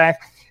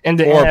quarterback in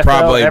the NFL. Or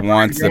probably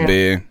wants to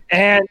be.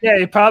 And yeah,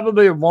 he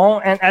probably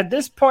won't. And at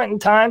this point in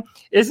time,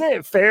 isn't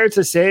it fair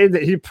to say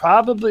that he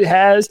probably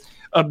has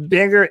a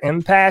bigger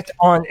impact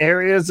on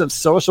areas of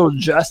social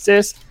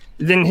justice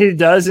than he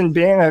does in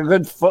being a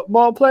good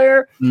football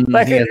player?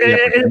 Like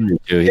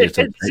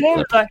it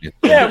seems like,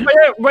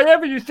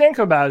 whatever you think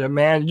about him,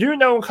 man, you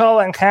know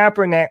Colin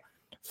Kaepernick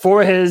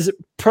for his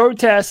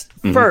protest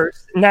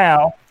first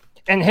now,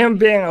 and him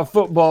being a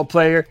football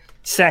player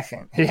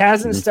second. He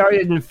hasn't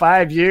started in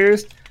 5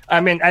 years. I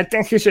mean, I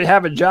think he should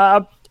have a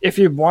job if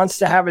he wants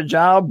to have a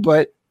job,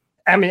 but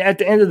I mean, at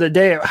the end of the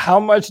day, how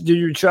much do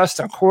you trust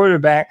a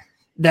quarterback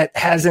that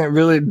hasn't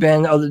really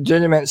been a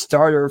legitimate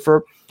starter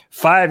for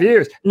 5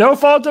 years? No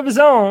fault of his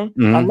own.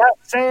 I'm not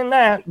saying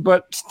that,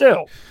 but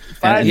still.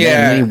 And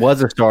he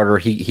was a starter.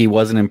 He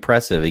wasn't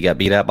impressive. He got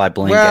beat out by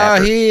Blaine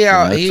Gabbert.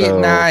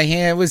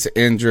 He was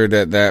injured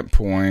at that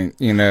point.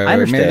 You know, I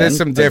understand. there's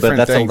some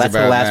different things that's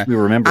about the last that. we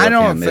remember. I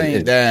don't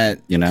think that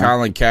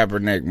Colin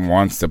Kaepernick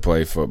wants to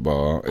play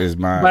football.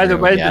 By the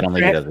way,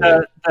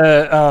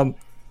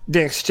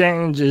 the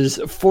exchange is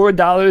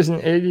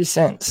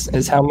 $4.80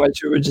 is how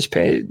much you were just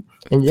paid.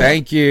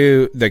 Thank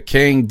you, the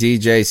King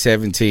DJ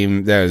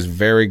 17. That was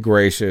very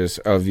gracious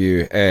of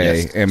you, A.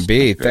 Yes, and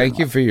B, thank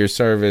you for your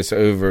service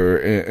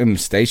over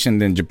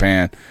stationed in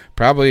Japan.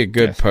 Probably a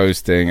good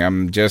posting.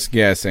 I'm just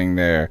guessing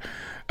there.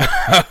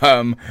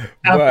 I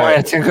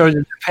wanted to go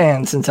to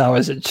Japan since I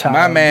was a child.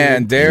 My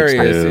man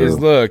Darius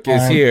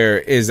is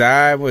here.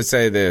 I would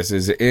say this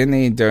is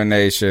any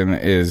donation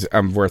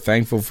we're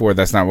thankful for.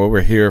 That's not what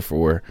we're here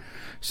for.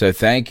 So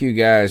thank you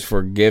guys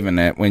for giving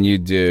it when you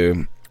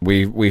do.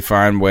 We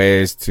find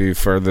ways to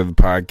further the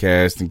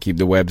podcast and keep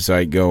the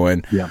website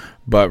going. Yeah.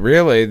 But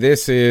really,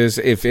 this is,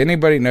 if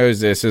anybody knows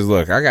this, is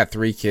look, I got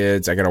 3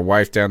 kids. I got a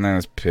wife down there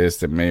that's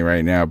pissed at me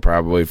right now,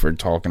 probably for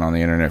talking on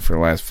the internet for the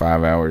last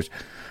 5 hours.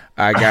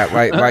 I got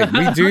like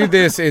we do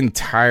this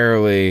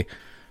entirely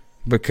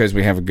because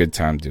we have a good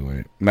time doing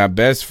it. My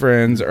best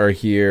friends are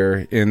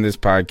here in this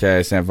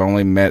podcast, and I've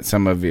only met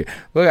some of you.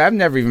 Look, I've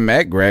never even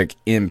met Greg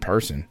in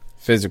person,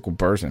 physical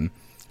person.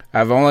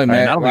 I've only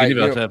met,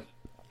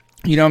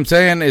 you know what I'm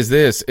saying, is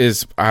this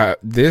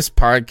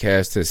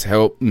podcast has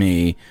helped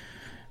me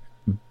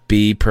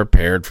be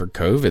prepared for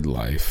COVID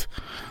life.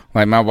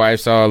 Like, my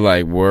wife's all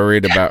like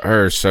worried about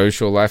her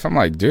social life. I'm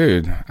like,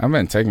 dude, I've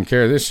been taking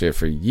care of this shit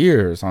for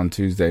years on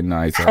Tuesday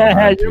nights.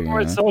 You're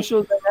more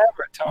social than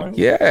ever, Tony.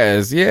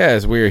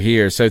 Yes, we're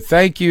here. So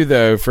thank you,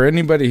 though, for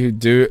anybody who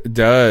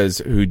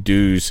does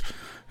give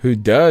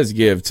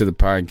to the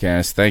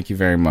podcast. Thank you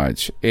very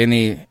much.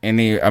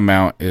 Any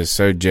amount is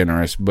so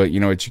generous, but you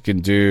know what you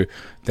can do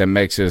that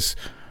makes us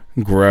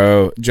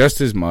grow just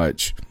as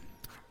much.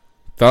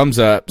 Thumbs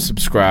up,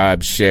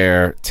 subscribe,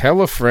 share,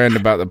 tell a friend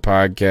about the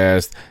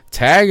podcast,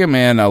 tag them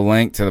in a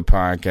link to the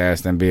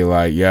podcast and be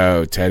like,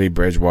 yo, Teddy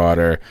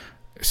Bridgewater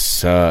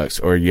sucks,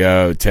 or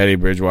yo, Teddy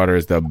Bridgewater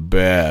is the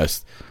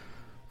best.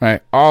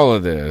 Right? All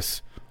of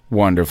this.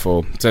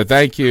 Wonderful. So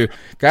thank you.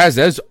 Guys,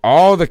 that's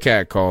all the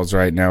cat calls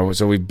right now.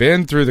 So we've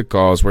been through the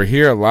calls. We're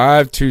here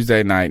live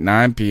Tuesday night,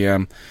 9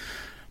 p.m.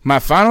 My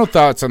final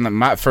thoughts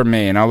on for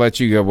me, and I'll let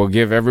you go. We'll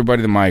give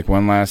everybody the mic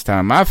one last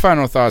time. My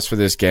final thoughts for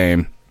this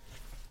game.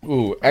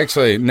 Ooh,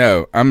 actually,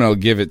 no. I'm going to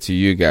give it to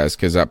you guys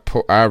because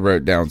I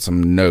wrote down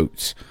some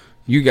notes.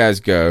 You guys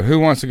go. Who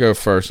wants to go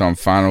first on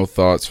final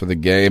thoughts for the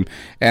game?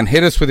 And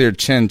hit us with your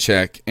chin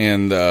check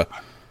in that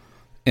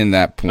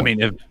point. I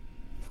mean,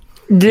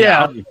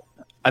 Yeah.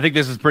 I think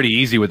this is pretty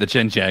easy with the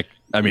chin check.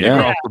 I mean,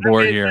 across the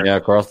board here. Yeah,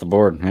 across the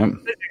board. Yep.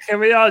 Can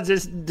we all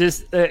just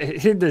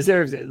he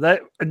deserves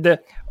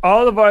it.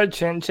 All of our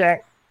chin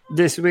check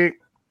this week.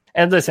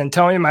 And listen,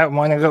 Tony might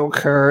want to go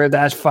Kerr.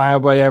 That's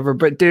fine, whatever.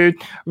 But dude,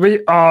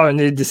 we all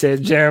need to say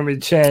Jeremy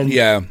Chin.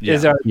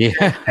 Is our we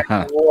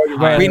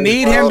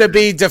need him to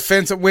be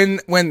defensive.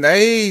 When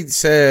they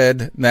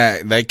said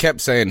that, they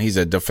kept saying he's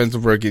a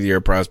defensive rookie of the year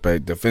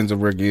prospect,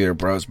 defensive rookie of the year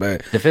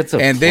prospect, defensive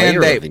and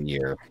player then of the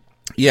year.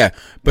 Yeah,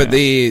 but do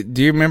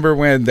you remember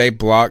when they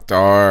blocked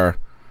our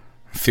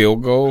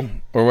field goal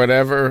or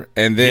whatever,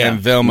 and then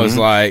Vilma's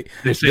like,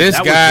 this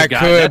guy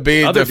could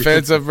be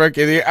defensive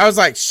rookie of the year? I was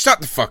like,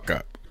 shut the fuck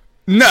up.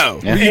 No,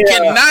 you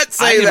cannot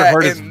say I that. I've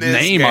heard his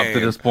name up to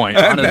this point.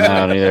 No,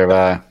 neither have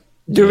I.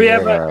 Do we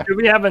have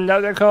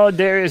another call?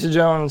 Darius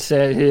Jones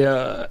said he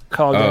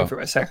called in for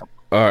a second.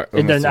 All right,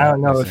 I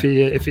don't know if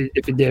he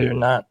did or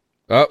not.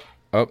 Yep.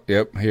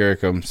 Here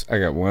it comes. I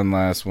got one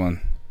last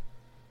one.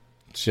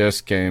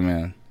 Just came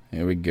in.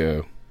 Here we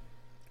go.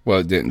 Well,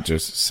 it didn't.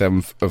 Just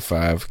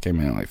 7:05 came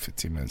in like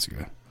 15 minutes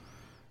ago.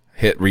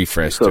 Hit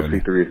refresh. So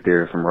C3 is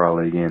Darius from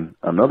Raleigh again.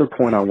 Another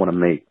point I want to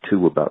make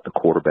too about the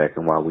quarterback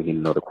and why we need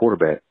another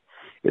quarterback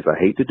is, I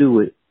hate to do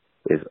it,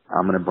 is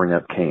I'm going to bring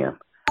up Cam.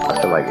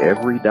 I feel like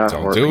every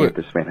diehard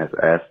Panthers fan has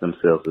asked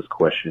themselves this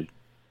question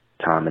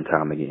time and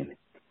time again.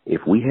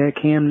 If we had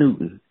Cam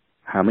Newton,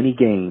 how many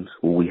games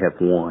will we have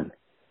won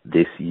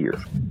this year?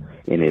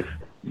 And if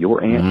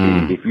your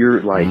answer, if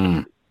you're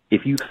like,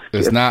 if you,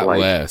 it's not like,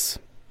 less.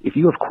 If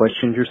you have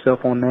questioned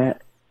yourself on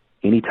that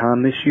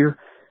anytime this year,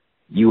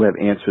 you have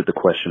answered the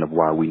question of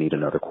why we need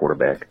another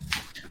quarterback.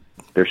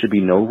 There should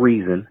be no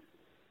reason.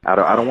 I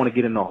don't want to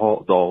get into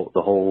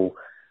the whole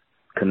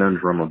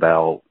conundrum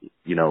about,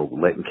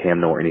 letting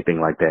Cam know or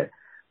anything like that.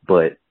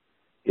 But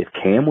if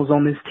Cam was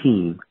on this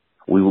team,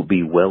 we would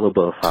be well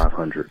above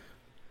 500.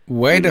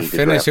 Way to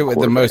finish it with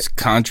the most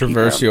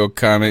controversial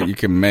comment you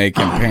can make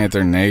in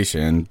Panther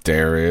Nation,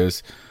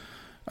 Darius.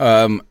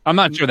 I'm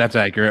not sure that's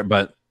accurate,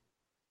 but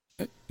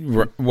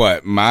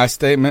what, my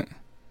statement?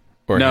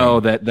 Or no,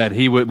 that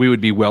we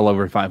would be well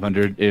over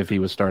 500 if he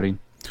was starting.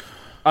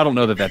 I don't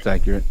know that that's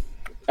accurate.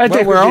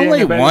 Well, we're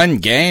only one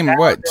game.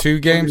 What, 2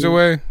 games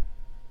away?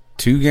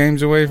 2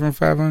 games away from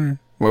 500.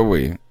 What are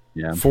we?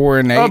 Yeah,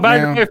 4-8 now. By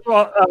the way,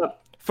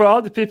 for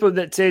all the people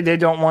that say they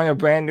don't want a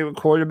brand new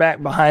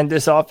quarterback behind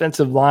this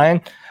offensive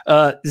line,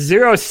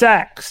 0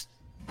 sacks.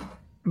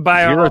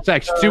 0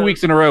 sacks 2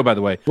 weeks in a row, by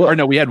the way. Well, or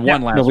no, we had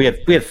one last. No, we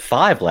had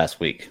 5 last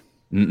week.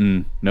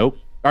 Nope.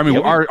 I mean,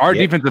 our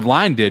defensive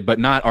line did, but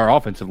not our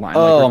offensive line.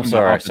 Oh, I'm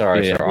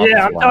sorry.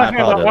 Yeah, I'm talking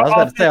about. I was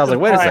about to say, I was like,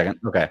 wait a second.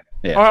 Okay.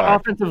 Yeah, our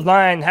offensive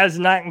line has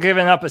not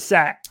given up a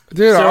sack.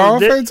 Dude, our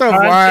offensive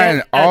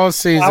line all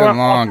season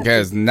long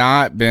has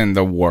not been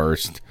the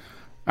worst.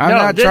 I'm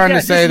not trying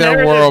to say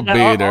they're world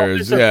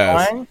beaters.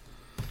 Yes.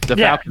 The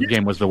Falcons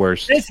game was the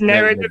worst. This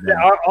narrative that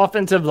our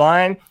offensive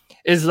line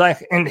is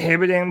like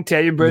inhibiting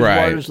Teddy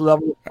Bridgewater's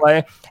level of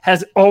play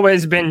has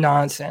always been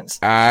nonsense.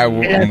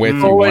 I'm with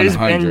you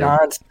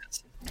 100.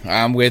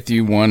 I'm with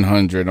you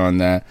 100 on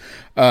that.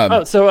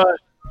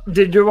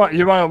 Did you want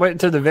to wait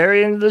until the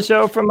very end of the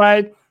show for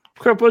my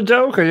cripple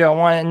joke, or you don't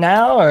want it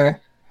now,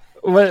 or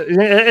Well,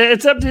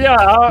 it's up to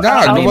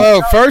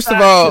y'all. First of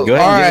all,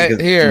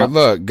 here,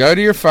 look, go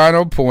to your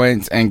final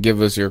points and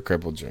give us your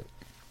cripple joke.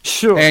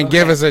 Sure. And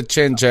give us a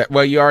chin check.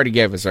 Well, you already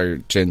gave us our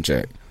chin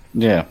check.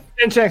 Yeah.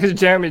 Chin check is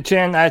Jeremy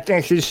Chin. I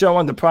think he's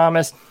showing the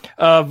promise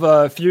of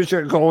a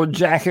future gold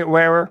jacket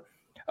wearer.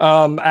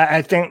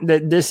 I think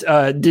that this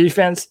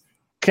defense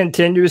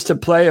continues to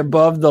play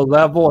above the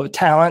level of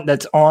talent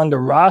that's on the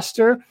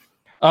roster.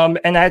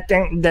 And I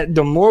think that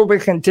the more we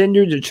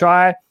continue to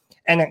try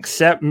and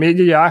accept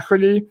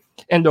mediocrity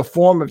in the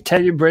form of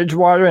Teddy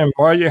Bridgewater and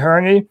Marty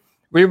Herney,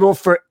 we will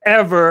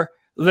forever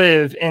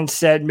live in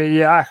said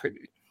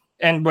mediocrity.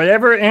 And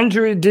whatever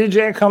injury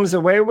DJ comes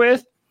away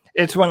with,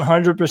 it's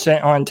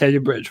 100% on Teddy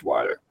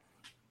Bridgewater.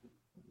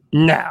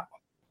 Now.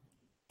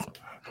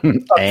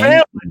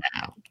 A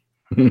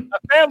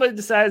family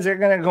decides they're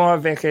going to go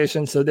on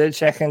vacation, so they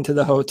check into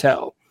the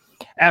hotel.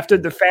 After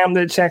the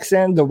family checks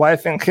in, the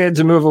wife and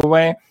kids move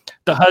away.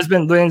 The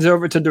husband leans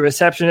over to the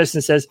receptionist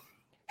and says,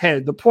 "Hey,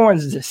 the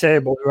porn's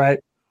disabled, right?"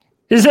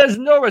 He says,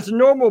 "No, it's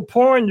normal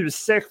porn, you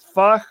sick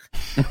fuck."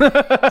 That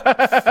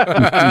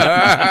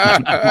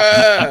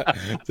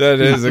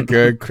is a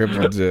good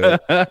cripple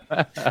joke.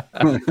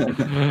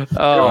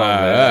 All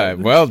right.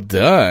 Well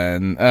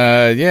done.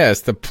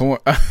 Yes, the porn.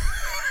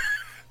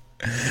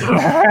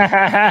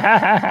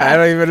 I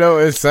don't even know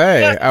what to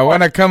say. I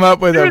want to come up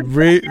with a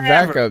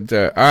backup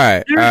joke. All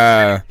right.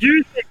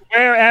 You think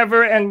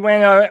wherever and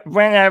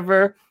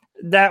whenever.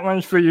 That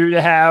one's for you to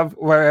have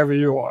wherever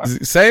you are.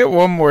 Say it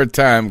one more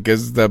time,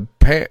 because the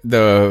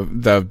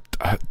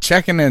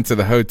checking into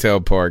the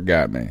hotel part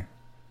got me.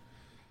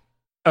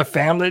 A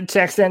family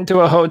checks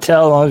into a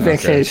hotel on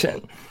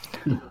vacation.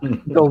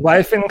 The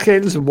wife and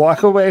kids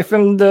walk away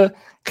from the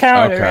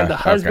counter, and the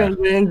husband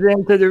leans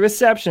into the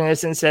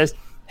receptionist and says,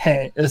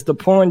 "Hey, is the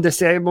porn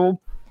disabled?"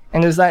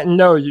 And he's like,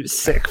 "No, you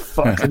sick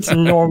fuck. It's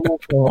normal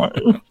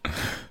porn."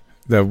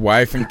 The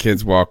wife and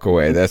kids walk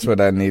away. That's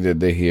what I needed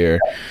to hear.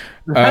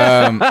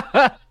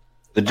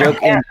 The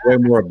joke ends way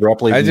more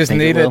abruptly. I just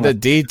needed the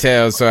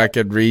details so I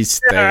could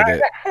restate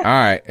it. All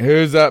right,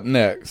 who's up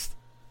next?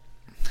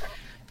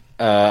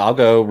 I'll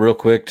go real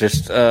quick.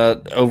 Just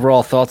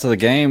overall thoughts of the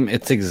game.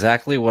 It's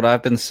exactly what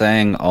I've been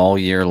saying all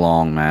year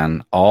long,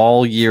 man.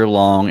 All year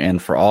long.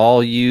 And for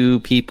all you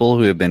people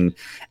who have been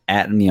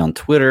at me on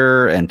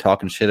Twitter and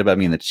talking shit about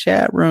me in the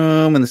chat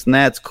room and this and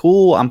that, it's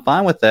cool. I'm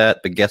fine with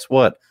that. But guess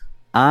what?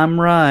 I'm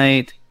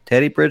right.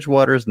 Teddy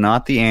Bridgewater is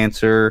not the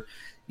answer.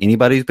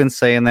 Anybody who's been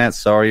saying that,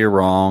 sorry, you're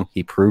wrong.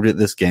 He proved it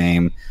this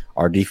game.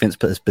 Our defense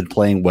has been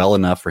playing well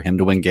enough for him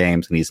to win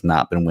games, and he's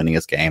not been winning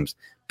his games,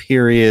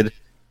 period.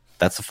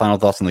 That's the final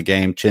thoughts on the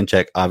game. Chin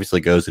check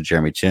obviously goes to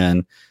Jeremy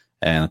Chin,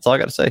 and that's all I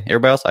got to say.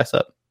 Everybody else, ice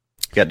up.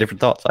 Got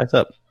different thoughts, ice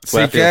up.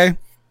 CK?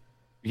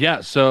 Yeah,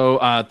 so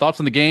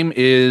thoughts on the game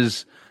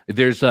is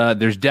there's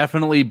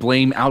definitely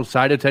blame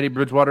outside of Teddy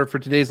Bridgewater for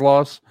today's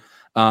loss.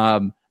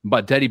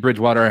 But Teddy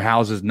Bridgewater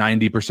houses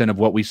 90% of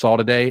what we saw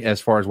today as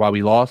far as why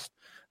we lost.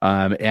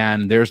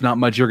 And there's not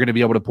much you're going to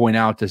be able to point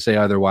out to say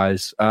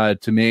otherwise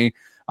to me.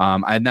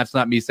 And that's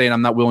not me saying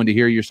I'm not willing to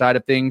hear your side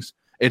of things.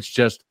 It's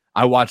just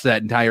I watched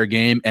that entire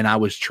game and I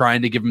was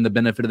trying to give him the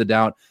benefit of the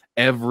doubt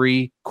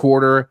every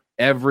quarter,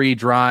 every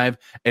drive.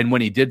 And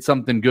when he did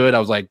something good, I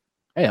was like,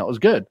 hey, that was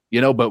good.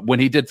 But when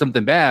he did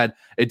something bad,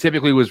 it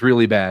typically was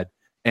really bad.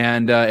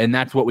 And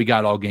that's what we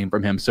got all game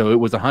from him. So it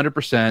was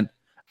 100%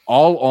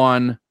 all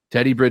on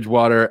Teddy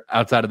Bridgewater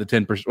outside of the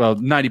 10%, well,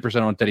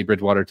 90% on Teddy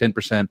Bridgewater,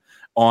 10%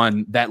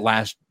 on that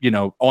last,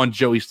 on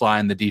Joey Sly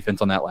and the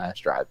defense on that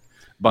last drive.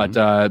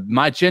 But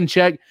my chin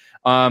check,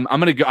 I'm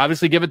going to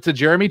obviously give it to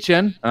Jeremy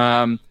Chin.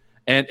 And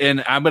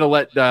I'm going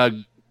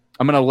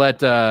to let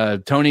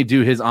Tony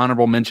do his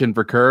honorable mention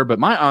for Kerr, but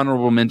my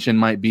honorable mention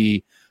might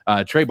be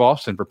Trey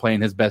Boston for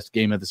playing his best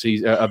game of the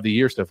season of the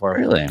year so far.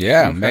 Really?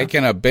 Yeah,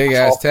 making a big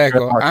ass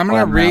tackle. I'm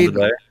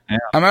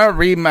gonna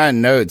read my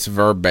notes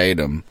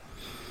verbatim.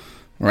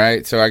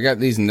 Right, so I got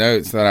these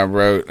notes that I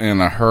wrote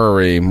in a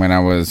hurry when I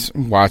was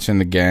watching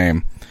the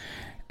game,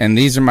 and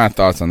these are my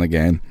thoughts on the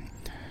game.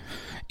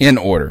 In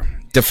order,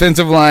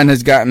 defensive line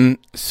has gotten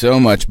so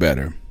much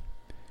better.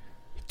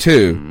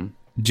 2,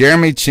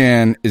 Jeremy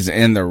Chin is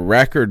in the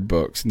record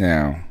books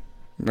now.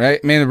 Right,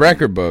 I mean the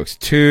record books.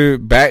 2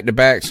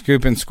 back-to-back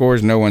scooping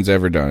scores. No one's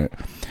ever done it.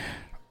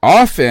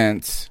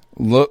 Offense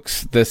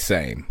looks the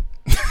same.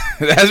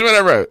 That's what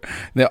I wrote.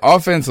 The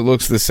offense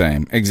looks the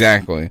same.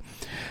 Exactly.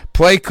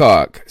 Play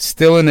clock,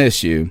 still an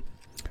issue.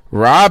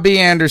 Robbie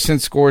Anderson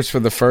scores for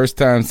the first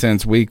time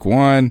since week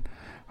 1.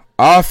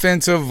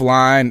 Offensive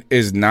line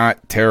is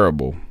not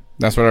terrible.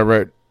 That's what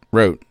I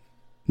wrote.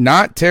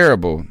 Not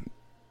terrible.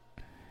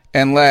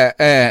 And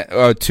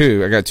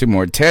 2, I got 2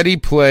 more. Teddy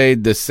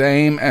played the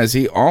same as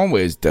he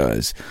always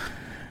does.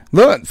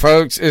 Look,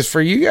 folks, it's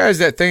for you guys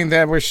that think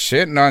that we're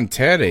shitting on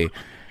Teddy.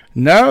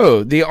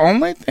 No, the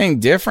only thing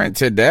different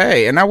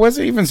today, and I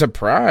wasn't even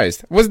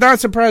surprised, was not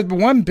surprised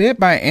one bit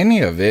by any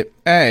of it,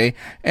 A,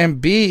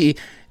 and B,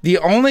 the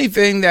only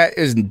thing that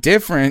is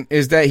different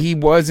is that he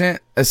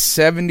wasn't a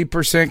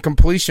 70%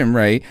 completion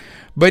rate,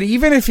 but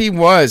even if he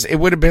was, it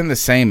would have been the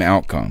same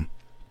outcome.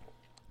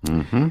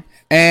 Mm-hmm.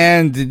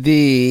 And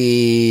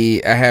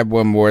I had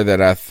one more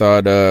that I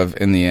thought of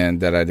in the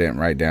end that I didn't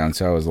write down,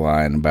 so I was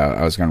lying about.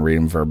 I was going to read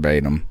them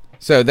verbatim.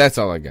 So that's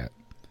all I got.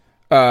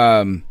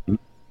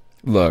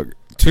 Look,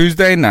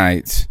 Tuesday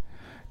nights,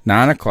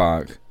 9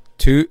 o'clock,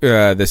 the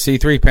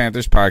C3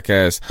 Panthers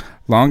podcast,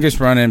 longest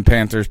running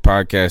Panthers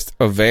podcast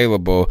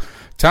available.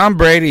 Tom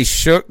Brady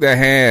shook the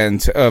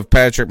hand of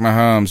Patrick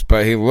Mahomes,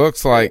 but he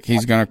looks like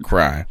he's going to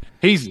cry.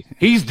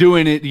 He's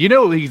doing it. You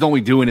know, he's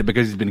only doing it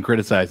because he's been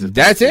criticized.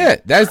 That's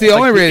it. That's the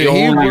only reason.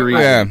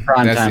 Yeah,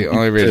 that's the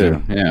only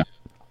reason. Yeah.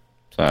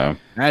 So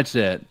that's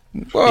it.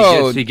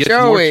 Whoa, he gets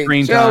more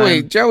screen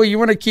time. Joey, you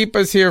want to keep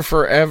us here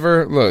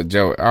forever? Look,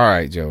 Joey. All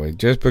right, Joey.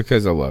 Just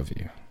because I love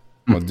you,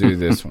 we'll do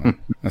this one.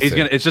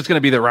 It's just gonna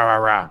be the rah rah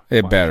rah.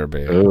 It better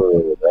be.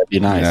 Oh, that'd be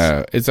nice.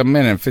 No, it's a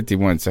minute and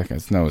 51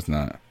 seconds. No, it's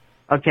not.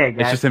 Okay,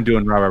 guys. It's just him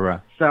doing rah rah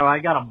rah. So I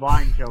got a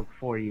blind joke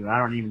for you. I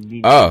don't even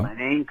need to say my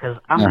name because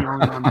I'm the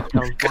only one that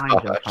tells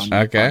blind jokes on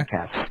this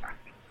podcast.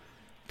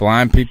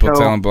 Blind people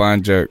telling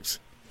blind jokes.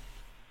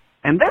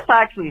 And this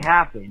actually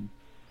happened.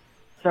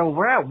 So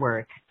we're at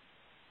work,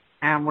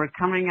 and we're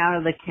coming out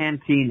of the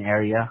canteen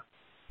area.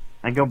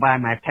 I go buy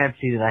my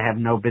Pepsi that I have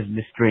no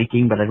business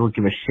drinking, but I don't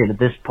give a shit at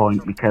this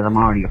point because I'm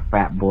already a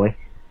fat boy.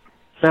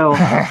 So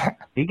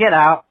we get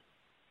out,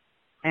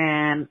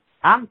 and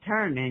I'm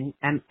turning,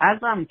 and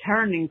as I'm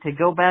turning to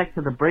go back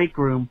to the break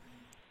room,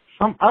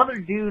 some other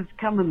dude's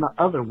coming the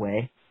other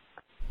way,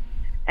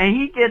 and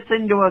he gets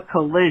into a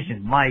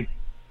collision,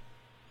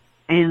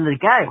 and the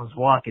guy was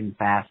walking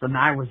fast, and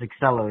I was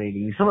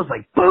accelerating, so it was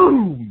like,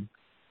 boom!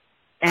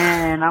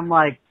 And I'm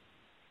like,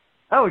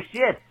 oh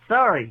shit,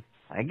 sorry.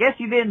 I guess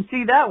you didn't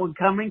see that one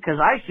coming,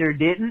 because I sure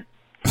didn't.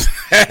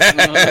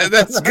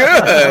 That's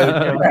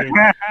good!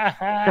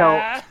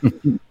 So,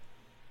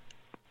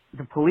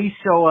 the police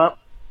show up.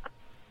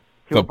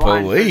 The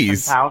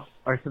police? House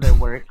or to their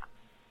work,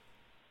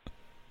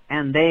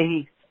 and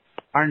they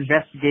are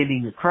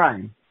investigating the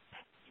crime.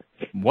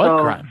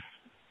 What crime?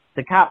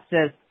 The cop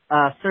says,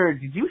 sir,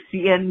 did you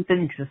see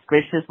anything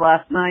suspicious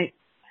last night?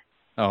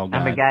 Oh, God.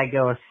 And the guy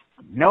goes,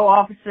 no,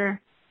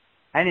 officer,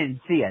 I didn't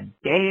see a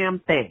damn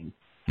thing.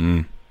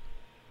 Mm.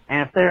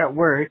 And if they're at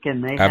work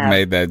and they I've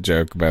made that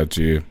joke about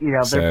you. You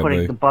know, they're sadly.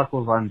 putting the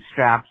buckles on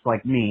straps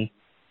like me.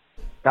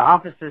 The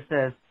officer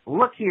says,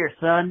 look here,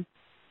 son.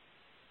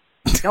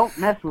 Don't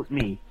mess with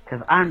me,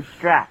 because I'm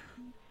strapped.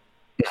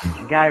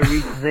 The guy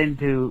reaches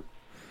into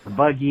the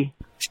buggy,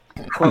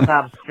 pulls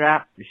out a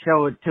strap to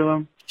show it to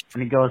him,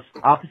 and he goes,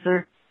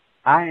 officer,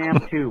 I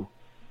am too.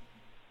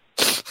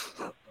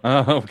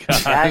 Oh,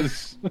 God.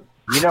 Guys,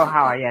 you know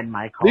how I end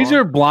my call. These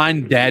are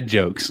blind dad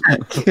jokes.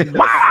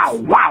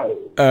 Wow.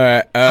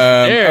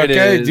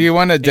 Okay, do you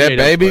want a dead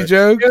baby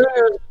joke?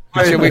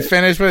 Should we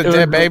finish with a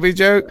dead baby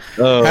joke?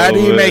 How do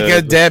you make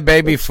a dead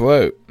baby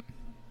float?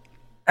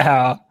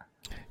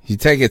 You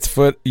take its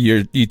foot.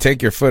 You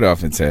take your foot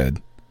off its head.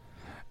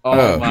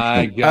 Oh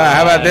my God!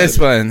 How about this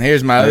one?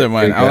 Here's my other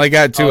one. I only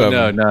got two of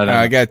them. No.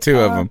 I got two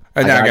of them.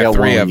 I got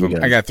three of them.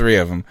 I got three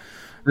of them.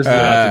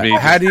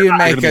 How do you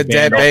make a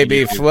dead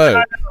baby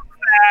float?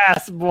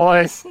 Ass,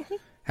 boys.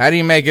 How do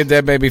you make a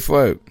dead baby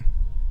float?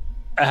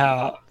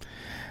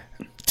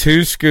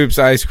 2 scoops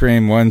ice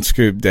cream, 1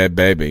 scoop dead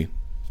baby.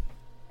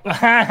 Oh,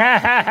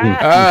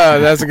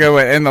 that's a good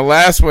one. And the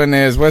last one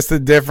is, what's the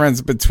difference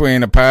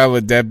between a pile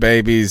of dead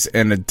babies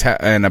and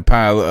a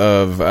pile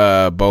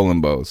of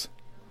bowling balls?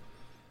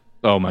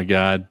 Oh my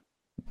God,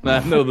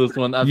 I know this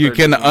one. You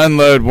can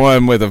unload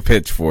one with a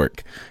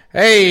pitchfork.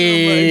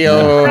 Hey, you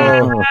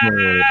got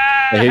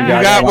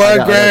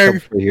one,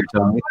 Greg. Here,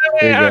 Tony.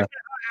 Here you go.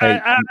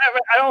 I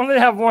only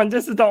have one.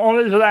 This is the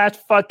only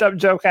last fucked up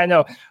joke I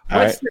know.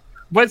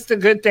 What's the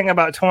good thing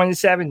about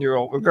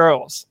 27-year-old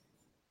girls?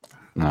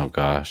 Oh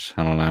gosh,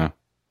 I don't know.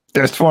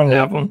 There's 20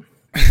 of them.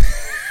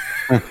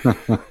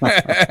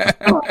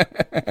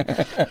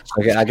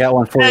 Okay, I got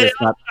one for you.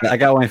 I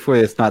got one for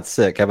you. It's not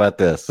sick. How about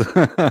this?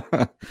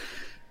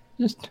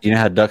 You know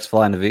how ducks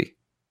fly in the V?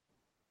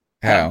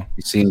 How?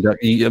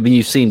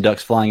 You've seen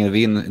ducks flying in the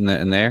V in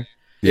the air.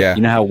 Yeah.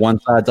 You know how one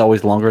side's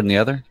always longer than the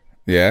other?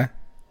 Yeah.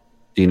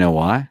 Do you know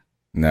why?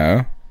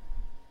 No.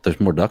 There's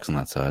more ducks on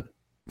that side.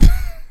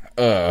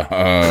 All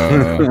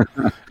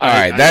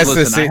right, that's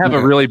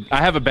the.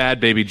 I have a bad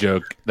baby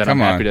joke that I'm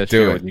happy to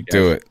share with you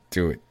guys.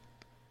 Do it.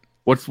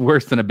 What's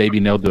worse than a baby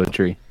nailed to a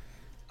tree?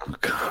 Oh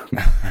God,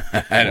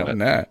 I don't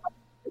know.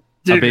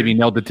 A baby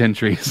nailed to 10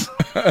 trees.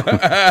 You need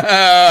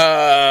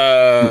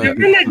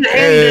to end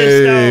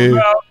this, though,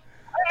 bro.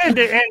 I need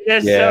to end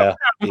this. Yeah.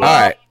 All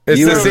right.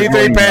 It's the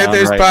C3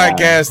 Panthers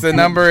podcast. The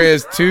number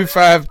is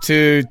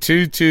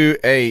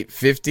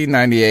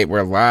 252-228-5098.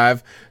 We're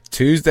live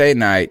Tuesday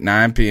night,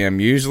 9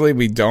 p.m. Usually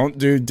we don't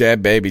do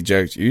dead baby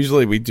jokes.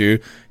 Usually we do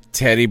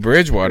Teddy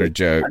Bridgewater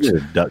jokes. I did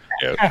a duck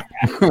joke.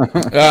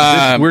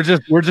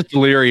 We're just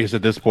delirious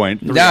at this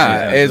point.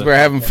 We're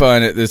having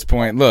fun at this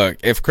point. Look,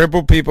 if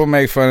crippled people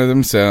make fun of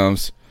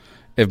themselves,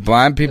 if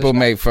blind people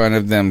make fun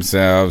of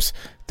themselves,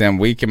 then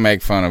we can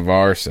make fun of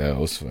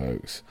ourselves,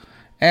 folks.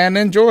 and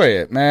enjoy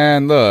it,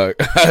 man. Look,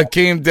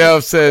 Hakeem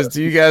Delph says,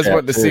 do you guys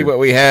want to see what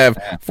we have?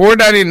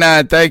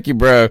 $4.99. Thank you,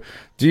 bro.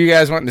 Do you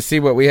guys want to see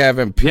what we have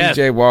in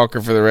PJ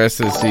Walker for the rest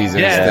of the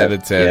season instead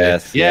of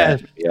Teddy?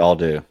 Yes. We all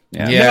do.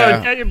 No,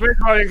 Teddy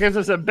Bridgewater gives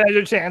us a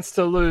better chance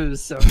to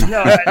lose. So no.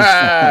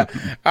 All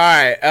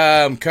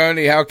right,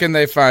 Coney, how can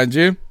they find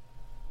you?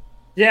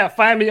 Yeah,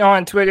 find me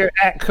on Twitter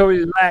at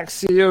Cody Lack,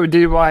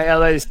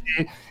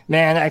 CODYLAC.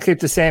 Man, I keep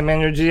the same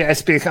energy. I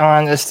speak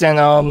honest, and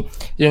I'm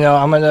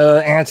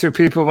gonna answer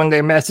people when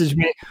they message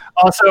me.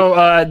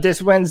 Also,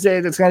 this Wednesday,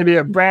 there's gonna be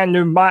a brand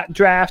new mock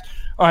draft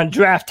on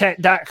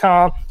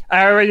DraftTech.com.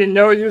 I already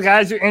know you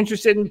guys are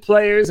interested in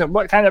players and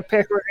what kind of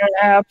pick we're going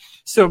to have.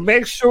 So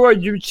make sure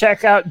you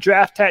check out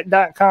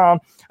DraftTech.com.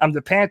 I'm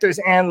the Panthers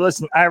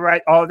analyst, and I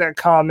write all their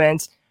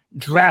comments.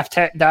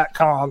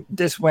 DraftTech.com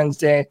this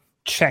Wednesday.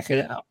 Check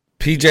it out.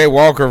 PJ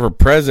Walker for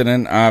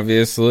president,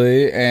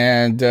 obviously.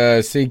 And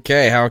CK,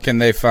 how can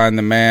they find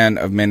the man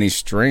of many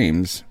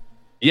streams?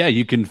 Yeah,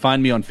 you can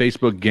find me on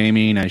Facebook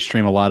Gaming. I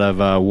stream a lot of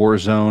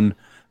Warzone.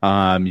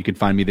 You can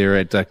find me there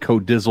at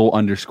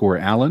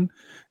Codizzle_Allen.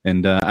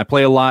 And I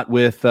play a lot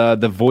with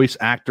the voice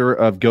actor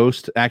of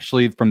Ghost,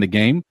 actually, from the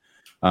game,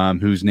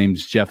 whose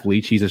name's Jeff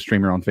Leach. He's a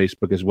streamer on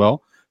Facebook as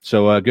well.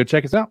 So go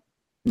check us out.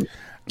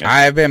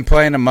 I have been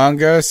playing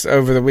Among Us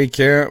over the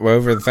weekend,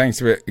 over the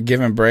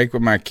Thanksgiving break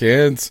with my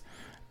kids.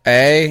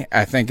 A,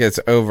 I think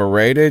it's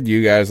overrated.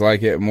 You guys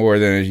like it more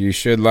than you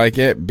should like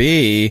it.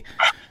 B,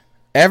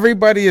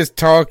 everybody is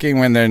talking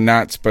when they're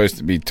not supposed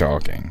to be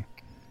talking.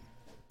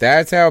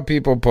 That's how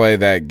people play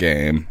that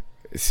game.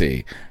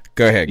 C,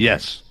 go ahead.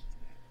 Yes.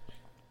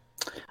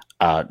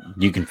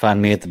 You can find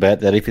me at the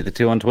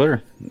BatDaddy52 on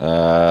Twitter.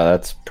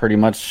 That's pretty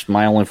much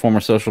my only form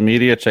of social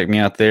media. Check me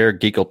out there,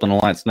 Geek Ultimate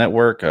Alliance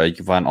Network. You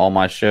can find all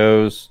my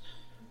shows.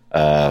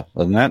 Other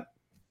than that,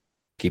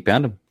 keep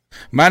pounding.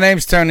 My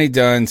name's Tony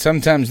Dunn.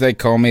 Sometimes they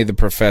call me the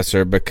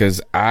professor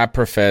because I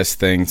profess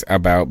things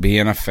about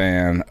being a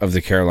fan of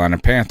the Carolina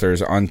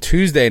Panthers on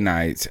Tuesday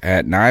nights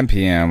at 9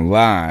 p.m.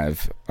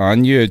 live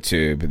on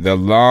YouTube. The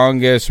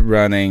longest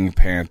running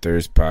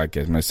Panthers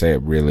podcast. I'm going to say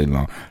it really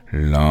long.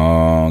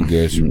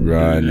 Longest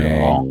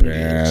running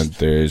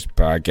Panthers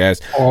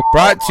podcast.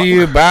 Brought to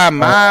you by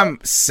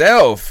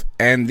myself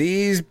and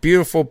these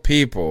beautiful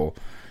people,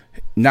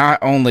 not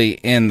only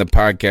in the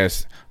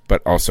podcast, but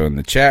also in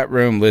the chat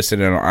room,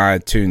 listening on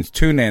iTunes,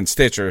 TuneIn,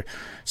 Stitcher,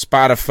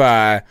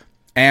 Spotify,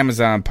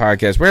 Amazon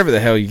Podcast, wherever the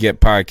hell you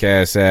get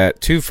podcasts at.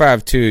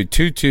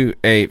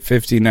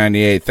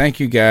 252-228-5098.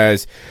 Thank you,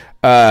 guys.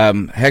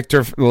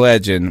 Hector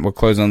Legend, we'll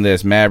close on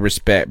this. Mad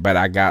respect, but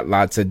I got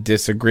lots of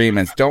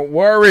disagreements. Don't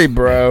worry,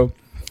 bro.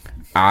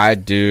 I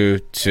do,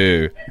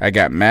 too. I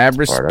got mad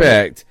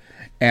respect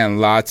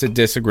and lots of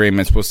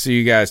disagreements. We'll see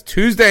you guys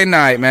Tuesday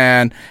night,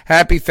 man.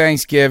 Happy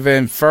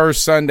Thanksgiving,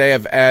 first Sunday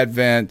of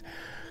Advent.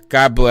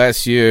 God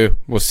bless you.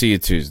 We'll see you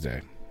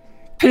Tuesday.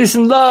 Peace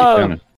and love.